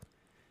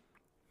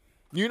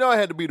 You know I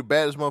had to be the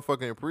baddest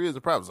motherfucker in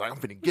prison. Probably was like, I'm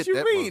finna get that.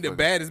 What you mean the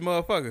baddest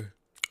motherfucker?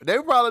 They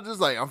were probably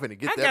just like, I'm finna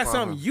get that. I got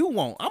something you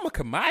want. I'm a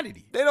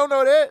commodity. They don't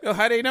know that. Yo,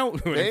 how they know?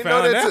 They ain't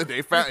know that.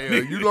 They found.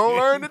 You gonna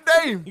learn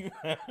today.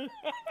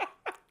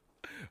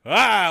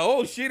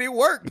 Oh shit, it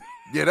worked.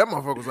 Yeah, that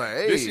motherfucker was like,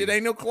 hey. This shit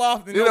ain't no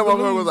cloth. Then that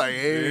motherfucker was like,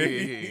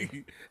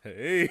 hey.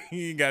 Hey,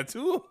 you got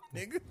 2,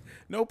 nigga.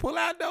 No pull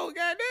out though,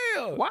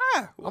 goddamn.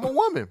 Why? I'm a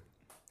woman.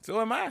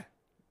 So am I.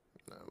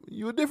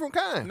 You a different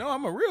kind. No,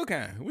 I'm a real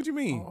kind. What you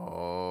mean?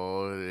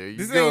 Oh, there you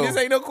This go.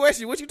 ain't no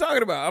question. What you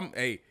talking about?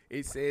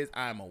 It says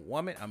I'm a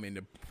woman. I'm in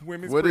the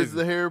women's What prison. is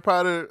the Harry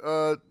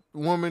Potter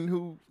woman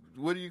who?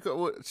 What do you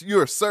call?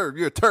 You're a serf.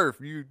 You're a turf.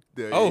 Here you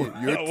go,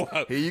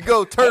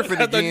 turfing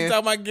again. I thought you talking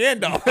about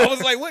Gandalf. I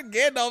was like, what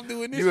Gandalf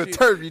doing this? You a shit?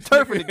 turf. You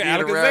turfing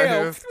again around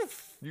here.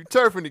 Alakazam. You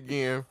turfing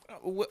again.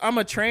 I'm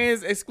a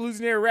trans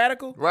exclusionary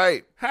radical.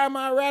 Right. How am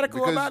I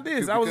radical about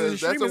this? I was in the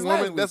that's a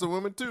woman. That's a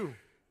woman too.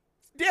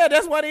 Yeah,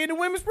 that's why they in the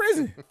women's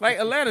prison. Like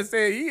Atlanta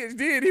said, he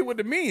did it with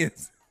the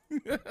men's.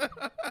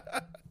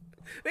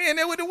 They in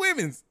there with the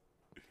women's.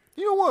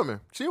 You a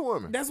woman. She a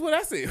woman. That's what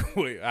I said.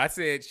 Wait, I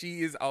said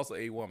she is also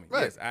a woman.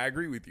 Right. Yes, I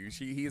agree with you.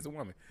 He is a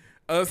woman.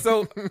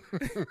 So,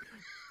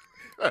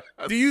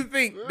 do you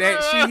think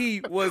that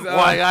he was?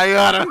 Why I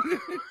oughta?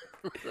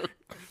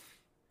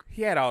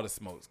 He had all the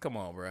smokes. Come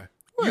on, bro.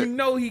 What? You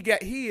know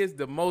he is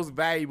the most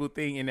valuable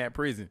thing in that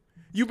prison.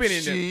 You've been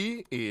in there.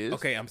 She is.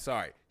 Okay, I'm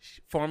sorry.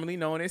 Formerly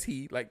known as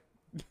he, like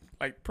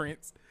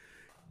Prince.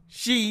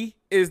 She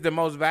is the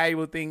most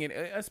valuable thing,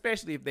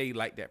 especially if they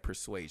like that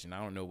persuasion.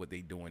 I don't know what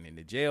they doing in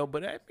the jail,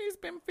 but it's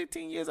been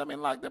 15 years I've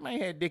been locked up. I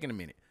ain't had dick in a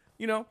minute.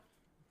 You know,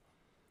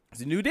 it's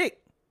a new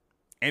dick,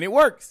 and it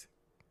works.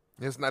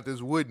 It's not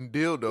this wooden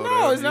dildo.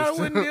 No, it's not a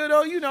wooden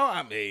dildo. You know,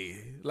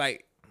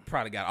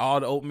 probably got all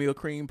the oatmeal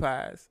cream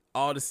pies,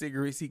 all the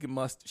cigarettes she could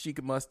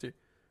muster.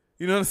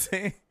 You know what I'm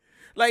saying?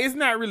 Like, it's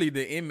not really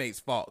the inmate's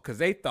fault because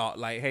they thought,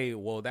 like, hey,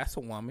 well, that's a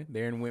woman.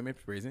 They're in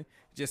women's prison.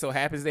 It just so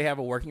happens they have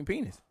a working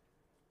penis.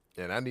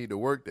 And I need to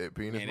work that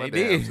penis. And they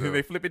did.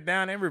 They flip it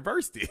down and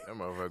reversed it. That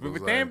motherfucker We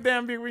was were like,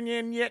 damn big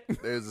yet.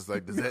 They was just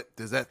like,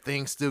 does that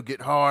thing still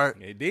get hard?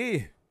 It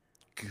did.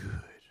 Good.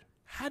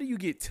 How do you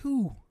get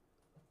 2?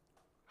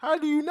 How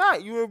do you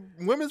not? You're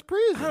in women's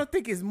prison. I don't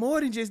think it's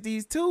more than just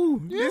these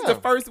 2. Yeah. This is the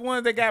first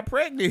one that got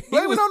pregnant.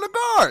 Blame it on the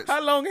guards.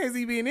 How long has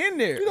he been in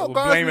there? You know,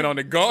 blame it on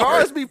the guards.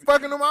 Guards be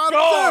fucking them all the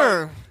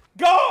time.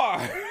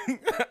 Guard!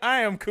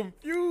 I am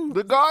confused.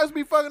 The guards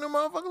be fucking them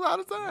motherfuckers all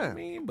the time. I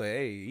mean, but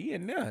hey, he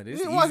in there. This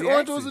You didn't is watch easy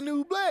Orange access. Was the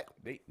New Black?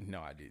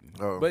 No, I didn't.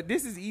 Oh. But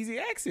this is easy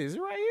access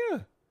right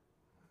here.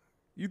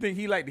 You think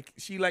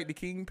she like the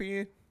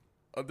kingpin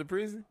of the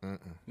prison? Mm-mm.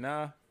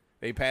 Nah,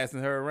 they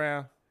passing her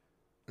around.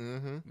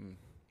 Mm-hmm.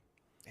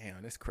 Damn,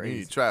 Damn, that's You crazy.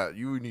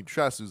 need to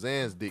try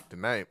Suzanne's dick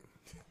tonight.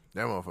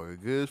 That motherfucker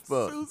good as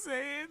fuck.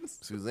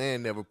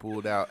 Suzanne never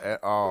pulled out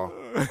at all.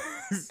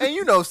 And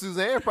you know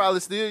Suzanne probably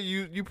still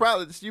you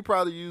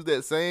probably use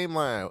that same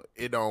line.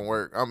 It don't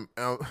work.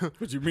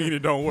 What you mean it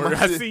don't work?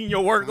 I seen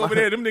your work over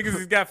there. Them niggas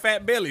has got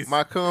fat bellies.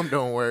 My cum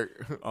don't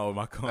work. Oh,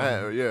 my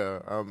cum. Yeah.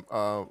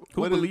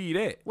 Who believe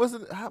that?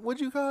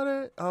 What'd you call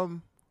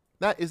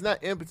that? It's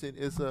not impotent.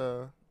 It's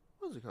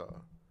what's it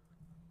called?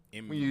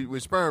 When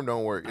sperm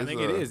don't work. I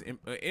think it is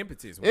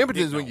impotence.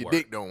 Impotence when your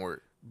dick don't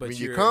work. But when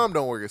your cum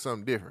don't work, it's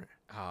something different.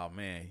 Oh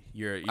man,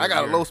 I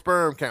got a low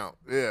sperm count.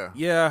 Yeah.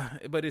 Yeah,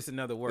 but it's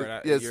another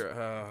word. Yes.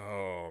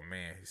 Oh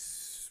man,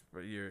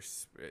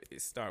 it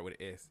start with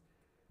an S.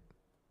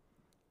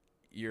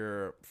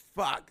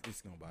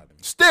 It's gonna bother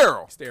me.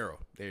 Sterile.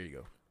 There you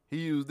go. He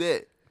used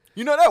that.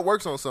 You know that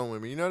works on some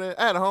women. You know that?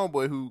 I had a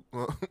homeboy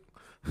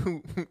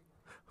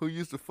who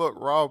used to fuck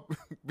Rob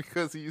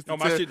because he used to. Oh,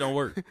 my shit don't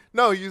work.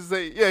 No, he used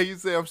to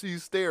say,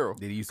 she's sterile.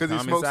 Did he use to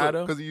come inside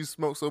because he used to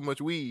smoke so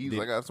much weed. He's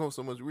like, I smoke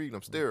so much weed, and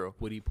I'm sterile.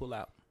 What did he pull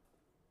out?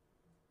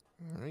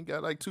 He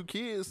got like 2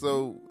 kids,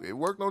 so it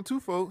worked on 2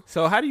 folks.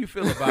 So how do you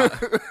feel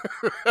about?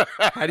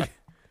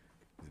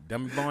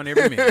 Dummy born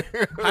every minute.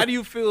 How do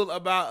you feel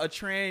about a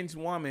trans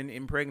woman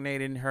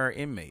impregnating her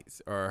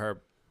inmates or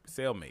her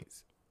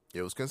cellmates?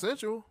 It was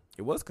consensual.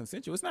 It was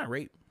consensual. It's not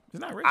rape. It's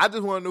not rape. I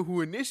just want to know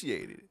who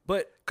initiated it.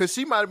 But because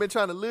she might have been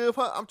trying to live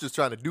her. I'm just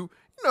trying to do.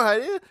 You know how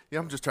it is. Yeah,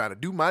 I'm just trying to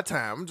do my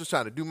time.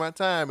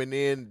 And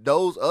then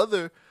those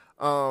other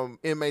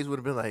inmates would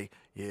have been like,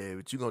 yeah,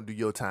 but you're gonna do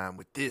your time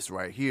with this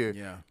right here.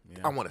 Yeah.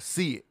 I want to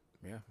see it.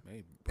 Yeah,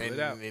 maybe pull it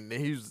out. And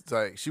then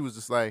she was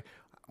just like,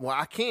 well,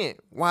 I can't.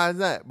 Why is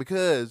that?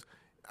 Because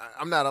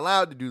I'm not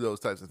allowed to do those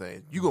types of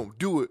things. You gonna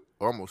do it,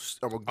 or I'm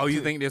gonna. Oh,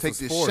 you think this take was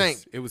this forced? shank.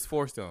 It was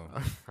forced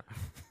on.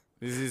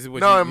 This is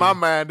what in my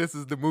mind, this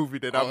is the movie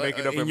that I'm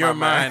making up in your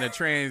my mind. A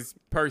trans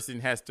person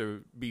has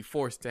to be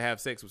forced to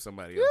have sex with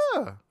somebody else.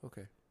 Yeah.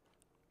 Okay.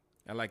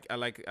 I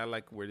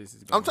like where this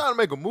is going. I'm trying to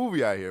make a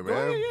movie out here,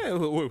 man. Yeah.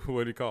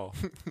 What it called?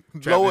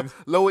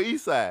 Lower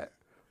East Side.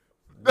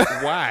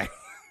 Why?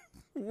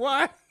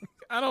 Why?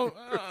 I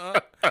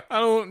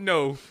don't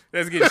know.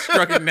 Let's get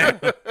struck in now.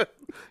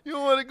 You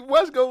want to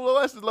watch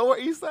the Lower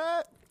East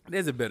Side?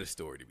 There's a better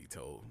story to be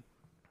told.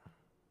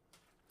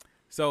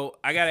 So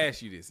I gotta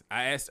ask you this.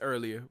 I asked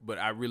earlier, but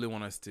I really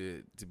want us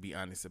to be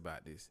honest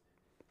about this.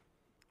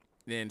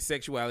 Then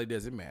sexuality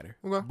doesn't matter.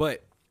 Okay.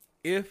 But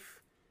if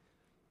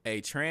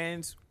a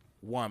trans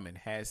woman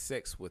has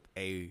sex with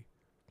a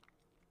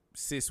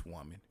cis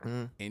woman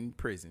in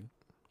prison,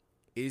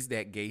 is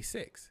that gay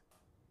sex?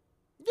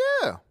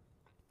 Yeah.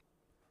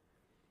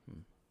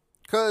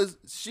 Because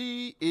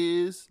she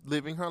is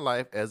living her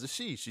life as a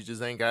she. She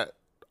just ain't got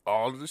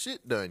all of the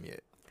shit done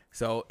yet.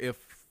 So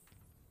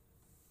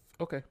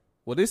okay.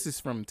 Well, this is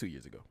from 2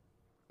 years ago.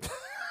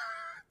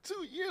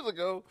 2 years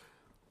ago?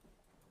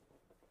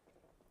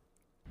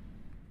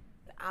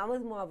 I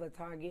was more of a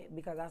target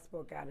because I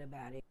spoke out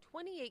about it.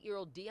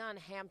 28-year-old Dion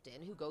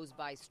Hampton, who goes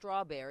by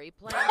Strawberry,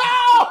 plans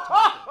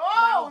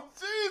Oh,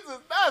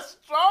 Jesus, that's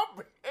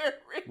Strawberry.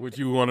 Would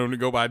you want him to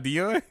go by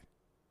Dion? You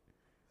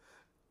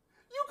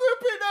could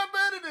pick that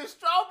better than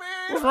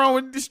Strawberry. What's wrong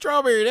with the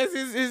Strawberry? That's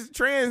his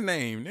trans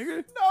name,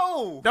 nigga.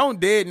 No. Don't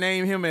dead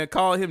name him and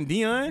call him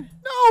Dion.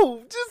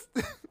 No, just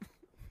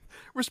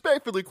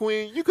respectfully,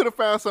 Queen, you could have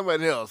found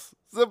somebody else.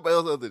 Somebody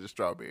else other than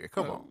Strawberry.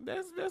 Come on.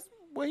 That's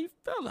what he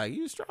felt like.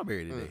 He was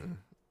Strawberry today.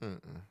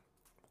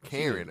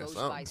 Karen or goes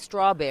something. by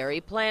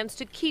Strawberry plans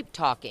to keep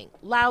talking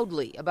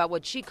loudly about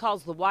what she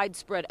calls the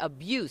widespread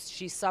abuse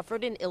she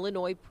suffered in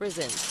Illinois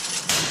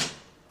prisons.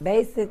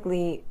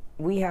 Basically,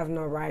 we have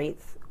no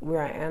rights.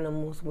 We're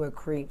animals. We're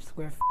creeps.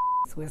 We're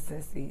we're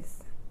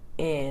sissies.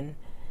 And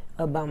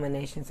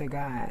abomination to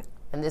God.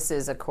 And this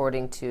is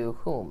according to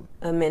whom?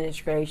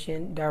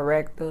 Administration,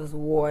 directors,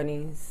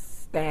 wardens,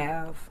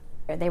 staff.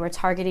 They were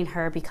targeting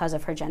her because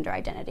of her gender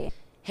identity.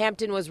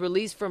 Hampton was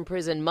released from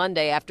prison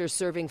Monday after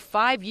serving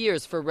 5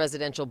 years for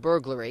residential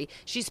burglary.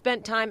 She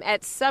spent time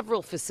at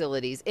several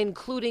facilities,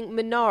 including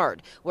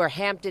Menard, where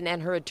Hampton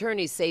and her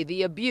attorneys say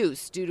the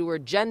abuse due to her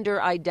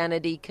gender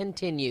identity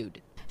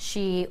continued.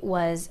 She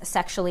was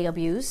sexually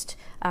abused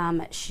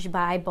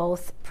by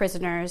both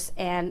prisoners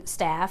and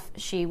staff.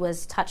 She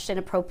was touched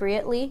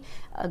inappropriately,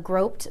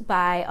 groped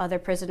by other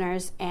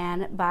prisoners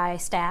and by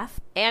staff.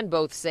 And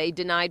both say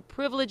denied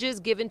privileges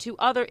given to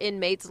other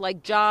inmates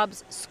like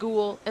jobs,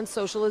 school, and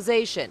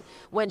socialization.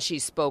 When she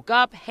spoke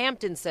up,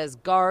 Hampton says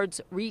guards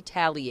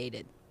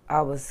retaliated.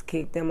 I was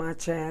kicked in my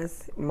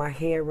chest, my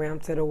head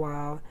rammed to the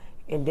wall,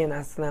 and then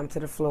I slammed to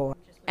the floor.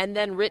 And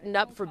then written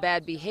up for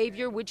bad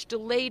behavior, which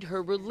delayed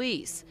her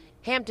release.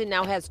 Hampton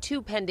now has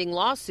 2 pending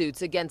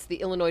lawsuits against the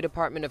Illinois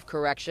Department of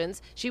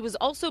Corrections. She was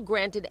also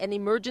granted an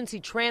emergency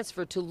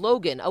transfer to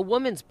Logan, a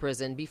women's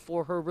prison,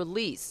 before her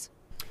release.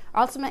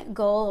 Our ultimate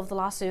goal of the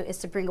lawsuit is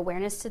to bring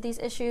awareness to these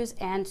issues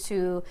and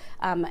to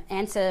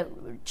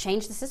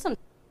change the system.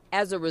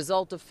 As a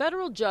result, a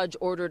federal judge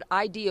ordered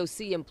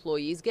IDOC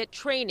employees get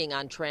training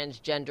on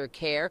transgender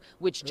care,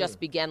 which just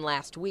began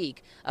last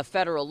week. A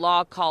federal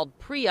law called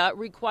PREA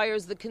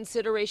requires the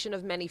consideration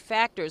of many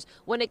factors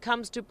when it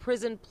comes to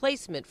prison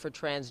placement for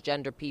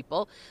transgender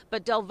people.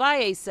 But Del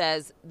Valle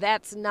says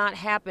that's not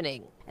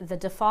happening. The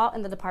default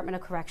in the Department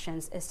of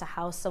Corrections is to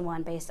house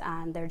someone based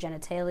on their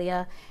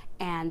genitalia,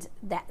 and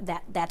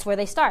that's where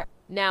they start.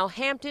 Now,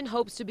 Hampton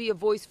hopes to be a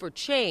voice for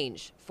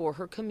change for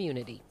her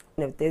community.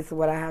 If this is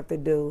what I have to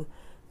do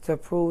to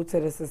prove to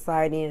the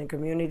society and the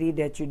community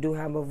that you do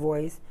have a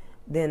voice,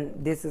 then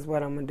this is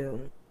what I'm going to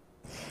do.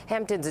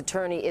 Hampton's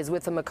attorney is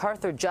with the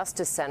MacArthur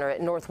Justice Center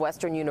at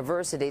Northwestern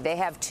University. They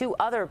have 2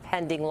 other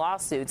pending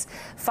lawsuits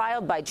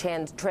filed by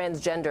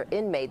transgender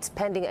inmates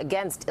pending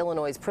against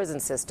Illinois' prison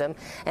system.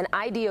 An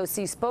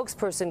IDOC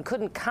spokesperson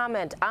couldn't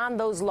comment on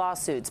those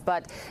lawsuits,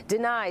 but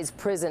denies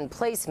prison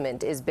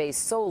placement is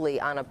based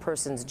solely on a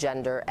person's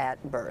gender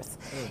at birth.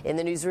 In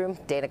the newsroom,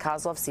 Dana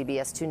Kozlov,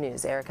 CBS 2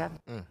 News. Erica?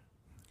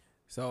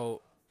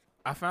 So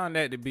I found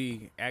that to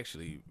be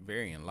actually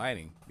very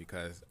enlightening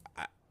because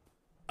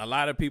a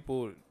lot of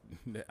people,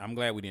 I'm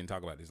glad we didn't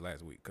talk about this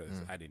last week because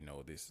I didn't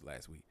know this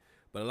last week.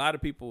 But a lot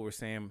of people were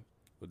saying,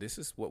 well, this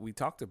is what we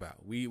talked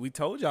about. We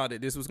told y'all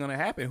that this was going to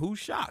happen. Who's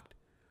shocked?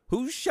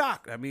 Who's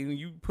shocked? I mean,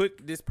 you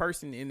put this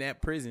person in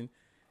that prison,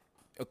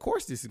 of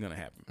course this is going to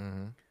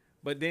happen.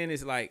 But then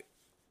it's like,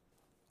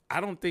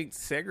 I don't think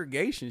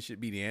segregation should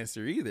be the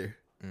answer either.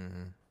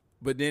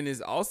 But then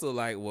it's also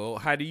like, well,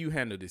 how do you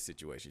handle this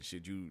situation?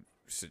 Should you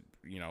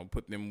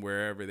put them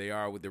wherever they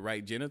are with the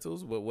right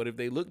genitals? But what if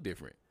they look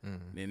different?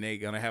 Then they're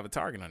going to have a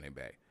target on their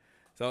back.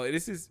 So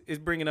it's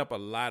bringing up a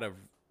lot of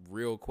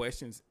real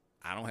questions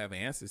I don't have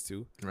answers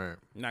to. Right.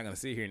 I'm not going to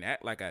sit here and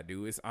act like I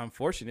do. It's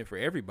unfortunate for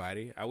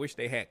everybody. I wish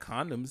they had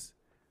condoms.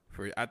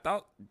 I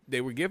thought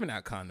they were giving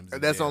out condoms.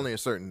 That's only in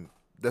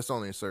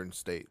certain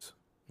states.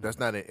 That's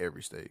not in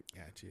every state.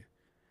 Gotcha.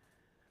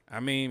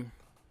 I mean,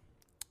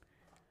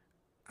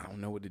 I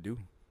don't know what to do.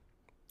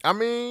 I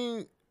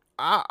mean,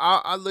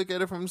 I look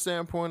at it from the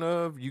standpoint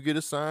of you get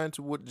assigned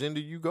to what gender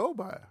you go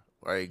by.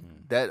 Like,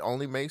 that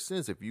only makes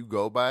sense. If you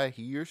go by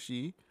he or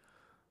she,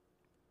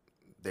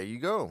 there you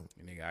go.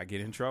 Nigga, I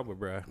get in trouble,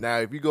 bro. Now,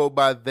 if you go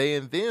by they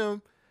and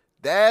them,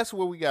 that's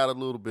where we got a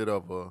little bit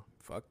of a...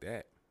 Fuck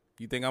that.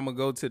 You think I'm going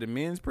to go to the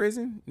men's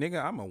prison?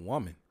 Nigga, I'm a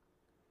woman.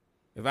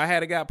 If I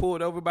had a guy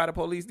pulled over by the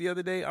police the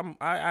other day,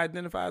 I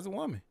identify as a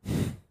woman.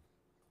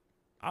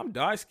 I'm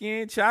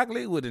dark-skinned,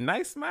 chocolate, with a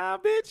nice smile,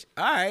 bitch.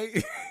 All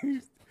right.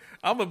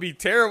 I'm going to be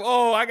terrible.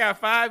 Oh, I got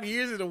 5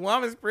 years in a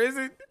woman's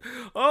prison.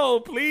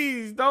 Oh,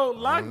 please don't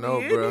lock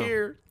me in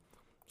here.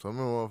 Some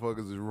of them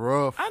motherfuckers is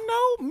rough. I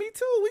know. Me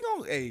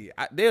too.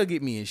 They'll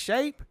get me in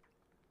shape.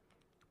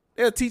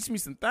 They'll teach me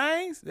some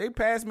things. They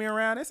pass me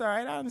around. That's all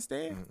right. I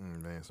understand.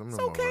 Man, it's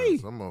okay.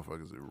 Some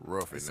motherfuckers are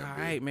rough. It's all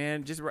right,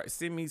 man. Just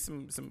send me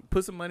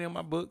put some money on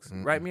my books.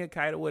 Write me a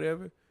kite or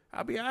whatever.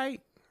 I'll be all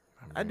right.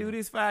 I do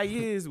this 5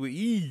 years with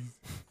ease.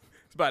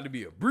 It's about to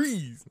be a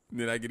breeze. And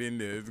then I get in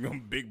there. It's going to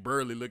be big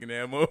burly looking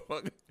at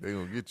motherfucker. They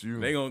going to get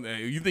you.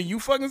 You think you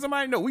fucking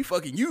somebody? No, we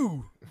fucking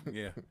you.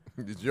 Yeah.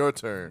 It's your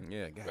turn.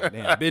 Yeah,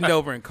 goddamn. Bend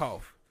over and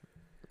cough.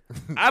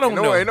 I don't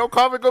know. Ain't no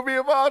coughing going to be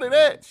involved in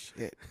that.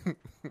 Shit.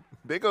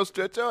 They going to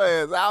stretch your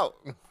ass out.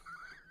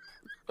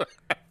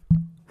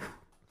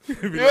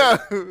 Yeah.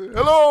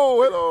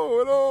 Hello.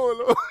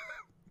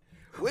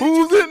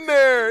 Who's in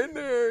there? In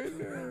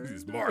there. This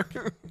is Mark.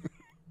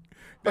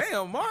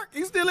 Damn, Mark,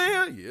 you still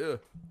in here? Yeah.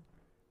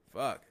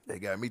 Fuck. They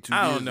got me 2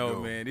 I years don't know,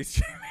 ago. man.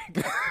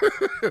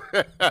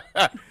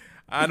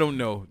 I don't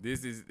know.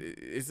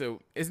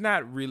 It's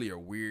not really a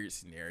weird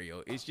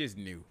scenario. It's just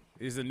new.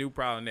 It's a new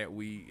problem that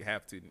we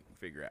have to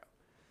figure out.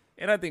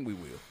 And I think we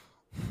will.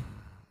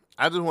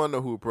 I just want to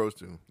know who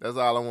approached him. That's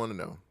all I want to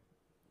know.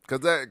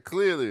 Because that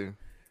clearly...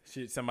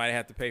 Should somebody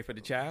have to pay for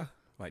the child?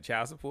 Like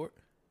child support?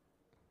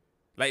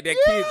 Like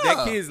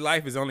that kid's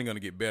life is only going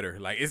to get better.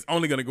 Like it's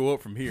only going to go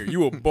up from here.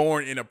 You were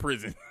born in a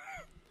prison.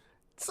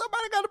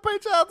 Somebody got to pay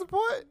child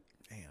support.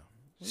 Damn.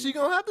 She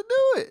going to have to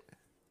do it.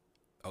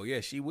 Oh, yeah,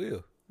 she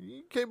will.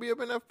 You can't be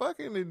up in that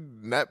fucking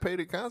and not pay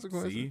the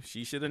consequences. See,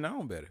 she should have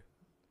known better.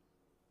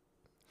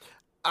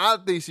 I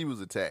think she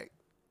was attacked.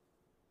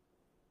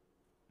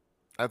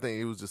 I think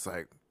it was just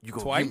like, you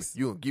going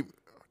to give me.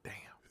 Oh,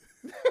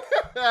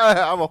 damn.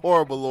 I'm a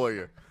horrible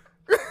lawyer.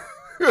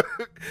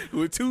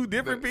 With 2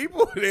 different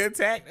people, they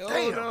attacked. Oh,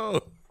 damn. No.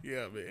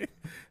 Yeah, man.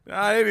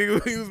 Nah,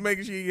 he was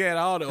making sure he had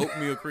all the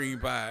oatmeal cream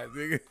pies.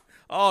 Nigga.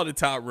 All the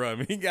top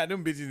ramen. He got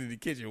them bitches in the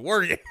kitchen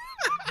working.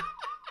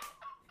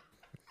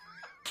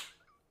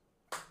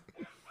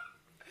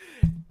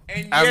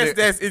 And yes,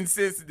 that's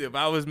insensitive.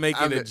 I was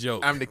making a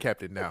joke. I'm the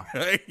captain now.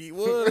 He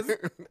was.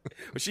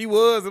 She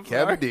was. I'm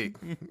Captain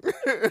sorry.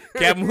 Dick.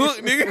 Captain Hook,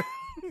 nigga.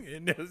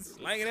 And they're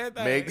slanging that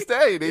thing. Make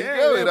stay.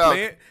 There you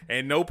go.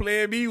 And no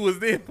plan B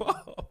was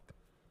involved.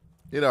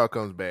 It all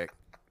comes back.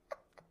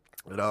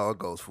 It all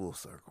goes full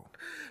circle.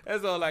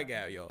 That's all I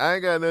got, y'all. I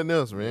ain't got nothing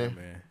else, man. Yeah,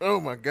 man. Oh,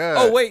 my God.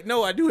 Oh, wait.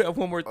 No, I do have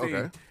one more thing.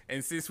 Okay.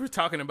 And since we're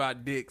talking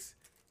about dicks,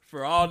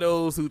 For all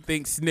those who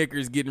think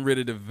Snickers getting rid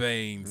of the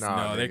veins,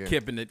 Nah, no, they're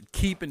nigga.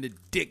 keeping the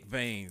dick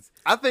veins.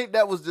 I think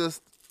that was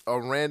just a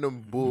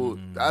random bull.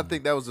 I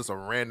think that was just a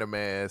random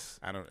ass.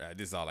 I don't.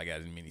 This is all I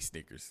got is mini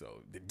Snickers,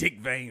 so the dick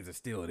veins are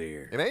still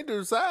there. It ain't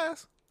the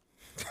size.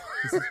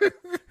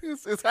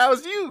 it's how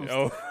it's used.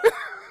 Oh.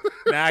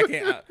 Now I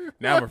can't.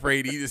 Now I'm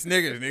afraid to eat the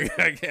Snickers,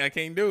 nigga. I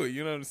can't do it.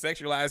 You know, the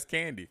sexualized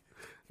candy.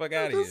 Fuck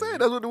out of here. Saying,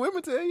 that's what the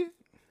women tell you.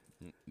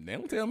 They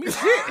don't tell me shit.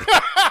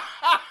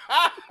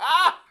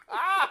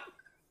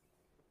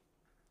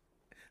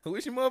 I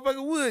wish a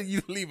motherfucker would.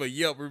 You leave a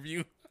Yelp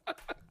review.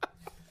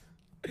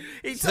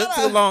 He took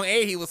too long,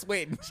 and he was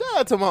sweating. Shout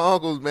out to my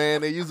uncles,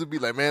 man. They used to be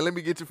like, man, let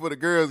me get you for the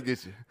girls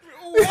get you.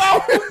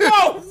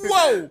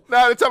 Whoa.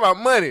 Now they talking about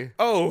money.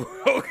 Oh,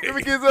 okay. Let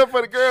me get some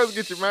for the girls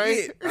get you, man.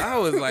 Shit. I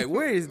was like,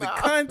 where is the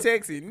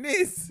context in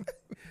this?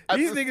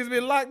 These niggas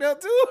been locked up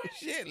too?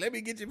 Shit, let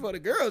me get you for the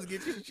girls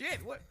get you. Shit,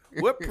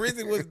 what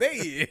prison was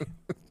they in?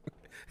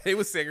 They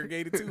was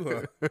segregated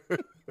too, huh?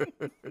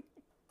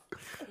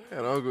 I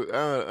had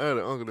an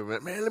uncle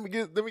that man, let me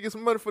get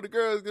some money for the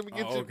girls. Let me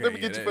get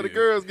you for the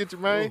girls. Get you,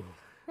 man.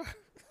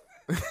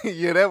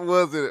 Yeah, that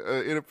was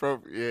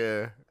inappropriate.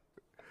 Yeah,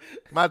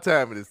 my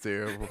timing is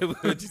terrible.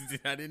 I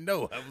didn't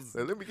know.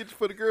 Let me get you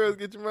for the girls.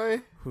 Get you,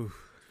 man. All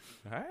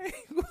right.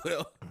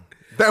 Well,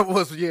 that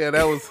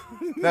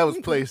was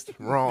placed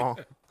wrong.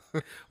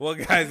 Well,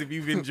 guys, if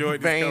you've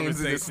enjoyed this Veins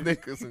conversation, and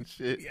Snickers and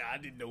shit. Yeah, I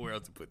didn't know where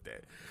else to put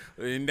that,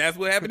 and that's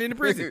what happened in the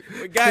prison.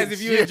 But guys,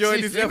 if you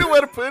enjoyed this, you know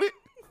where to put it.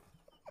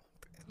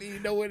 You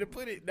know where to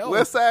put it. No,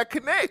 Westside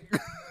Connect.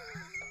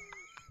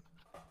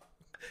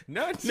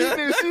 No, she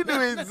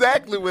knew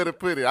exactly where to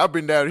put it. I've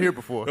been down here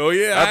before. Oh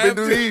yeah, I've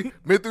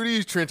been through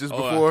these trenches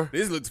before.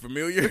 This looks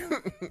familiar.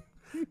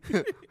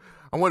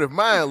 I wonder if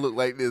mine look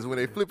like this when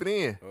they flip it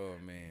in. Oh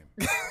man.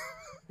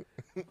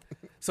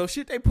 So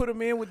should they put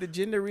them in with the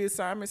gender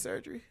reassignment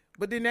surgery?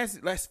 But then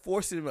that's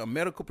forcing a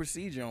medical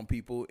procedure on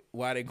people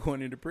while they're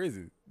going into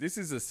prison. This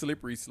is a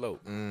slippery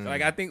slope.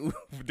 Like I think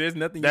there's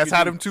nothing. That's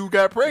how them two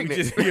got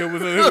pregnant. It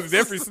was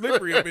definitely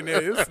slippery up in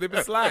there. It was slip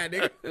and slide,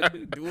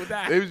 nigga. Do or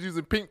die. They was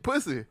using pink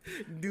pussy.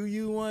 Do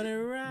you want to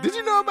ride? Did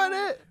you know about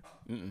that?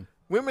 Mm-mm.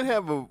 Women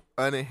have an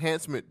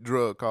enhancement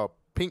drug called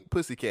pink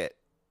pussycat.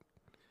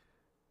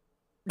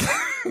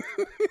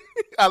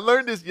 I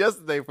learned this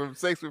yesterday from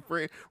Sex with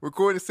Friends,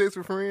 recording Sex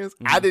with Friends.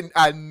 Mm-hmm.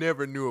 I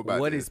never knew about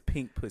What this. is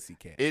pink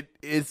pussycat?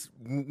 It's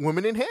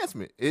women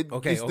enhancement.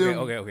 Okay.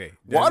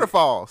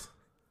 Waterfalls.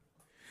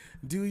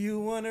 Do you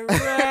want to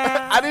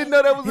ride? I didn't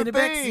know that was in a the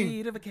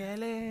thing. backseat of a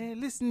Cadillac,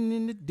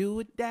 listening to Do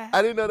or Die.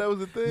 I didn't know that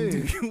was a thing. Do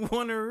you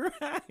want to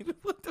ride?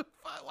 What the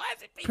fuck? Why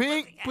is it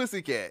pink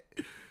pussycat?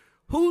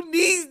 Who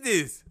needs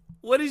this?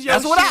 What is your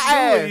That's what I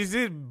doing? asked. Is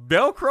it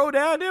Velcro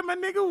down there, my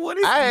nigga? What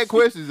is I this had shit?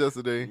 questions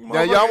yesterday.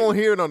 Now y'all won't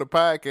hear it on the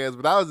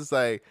podcast, but I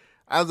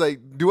was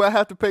like, do I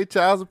have to pay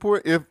child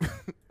support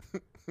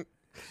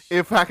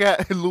if I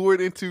got lured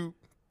into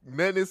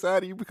nothing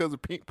inside of you because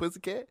of pink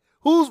pussycat?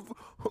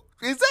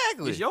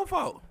 Exactly? It's your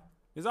fault.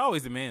 It's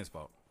always the man's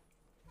fault.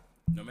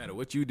 No matter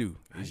what you do,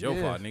 it's your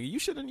fault, nigga.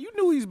 You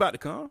knew he was about to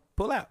come.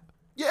 Pull out.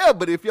 Yeah,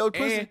 but if your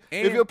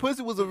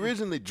pussy was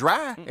originally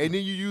dry and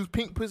then you use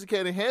pink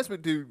pussycat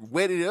enhancement to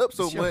wet it up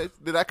so much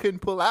that I couldn't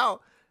pull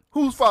out,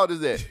 whose fault is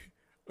that?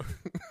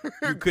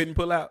 You couldn't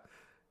pull out.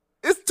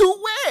 It's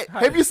too wet.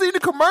 Have you seen the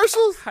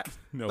commercials?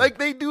 No. Like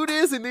they do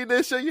this and then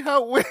they show you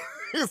how wet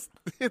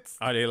it's.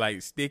 Are they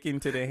like sticking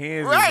to the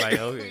hands? Right. It's like,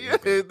 okay.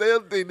 Yeah,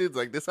 they'll think it's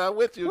like this how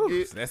wet you'll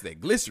get. So that's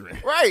that glycerin.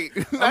 Right.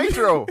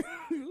 Nitro.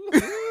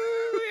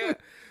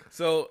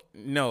 So,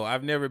 no,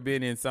 I've never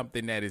been in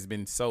something that has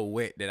been so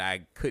wet that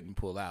I couldn't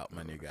pull out,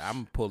 my nigga.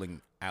 I'm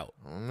pulling out.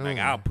 Like,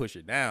 I'll push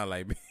it down.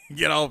 Like,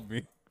 get off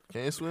me.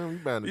 Can't swim, you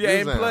bound to Yeah,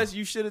 and down. plus,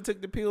 you should have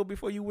took the pill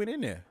before you went in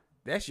there.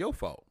 That's your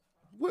fault.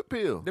 What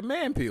pill? The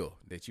man pill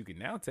that you can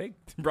now take.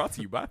 Brought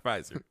to you by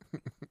Pfizer.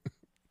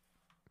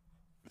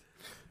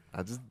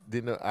 I just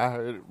didn't know. I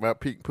heard about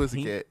pink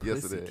pussycat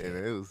yesterday, pussycat.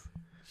 and it was.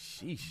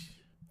 Sheesh.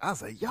 I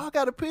was like, y'all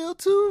got a pill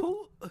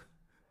too?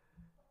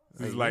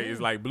 It's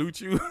like Blue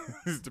Chew.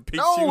 It's the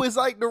pink No, chew. it's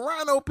like the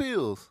Rhino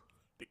pills.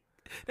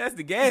 That's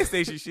the gas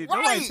station shit. Right.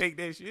 Nobody take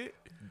that shit.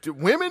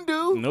 Women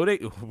do. No,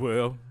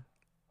 well.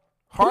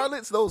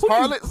 Harlots,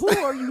 harlots. Who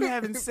are you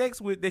having sex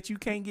with that you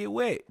can't get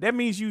wet? That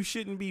means you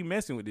shouldn't be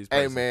messing with this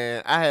person. Hey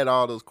man, I had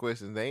all those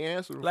questions. They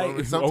answered them for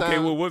me. Sometimes, okay,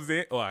 well, what's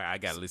that? Oh, I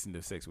gotta listen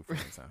to Sex with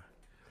Friends. Huh?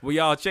 Well,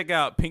 y'all check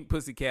out Pink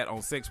Pussycat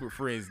on Sex with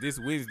Friends this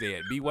Wednesday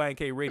at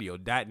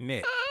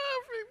bynkradio.net.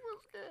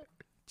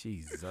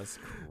 Jesus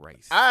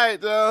Christ. All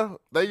right, y'all.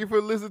 Thank you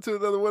for listening to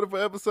another wonderful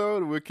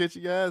episode. We'll catch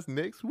you guys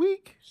next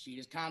week. She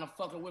just kind of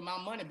fucking with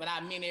my money, but I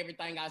meant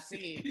everything I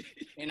said,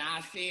 and I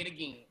say it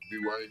again.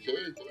 BYK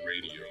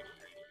Radio.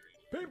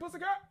 Pink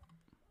Pussycat.